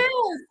 yes,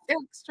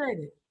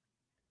 illustrated.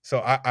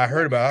 So I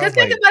heard about it. I Because was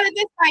think like, about it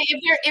this way: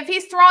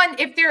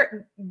 if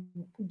they're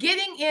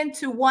getting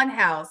into one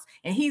house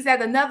and he's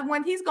at another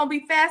one, he's gonna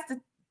be fast to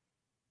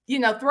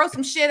throw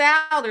some shit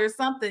out or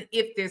something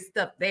if there's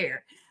stuff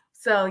there.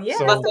 So yeah,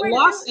 So- that's But the the way to do it.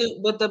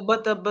 lawsuit,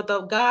 but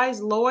the guy's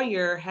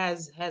lawyer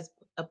has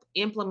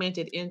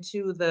implemented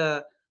into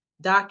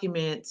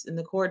documents, in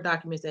the court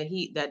documents,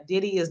 that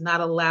Diddy is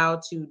not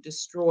allowed to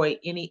destroy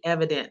any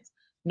evidence.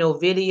 No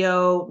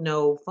video,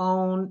 no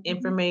phone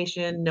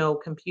information, no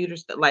computer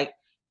stuff.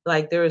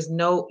 Like there is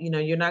no,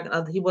 you're not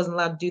gonna, he wasn't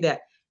allowed to do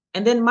that.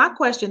 And then my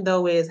question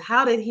though is,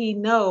 how did he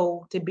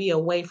know to be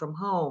away from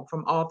home,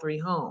 from all three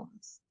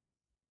homes?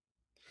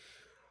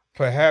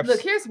 Look, Perhaps.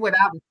 here's what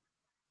I was.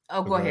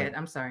 Oh, go Go ahead. ahead.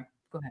 I'm sorry.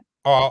 Go ahead.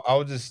 Oh, I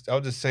was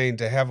just saying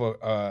to have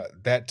a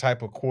that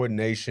type of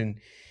coordination,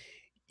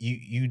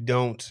 you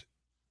don't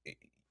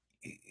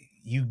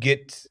you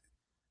get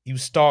you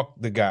stalk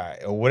the guy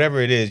or whatever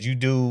it is you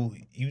do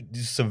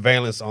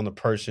surveillance on the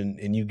person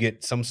and you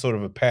get some sort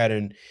of a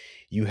pattern.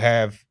 You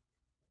have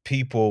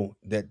people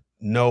that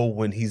know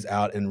when he's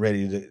out and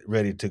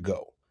ready to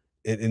go,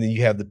 and then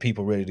you have the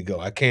people ready to go.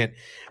 I can't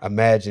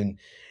imagine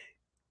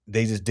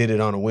they just did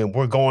it on a whim.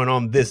 We're going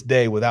on this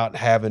day without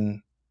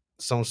having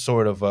some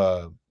sort of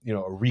a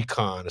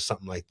recon or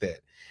something like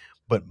that.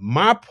 But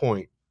my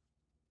point,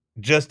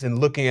 just in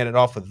looking at it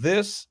off of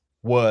this,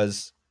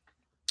 was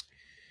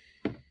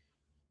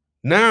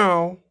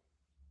now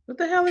What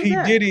the hell is P.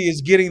 that? Diddy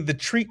is getting the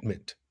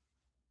treatment.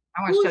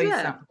 I want to show you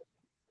something.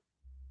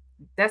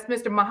 That's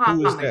Mr.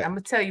 Muhammad. I'm that? going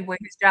to tell you what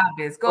his job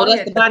is. Go That's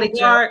ahead. the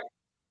bodyguard.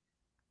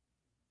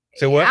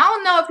 Say what? I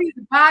don't know if he's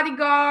a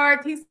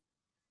bodyguard. He's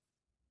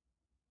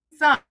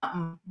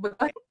something.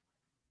 But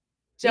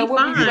Joe,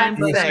 what were you trying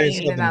to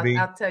say? And then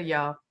I'll tell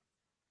y'all.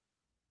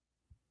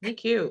 He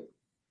cute.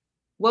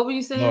 What were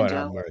you saying, Lord Joe?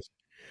 have mercy.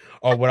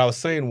 Oh, what I was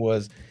saying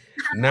was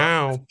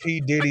now P.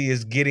 Diddy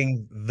is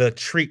getting the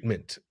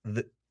treatment,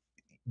 the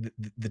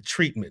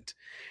treatment.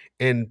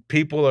 And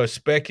people are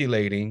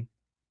speculating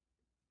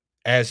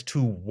as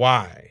to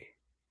why.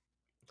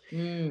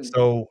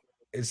 So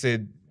it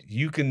said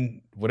you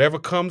can, whatever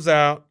comes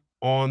out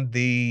on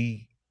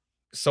the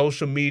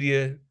social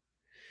media,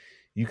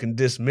 you can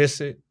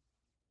dismiss it.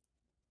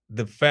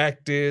 The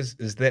fact is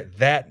that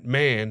that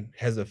man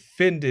has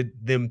offended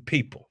them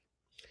people.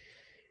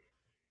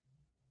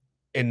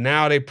 And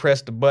now they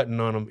pressed the button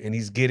on him and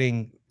he's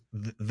getting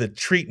the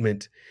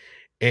treatment.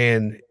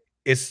 And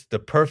it's the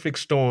perfect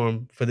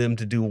storm for them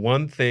to do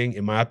one thing,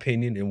 in my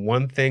opinion, and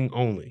one thing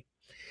only: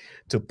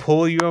 to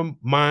pull your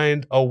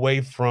mind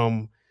away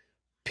from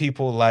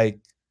people like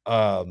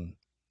Quiet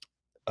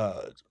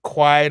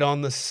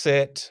on the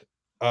Set.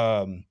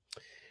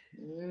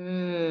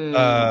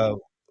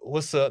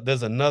 What's up?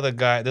 There's another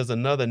guy. There's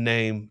another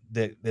name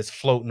that's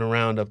floating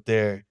around up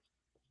there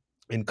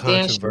in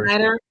controversy. Dan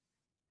Schneider?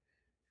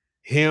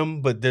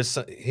 Him, but that's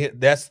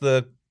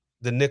the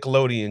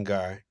Nickelodeon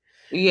guy.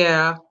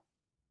 Yeah.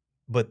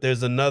 But there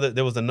was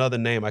another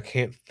name. I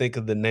can't think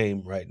of the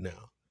name right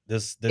now.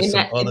 There's in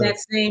that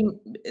same,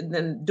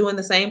 doing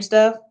the same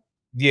stuff.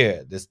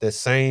 Yeah, there's the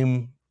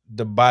same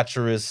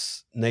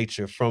debaucherous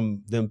nature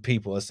from them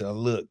people. I said,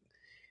 look,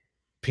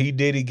 P.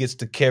 Diddy gets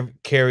to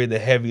carry the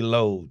heavy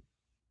load,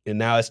 and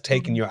now it's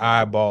taking your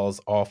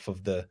eyeballs off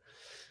of the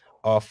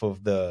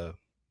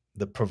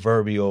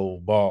proverbial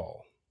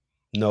ball.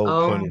 No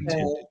pun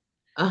intended.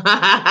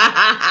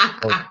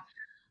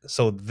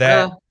 So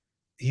that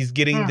he's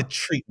getting the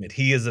treatment.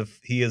 He has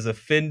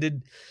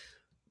offended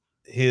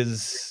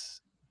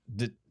his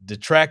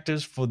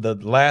detractors for the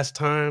last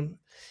time.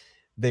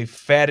 They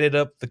fatted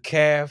up the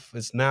calf.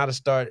 It's now to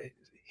start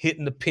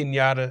hitting the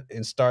pinata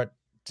and start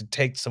to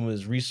take some of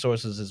his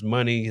resources, his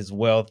money, his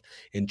wealth,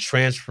 and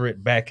transfer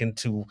it back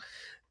into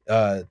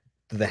the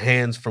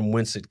hands from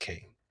whence it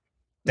came.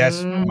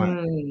 That's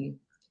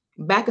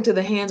back into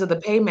the hands of the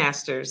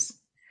paymasters.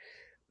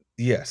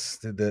 Yes,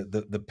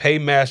 the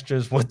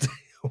paymasters want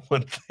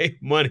their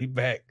money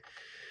back.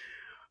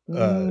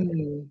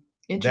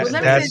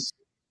 Interesting.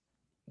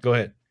 Go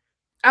ahead.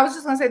 I was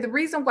just going to say the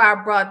reason why I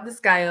brought this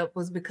guy up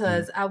was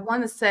because I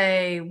want to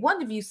say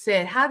one of you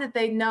said, how did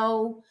they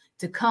know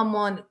to come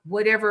on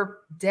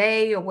whatever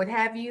day or what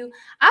have you?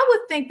 I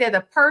would think that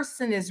a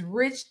person as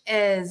rich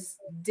as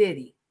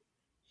Diddy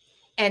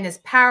and as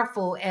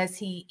powerful as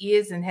he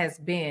is and has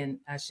been,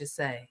 I should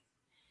say,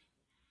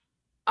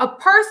 a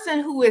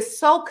person who is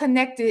so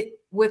connected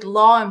with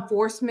law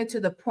enforcement to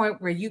the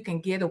point where you can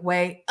get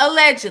away,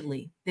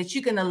 allegedly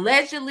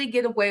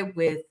get away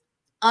with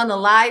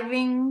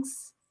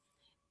unalivings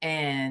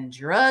and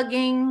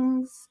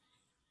druggings,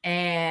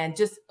 and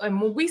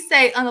when we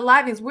say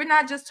unalivings, we're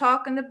not just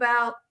talking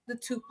about the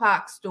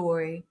Tupac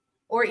story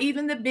or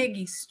even the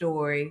Biggie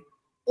story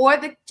or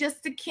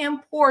just the Kim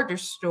Porter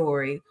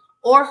story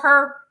or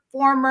her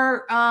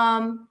former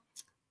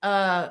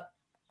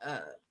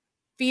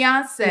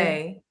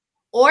fiance,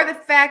 or the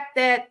fact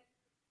that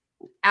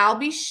I'll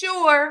Be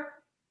Sure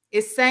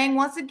is saying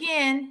once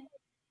again,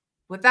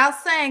 without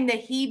saying, that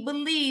he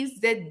believes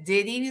that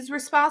Diddy is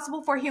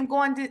responsible for him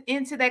going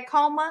into that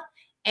coma,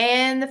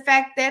 and the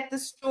fact that the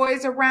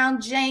stories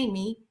around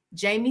Jamie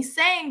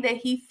saying that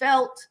he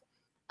felt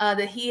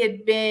that he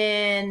had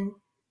been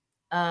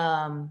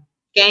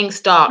gang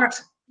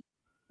stalked.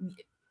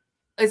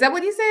 Is that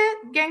what he said?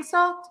 Gang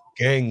stalked?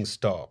 Gang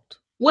stalked.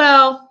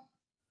 Well,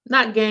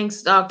 not gang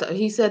stalked.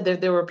 He said that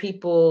there were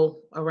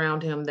people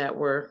around him that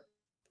were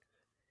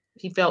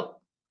he felt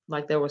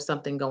like there was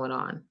something going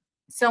on.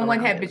 Someone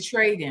around had him.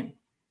 betrayed him.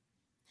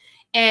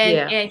 And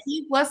Yeah. and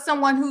he was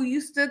someone who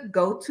used to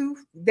go to,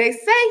 they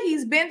say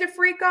he's been to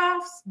freak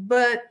offs,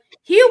 but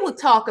he would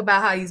talk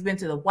about how he's been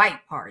to the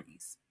white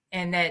parties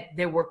and that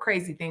there were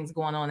crazy things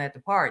going on at the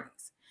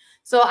parties.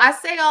 So I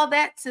say all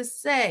that to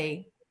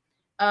say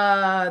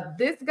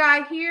this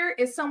guy here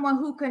is someone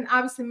who can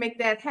obviously make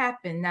that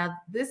happen. Now,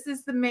 this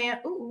is the man.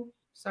 Ooh,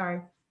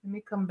 sorry. Let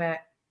me come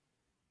back.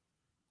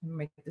 Let me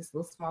make this a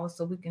little smaller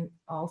so we can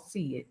all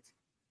see it.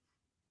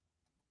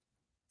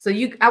 So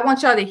I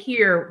want y'all to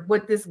hear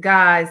what this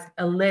guy's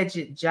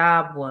alleged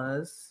job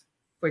was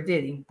for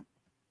Diddy.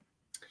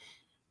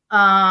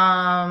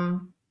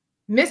 Mr.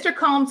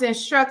 Combs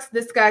instructs,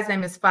 this guy's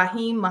name is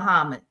Fahim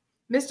Muhammad.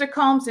 Mr.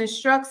 Combs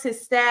instructs his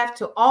staff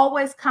to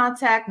always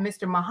contact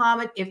Mr.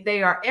 Muhammad if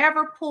they are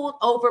ever pulled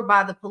over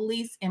by the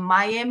police in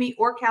Miami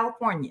or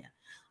California.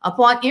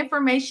 Upon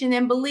information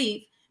and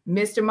belief,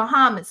 Mr.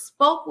 Muhammad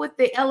spoke with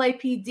the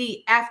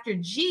LAPD after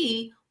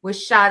G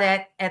was shot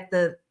at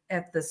the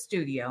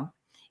studio.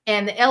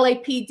 And the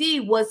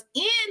LAPD was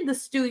in the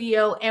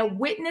studio and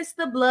witnessed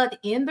the blood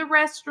in the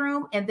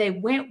restroom. And they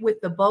went with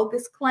the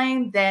bogus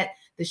claim that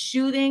the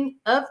shooting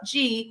of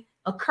G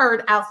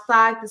occurred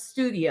outside the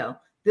studio.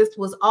 This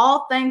was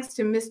all thanks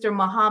to Mr.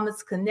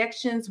 Muhammad's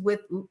connections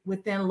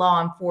within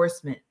law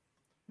enforcement.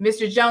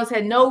 Mr. Jones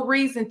had no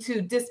reason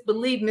to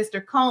disbelieve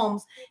Mr.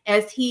 Combs,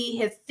 as he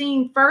had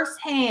seen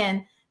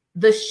firsthand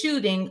the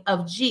shooting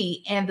of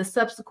G and the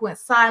subsequent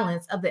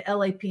silence of the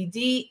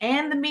LAPD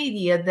and the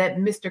media that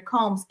Mr.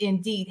 Combs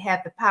indeed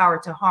had the power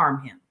to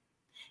harm him.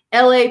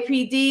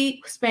 LAPD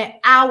spent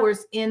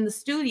hours in the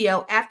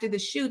studio after the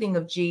shooting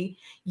of G,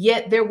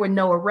 yet there were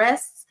no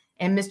arrests,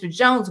 and Mr.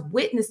 Jones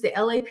witnessed the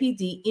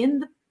LAPD in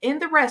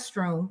the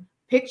restroom,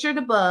 pictured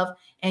above,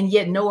 and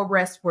yet no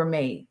arrests were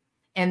made.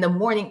 And the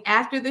morning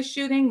after the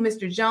shooting,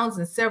 Mr. Jones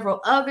and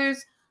several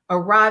others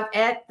arrived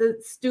at the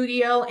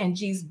studio, and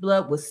G's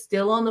blood was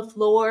still on the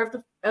floor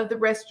of the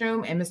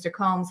restroom, and Mr.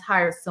 Combs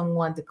hired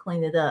someone to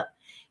clean it up.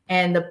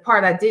 And the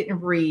part I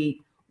didn't read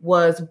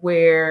was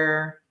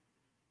where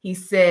he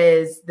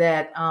says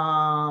that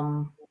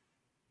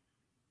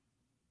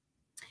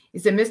he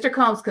said Mr.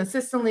 Combs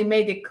consistently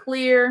made it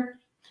clear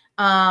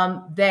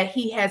that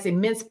he has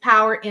immense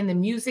power in the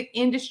music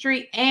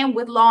industry and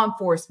with law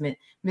enforcement.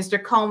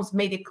 Mr. Combs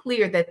made it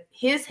clear that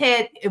his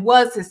head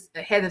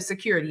of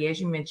security,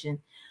 as you mentioned,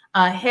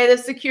 head of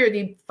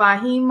security,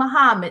 Fahim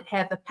Muhammad,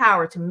 had the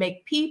power to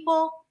make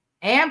people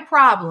and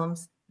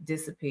problems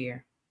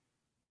disappear.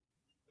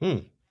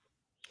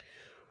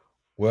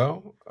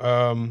 Well,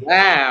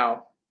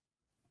 wow.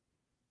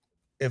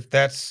 If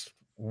that's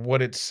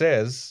what it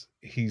says,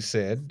 he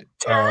said,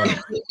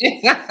 that,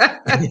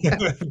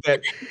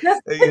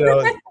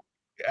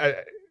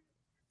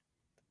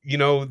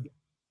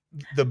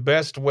 the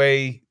best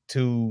way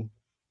to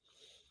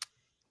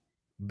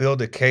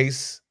build a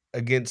case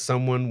against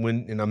someone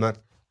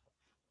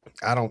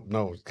I don't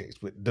know his case,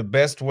 but the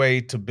best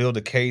way to build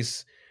a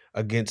case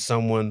against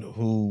someone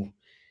who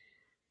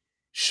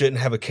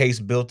shouldn't have a case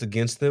built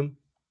against them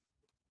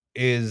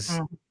is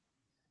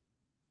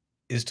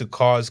to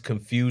cause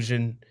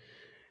confusion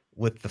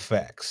with the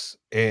facts.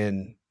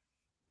 And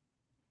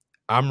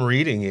I'm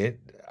reading it.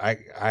 I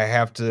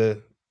have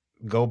to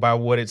go by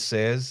what it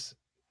says.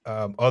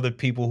 Other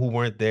people who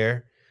weren't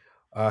there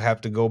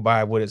have to go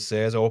by what it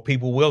says, or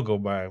people will go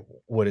by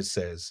what it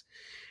says.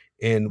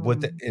 And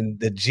and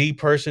the G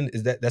person,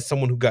 that's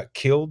someone who got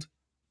killed?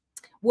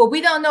 Well,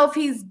 we don't know if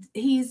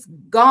he's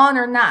gone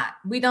or not.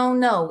 We don't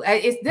know.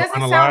 It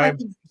doesn't sound like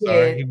he's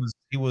dead.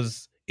 He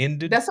was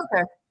ended. That's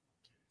okay.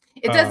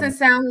 It doesn't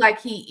sound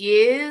like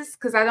he is,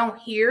 because I don't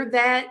hear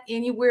that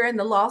anywhere in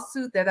the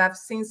lawsuit that I've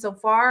seen so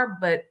far.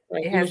 But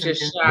like it hasn't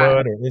been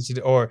blood or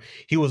incident, or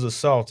he was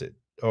assaulted,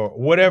 or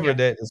whatever. Yeah.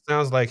 That it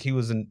sounds like he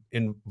was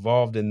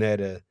involved in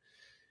that.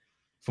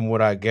 From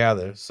what I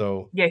gather,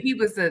 so yeah, he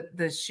was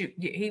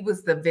he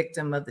was the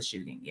victim of the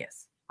shooting.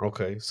 Yes.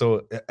 Okay,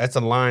 so that's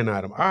a line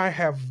item. I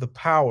have the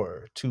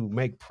power to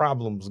make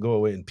problems go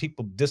away and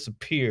people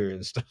disappear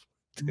and stuff.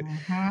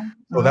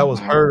 So that was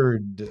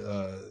heard.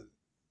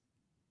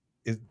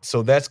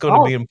 So that's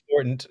going to be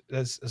important.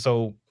 That's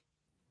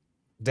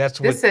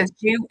what this says.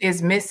 G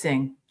is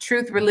missing.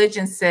 Truth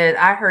Religion said,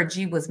 I heard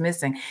G was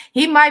missing.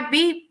 He might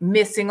be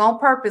missing on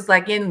purpose,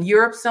 like in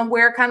Europe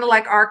somewhere, kind of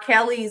like R.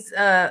 Kelly's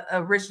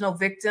original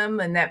victim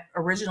in that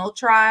original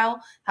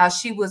trial, how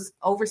she was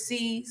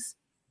overseas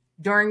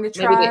during the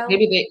trial.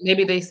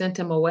 Maybe they sent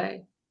him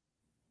away.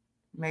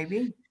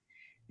 Maybe.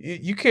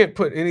 You can't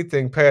put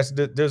anything past.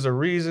 There's a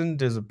reason.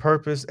 There's a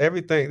purpose.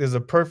 Everything. There's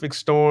a perfect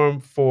storm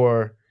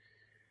for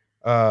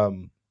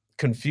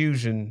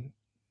confusion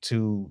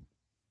to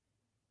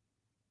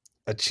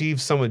achieve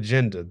some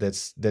agenda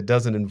that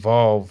doesn't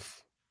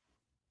involve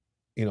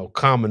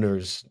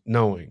commoners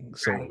knowing.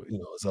 So right.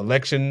 It's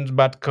elections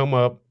about to come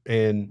up,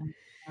 and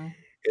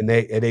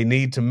they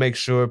need to make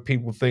sure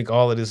people think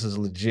all of this is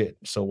legit.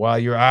 So while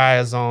your eye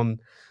is on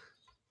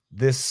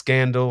this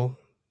scandal,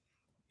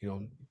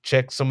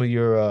 check some of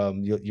your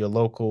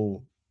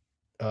local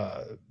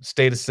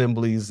state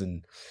assemblies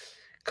and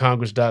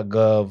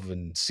Congress.gov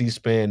and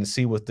C-SPAN and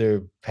see what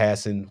they're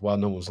passing while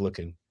no one's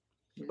looking.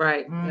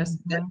 Right. That's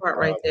that part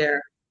right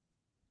there.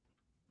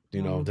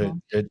 You know,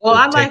 well,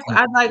 I like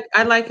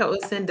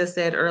what Cynda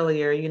said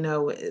earlier.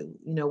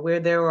 Where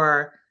there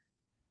are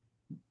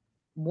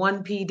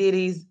one P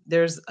Diddy's,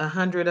 there's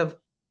 100 of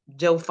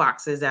Joe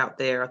Foxes out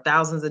there,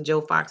 thousands of Joe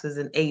Foxes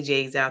and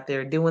AJs out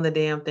there doing the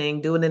damn thing,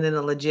 doing it in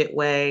a legit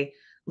way,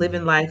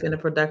 living life in a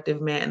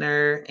productive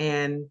manner,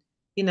 and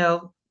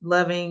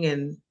loving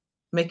and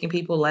making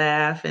people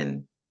laugh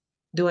and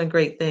doing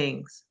great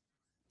things.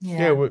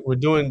 Yeah, we're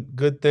doing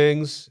good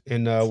things,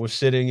 and we're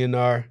sitting in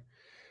our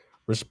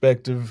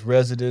respective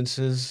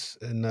residences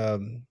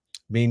and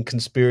being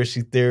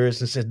conspiracy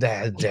theorists and said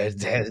they're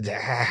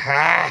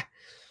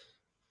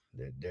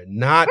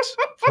not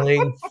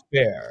playing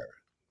fair.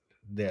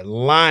 They're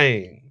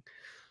lying.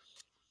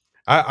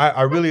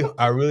 I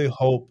really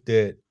hope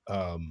that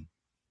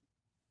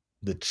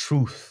the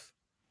truth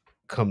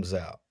comes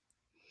out,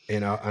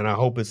 and I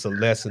hope it's a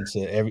lesson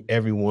to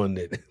everyone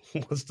that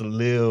wants to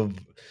live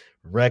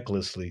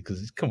recklessly.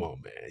 Because come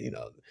on, man,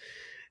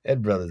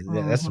 that brother,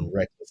 that's some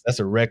reckless. That's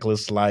a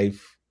reckless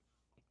life.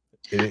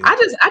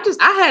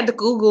 I had to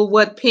Google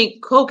what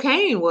pink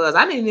cocaine was.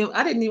 I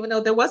didn't even know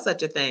there was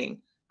such a thing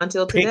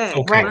until today.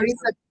 Right.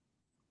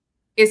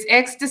 It's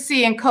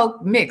ecstasy and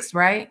coke mixed,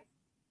 right?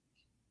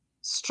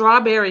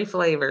 Strawberry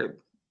flavored.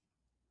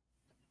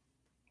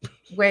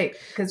 Wait,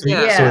 because so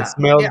it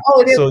smells.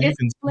 So you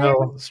can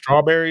smell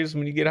strawberries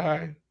when you get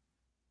high.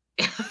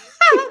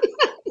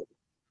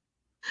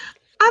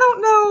 I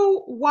don't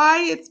know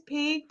why it's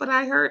pink, but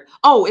I heard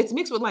it's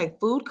mixed with like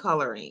food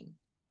coloring.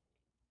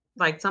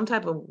 Like some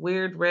type of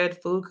weird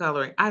red food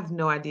coloring. I have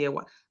no idea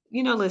why.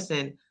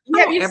 Listen.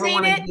 Have you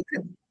seen it?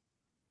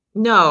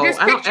 No,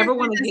 I don't ever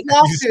want to get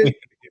lawsuit.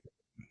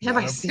 Have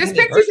I seen There's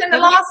pictures in the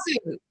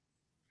lawsuit.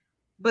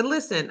 But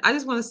listen, I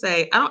just want to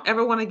say I don't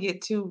ever want to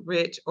get too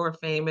rich or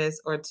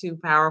famous or too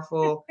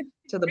powerful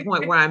to the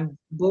point where I'm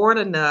bored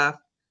enough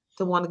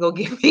to want to go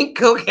get pink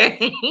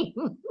cocaine.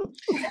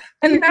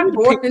 And I'm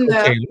bored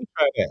enough. Let me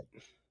try that.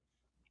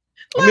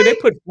 I mean, they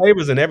put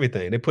flavors in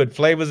everything. They put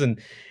flavors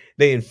and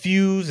they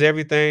infuse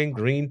everything.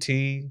 Green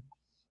tea,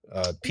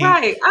 peach.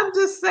 Right. I'm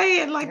just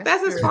saying,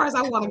 that's as far as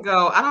I want to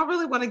go. I don't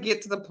really want to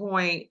get to the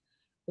point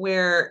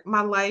where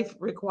my life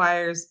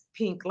requires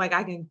pink. Like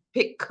I can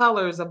pick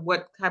colors of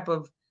what type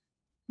of,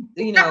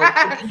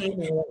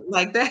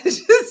 like that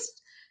is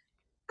just,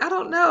 I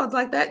don't know. It's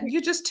like that.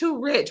 You're just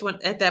too rich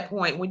at that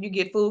point when you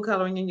get food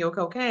coloring in your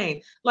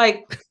cocaine.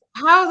 Like,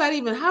 how's that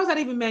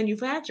even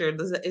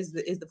manufactured? Is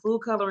the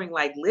food coloring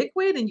like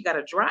liquid and you got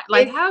to dry?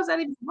 Like, how does that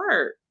even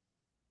work?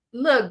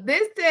 Look,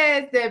 this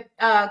says that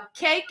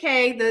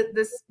KK,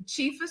 the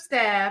chief of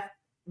staff,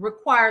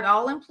 required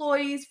all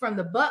employees from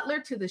the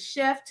butler to the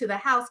chef to the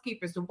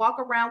housekeepers to walk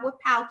around with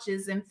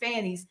pouches and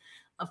fannies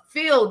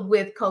filled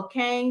with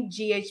cocaine,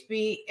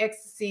 GHB,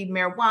 ecstasy,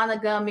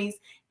 marijuana gummies,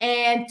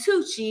 and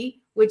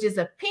Tucci, which is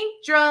a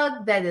pink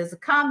drug that is a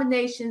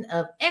combination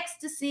of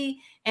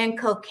ecstasy and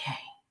cocaine.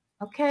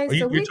 Okay,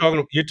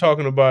 you're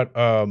talking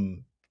about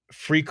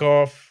freak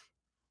off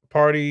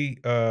party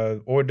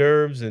hors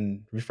d'oeuvres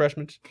and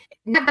refreshments?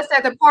 Not just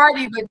at the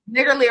party, but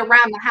literally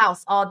around the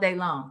house all day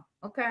long.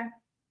 Okay.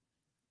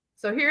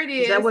 So here it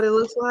is. Is that what it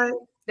looks like?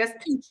 That's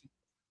Tucci.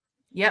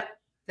 Yep.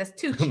 That's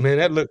Tucci. Man,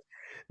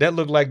 that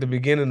looked like the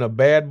beginning of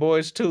Bad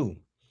Boys 2. When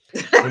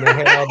they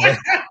had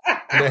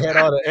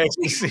all the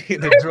ecstasy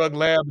in the drug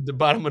lab at the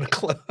bottom of the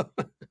club.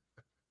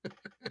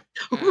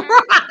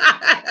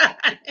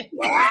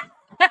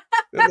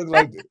 That looked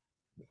like,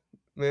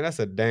 man, that's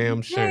a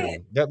damn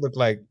shame. That looked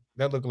like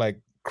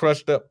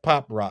crushed up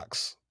pop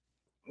rocks.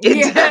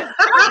 Yeah.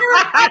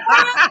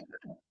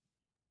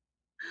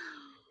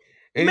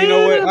 And man, you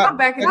know what?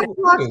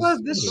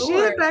 Was the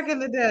shit back in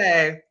the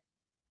day.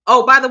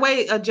 Oh, by the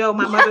way, Joe,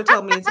 my mother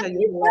told me to tell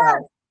you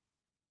hello.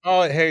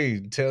 Oh, hey,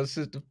 tell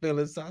Sister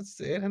Phyllis I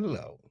said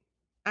hello.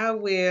 I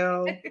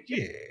will.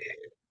 Yeah,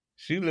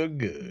 she looked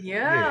good.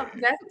 Yeah,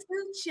 that's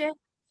Tucci.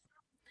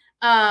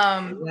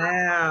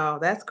 Wow,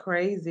 that's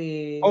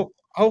crazy. Oh,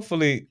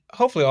 hopefully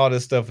all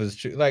this stuff is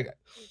true. Like,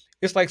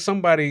 it's like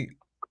somebody.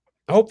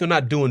 I hope they're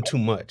not doing too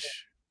much.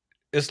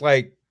 It's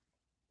like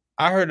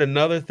I heard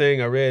another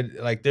thing. I read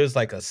like there's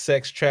like a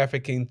sex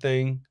trafficking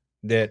thing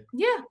that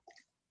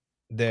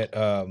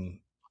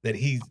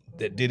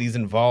Diddy's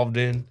involved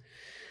in.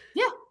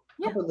 Yeah,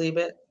 I believe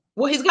it.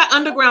 Well, he's got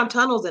underground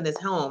tunnels in his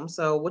home.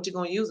 So what you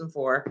gonna use them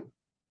for?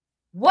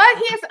 What?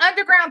 He has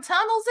underground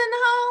tunnels in the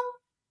home?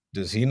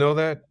 Does he know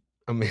that?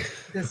 I mean,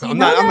 I'm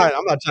not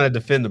trying to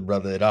defend the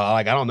brother at all.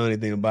 Like, I don't know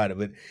anything about it,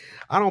 but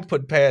I don't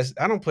put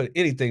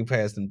anything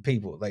past them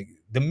people. Like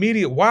the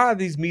media, why are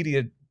they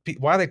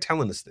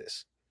telling us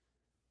this?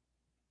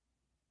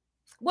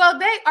 Well,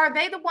 are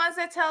they the ones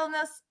that telling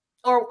us,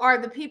 or are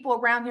the people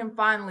around him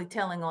finally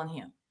telling on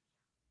him?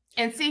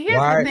 And see, here's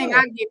the thing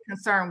I get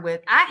concerned with.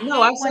 I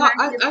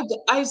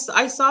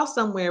saw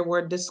somewhere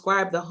where it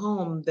described the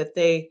home that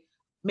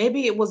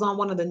maybe it was on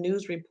one of the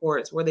news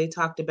reports where they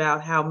talked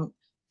about how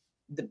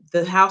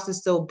the house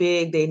is so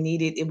big,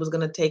 it was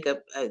going to take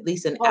at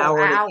least an Oh,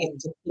 hour hour.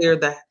 to clear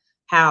the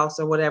house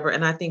or whatever.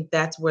 And I think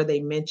that's where they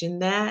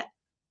mentioned that.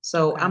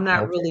 So Okay. I'm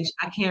not really,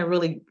 I can't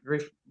really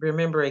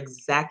remember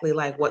exactly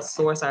like what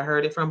source I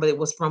heard it from, but it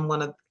was from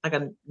one of like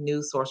a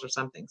news source or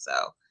something. So,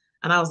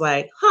 and I was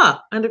like, huh,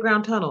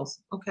 underground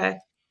tunnels. Okay.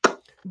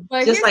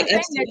 But Just here's like the thing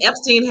Epstein, that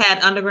Epstein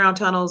had underground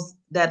tunnels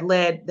that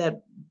led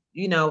that,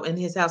 you know, in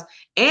his house.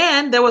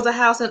 And there was a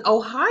house in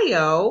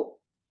Ohio.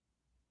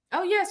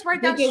 oh yes, I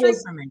right down think the it street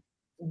was from me.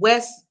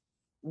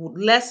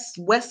 Les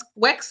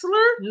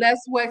Wexler Les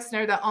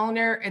Wexner, the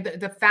owner,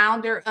 the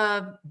founder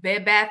of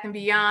Bed Bath and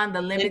Beyond, the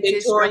and Limited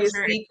Victoria's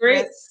Structure.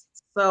 Secrets.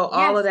 So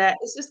all Yes. of that,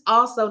 it's just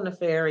also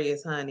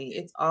nefarious, honey.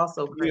 It's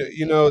also crazy.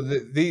 You know,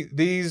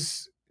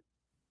 these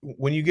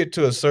when you get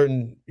to a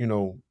certain,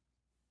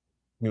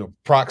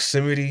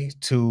 proximity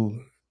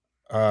to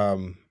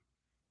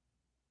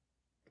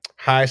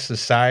high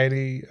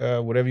society,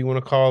 whatever you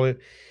want to call it,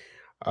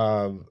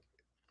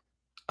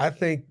 I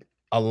think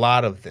a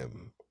lot of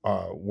them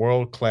are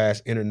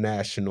world-class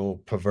international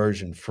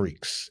perversion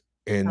freaks,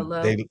 and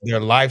Hello.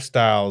 their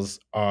lifestyles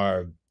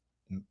are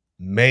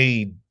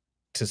made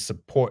to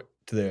support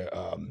their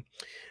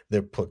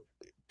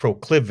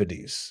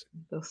proclivities.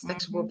 Those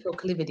sexual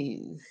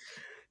proclivities.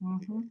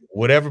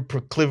 Whatever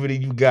proclivity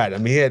you got. I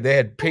mean, they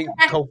had pink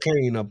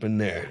cocaine up in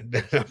there.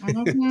 They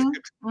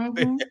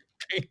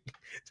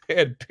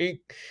had pink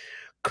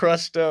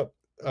crushed up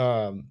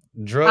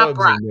drugs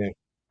in there.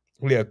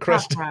 Yeah,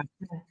 crushed up.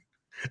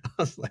 I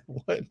was like,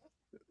 what?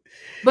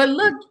 But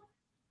look,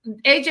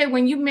 AJ,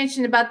 when you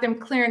mentioned about them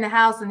clearing the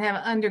house and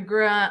having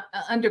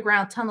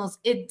underground tunnels,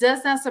 it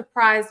does not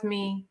surprise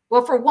me.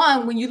 Well, for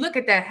one, when you look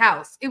at that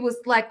house, it was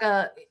like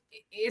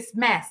it's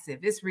massive.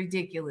 It's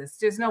ridiculous.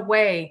 There's no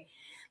way.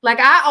 Like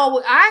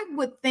I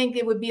would think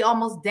it would be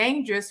almost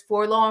dangerous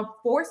for law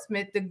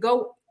enforcement to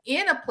go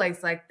in a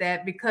place like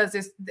that, because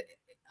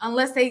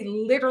unless they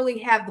literally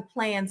have the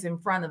plans in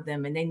front of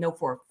them and they know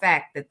for a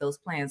fact that those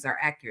plans are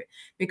accurate,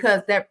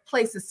 because that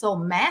place is so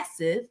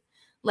massive.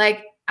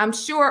 Like, I'm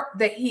sure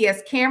that he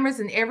has cameras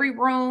in every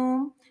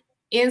room,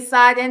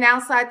 inside and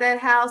outside that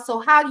house. So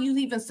how do you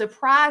even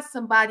surprise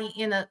somebody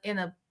in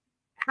a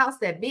house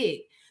that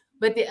big?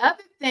 But the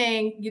other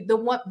thing,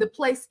 the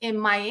place in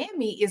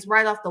Miami is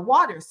right off the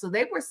water. So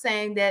they were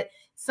saying that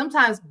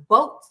sometimes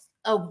boats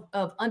of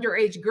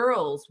underage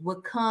girls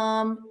would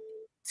come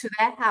to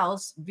that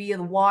house via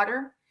the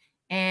water.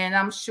 And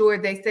I'm sure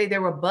they say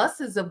there were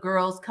buses of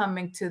girls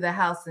coming to the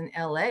house in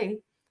LA.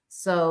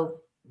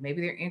 So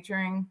maybe they're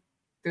entering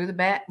through the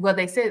back. Well,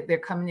 they said they're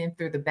coming in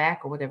through the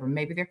back or whatever.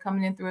 Maybe they're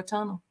coming in through a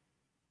tunnel.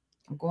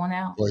 I'm going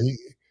out. Well,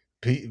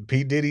 P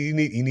Diddy,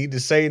 he need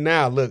to say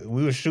now. Look,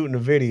 we were shooting a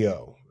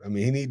video. I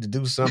mean, he need to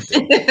do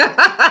something.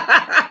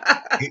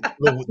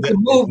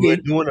 We're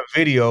doing a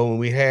video and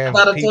we have.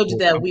 I thought I told you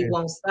that we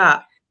won't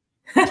stop.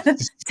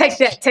 Take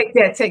that.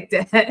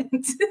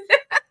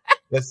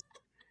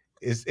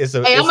 It's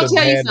Hey, I'm gonna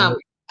tell you something.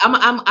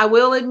 I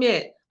will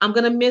admit, I'm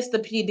gonna miss the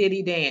P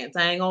Diddy dance.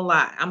 I ain't gonna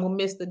lie. I'm gonna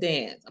miss the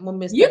dance. I'm gonna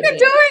miss. You can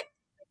do it.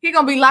 He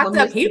gonna be locked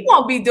up. He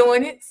won't be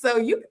doing it, so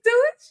you can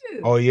do it.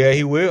 Shoot. Oh yeah,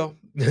 he will.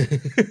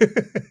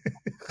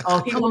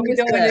 Oh, he gonna be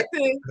doing it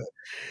too.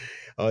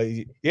 Oh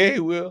yeah, he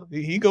will.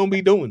 He gonna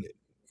be doing it.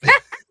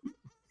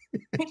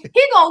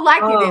 He gonna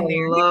like it in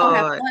there. Lord. He gonna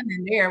have fun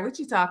in there. What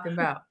you talking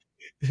about?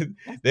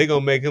 They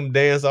gonna make him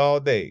dance all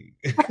day.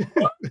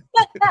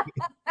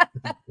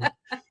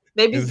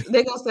 They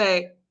gonna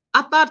say,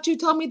 "I thought you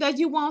told me that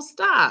you won't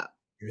stop."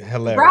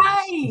 Hilarious.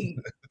 Right.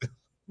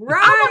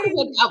 Right.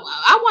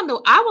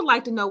 I would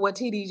like to know what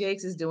TD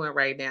Jakes is doing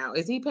right now.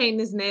 Is he painting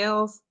his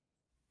nails?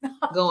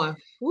 Going,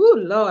 "Ooh,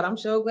 Lord, I'm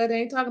so glad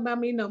they ain't talking about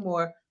me no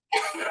more."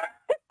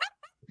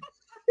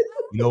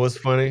 You know what's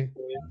funny?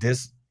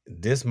 This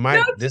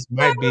might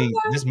be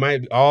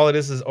all of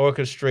this is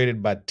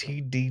orchestrated by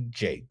TD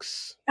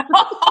Jakes.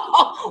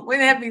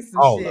 Wouldn't that be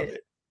some all shit? Of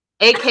it.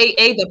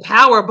 AKA the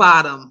power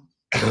bottom.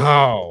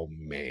 Oh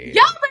man.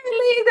 Y'all better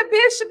leave the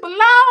bishop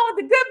alone,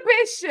 the good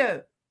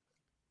bishop.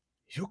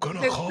 You're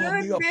gonna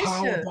call me a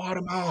power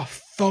bottom? I'll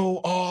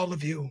throw all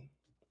of you.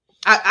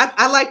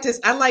 I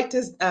liked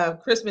his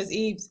Christmas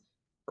Eve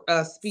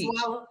speech,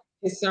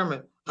 his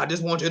sermon. I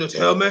just want you to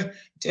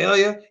tell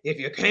you, if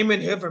you came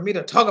in here for me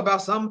to talk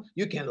about something,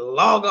 you can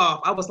log off.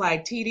 I was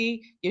like,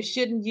 TD, you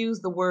shouldn't use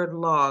the word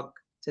log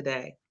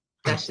today.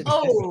 That should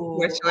oh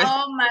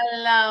my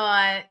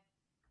Lord.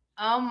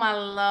 Oh my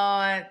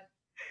Lord.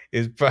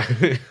 It's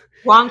probably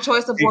wrong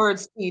choice of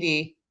words,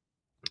 TD.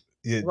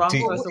 Yeah,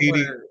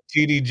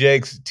 TD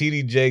Jakes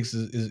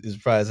is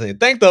probably saying,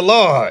 "Thank the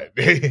Lord."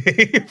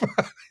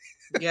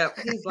 Yep,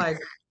 he's like,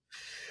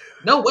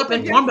 "No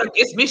weapon formed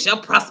against me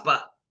shall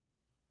prosper."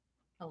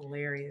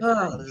 Hilarious.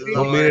 Oh,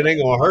 don't mean it ain't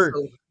gonna hurt.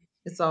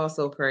 It's all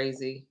so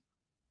crazy.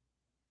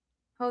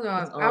 Hold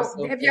on.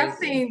 Have y'all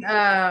seen?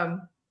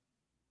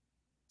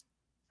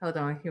 Hold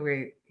on.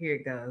 Here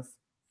it goes.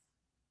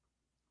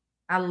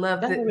 I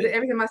love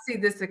every time I see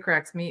this, it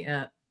cracks me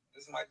up.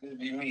 This might just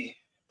be me,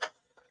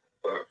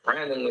 but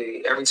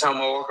randomly, every time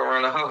I walk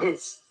around the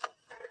house,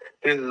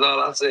 This is all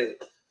I say.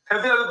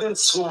 Have you ever been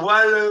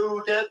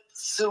swallowed up?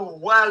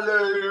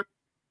 Swallowed.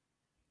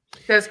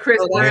 That's Chris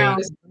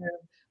Brown.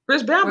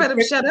 Chris Brown better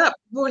shut up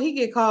before he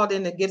get called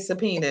in to get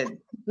subpoenaed.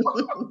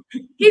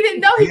 He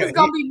didn't know he was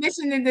gonna be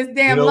mentioned in this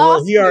damn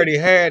lawsuit. He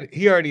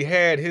already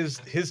had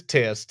his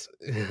test.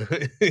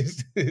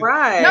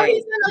 Right. No,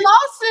 he's in the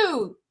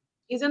lawsuit.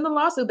 He's in the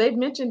lawsuit. They've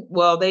mentioned,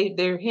 well,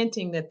 they're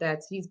hinting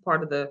that he's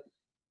part of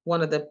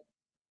one of the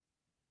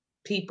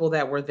people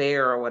that were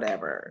there or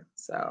whatever.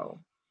 So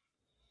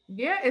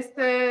yeah, it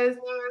says,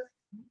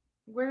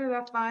 where did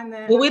I find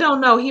that? Well, we don't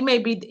know.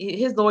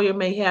 His lawyer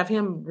may have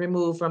him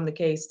removed from the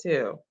case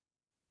too.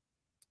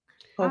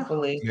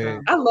 Hopefully.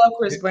 I love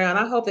Chris Brown.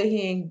 I hope that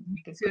he ain't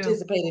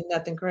participated in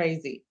nothing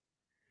crazy.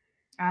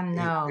 I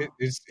know.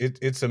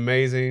 It's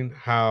amazing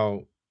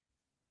how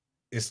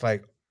it's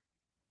like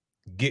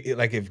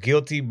if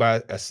guilty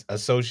by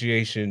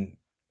association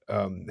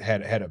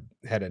had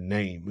a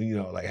name,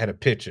 like had a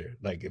picture.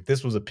 Like if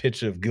this was a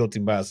picture of guilty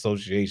by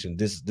association,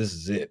 this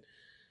is it.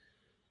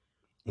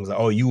 It was like,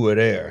 oh, you were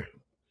there.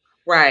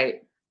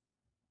 Right.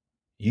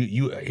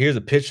 You here's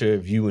a picture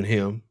of you and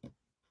him.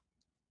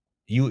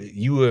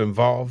 You were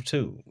involved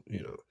too,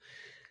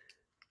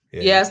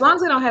 Yeah, as long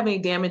as they don't have any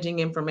damaging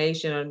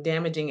information or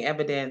damaging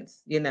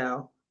evidence,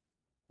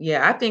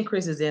 Yeah, I think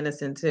Chris is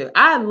innocent too.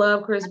 I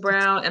love Chris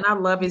Brown and I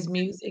love his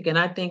music. And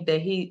I think that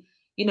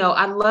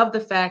I love the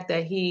fact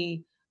that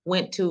he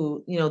went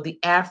to, the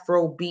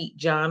Afro beat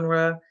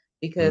genre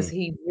because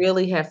he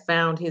really have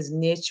found his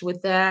niche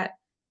with that.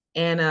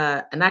 And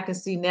I can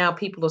see now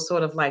people are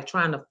sort of like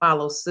trying to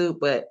follow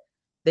suit, but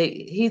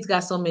he's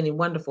got so many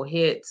wonderful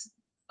hits.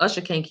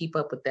 Usher can't keep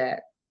up with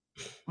that.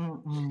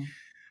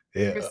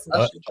 Yeah,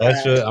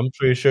 Usher, I'm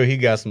pretty sure he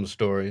got some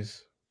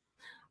stories.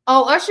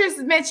 Oh, Usher's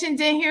mentioned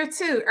in here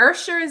too.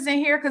 Usher is in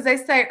here because they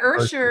say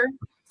Usher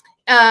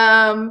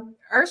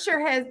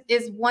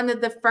is one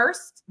of the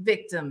first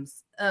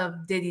victims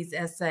of Diddy's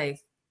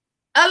essays.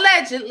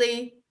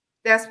 Allegedly,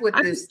 that's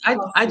what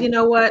you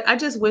know what? I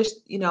just wish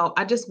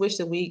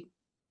that we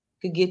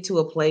could get to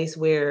a place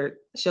where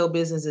show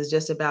business is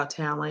just about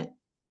talent.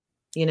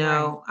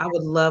 Right. I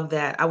would love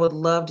that. I would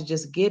love to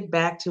just get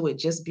back to it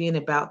just being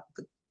about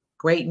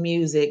great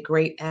music,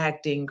 great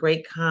acting,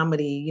 great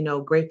comedy,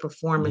 great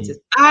performances.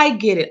 I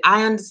get it.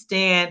 I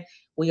understand.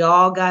 We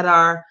all got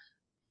our,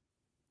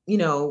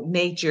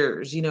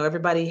 natures.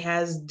 Everybody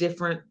has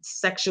different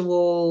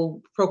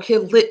sexual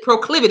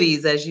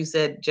proclivities, as you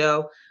said,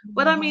 Joe.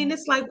 But I mean,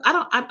 it's like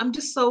I'm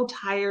just so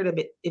tired of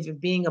it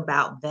being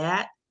about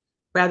that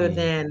rather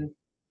than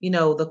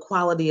the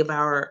quality of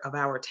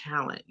our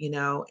talent.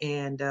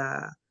 And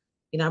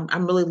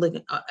I'm really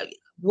looking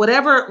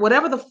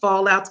whatever the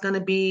fallout's going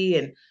to be,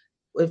 and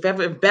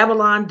if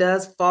Babylon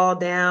does fall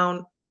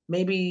down,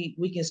 maybe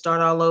we can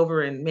start all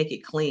over and make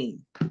it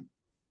clean.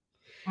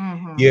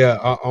 Yeah,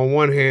 on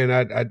one hand,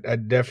 I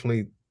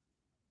definitely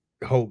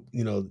hope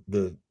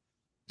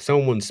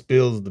someone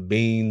spills the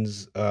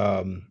beans.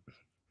 Yeah,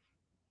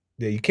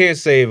 you can't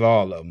save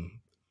all of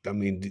them. I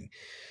mean,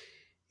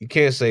 you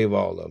can't save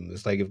all of them.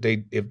 It's like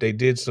if they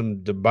did some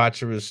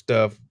debaucherous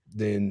stuff,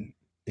 then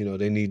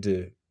they need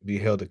to be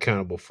held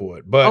accountable for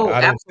it. But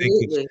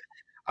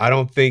I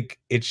don't think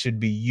it should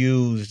be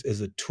used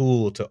as a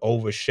tool to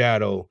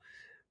overshadow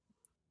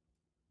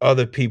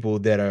other people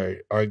that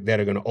are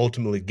going to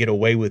ultimately get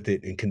away with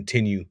it and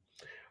continue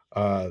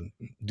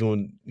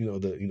doing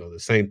the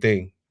same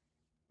thing.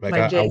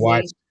 Like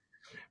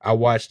I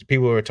watched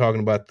people were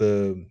talking about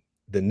the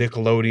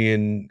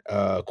Nickelodeon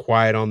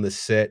Quiet on the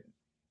Set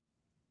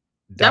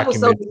documentaries. That was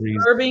so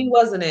disturbing,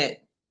 wasn't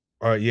it?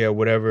 Or yeah,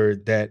 whatever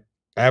that.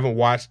 I haven't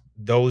watched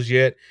those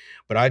yet,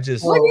 but I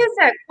just. What is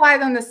that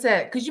Quiet on the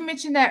Set? Because you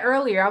mentioned that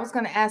earlier. I was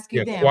going to ask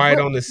you. Yeah, Quiet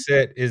on the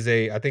Set is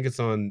I think it's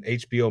on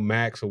HBO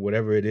Max or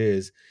whatever it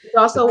is. It's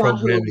also on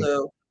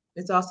Hulu.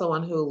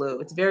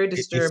 It's very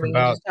disturbing. It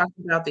just talks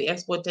about the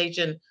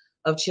exploitation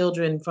of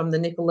children from the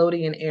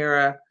Nickelodeon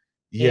era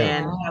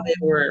and how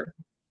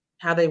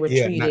they were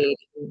treated.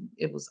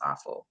 It was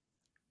awful.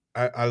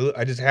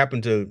 I just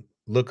happened to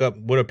look up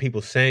what are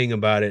people saying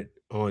about it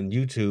on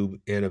YouTube,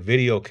 and a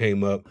video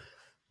came up.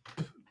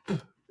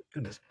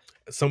 Goodness,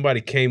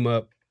 somebody came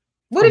up.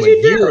 What did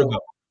you do? Ago.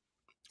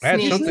 I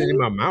had something in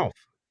my mouth.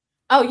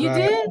 Oh, you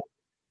did?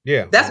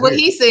 Yeah. That's what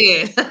he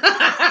said.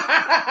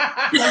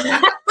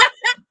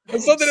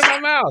 There's something in my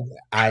mouth.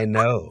 I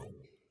know.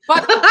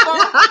 But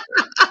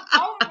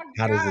oh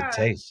how does it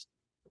taste?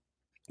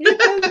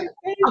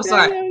 I'm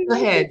sorry. Go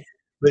ahead.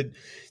 But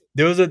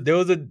there was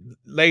a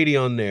lady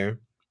on there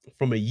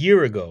from a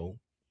year ago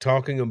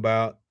talking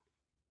about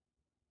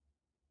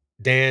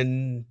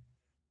Dan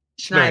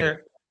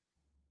Schneider,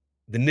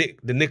 the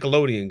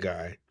Nickelodeon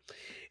guy,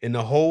 and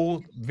the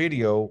whole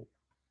video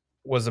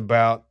was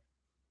about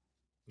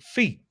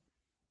feet.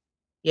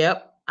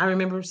 Yep, I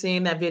remember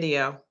seeing that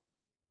video.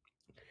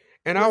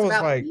 And I was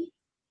like, feet?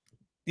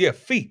 Yeah,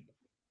 feet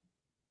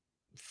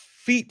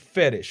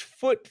fetish,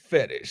 foot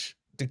fetish.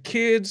 The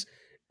kids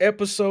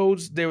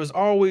episodes, there was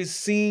always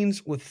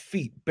scenes with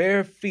feet,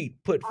 bare feet,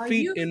 put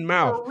feet in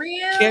mouth,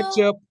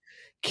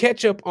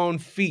 ketchup on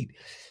feet,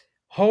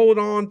 hold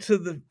on to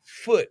the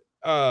foot,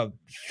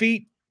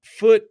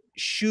 foot,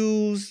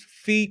 shoes,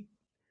 feet,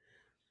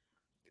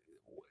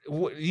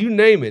 you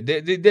name it.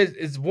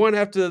 It's one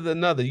after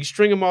another. You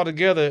string them all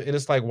together, and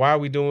it's like, why are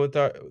we doing with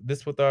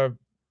our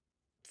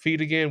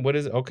feet again? What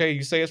is it? Okay,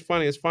 you say it's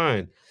funny, it's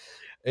fine.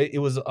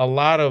 It was a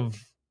lot of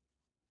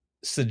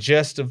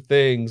suggestive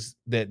things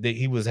that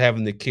he was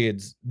having the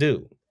kids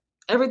do.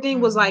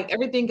 Everything was like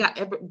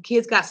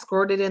kids got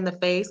squirted in the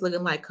face,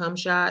 looking like cum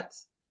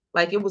shots.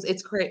 Like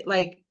it's crazy.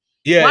 Like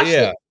watch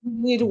it. You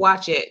need to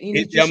watch it. You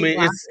should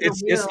watch it.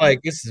 It's like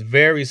it's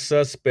very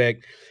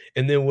suspect.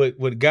 And then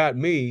what got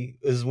me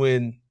is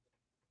when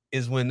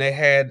they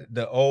had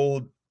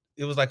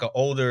it was like an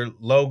older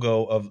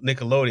logo of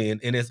Nickelodeon,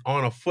 and it's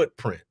on a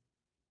footprint.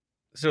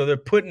 So they're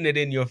putting it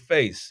in your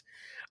face.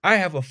 I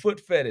have a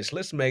foot fetish.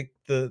 Let's make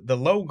the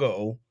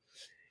logo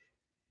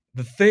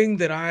the thing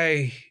that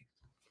I.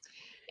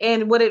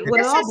 And what it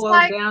all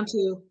boils down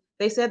to,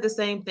 they said the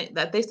same thing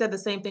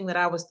that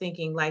I was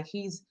thinking. Like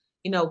he's,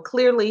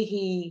 clearly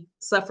he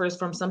suffers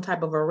from some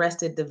type of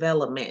arrested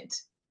development.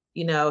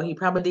 He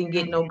probably didn't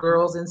get no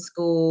girls in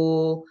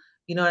school.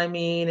 You know what I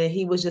mean? And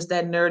he was just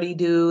that nerdy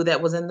dude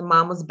that was in the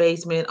mama's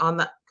basement on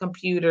the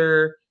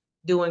computer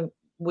doing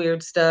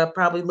weird stuff,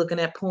 probably looking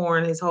at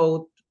porn his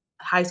whole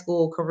high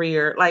school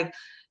career. Like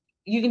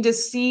you can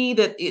just see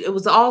that it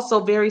was also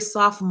very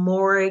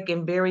sophomoric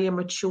and very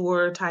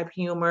immature type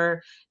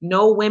humor.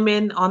 No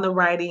women on the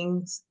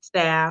writing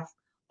staff,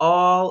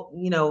 all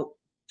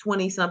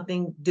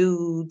 20-something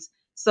dudes.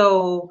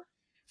 So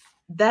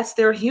that's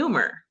their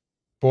humor.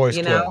 Boys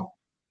Club.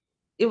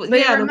 It was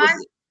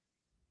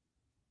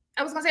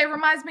I was gonna say it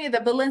reminds me of the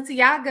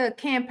Balenciaga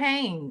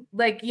campaign,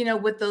 like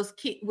with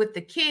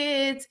the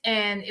kids,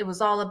 and it was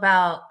all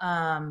about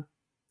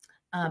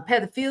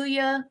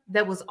pedophilia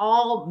that was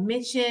all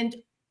mentioned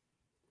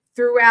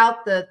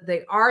throughout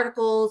the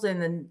articles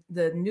and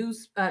the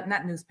news,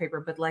 not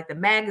newspaper, but like the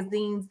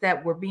magazines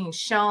that were being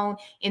shown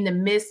in the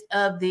midst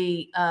of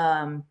the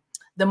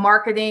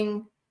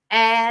marketing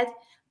ad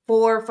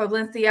for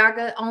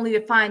Balenciaga, only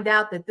to find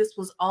out that this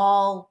was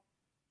all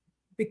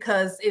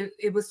because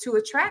it was to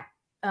attract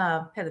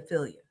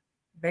pedophilia,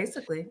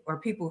 basically, or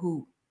people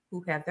who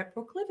have that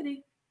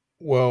proclivity.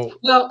 Well,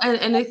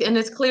 and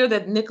it's clear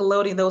that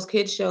Nickelodeon, those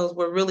kids shows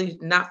were really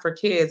not for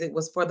kids. It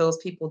was for those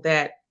people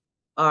that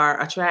are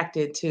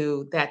attracted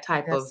to that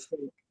type of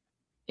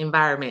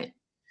environment.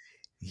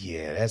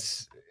 Yeah,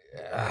 that's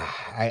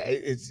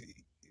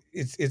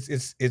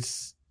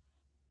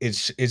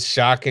it's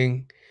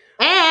shocking.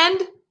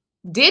 And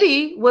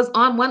Diddy was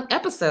on one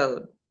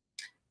episode.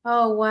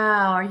 Oh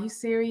wow, are you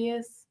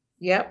serious?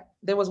 Yep.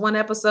 There was one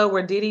episode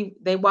where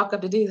they walk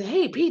up to Diddy,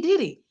 hey, P.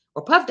 Diddy,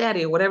 or Puff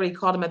Daddy, or whatever he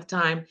called him at the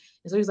time.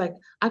 And so he's like,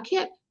 I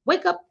can't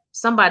wake up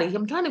somebody.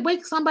 I'm trying to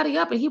wake somebody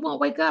up and he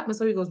won't wake up. And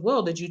so he goes,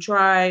 well, did you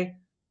try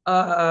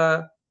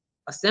a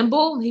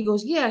symbol? And he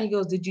goes, yeah. He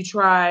goes, did you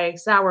try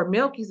sour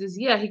milk? He says,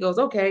 yeah. He goes,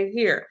 okay,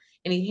 here.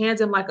 And he hands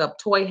him like a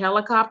toy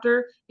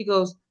helicopter. He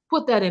goes,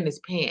 put that in his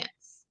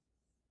pants.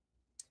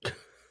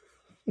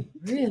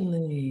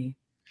 Really?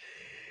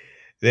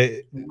 Wow.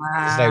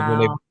 It's like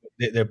when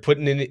they're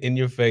putting it in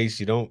your face,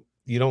 you don't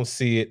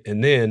see it,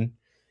 and then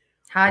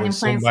when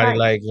somebody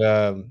like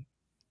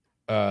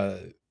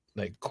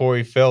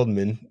Corey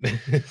Feldman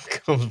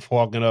comes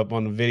walking up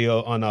on the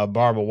video on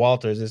Barbara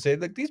Walters and say,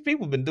 look, these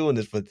people have been doing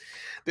this for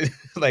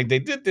like they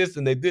did this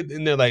and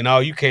they're like, no,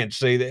 you can't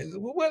say that.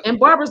 What? And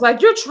Barbara's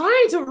like, you're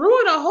trying to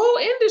ruin a whole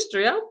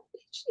industry.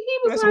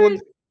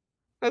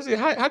 I said,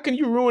 how can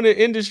you ruin an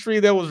industry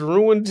that was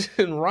ruined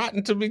and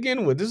rotten to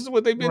begin with? This is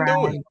what they've been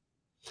doing.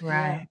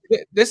 Right.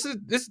 This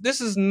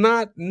is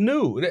not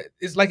new.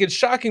 It's like it's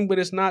shocking, but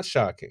it's not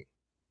shocking.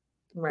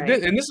 Right.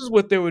 And this is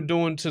what they were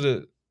doing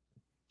to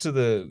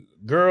the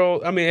girl.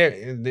 I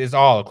mean, it's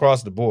all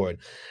across the board.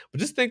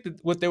 But just think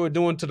that what they were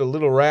doing to the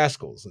Little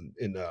Rascals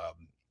and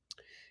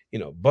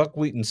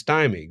Buckwheat and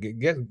Stymie.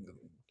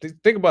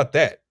 Think about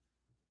that.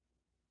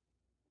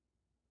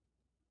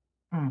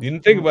 You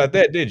didn't think about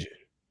that, did you?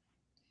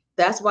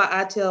 That's why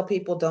I tell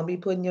people don't be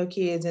putting your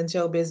kids in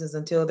show business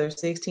until they're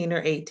 16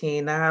 or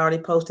 18. I already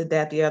posted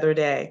that the other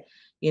day.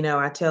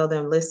 I tell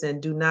them, listen,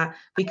 do not,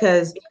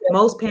 because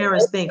most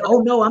parents think, oh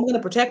no, I'm going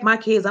to protect my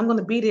kids. I'm going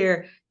to be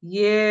there.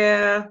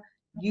 Yeah,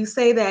 you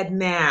say that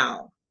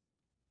now.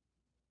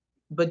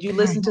 But you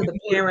listen to the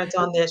parents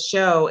on that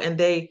show and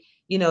they,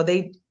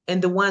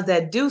 and the ones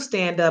that do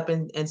stand up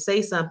and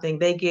say something,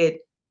 they get,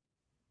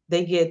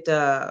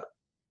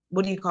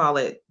 what do you call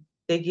it?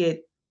 They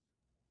get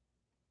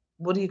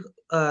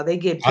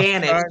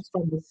banished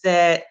from the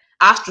set,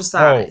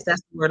 ostracized.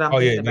 That's the word I'm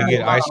thinking about. They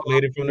get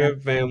isolated from their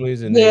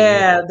families, and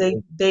they're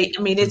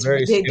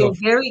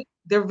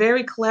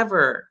very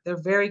clever.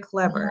 They're very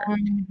clever.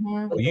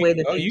 The way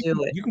that they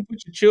do it. You can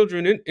put your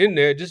children in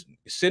there. Just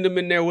send them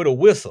in there with a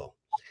whistle.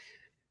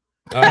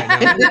 All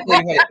right, now,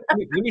 let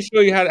me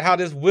show you how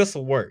this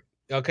whistle works.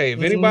 Okay,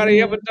 if anybody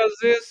ever does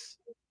this,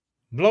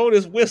 blow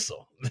this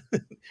whistle.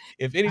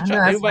 If anybody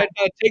try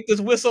to take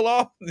this whistle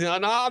off,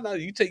 no,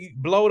 you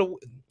blow the.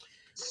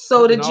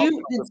 So Putting did all you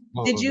colors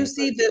did on you this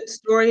see thing. the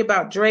story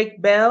about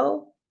Drake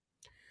Bell?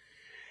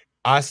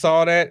 I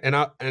saw that,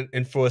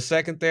 and for a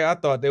second there, I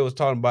thought they was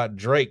talking about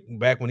Drake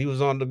back when he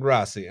was on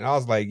Degrassi, and I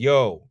was like,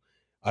 "Yo,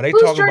 are they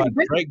Who's talking Drake?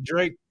 about Drake?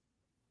 Drake?"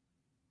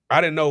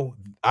 I didn't know.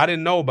 I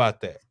didn't know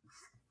about that.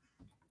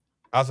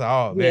 I was like,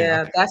 "Oh man,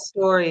 Yeah, okay." that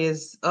story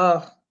is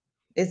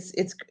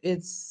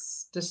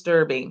it's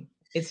disturbing.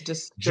 It's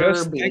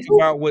disturbing.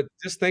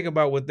 Just think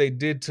about what they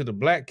did to the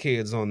black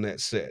kids on that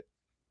set.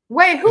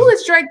 Wait, who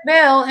is Drake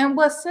Bell and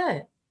what's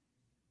that?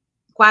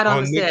 Quite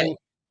on the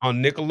On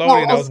set.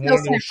 Nickelodeon, that was one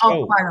of those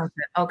shows. quite on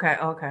set. Okay,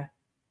 okay.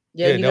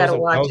 Yeah, Yeah, you that got to that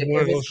watch was it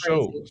one of because those it's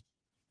crazy. shows.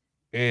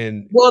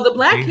 And Well, the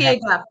black they have,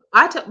 kid got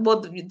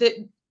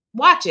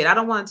watch it. I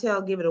don't want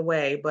to give it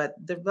away, but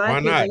the why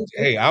black kid not?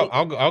 Hey,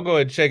 I'll go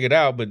ahead and check it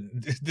out. But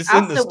this I'll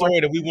isn't the still watch story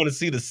that we want to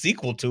see the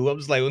sequel to. I'm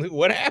just like,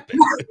 what happened?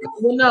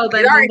 well, no, It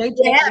then already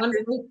happened.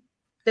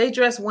 they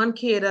dressed one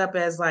kid up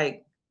as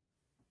like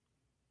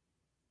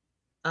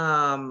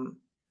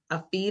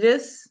a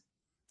fetus,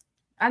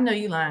 I know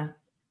you lying.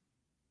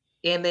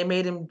 and they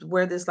made him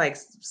wear this like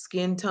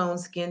skin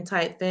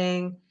tight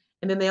thing,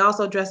 and then they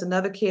also dressed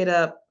another kid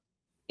up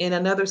in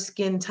another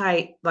skin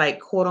tight like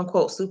quote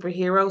unquote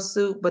superhero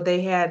suit, but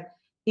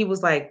he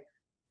was like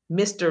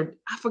Mr.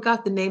 I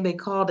forgot the name they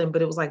called him,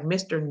 but it was like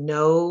Mr.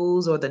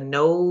 Nose or the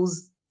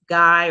Nose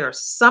guy or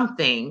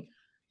something.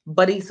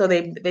 But they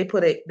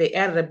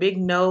added a big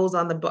nose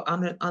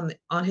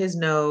on his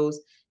nose,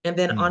 and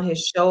then on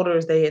his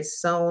shoulders they had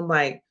sewn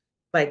like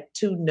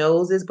two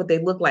noses, but they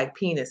look like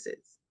penises.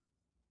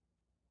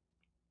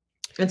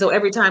 And so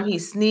every time he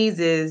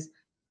sneezes,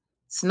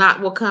 snot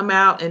will come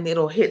out and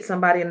it'll hit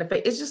somebody in the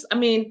face. It's just, I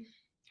mean,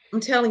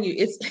 I'm telling you,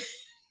 it's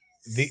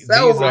so These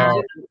are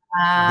ridiculous.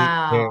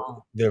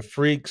 Wow. they're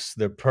freaks,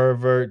 they're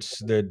perverts,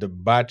 they're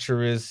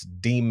debaucherous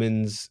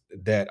demons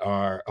that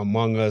are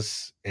among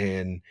us,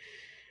 and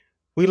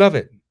we love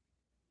it.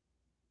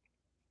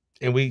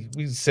 And we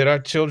sit our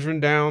children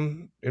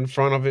down in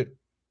front of it,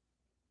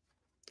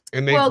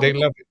 and they Well,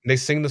 love it. They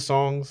sing the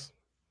songs.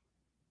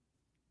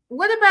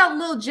 what about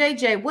Lil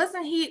JJ?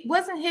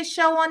 Wasn't his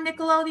show on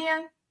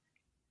Nickelodeon?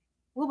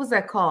 What was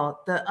that called?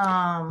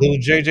 Little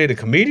JJ the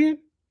comedian?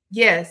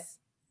 Yes.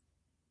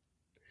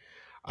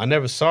 I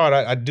never saw it.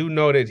 I do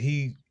know that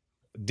he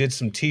did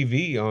some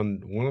TV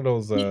on one of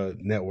those He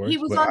networks,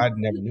 was but on I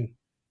never knew.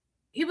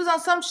 he was on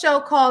some show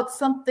called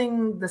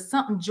something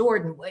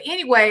Jordan.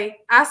 Anyway,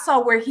 I saw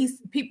where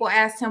people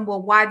asked him,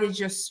 well, why did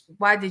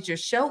your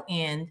show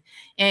end?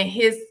 And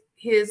his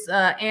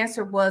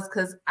answer was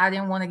because I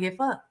didn't want to get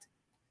fucked.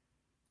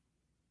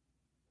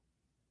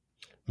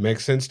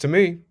 Makes sense to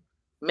me.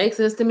 Makes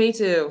sense to me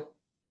too.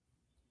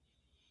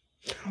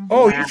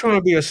 Oh, Wow. you trying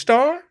to be a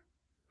star?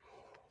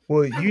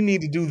 Well, you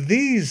need to do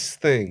these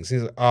things.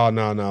 He's like, oh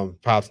no,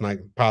 Pops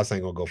ain't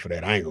gonna go for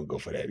that. I ain't gonna go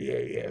for that.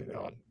 Yeah.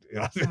 No.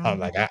 I'm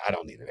like, I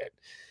don't need that.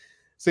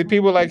 See,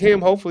 people like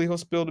him, hopefully he'll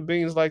spill the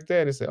beans like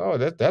that and say, oh,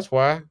 that's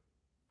why.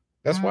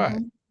 That's why.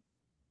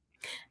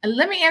 And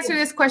let me answer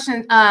this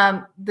question.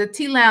 The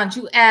T Lounge,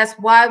 you asked,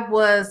 why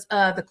was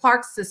the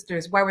Clark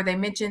sisters, why were they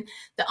mentioned?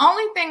 The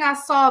only thing I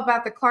saw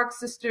about the Clark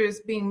sisters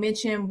being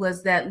mentioned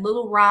was that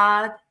Little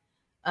Rod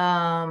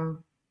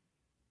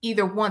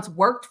either once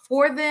worked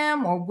for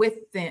them or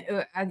with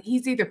them.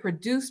 He's either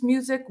produced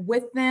music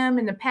with them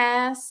in the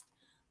past,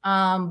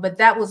 but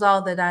that was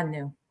all that I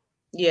knew.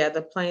 Yeah,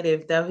 the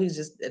plaintiff, that he's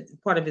just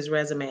part of his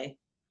resume.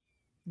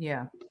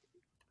 Yeah.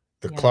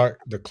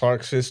 The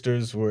Clark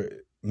sisters were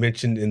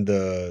mentioned in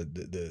the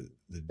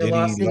Diddy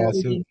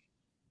lawsuit.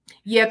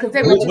 Yeah, because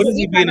they what is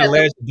he being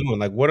alleged of doing?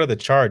 Like, what are the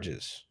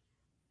charges?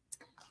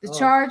 The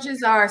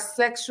charges are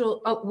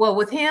sexual. Well,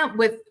 with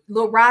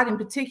Lil Rod in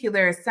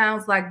particular, it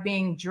sounds like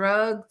being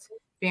drugged,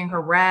 being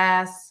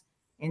harassed,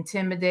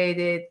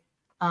 intimidated,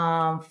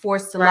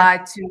 forced to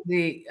lie to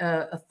the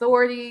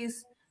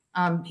authorities.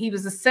 He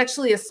was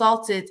sexually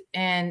assaulted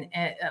and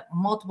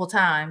multiple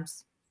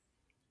times.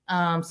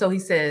 So he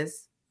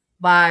says,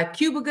 by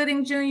Cuba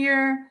Gooding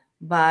Jr.,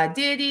 by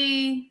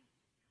Diddy,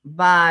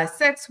 by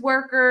sex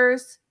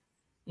workers,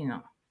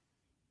 So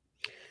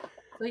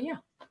yeah.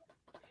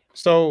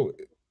 So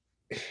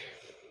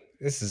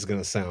this is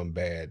gonna sound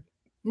bad.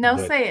 No,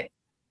 say it.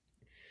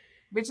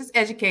 We're just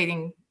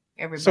educating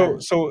everybody.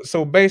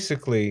 So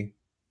basically,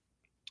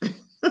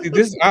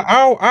 this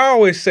I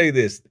always say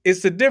this.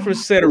 It's a different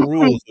set of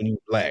rules when you're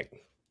black.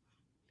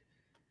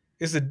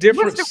 It's a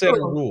different set of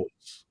rules.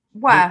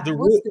 Why?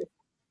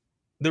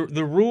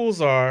 The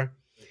rules are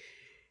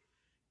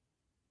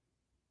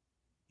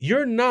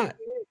you're not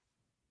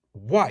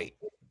white.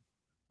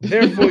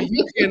 Therefore,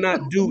 you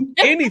cannot do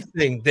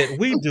anything that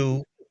we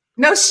do.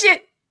 No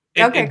shit.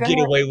 And get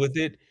away with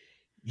it.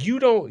 You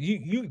don't.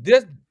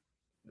 That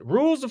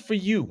rules are for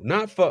you,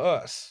 not for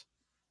us.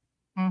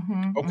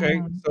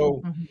 Okay,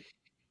 so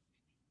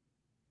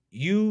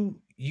you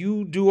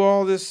do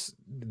all this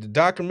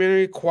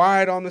documentary,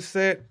 quiet on the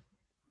set.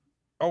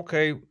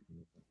 Okay,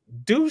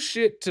 do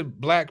shit to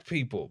black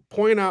people.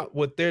 Point out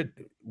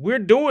we're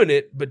doing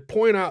it, but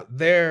point out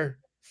their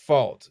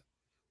fault.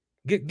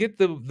 Get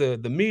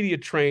the media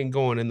train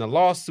going and the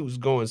lawsuits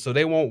going, so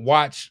they won't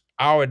watch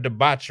our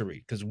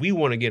debauchery because we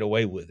want to get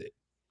away with it.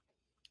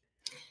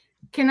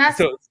 Can I?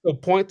 So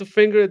point the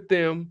finger at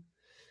them,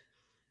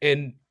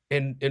 and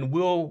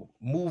we'll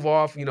move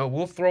off. You know,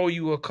 we'll throw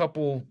you a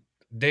couple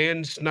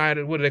Dan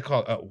Snyder. What do they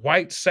call it? A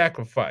white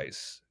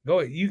sacrifice.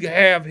 Go, you can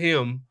have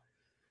him,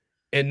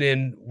 and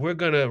then we're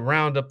gonna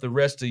round up the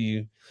rest of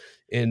you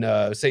and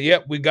say,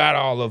 "Yep, we got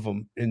all of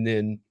them." And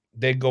then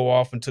they go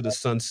off into the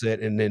sunset.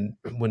 And then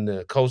when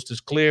the coast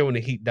is clear, when the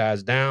heat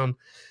dies down,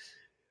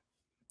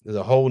 there's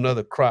a whole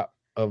nother crop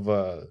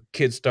of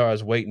kid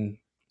stars waiting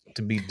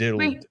to be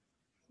diddled.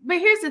 But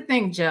here's the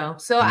thing, Joe.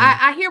 So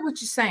Mm-hmm. I hear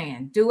what you're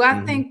saying. Do I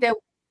Mm-hmm. think that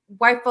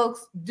white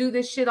folks do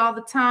this shit all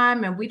the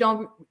time and we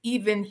don't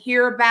even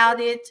hear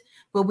about it,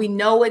 but we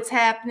know it's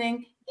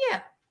happening?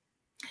 Yeah.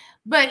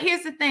 But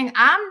here's the thing.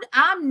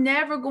 I'm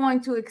never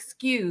going to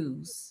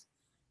excuse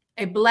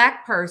a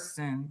Black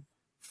person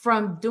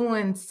from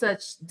doing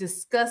such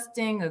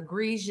disgusting,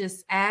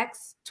 egregious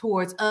acts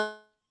towards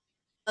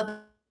other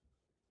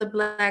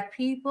Black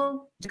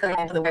people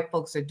because the white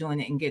folks are doing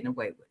it and getting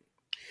away with it.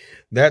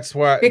 That's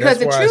why. Because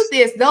the truth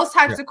is, those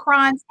types of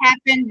crimes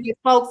happen with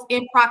folks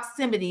in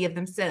proximity of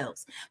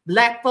themselves.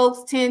 Black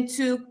folks tend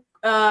to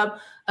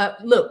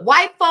look.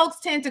 White folks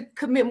tend to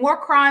commit more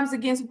crimes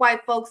against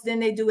white folks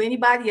than they do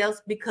anybody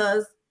else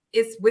because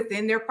it's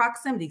within their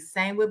proximity.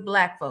 Same with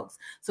Black folks.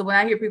 So when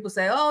I hear people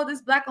say, "Oh,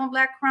 this Black on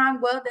Black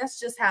crime," well, that's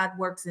just how it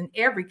works in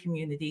every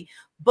community.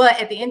 But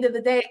at the end of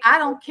the day, I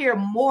don't care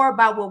more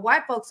about what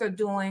white folks are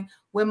doing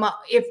when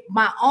if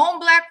my own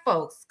Black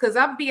folks, because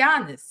I'll be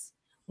honest.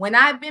 When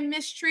I've been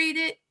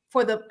mistreated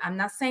I'm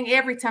not saying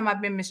every time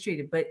I've been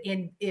mistreated, but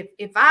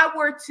if I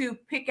were to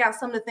pick out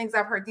some of the things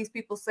I've heard these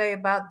people say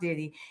about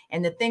Diddy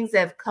and the things that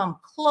have come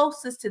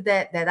closest to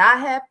that I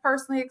have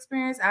personally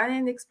experienced, I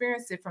didn't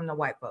experience it from the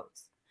white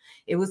folks.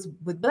 It was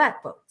with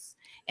Black folks.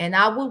 And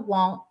I would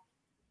want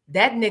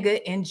that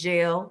nigga in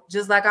jail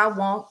just like I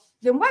want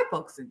them white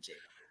folks in jail.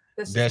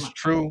 That's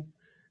true.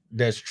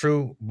 That's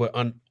true. But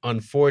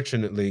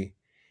unfortunately,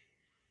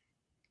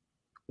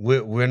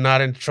 we're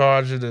not in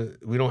charge of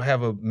we don't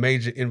have a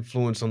major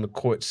influence on the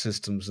court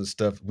systems and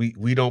stuff.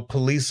 We don't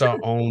police our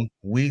own.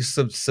 We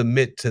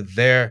submit to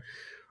their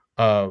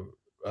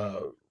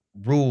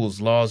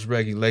rules, laws,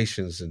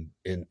 regulations,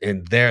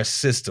 and their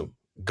system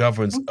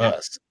governs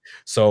us.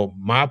 So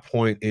my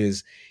point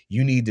is,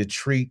 you need to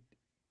treat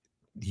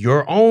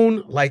your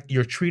own like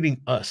you're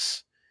treating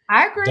us.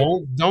 I agree.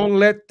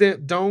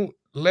 Don't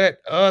let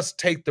us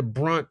take the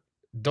brunt.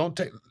 Don't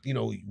take,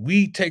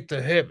 we take the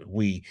hit.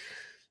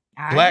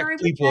 Black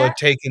people are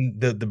taking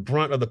the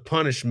brunt of the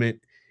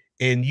punishment,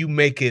 and you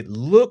make it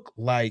look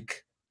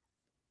like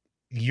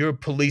you're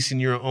policing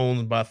your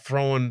own by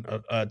throwing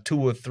 2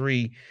 or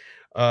 3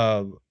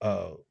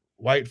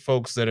 white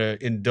folks that are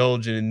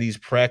indulging in these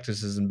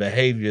practices and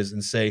behaviors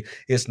and say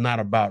it's not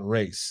about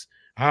race.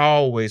 I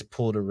always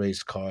pull the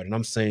race card, and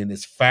I'm saying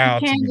it's foul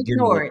to begin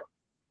with.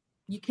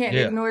 You can't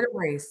ignore the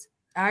race.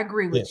 I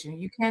agree with you.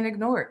 You can't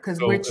ignore it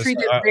because we're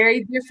treated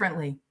very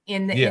differently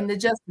in the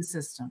justice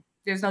system.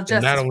 There's no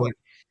justice for it.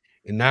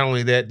 And not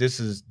only that, this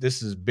is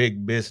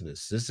big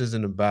business. This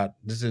isn't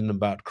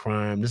about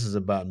crime. This is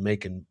about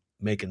making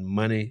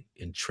money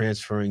and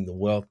transferring the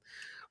wealth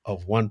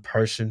of one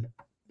person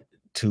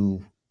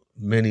to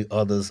many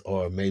others,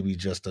 or maybe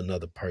just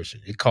another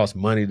person. It costs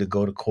money to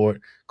go to court,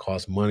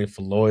 costs money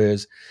for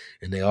lawyers,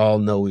 and they all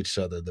know each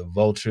other. The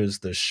vultures,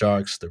 the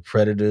sharks, the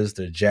predators,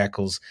 the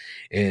jackals.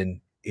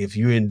 And if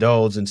you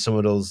indulge in some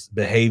of those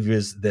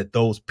behaviors that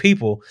those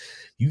people,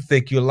 you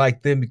think you're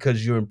like them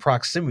because you're in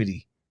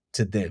proximity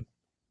to them.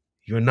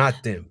 You're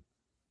not them.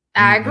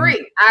 I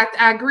agree.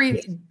 I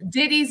agree.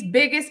 Diddy's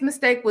biggest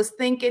mistake was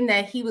thinking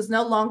that he was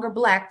no longer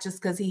Black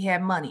just because he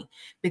had money,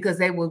 because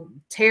they will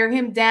tear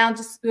him down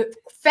just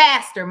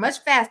faster, much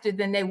faster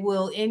than they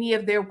will any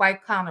of their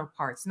white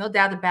counterparts. No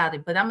doubt about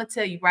it. But I'm going to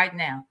tell you right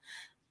now,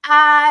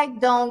 I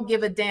don't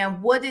give a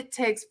damn what it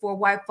takes for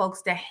white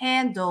folks to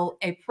handle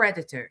a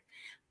predator.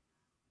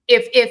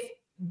 If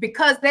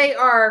because they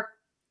are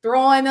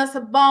throwing us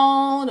a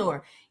bone,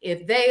 or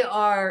if they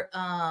are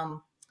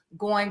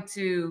going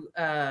to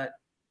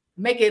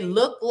make it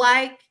look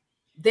like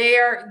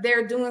they're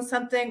doing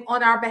something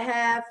on our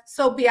behalf,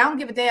 so be. I don't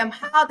give a damn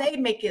how they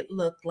make it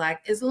look like,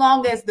 as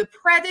long as the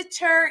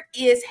predator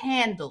is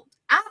handled.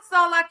 That's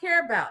all I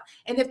care about.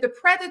 And if the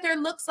predator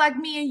looks like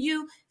me and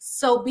you,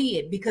 so be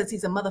it, because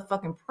he's a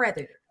motherfucking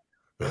predator.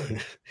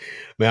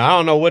 Man, I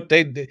don't know what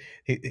they did.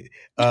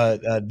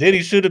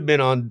 Diddy should have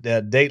been on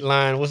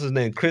Dateline. What's his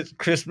name?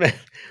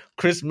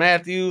 Chris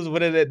Matthews.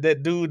 What is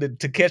that dude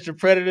to catch a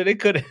predator? They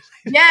could have.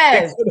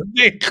 Yes. They could have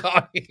been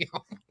caught him.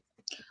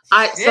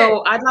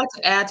 So I'd like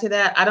to add to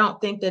that. I don't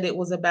think that it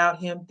was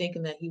about him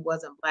thinking that he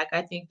wasn't Black.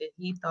 I think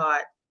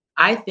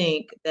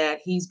that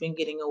he's been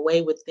getting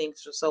away with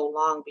things for so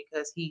long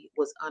because he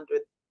was under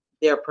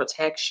their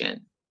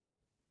protection.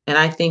 And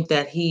I think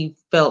that he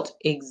felt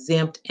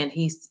exempt, and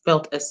he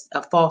felt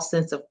a false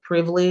sense of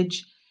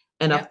privilege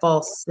and a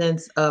false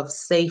sense of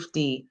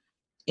safety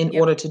in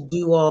order to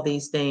do all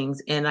these things.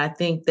 And I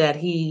think that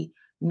he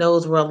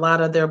knows where a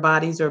lot of their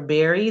bodies are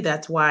buried.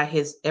 That's why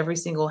his every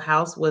single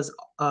house was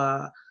he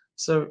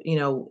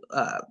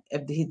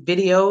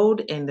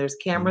videoed, and there's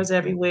cameras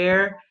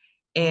everywhere.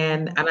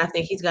 And I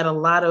think he's got a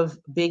lot of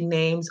big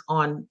names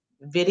on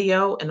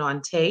video and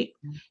on tape.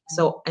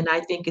 So, and I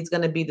think it's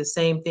going to be the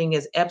same thing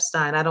as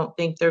Epstein. I don't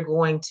think they're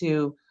going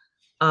to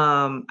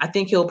I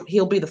think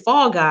he'll be the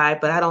fall guy,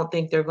 but I don't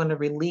think they're going to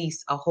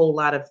release a whole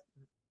lot of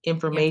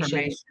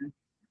information.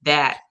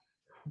 That,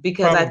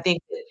 because I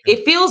think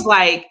it feels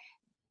like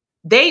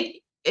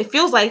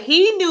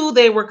he knew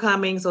they were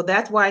coming, so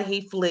that's why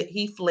he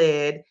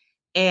fled,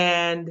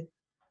 and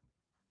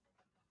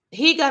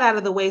he got out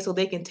of the way so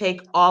they can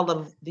take all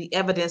of the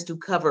evidence to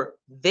cover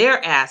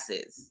their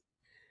asses.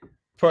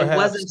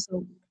 Perhaps.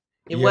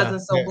 It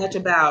wasn't so much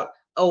about,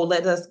 oh,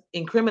 let us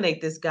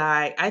incriminate this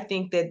guy. I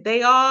think that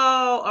they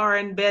all are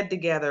in bed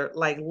together,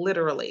 like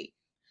literally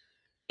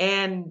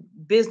and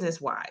business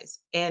wise.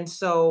 And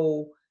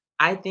so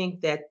I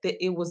think that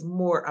it was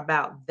more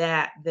about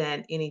that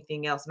than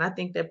anything else. And I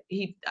think that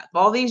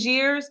all these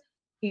years,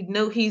 he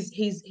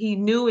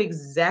knew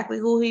exactly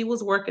who he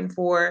was working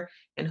for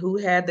and who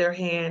had their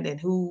hand and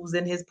who's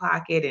in his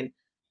pocket,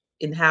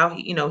 and how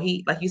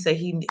he, like you say,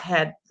 he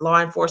had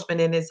law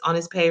enforcement on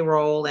his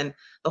payroll and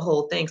the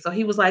whole thing. So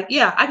he was like,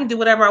 yeah, I can do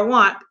whatever I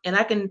want, and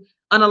I can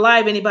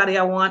unalive anybody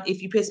I want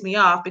if you piss me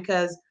off,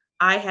 because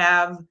I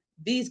have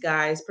these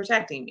guys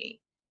protecting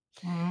me.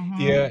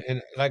 Yeah,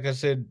 and like I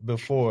said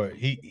before,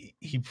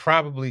 he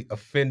probably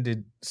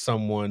offended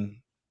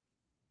someone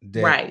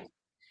that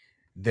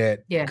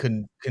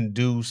can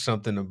do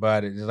something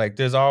about it. It's like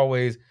there's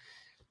always,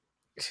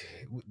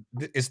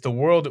 it's the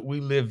world that we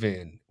live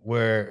in,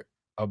 where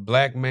a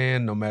black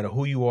man, no matter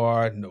who you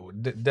are,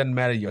 it doesn't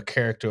matter your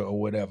character or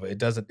whatever. It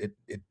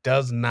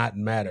does not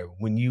matter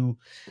when you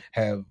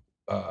have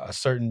a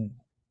certain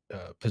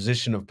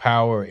position of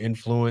power or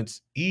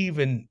influence,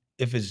 even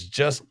if it's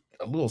just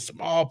a little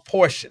small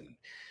portion.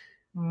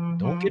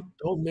 Don't get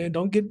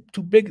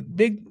too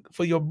big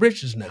for your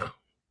britches now.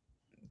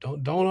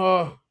 Don't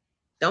go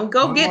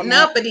getting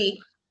uppity.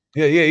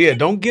 Yeah.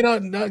 Don't get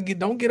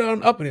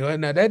on uppity.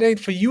 Now that ain't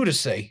for you to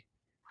say.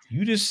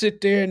 You just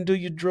sit there and do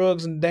your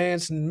drugs and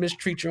dance and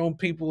mistreat your own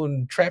people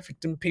and traffic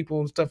them people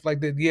and stuff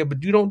like that. Yeah,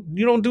 but you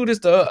don't do this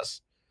to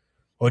us.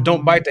 Or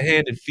don't bite the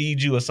hand that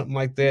feeds you or something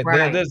like that.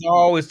 Right. There's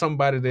always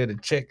somebody there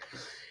to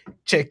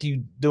check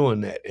you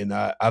doing that. And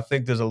I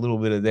think there's a little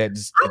bit of that.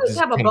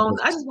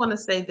 I just want to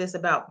say this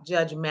about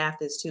Judge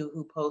Mathis too,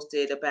 who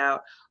posted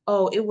about,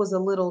 it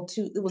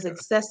was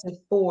excessive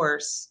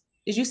force.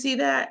 Did you see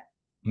that?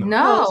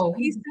 No.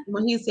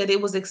 When he said it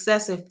was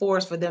excessive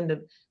force for them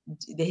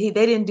they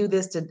didn't do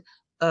this to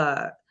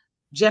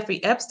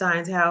Jeffrey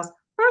Epstein's house.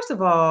 First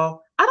of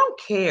all, I don't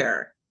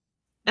care.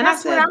 And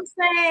that's what I'm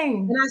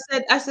saying. And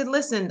I said,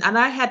 listen, and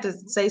I had to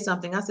say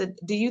something. I said,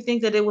 do you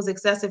think that it was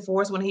excessive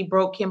force when he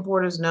broke Kim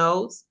Porter's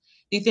nose?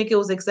 Do you think it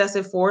was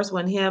excessive force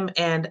when him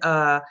and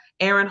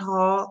Aaron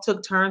Hall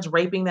took turns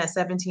raping that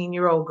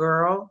 17-year-old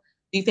girl?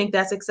 Do you think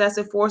that's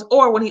excessive force?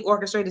 Or when he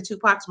orchestrated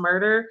Tupac's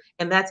murder,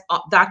 and that's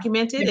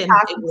documented?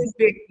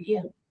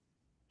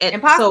 And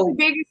possibly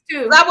Biggie's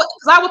too.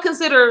 I would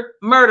consider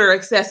murder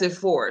excessive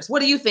force. What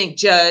do you think,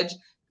 Judge?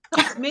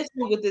 Don't dismiss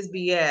me with this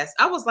BS.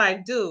 I was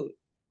like, dude,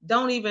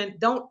 don't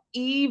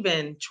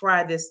even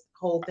try this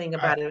whole thing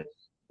about it.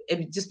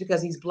 Just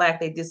because he's black,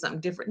 they did something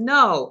different.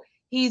 No,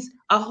 he's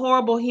a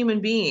horrible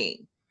human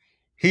being.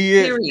 He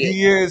is. Period.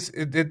 He is.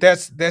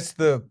 That's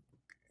the.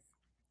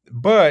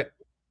 But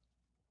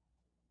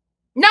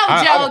no,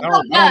 Joe.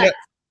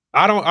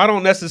 I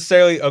don't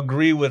necessarily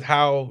agree with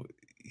how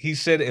he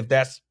said it. If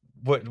that's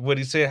what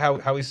he said,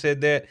 how he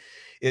said that,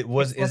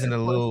 isn't a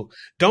little.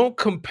 Don't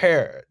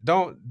compare.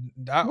 I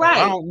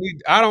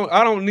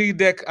don't need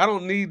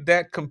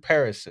that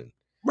comparison.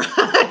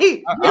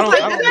 Right.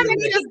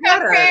 Just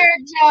compared,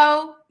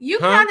 Joe. You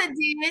kind of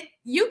did.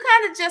 You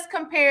kind of just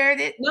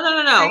compared it.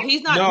 No.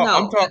 He's not.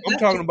 No, I'm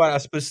talking about a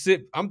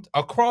specific. I'm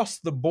across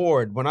the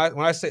board. When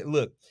I say,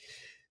 look,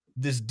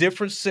 there's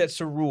different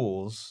sets of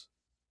rules.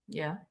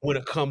 Yeah. When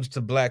it comes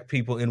to black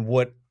people and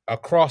what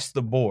across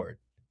the board.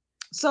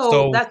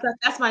 So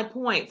that's my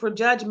point. For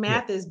Judge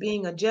Mathis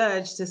being a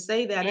judge to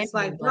say that, it's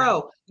like,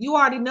 bro, you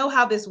already know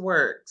how this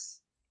works.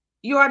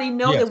 You already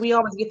know that we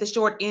always get the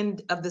short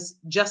end of this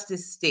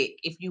justice stick,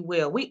 if you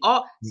will.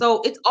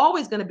 So it's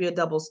always going to be a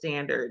double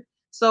standard.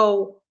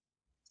 So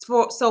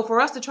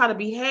for us to try to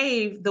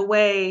behave the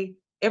way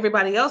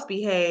everybody else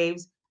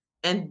behaves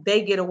and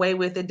they get away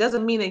with it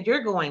doesn't mean that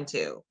you're going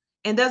to,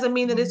 and doesn't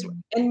mean that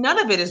and none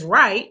of it is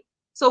right.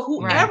 So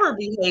whoever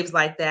behaves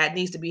like that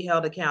needs to be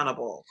held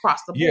accountable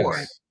across the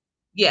board.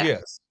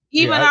 Yes.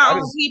 Even our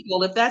own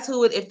people. If that's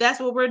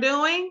what we're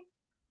doing,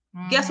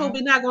 guess what?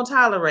 We're not going to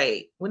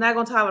tolerate. We're not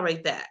going to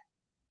tolerate that.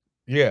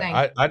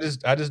 Yeah, I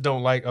just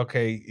don't like.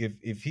 Okay,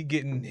 if he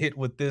getting hit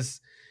with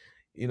this,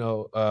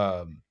 with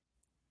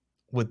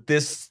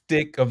this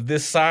stick of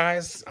this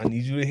size, I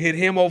need you to hit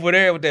him over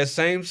there with that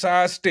same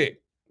size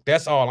stick.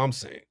 That's all I'm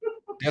saying.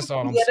 That's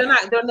all I'm saying.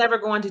 They're never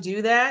going to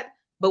do that.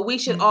 But we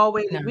should No.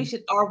 we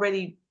should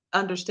already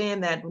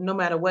understand that no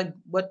matter what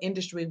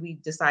industry we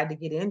decide to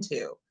get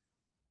into,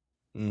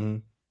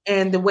 and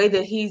the way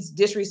that he's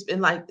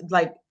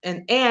disrespecting,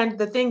 and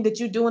the thing that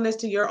you're doing this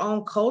to your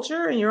own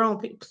culture and your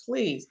own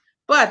please.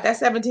 But that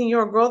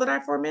 17-year-old girl that I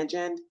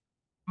aforementioned,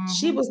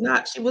 she was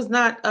not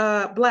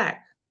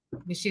black.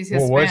 But she's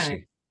What was Hispanic.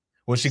 she?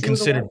 Was she She was a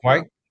considered white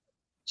girl. white?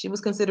 She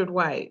was considered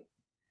white.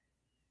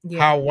 Yeah.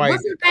 How white?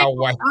 What's her How name?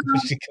 white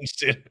was she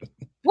considered?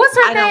 What's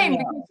her I don't name? know.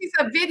 Because she's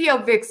a video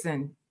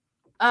vixen.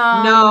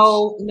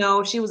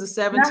 No, she was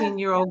a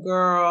 17-year-old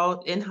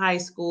girl in high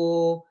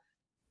school.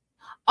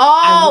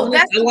 Oh, I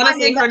that's the want to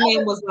one say in the her other-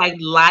 name was like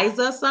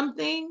Liza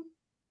something.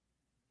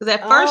 Because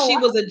at first she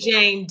was a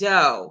Jane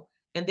Doe,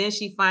 and then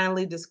she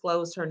finally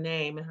disclosed her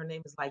name, and her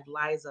name is like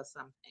Liza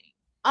something.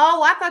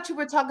 Oh, I thought you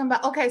were talking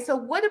about. Okay, so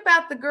what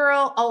about the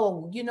girl?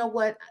 Oh, you know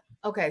what?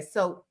 Okay,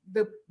 so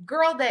the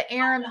girl that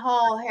Aaron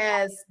Hall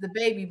has the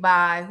baby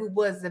by, who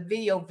was the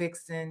video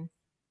vixen.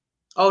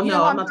 Oh You no,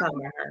 know I'm not talking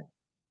about her.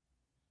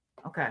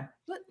 Okay,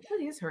 what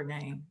is her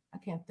name? I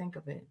can't think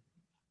of it.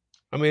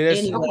 I mean, that's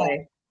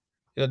Anyway,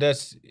 you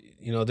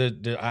know, that's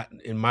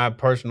in my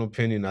personal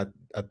opinion, I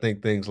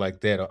think things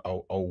like that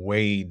are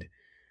weighed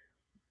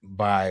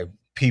by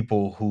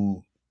people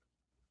who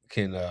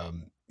can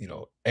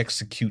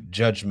execute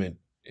judgment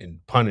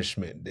and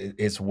punishment.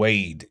 It's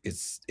weighed.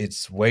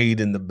 It's weighed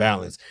in the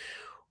balance.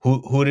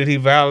 Who did he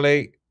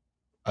violate?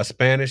 A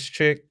Spanish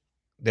chick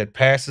that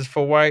passes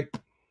for white?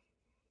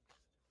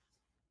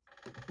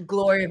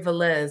 Gloria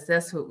Velez.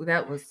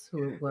 That was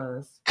who it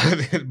was.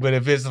 But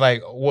if it's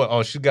like what?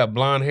 Oh, she got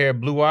blonde hair,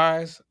 blue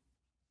eyes.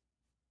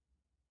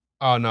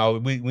 Oh no,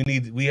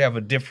 we have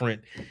a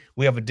different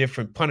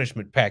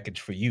punishment package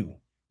for you,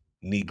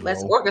 Negro.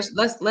 Let's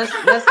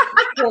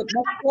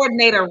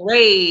coordinate a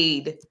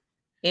raid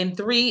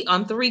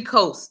on 3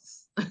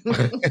 coasts.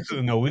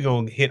 No, we're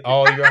gonna hit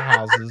all your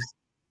houses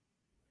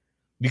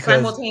because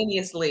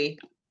simultaneously.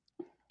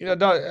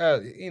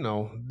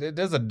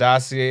 There's a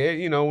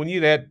dossier. When you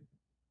that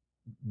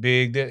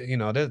big,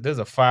 there's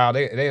a file.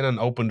 They didn't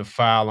open the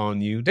file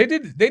on you. They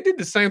did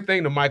the same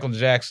thing to Michael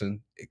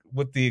Jackson,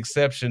 with the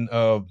exception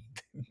of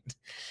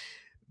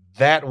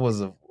that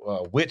was a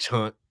witch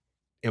hunt,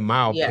 in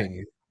my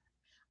opinion.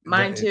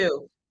 Mine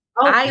too.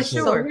 Oh,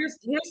 So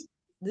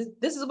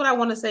this is what I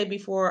want to say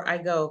before I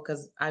go,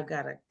 because I've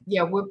got to.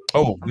 Yeah.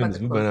 Goodness,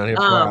 we've been out here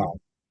for a while.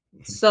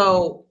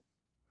 So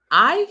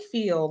I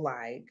feel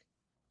like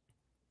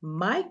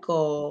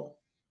Michael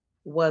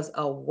was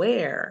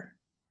aware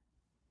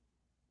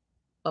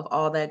of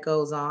all that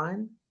goes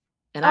on,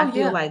 and I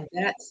feel like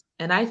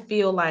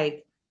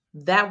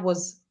that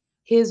was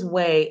his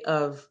way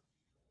of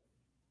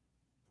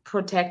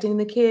protecting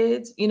the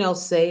kids,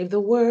 save the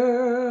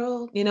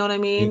world, you know what I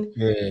mean?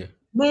 Yeah.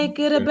 Make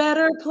it a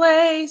better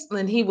place.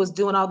 And he was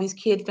doing all these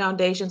kid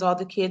foundations, all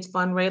the kids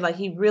fundraise. Like,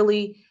 he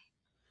really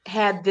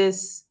had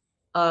this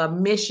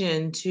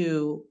mission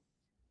to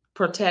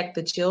protect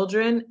the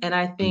children. And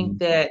I think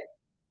that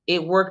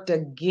it worked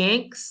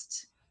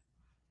against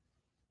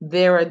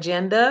their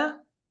agenda,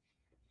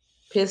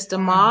 pissed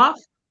them off,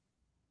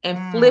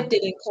 and flipped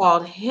it and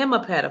called him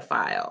a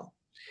pedophile.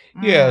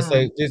 Yeah,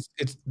 so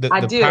it's the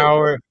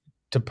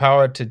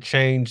power to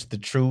change the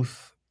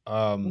truth.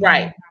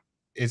 Right.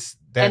 It's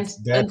that's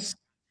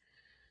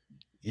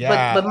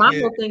yeah. But my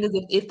whole thing is,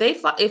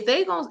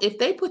 if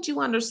they put you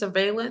under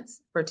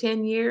surveillance for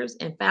 10 years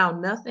and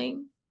found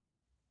nothing,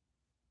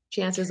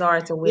 chances are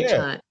it's a witch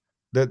hunt.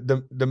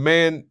 The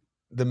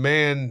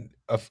man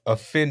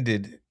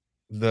offended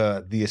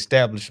the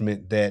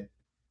establishment that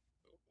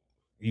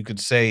you could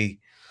say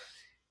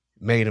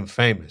made him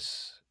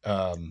famous.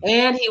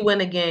 And he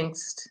went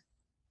against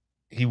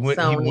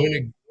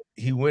Sony.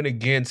 He went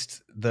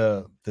against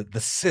the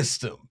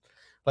system.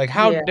 Like,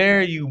 how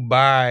dare you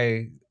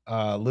buy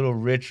Little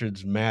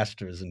Richard's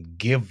masters and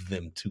give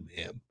them to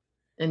him?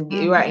 And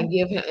give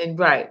him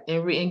what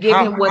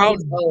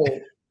he's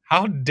owed.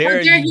 How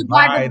dare you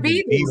buy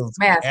the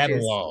Beatles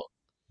catalog?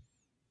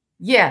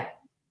 Yeah.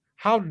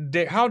 How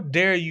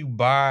dare you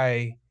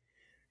buy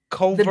the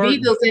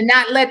Beatles and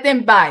not let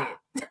them buy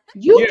it?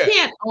 You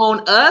can't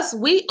own us.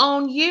 We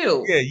own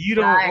you. Yeah, you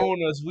don't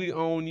own us. We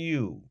own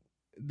you.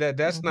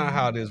 That's not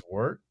how this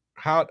works.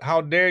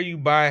 How dare you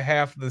buy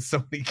half the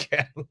Sony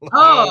catalog?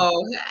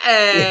 Oh,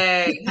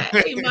 hey,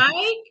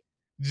 Mike.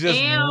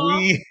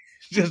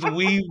 Just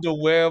weave the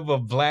web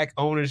of black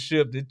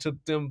ownership that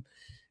took them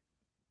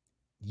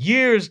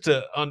years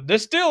to. They're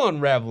still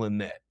unraveling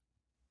that.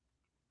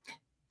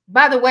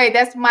 By the way,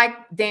 that's Mike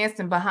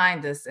dancing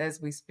behind us as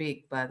we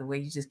speak. By the way,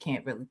 you just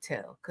can't really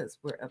tell because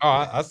we're up.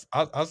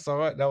 I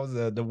saw it. That was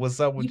the "What's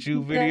Up with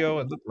You" video.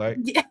 It looked like.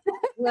 Yeah.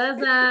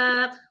 What's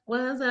up?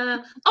 What's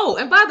up? Oh,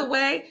 and by the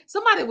way,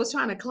 somebody was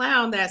trying to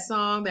clown that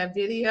song, that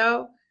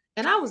video,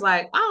 and I was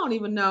like, I don't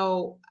even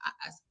know.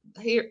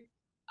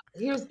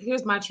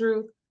 Here's my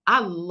truth. I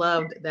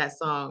loved that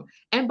song,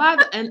 and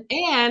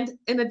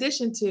in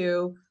addition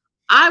to,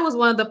 I was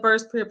one of the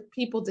first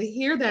people to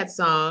hear that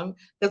song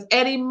because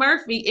Eddie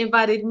Murphy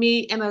invited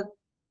me and a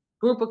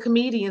group of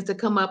comedians to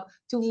come up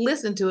to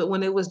listen to it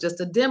when it was just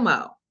a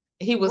demo.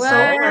 He was so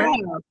What?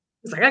 proud.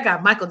 He's like, I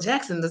got Michael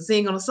Jackson to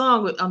sing on a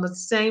song on the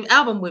same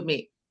album with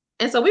me.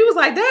 And so we was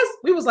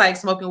like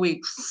smoking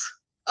weed.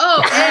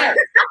 Oh, yeah,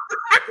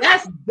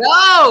 that's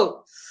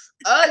dope.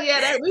 Oh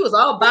yeah, we was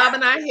all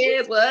bobbing our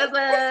heads. What's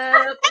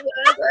up?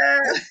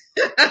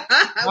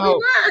 What's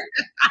up?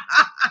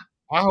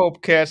 I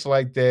hope cats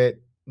like that,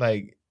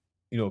 like,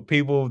 you know,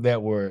 people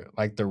that were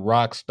like the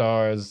rock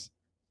stars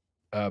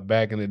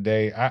back in the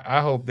day. I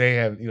hope they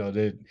have, you know,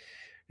 they're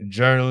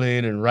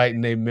journaling and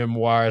writing their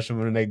memoirs from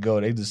when they go.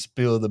 They just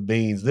spill the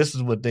beans. This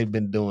is what they've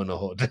been doing the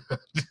whole time.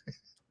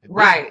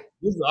 Right.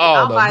 This is all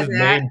I'll buy this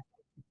that.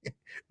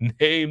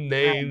 names.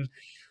 Right.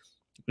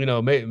 You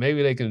know,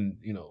 maybe they can,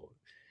 you know,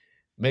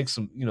 make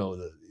some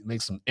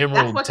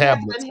emerald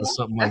tablets or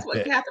something like that. That's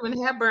what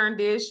Katharine Hepburn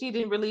did. She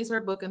didn't release her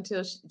book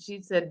until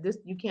she said, "This,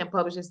 you can't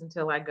publish this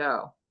until I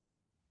go."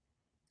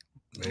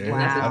 Man, Wow.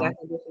 That's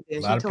exactly what she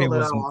did. A lot of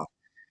people,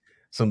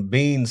 some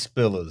bean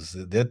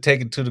spillers. They'll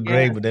take it to the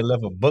grave, but they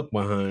left a book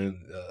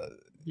behind.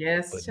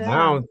 Yes, but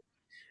child.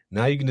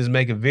 now you can just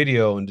make a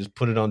video and just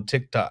put it on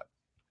TikTok.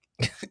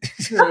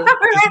 True. That's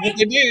what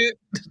they did.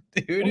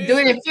 Do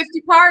it in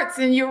 50 parts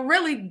and you'll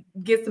really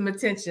get some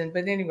attention.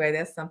 But anyway,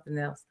 that's something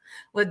else.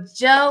 Well,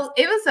 Joe,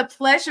 it was a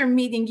pleasure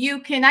meeting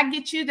you. Can I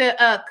get you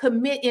to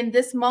commit in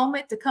this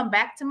moment to come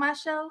back to my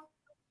show?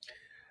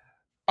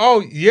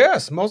 Oh,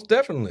 yes, most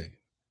definitely.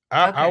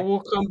 I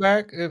will come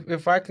back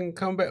if I can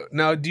come back.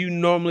 Now, do you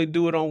normally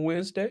do it on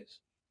Wednesdays?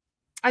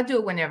 I do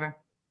it whenever.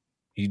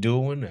 You do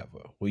it whenever.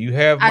 Well, you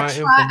have my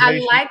information.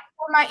 I like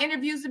for my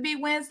interviews to be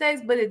Wednesdays,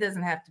 but it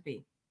doesn't have to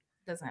be.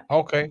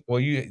 Okay. Well,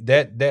 you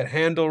that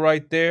handle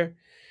right there,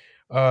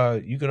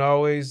 you can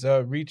always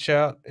reach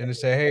out and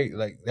say, hey,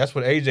 like that's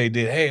what AJai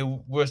did. Hey,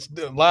 we're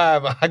still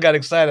live. I got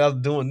excited. I was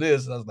doing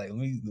this. I was like, let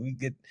me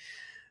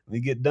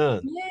get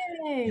done.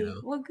 Yay. You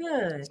know? Well,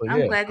 good. So,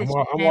 I'm glad that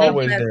I'm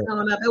always there. It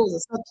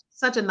was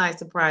such a nice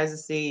surprise to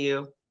see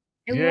you.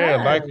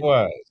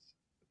 Likewise.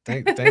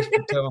 Thanks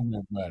for telling me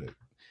about it.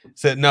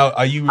 So now,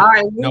 are you? All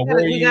right,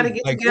 we gotta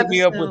get together hit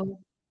me up soon. with.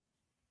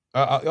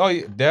 Oh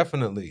yeah,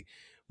 definitely.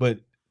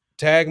 But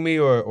tag me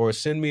or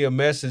send me a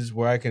message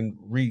where I can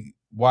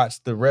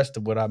watch the rest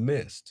of what I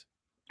missed.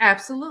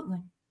 Absolutely.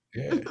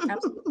 Yeah.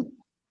 Absolutely.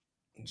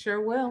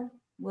 Sure will.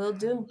 Will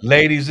do.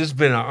 Ladies, it's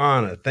been an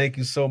honor. Thank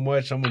you so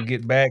much. I'm gonna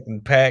get back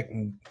and pack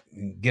and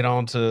get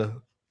on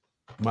to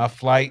my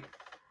flight.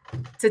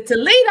 To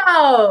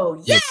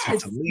Toledo. Yes. To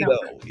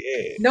Toledo.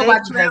 Yeah. Nobody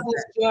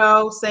travels,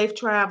 Joe. Safe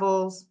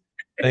travels.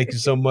 Thank you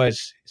so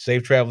much.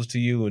 Safe travels to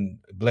you and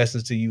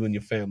blessings to you and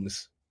your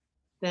families.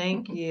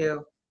 Thank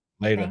you.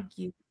 Later. Thank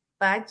you.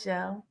 Bye,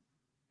 Joe.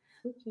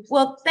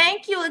 Well,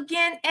 thank you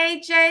again,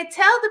 AJai.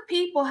 Tell the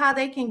people how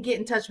they can get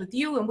in touch with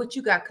you and what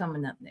you got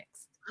coming up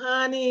next.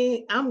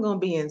 Honey, I'm going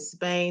to be in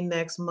Spain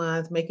next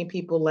month, making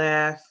people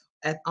laugh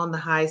on the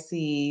high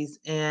seas.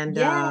 And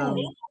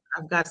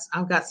I've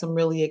got some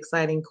really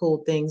exciting,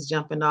 cool things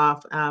jumping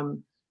off.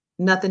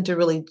 Nothing to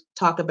really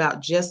talk about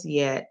just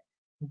yet,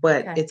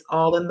 but it's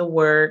all in the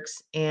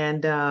works.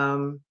 And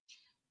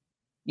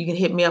you can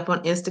hit me up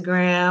on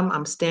Instagram.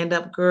 I'm Stand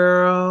Up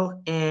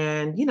Girl.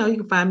 And, you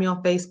can find me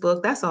on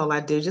Facebook. That's all I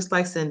do. Just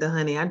like Cynda,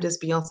 honey. I just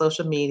be on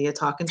social media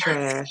talking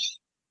trash.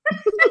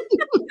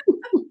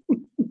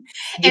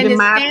 Giving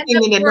my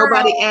opinion that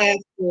nobody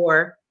asked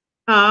for.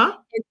 Huh?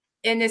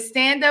 And the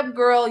Stand Up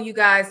Girl, you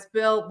guys,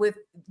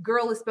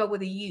 girl is spelled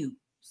with a U.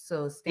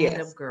 So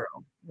Stand Up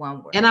Girl,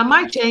 one word. And I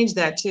might change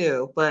that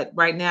too. But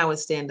right now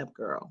it's Stand Up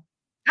Girl.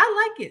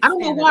 I like it. I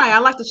don't know why. I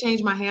like to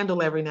change my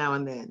handle every now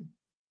and then.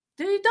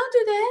 Don't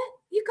do that.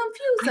 You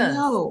confuse us.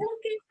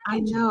 I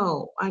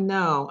know.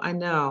 I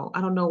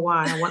don't know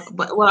why.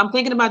 But I'm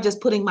thinking about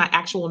just putting my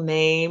actual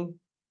name.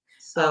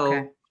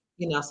 So,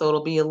 so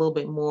it'll be a little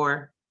bit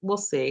more. We'll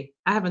see.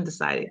 I haven't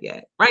decided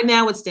yet. Right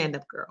now it's Stand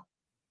Up Girl.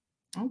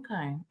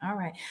 Okay. All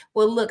right.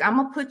 Well, look, I'm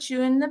going to put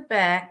you in the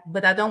back,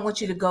 but I don't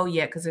want you to go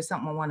yet because there's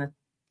something I want to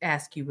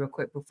ask you real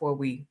quick before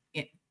we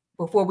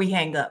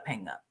hang up.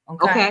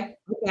 Okay.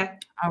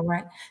 All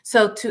right.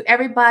 So to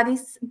everybody,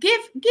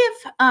 give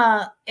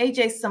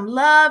AJai some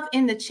love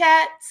in the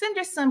chat. Send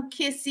her some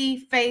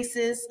kissy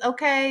faces.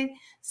 Okay.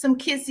 Some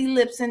kissy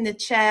lips in the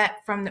chat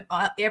from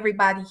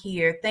everybody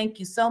here. Thank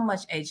you so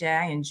much,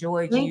 AJai. I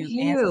enjoyed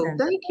you.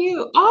 Thank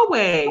you.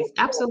 Always.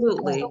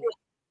 Absolutely.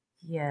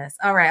 Yes.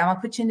 All right. I'm going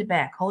to put you in the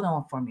back. Hold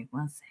on for me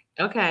 1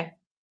 second. Okay.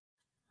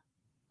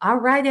 All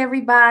right,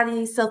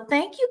 everybody. So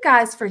thank you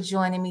guys for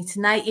joining me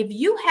tonight. If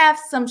you have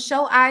some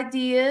show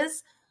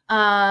ideas,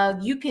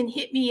 you can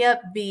hit me up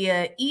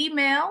via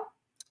email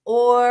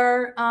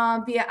or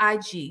via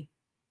IG.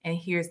 And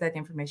here's that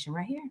information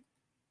right here.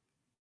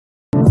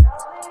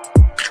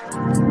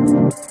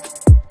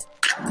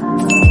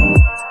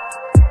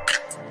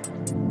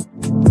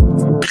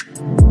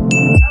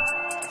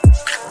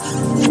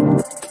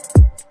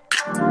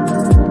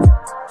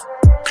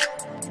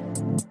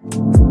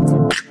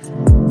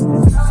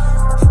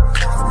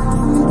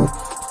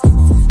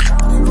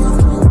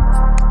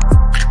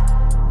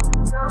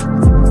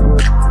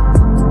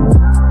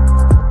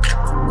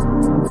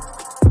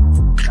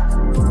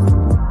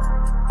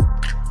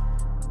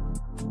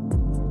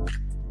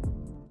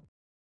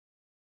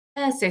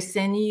 Yes, they're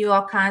sending you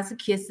all kinds of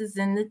kisses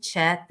in the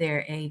chat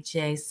there,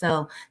 AJ.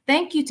 So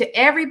thank you to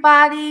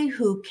everybody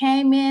who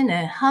came in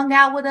and hung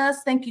out with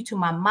us. Thank you to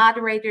my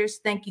moderators.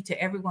 Thank you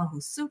to everyone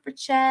who super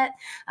chat,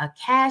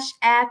 Cash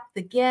App,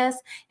 the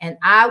guests, and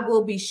I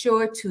will be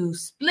sure to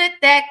split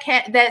that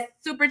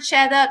super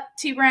chat up,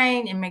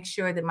 T-Rain, and make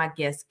sure that my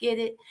guests get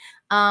it.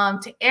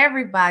 To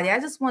everybody,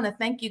 I just want to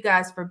thank you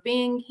guys for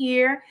being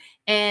here.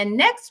 And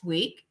next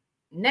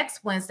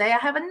Wednesday, I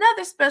have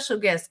another special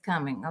guest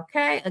coming.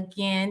 Okay.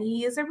 Again,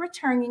 he is a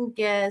returning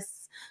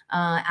guest.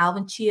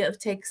 Alvin Chia of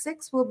Take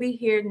 6 will be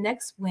here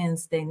next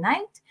Wednesday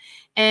night.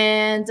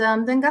 And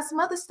then got some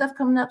other stuff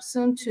coming up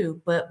soon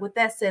too. But with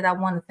that said, I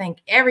want to thank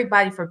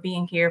everybody for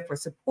being here, for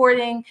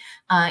supporting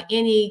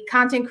any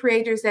content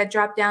creators that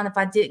dropped down. If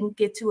I didn't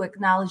get to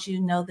acknowledge you,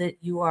 know that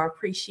you are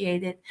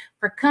appreciated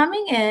for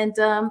coming. And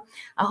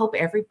I hope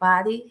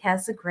everybody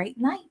has a great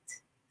night.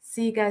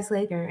 See you guys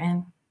later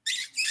and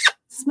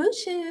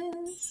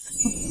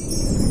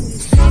smooches.